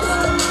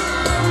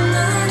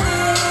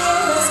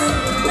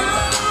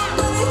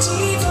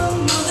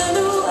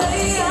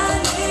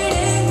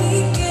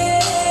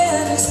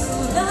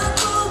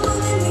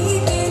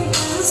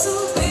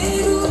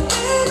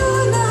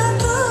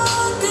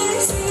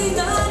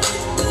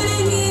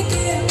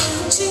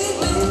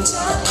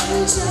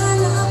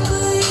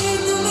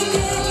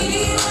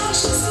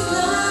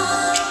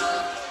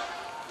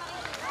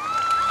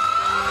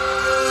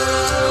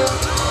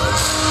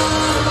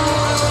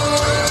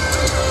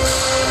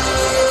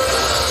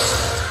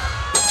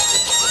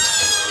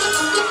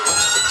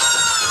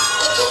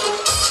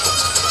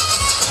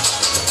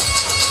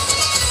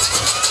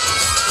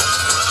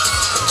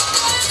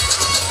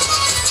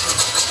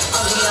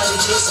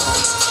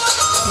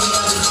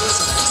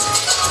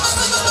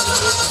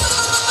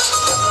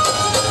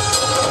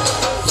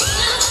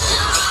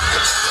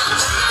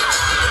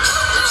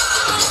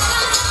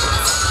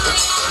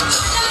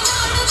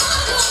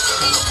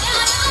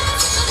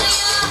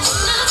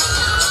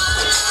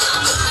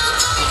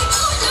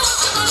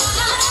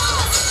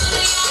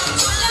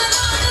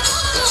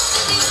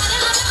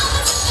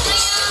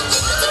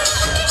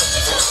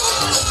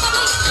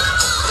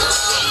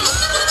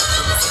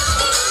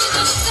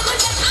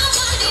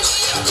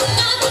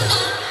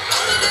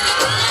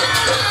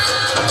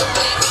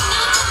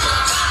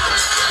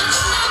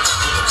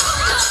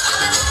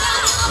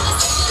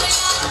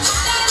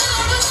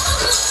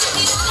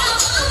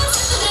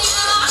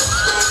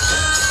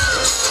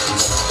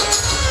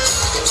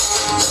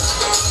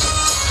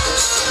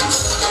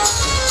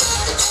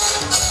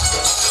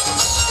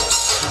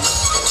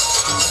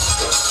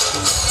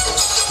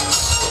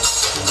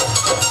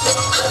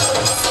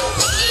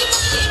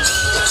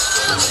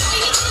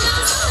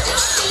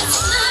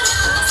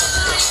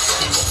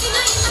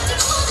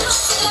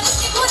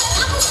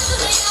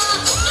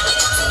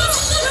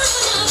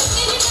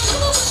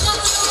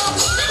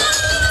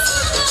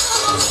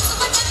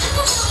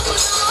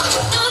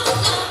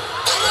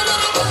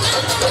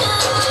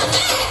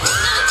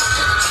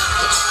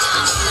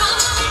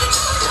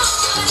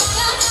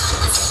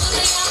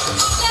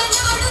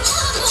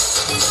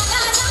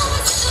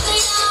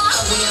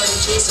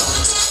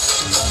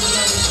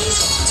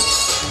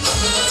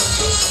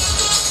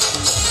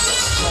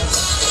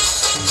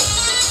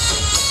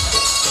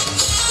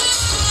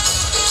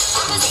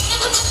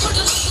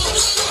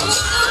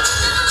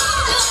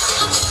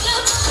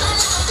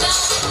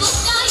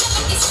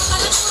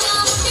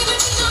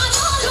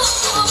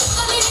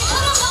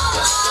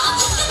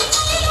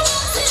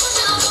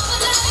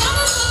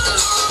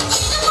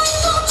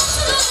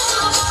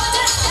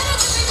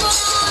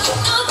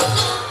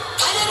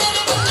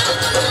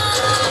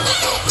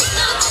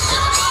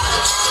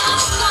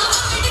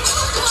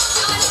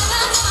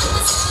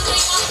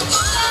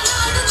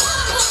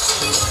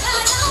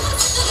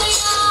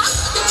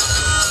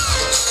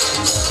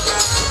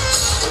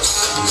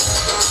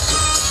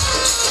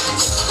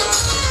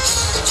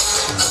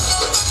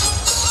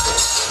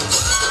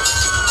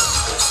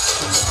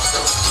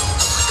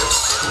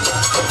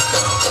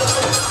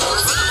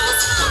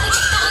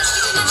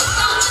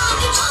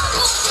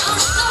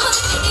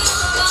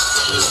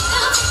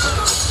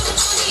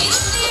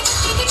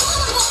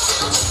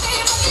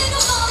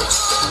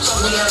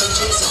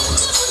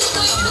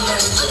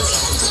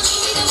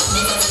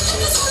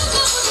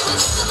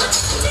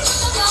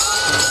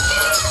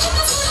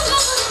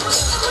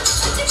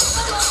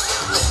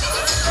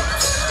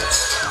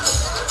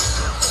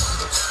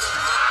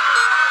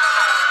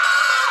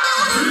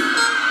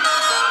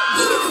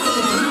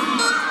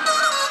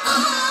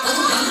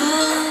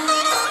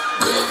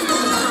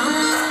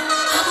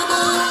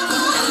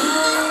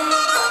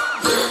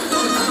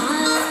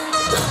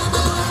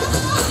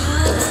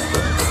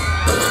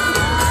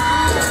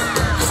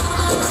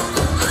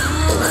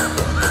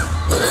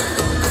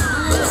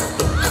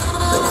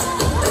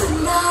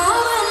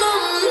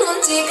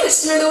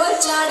 కృష్ణుడు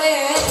వచ్చాడే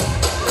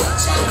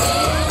వచ్చాడే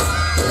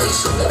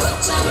కృష్ణుడు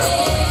వచ్చాడే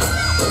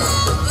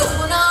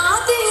యమునా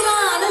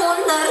తీరాన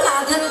ఉన్న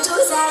రాధను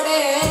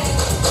చూశాడే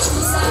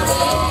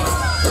చూశాడే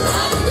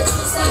రాధను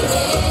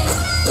చూశాడే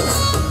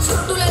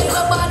చుట్టూలెక్క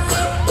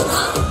పాటే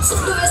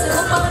చుట్టూ వేసిన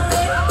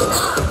పాటే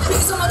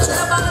వీసు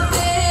వచ్చిన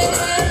పాటే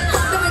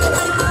అడ్డ మీద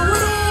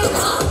పడిపోడే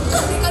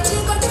కవిక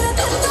చీకటే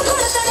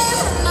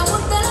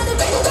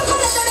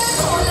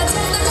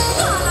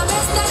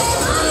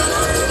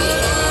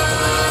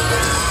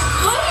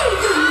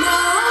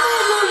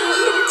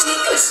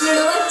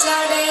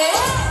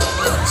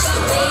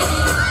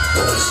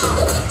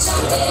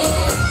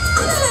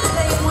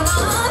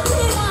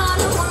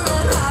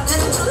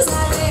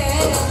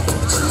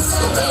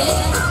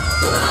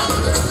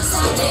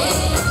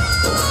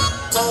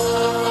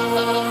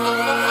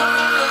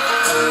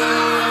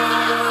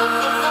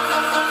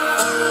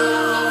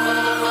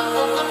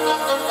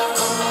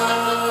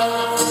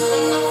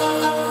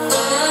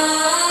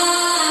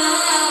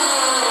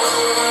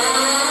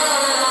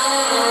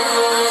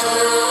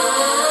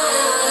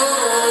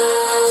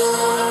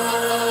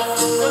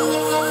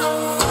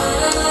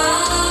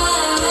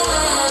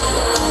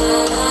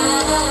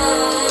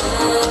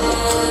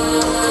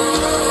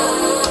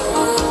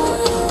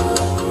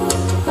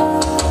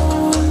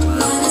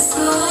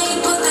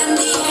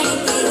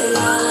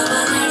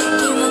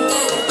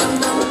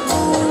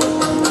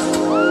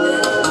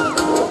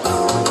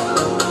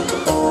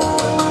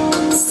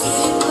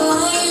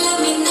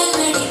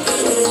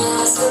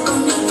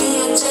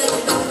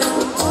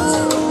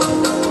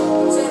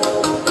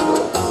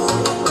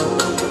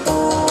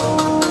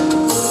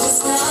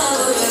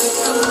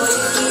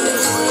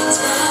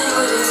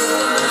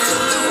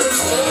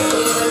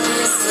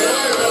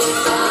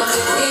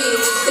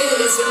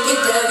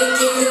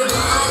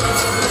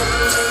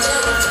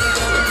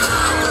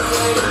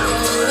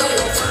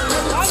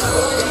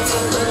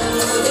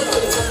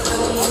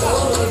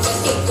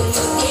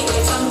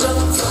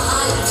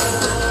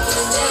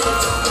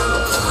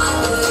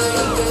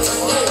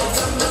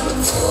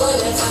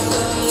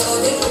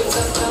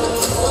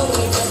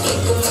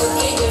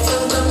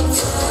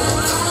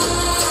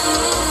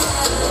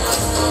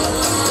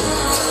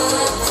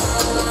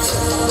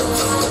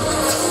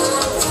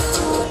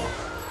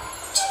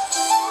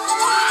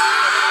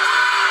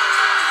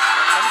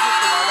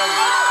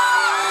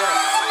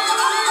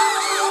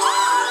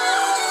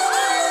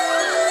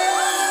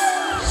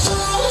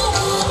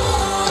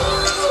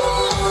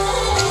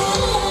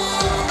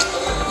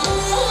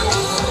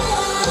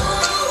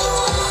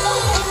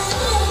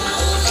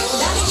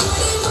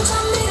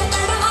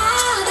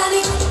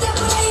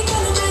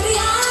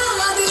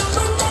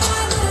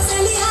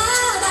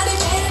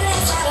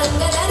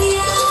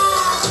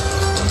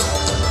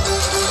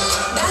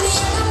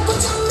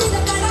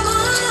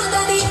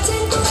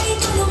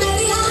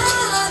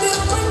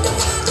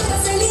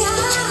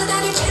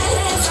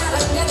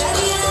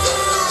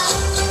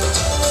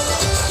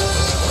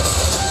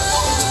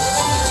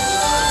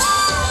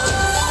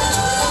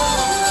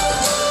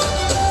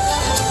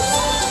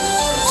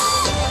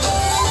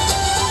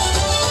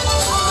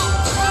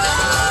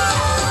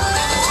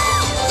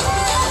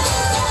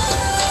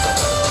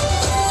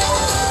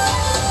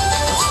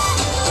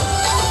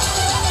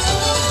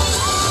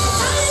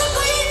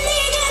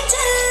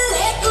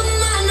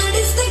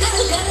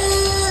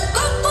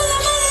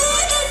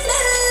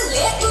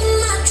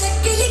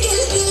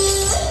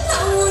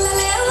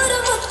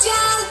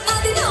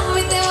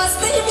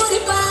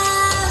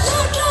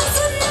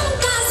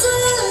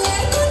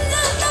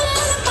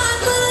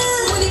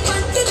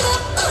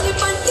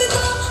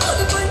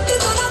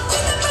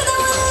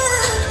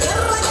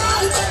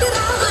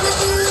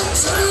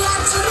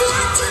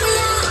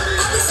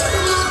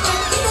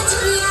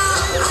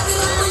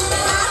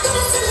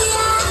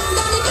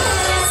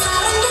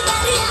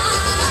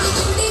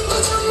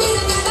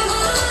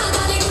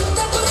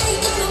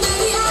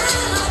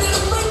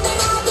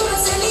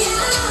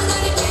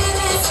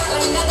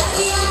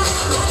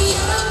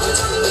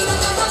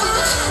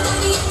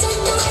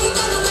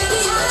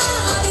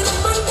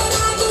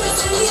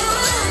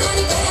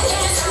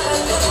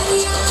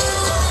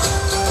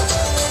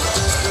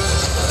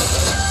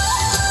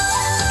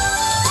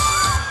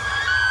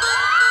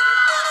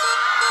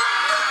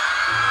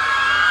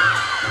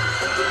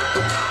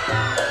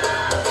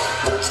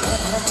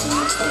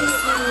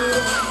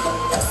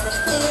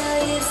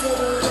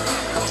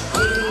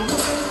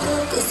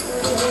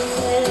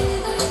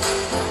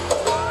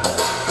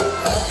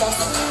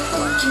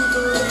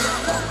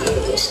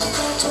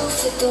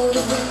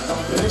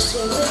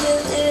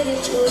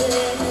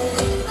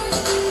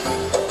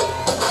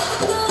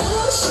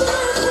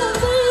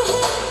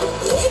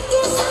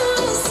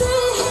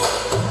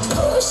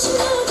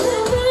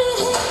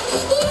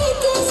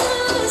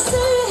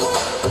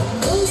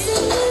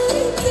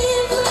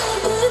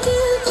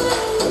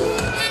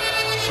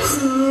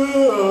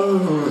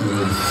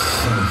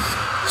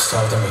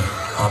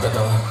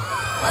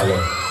హలో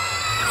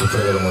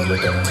ఇప్పుడే కదా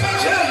మొదలెట్టాను.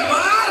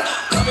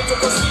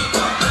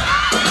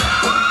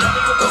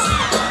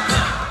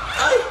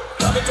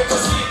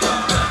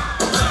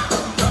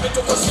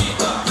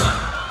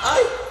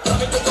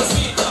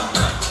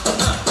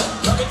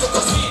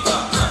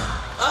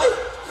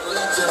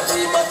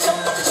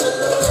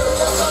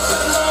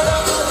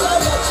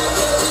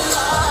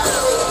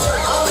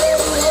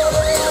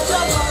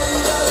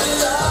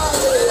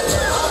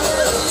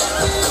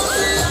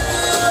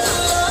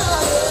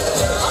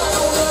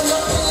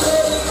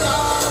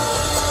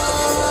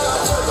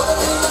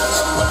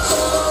 Let's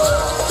go.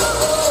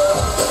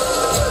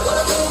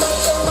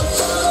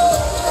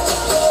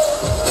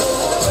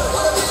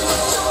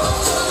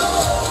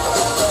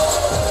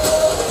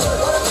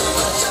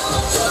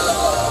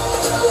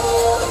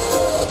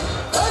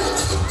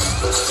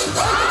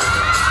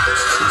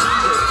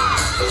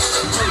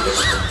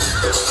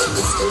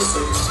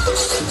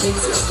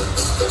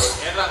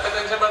 అంత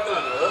టెన్షన్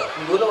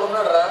పడుతున్నాను ఊళ్ళో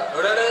ఉన్నాడు రా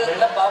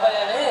ఎవడాడు బాబాయ్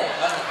అని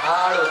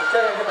ఆడు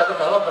వచ్చాడంటే పెద్ద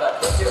తలవరా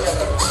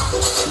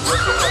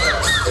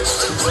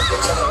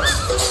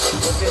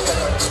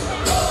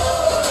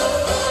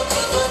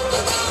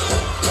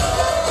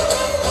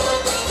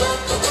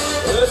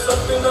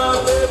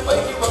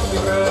పైకి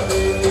పంపినాడే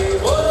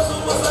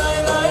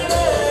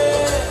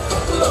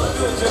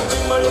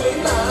మళ్ళీ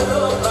నాలో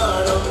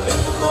ప్రాణం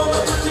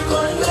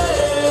నింపుకోమచుకోండే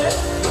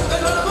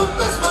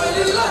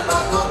స్మైల్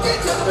నాకు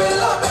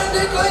చెప్పేలా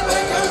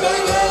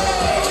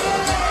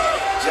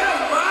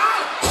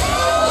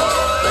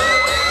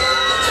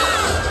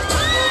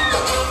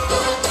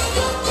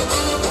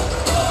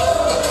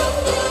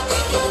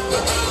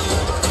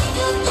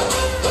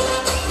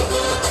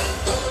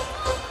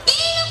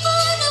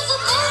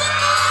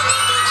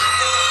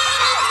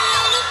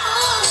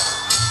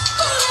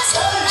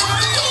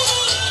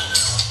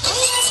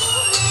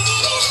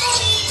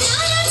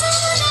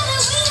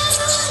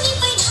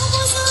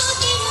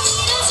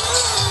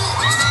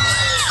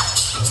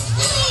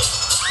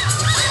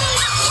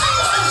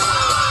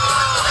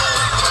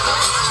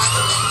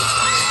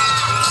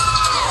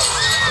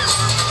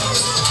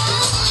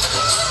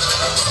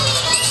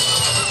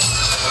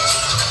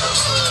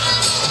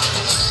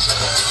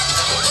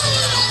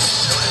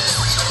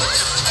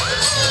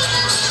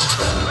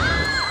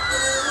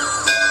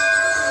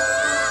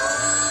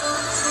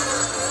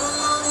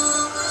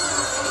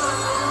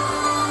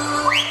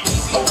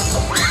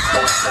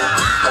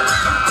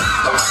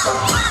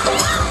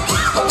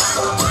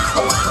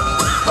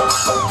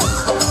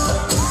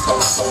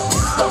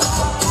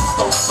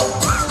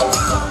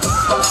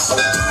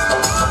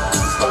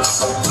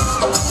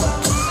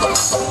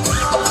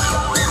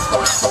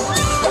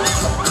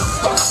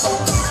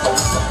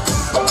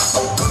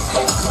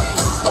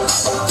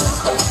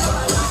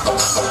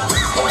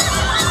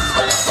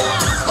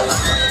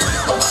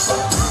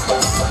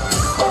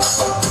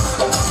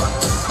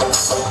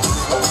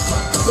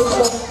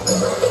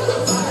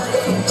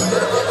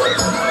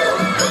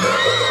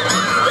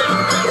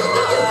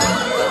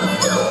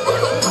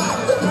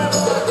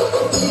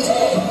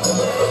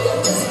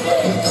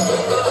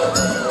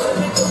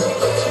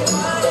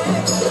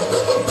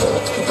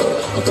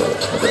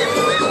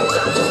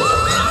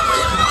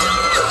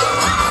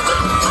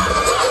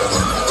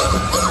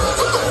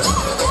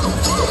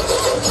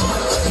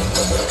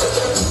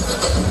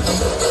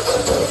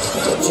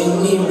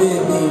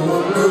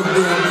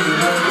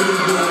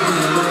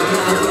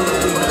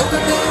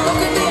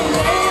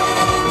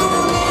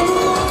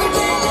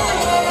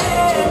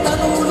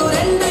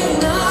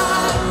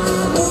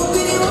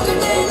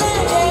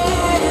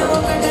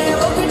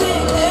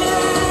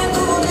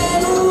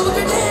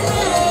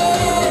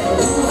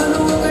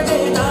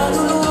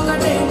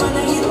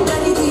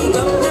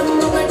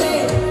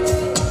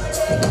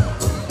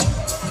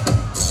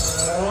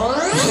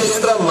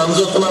నన్ను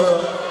చూస్తున్నారు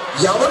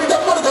ఎవరి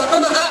డబ్బులు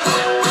కొట్టనా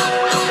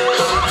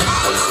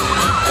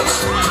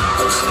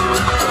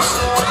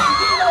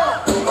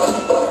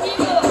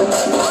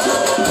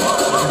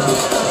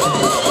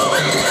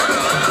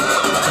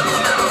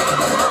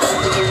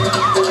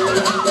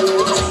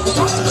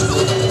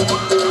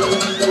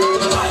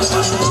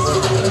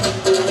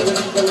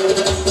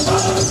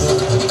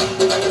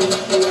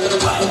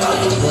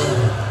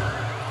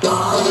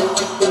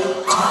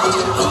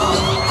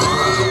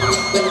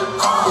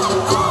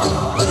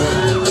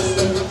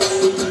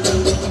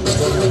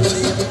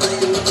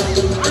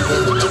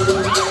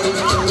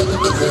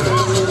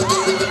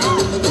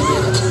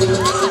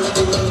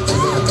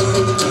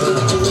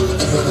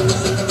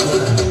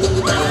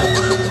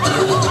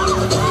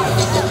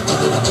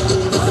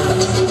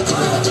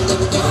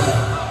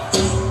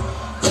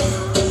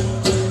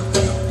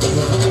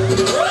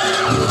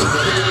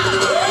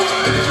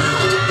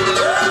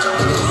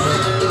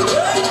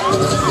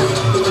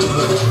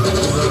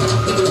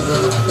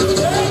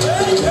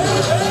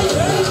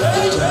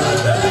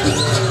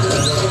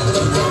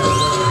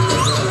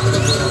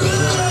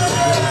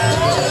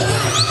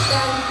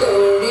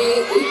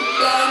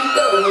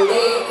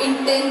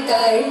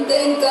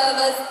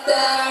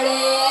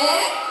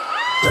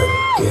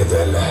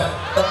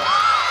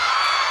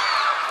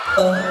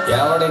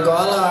ఎవడి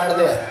గోల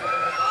ఆడదే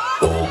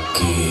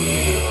ఓకే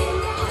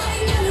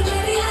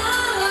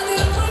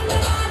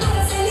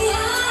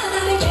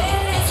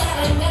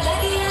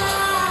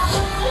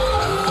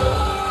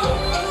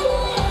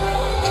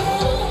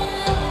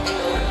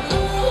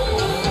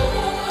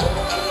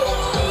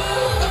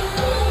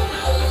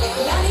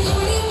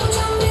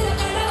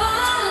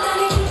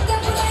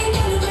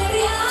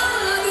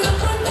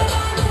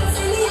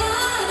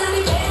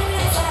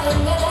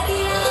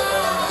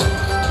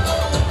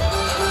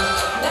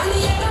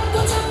Dani,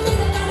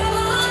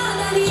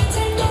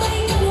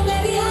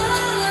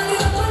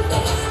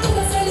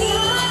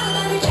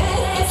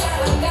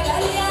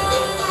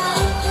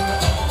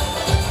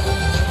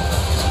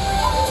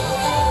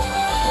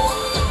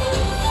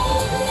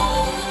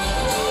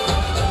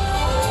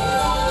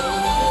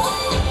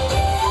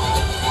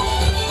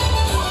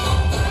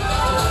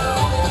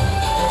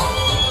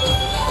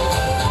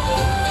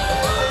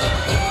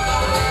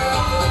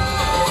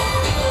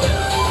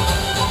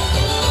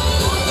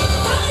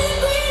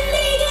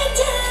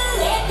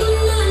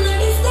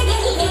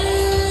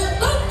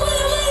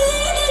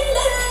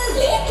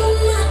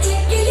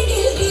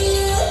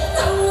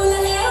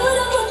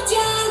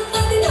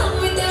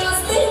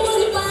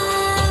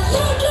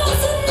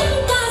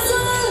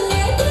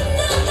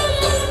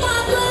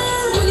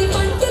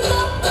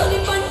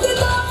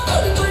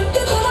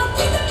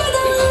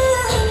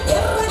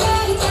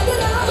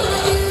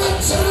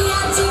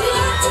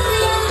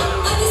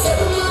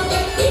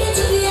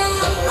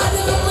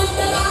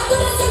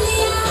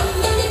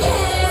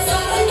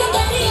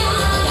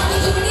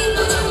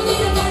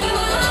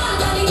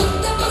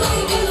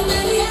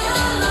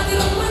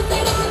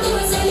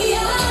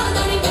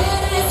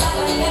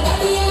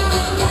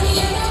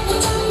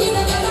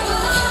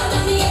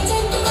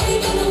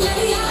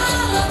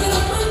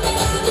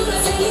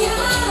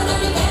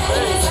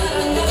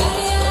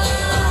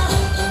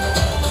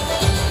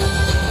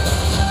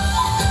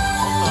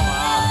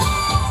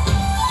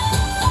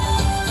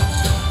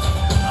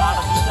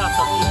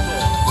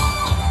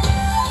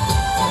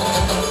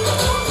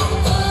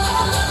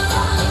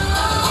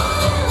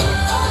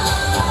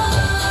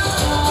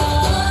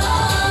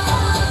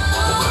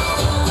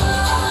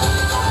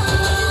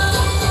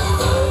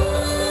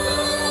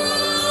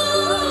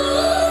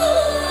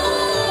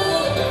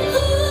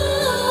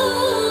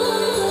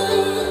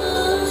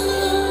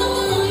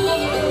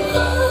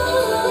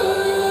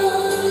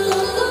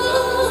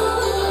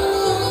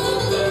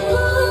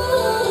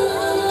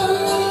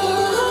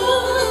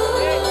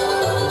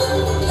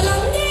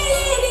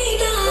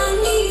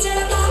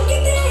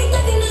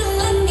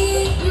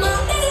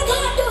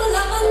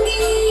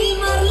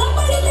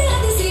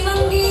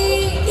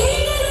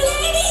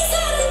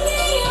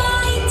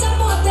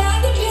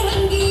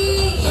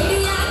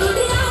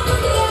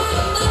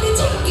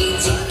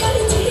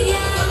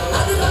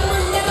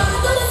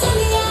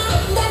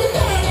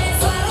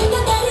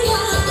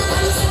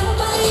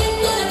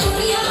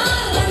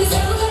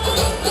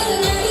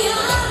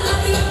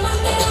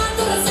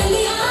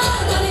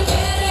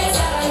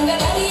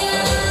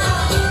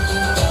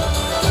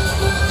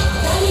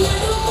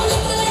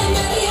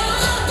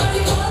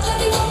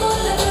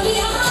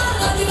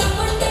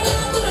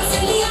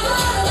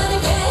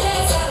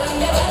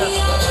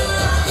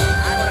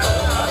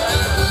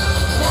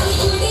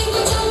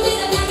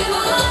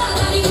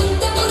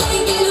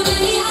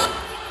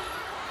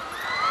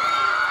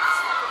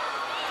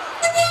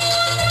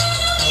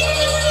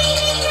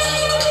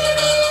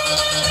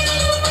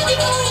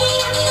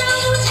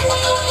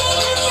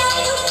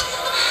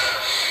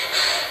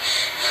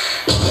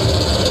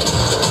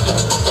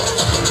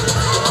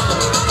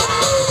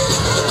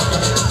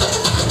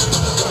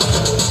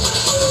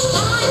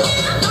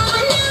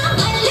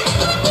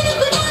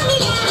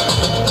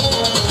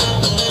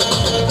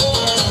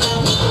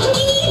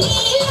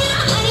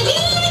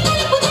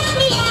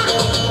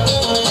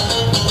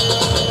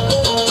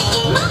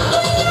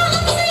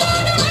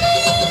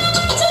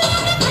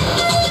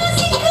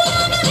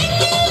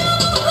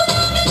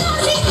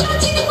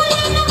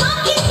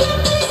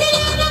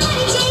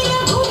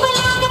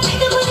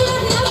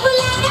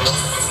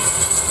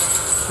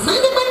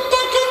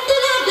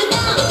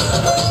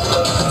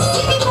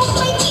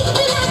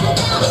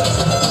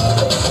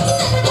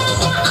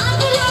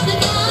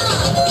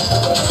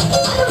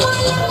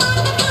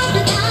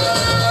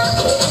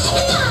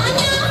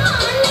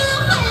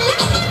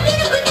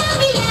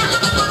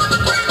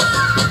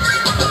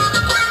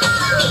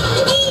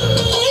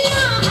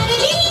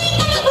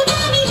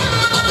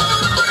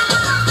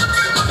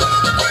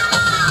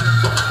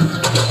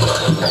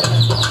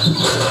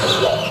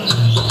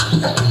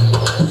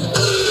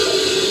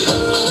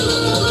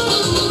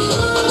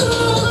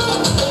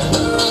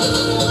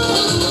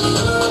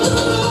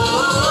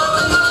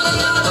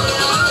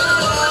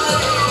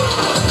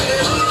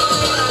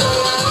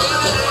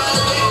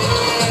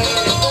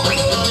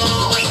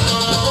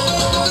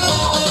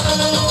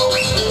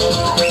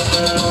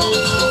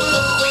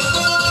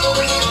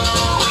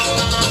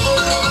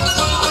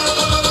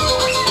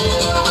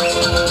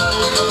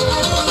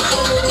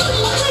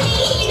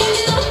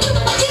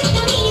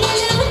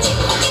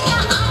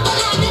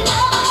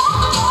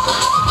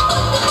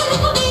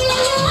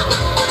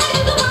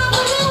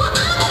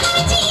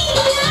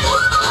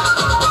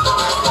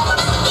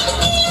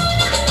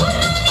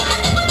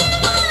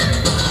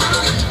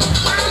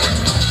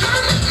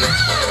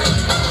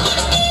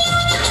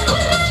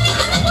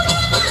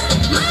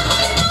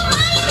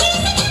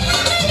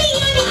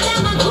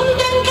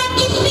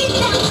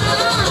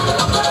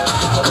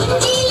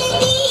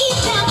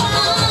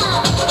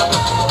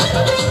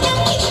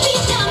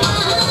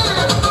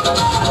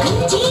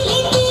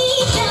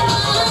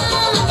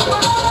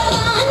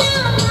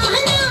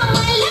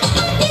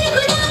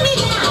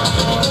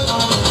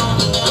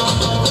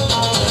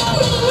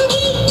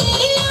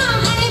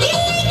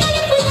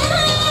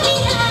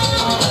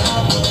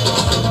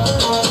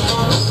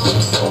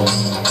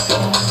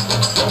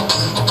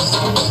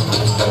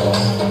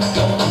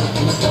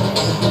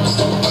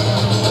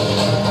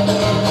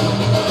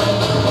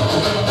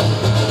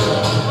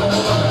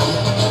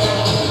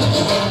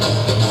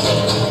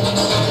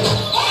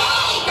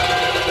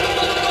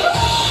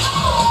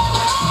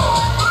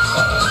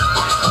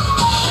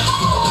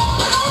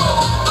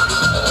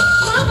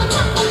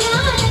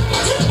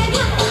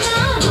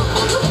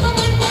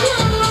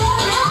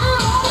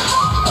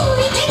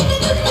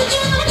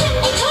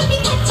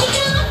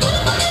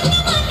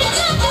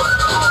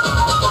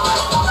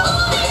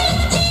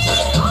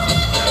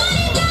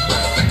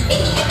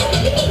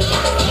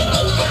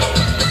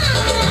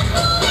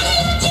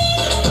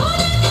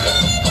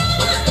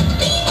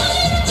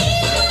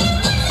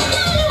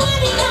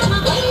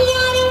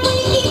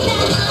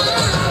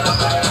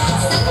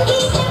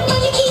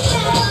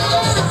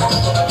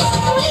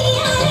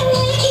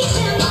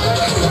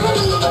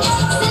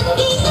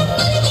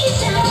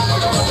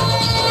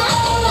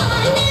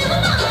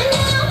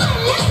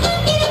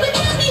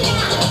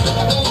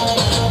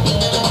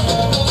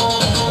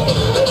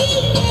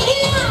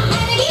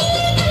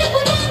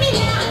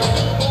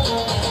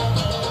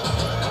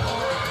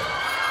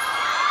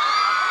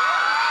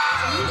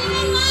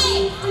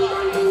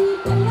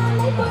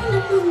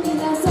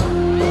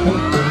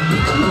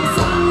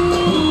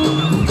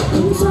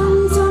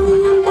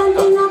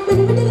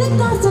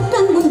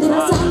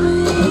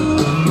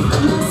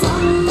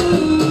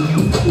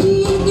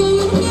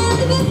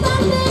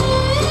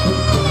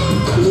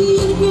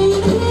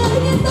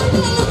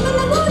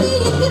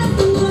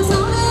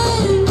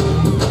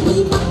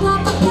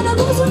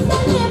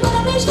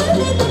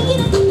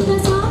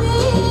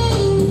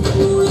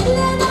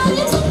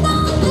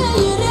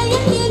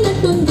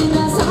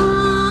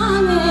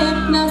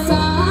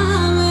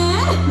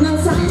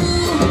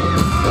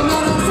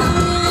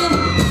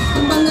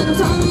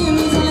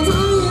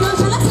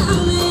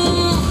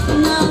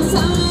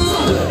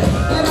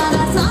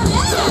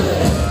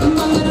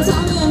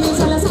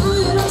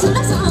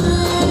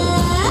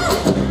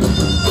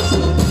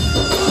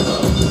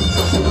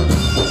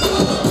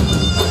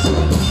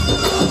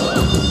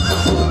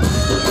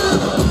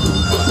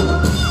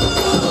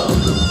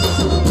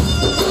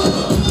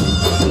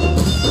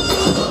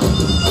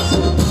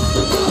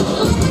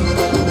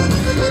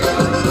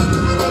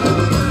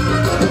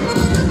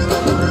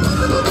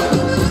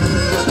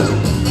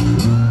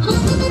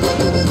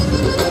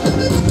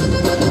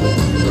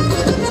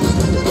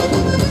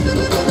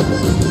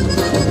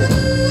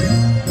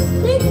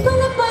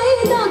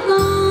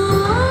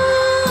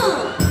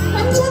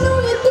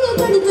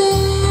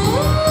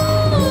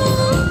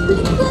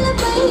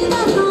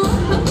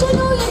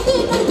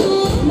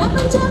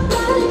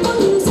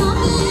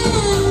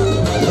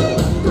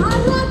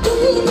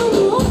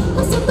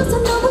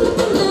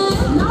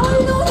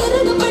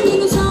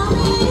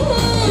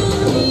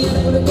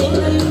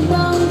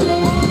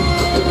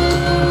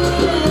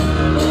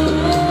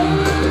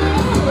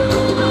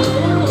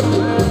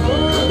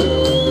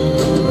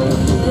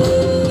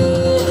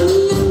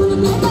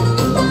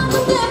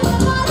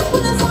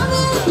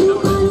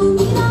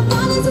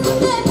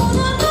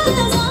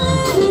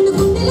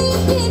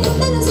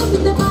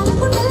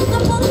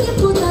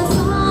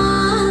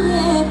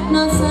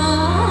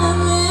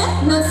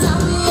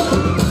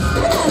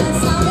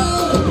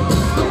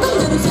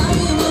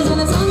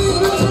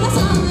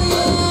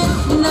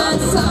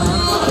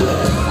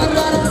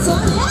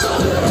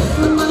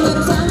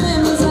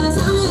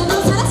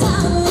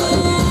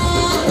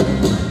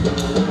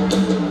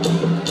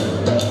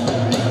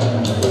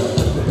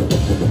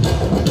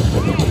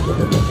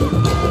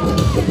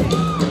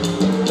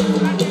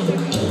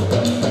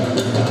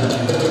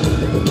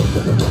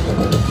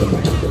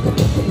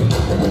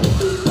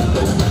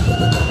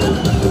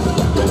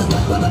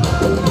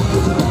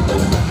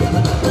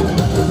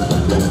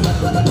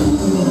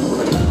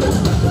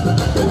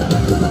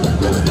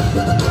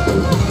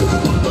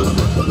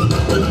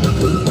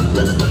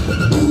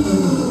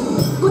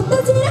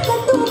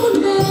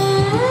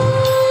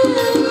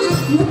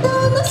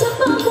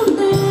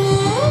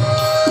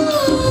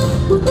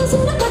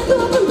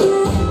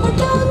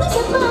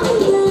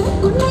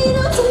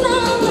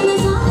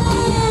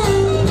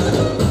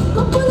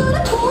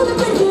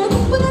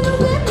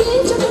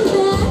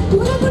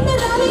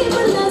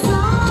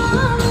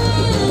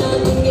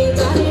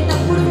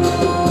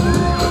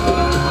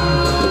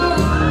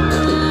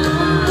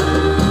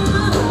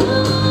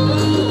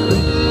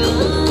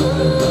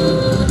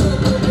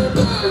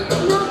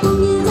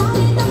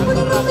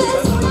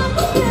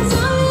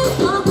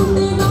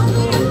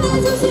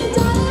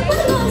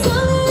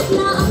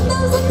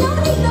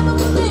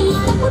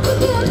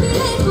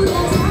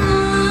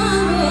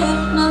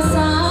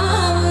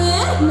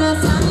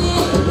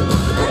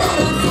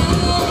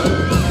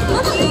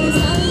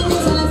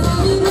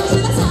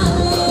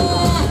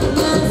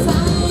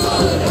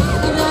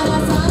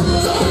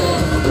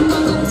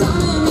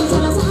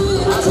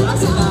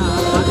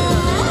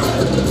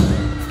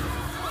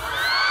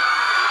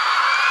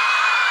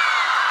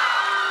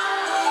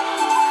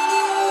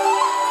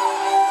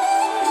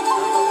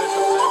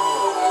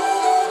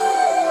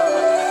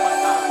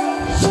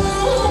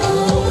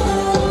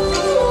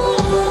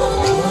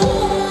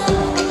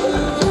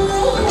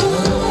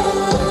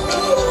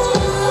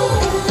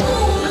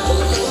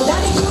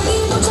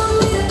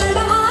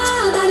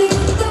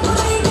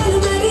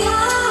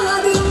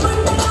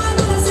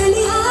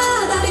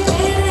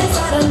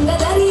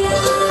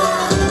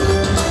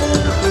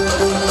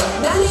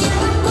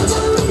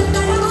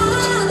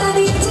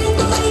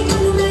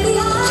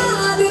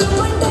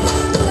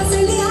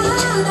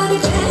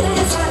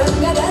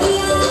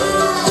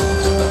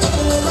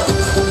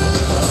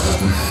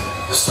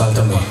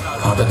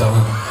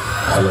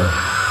 హలో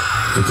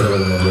ఇక్కడ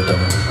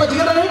మొదలెట్టాను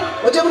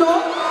వచ్చాము నువ్వు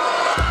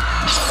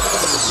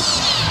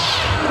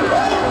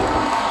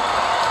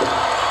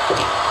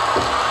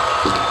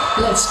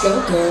Let's go,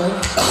 girl.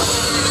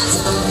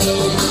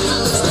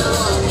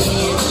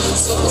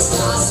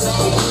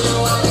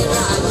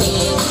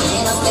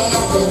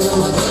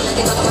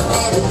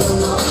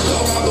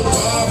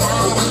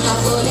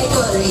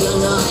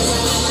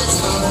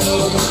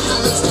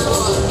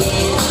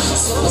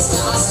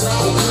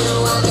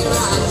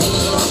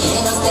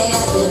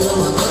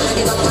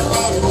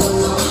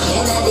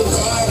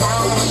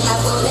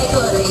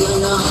 You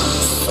know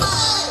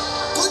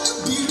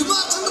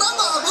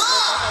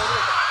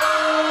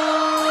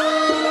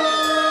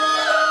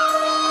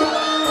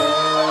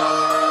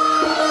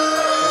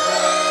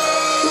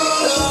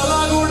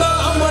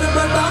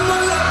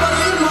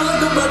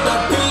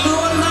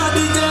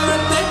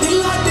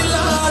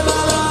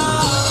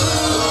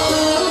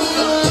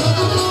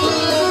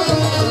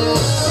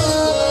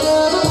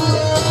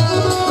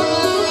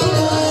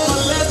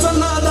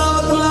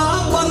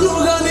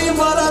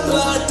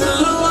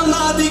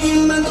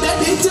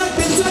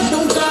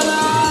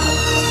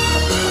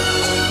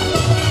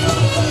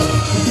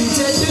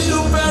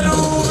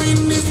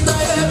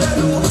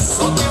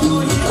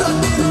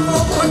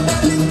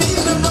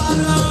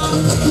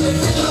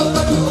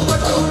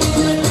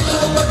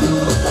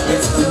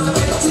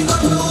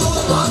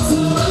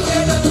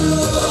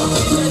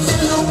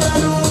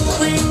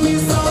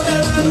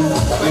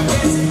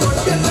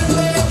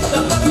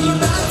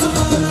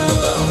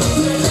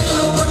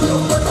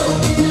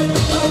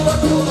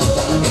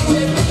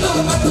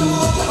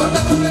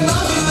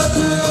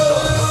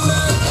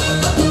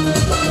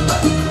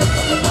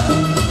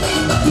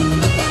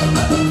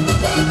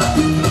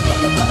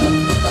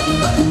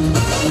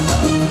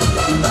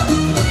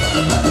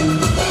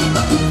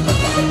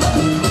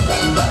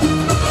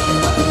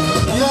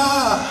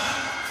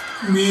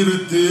మీరు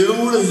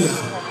దేవుడయ్యా.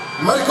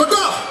 మరి కొట్ట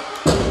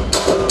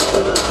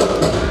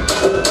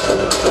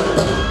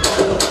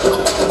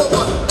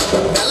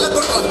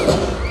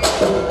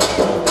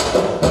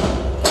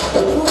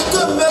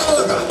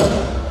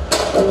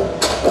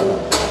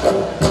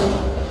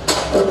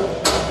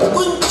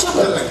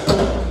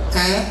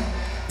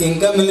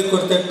ఇంకా మిల్లి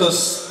కొడితే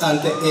టోస్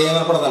అంతే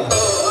ఏమనపడదా.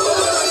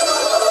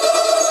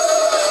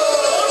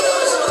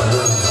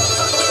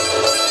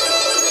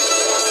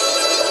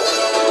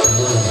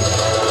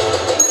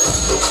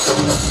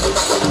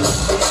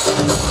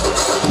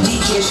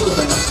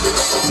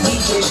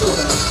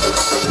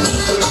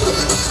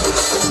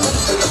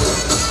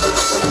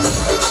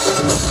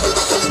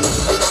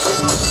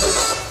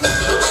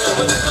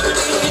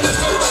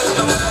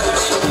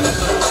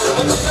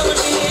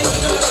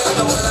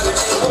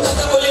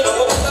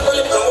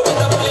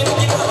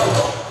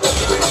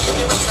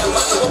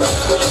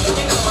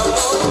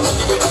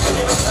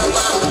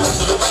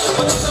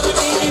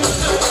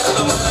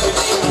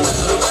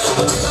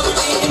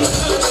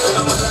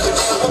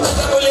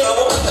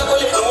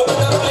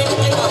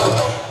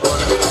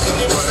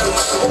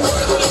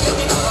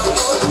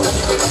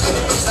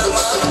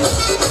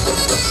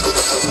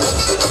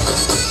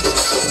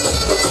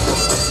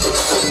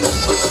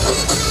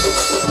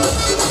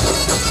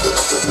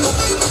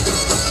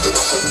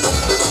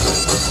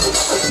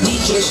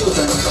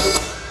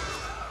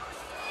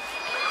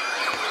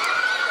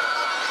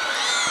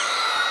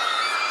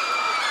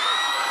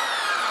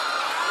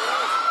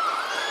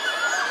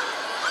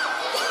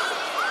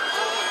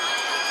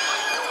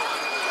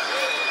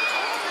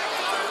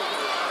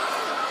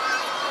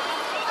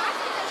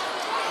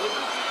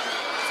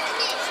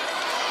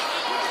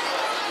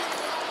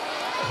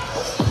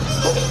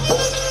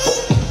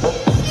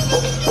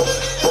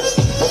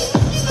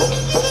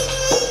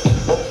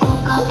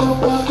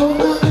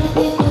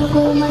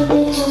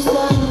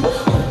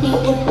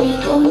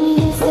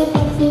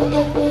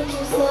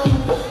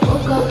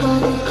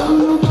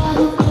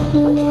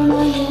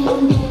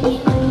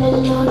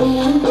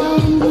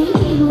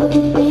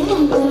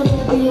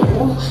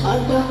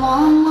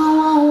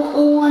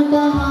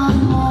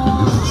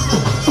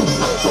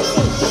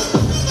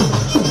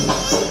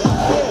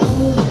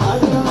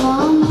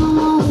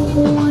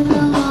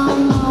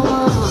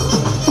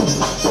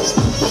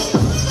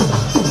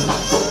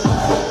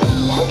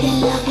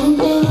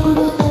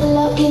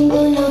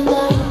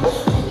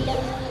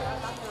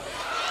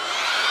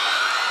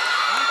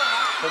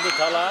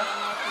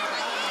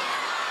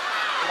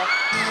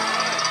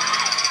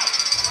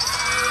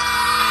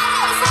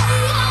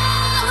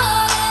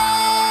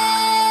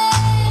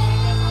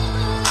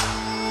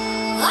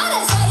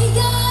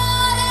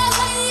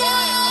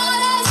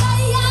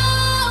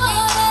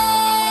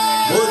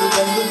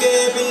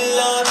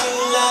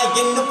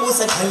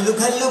 घल्लू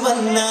घल्लू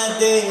बनना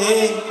दे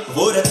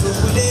वो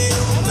रटुले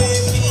रुपे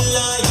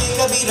पिल्ला ये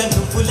कभी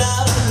रटुला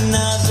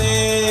बनना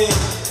दे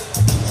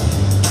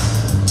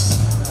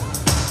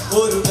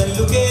और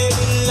घल्लू के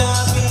पिल्ला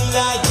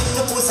पिल्ला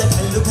ये पूसा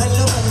घल्लू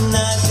घल्लू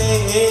बनना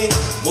दे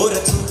वो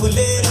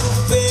रटुले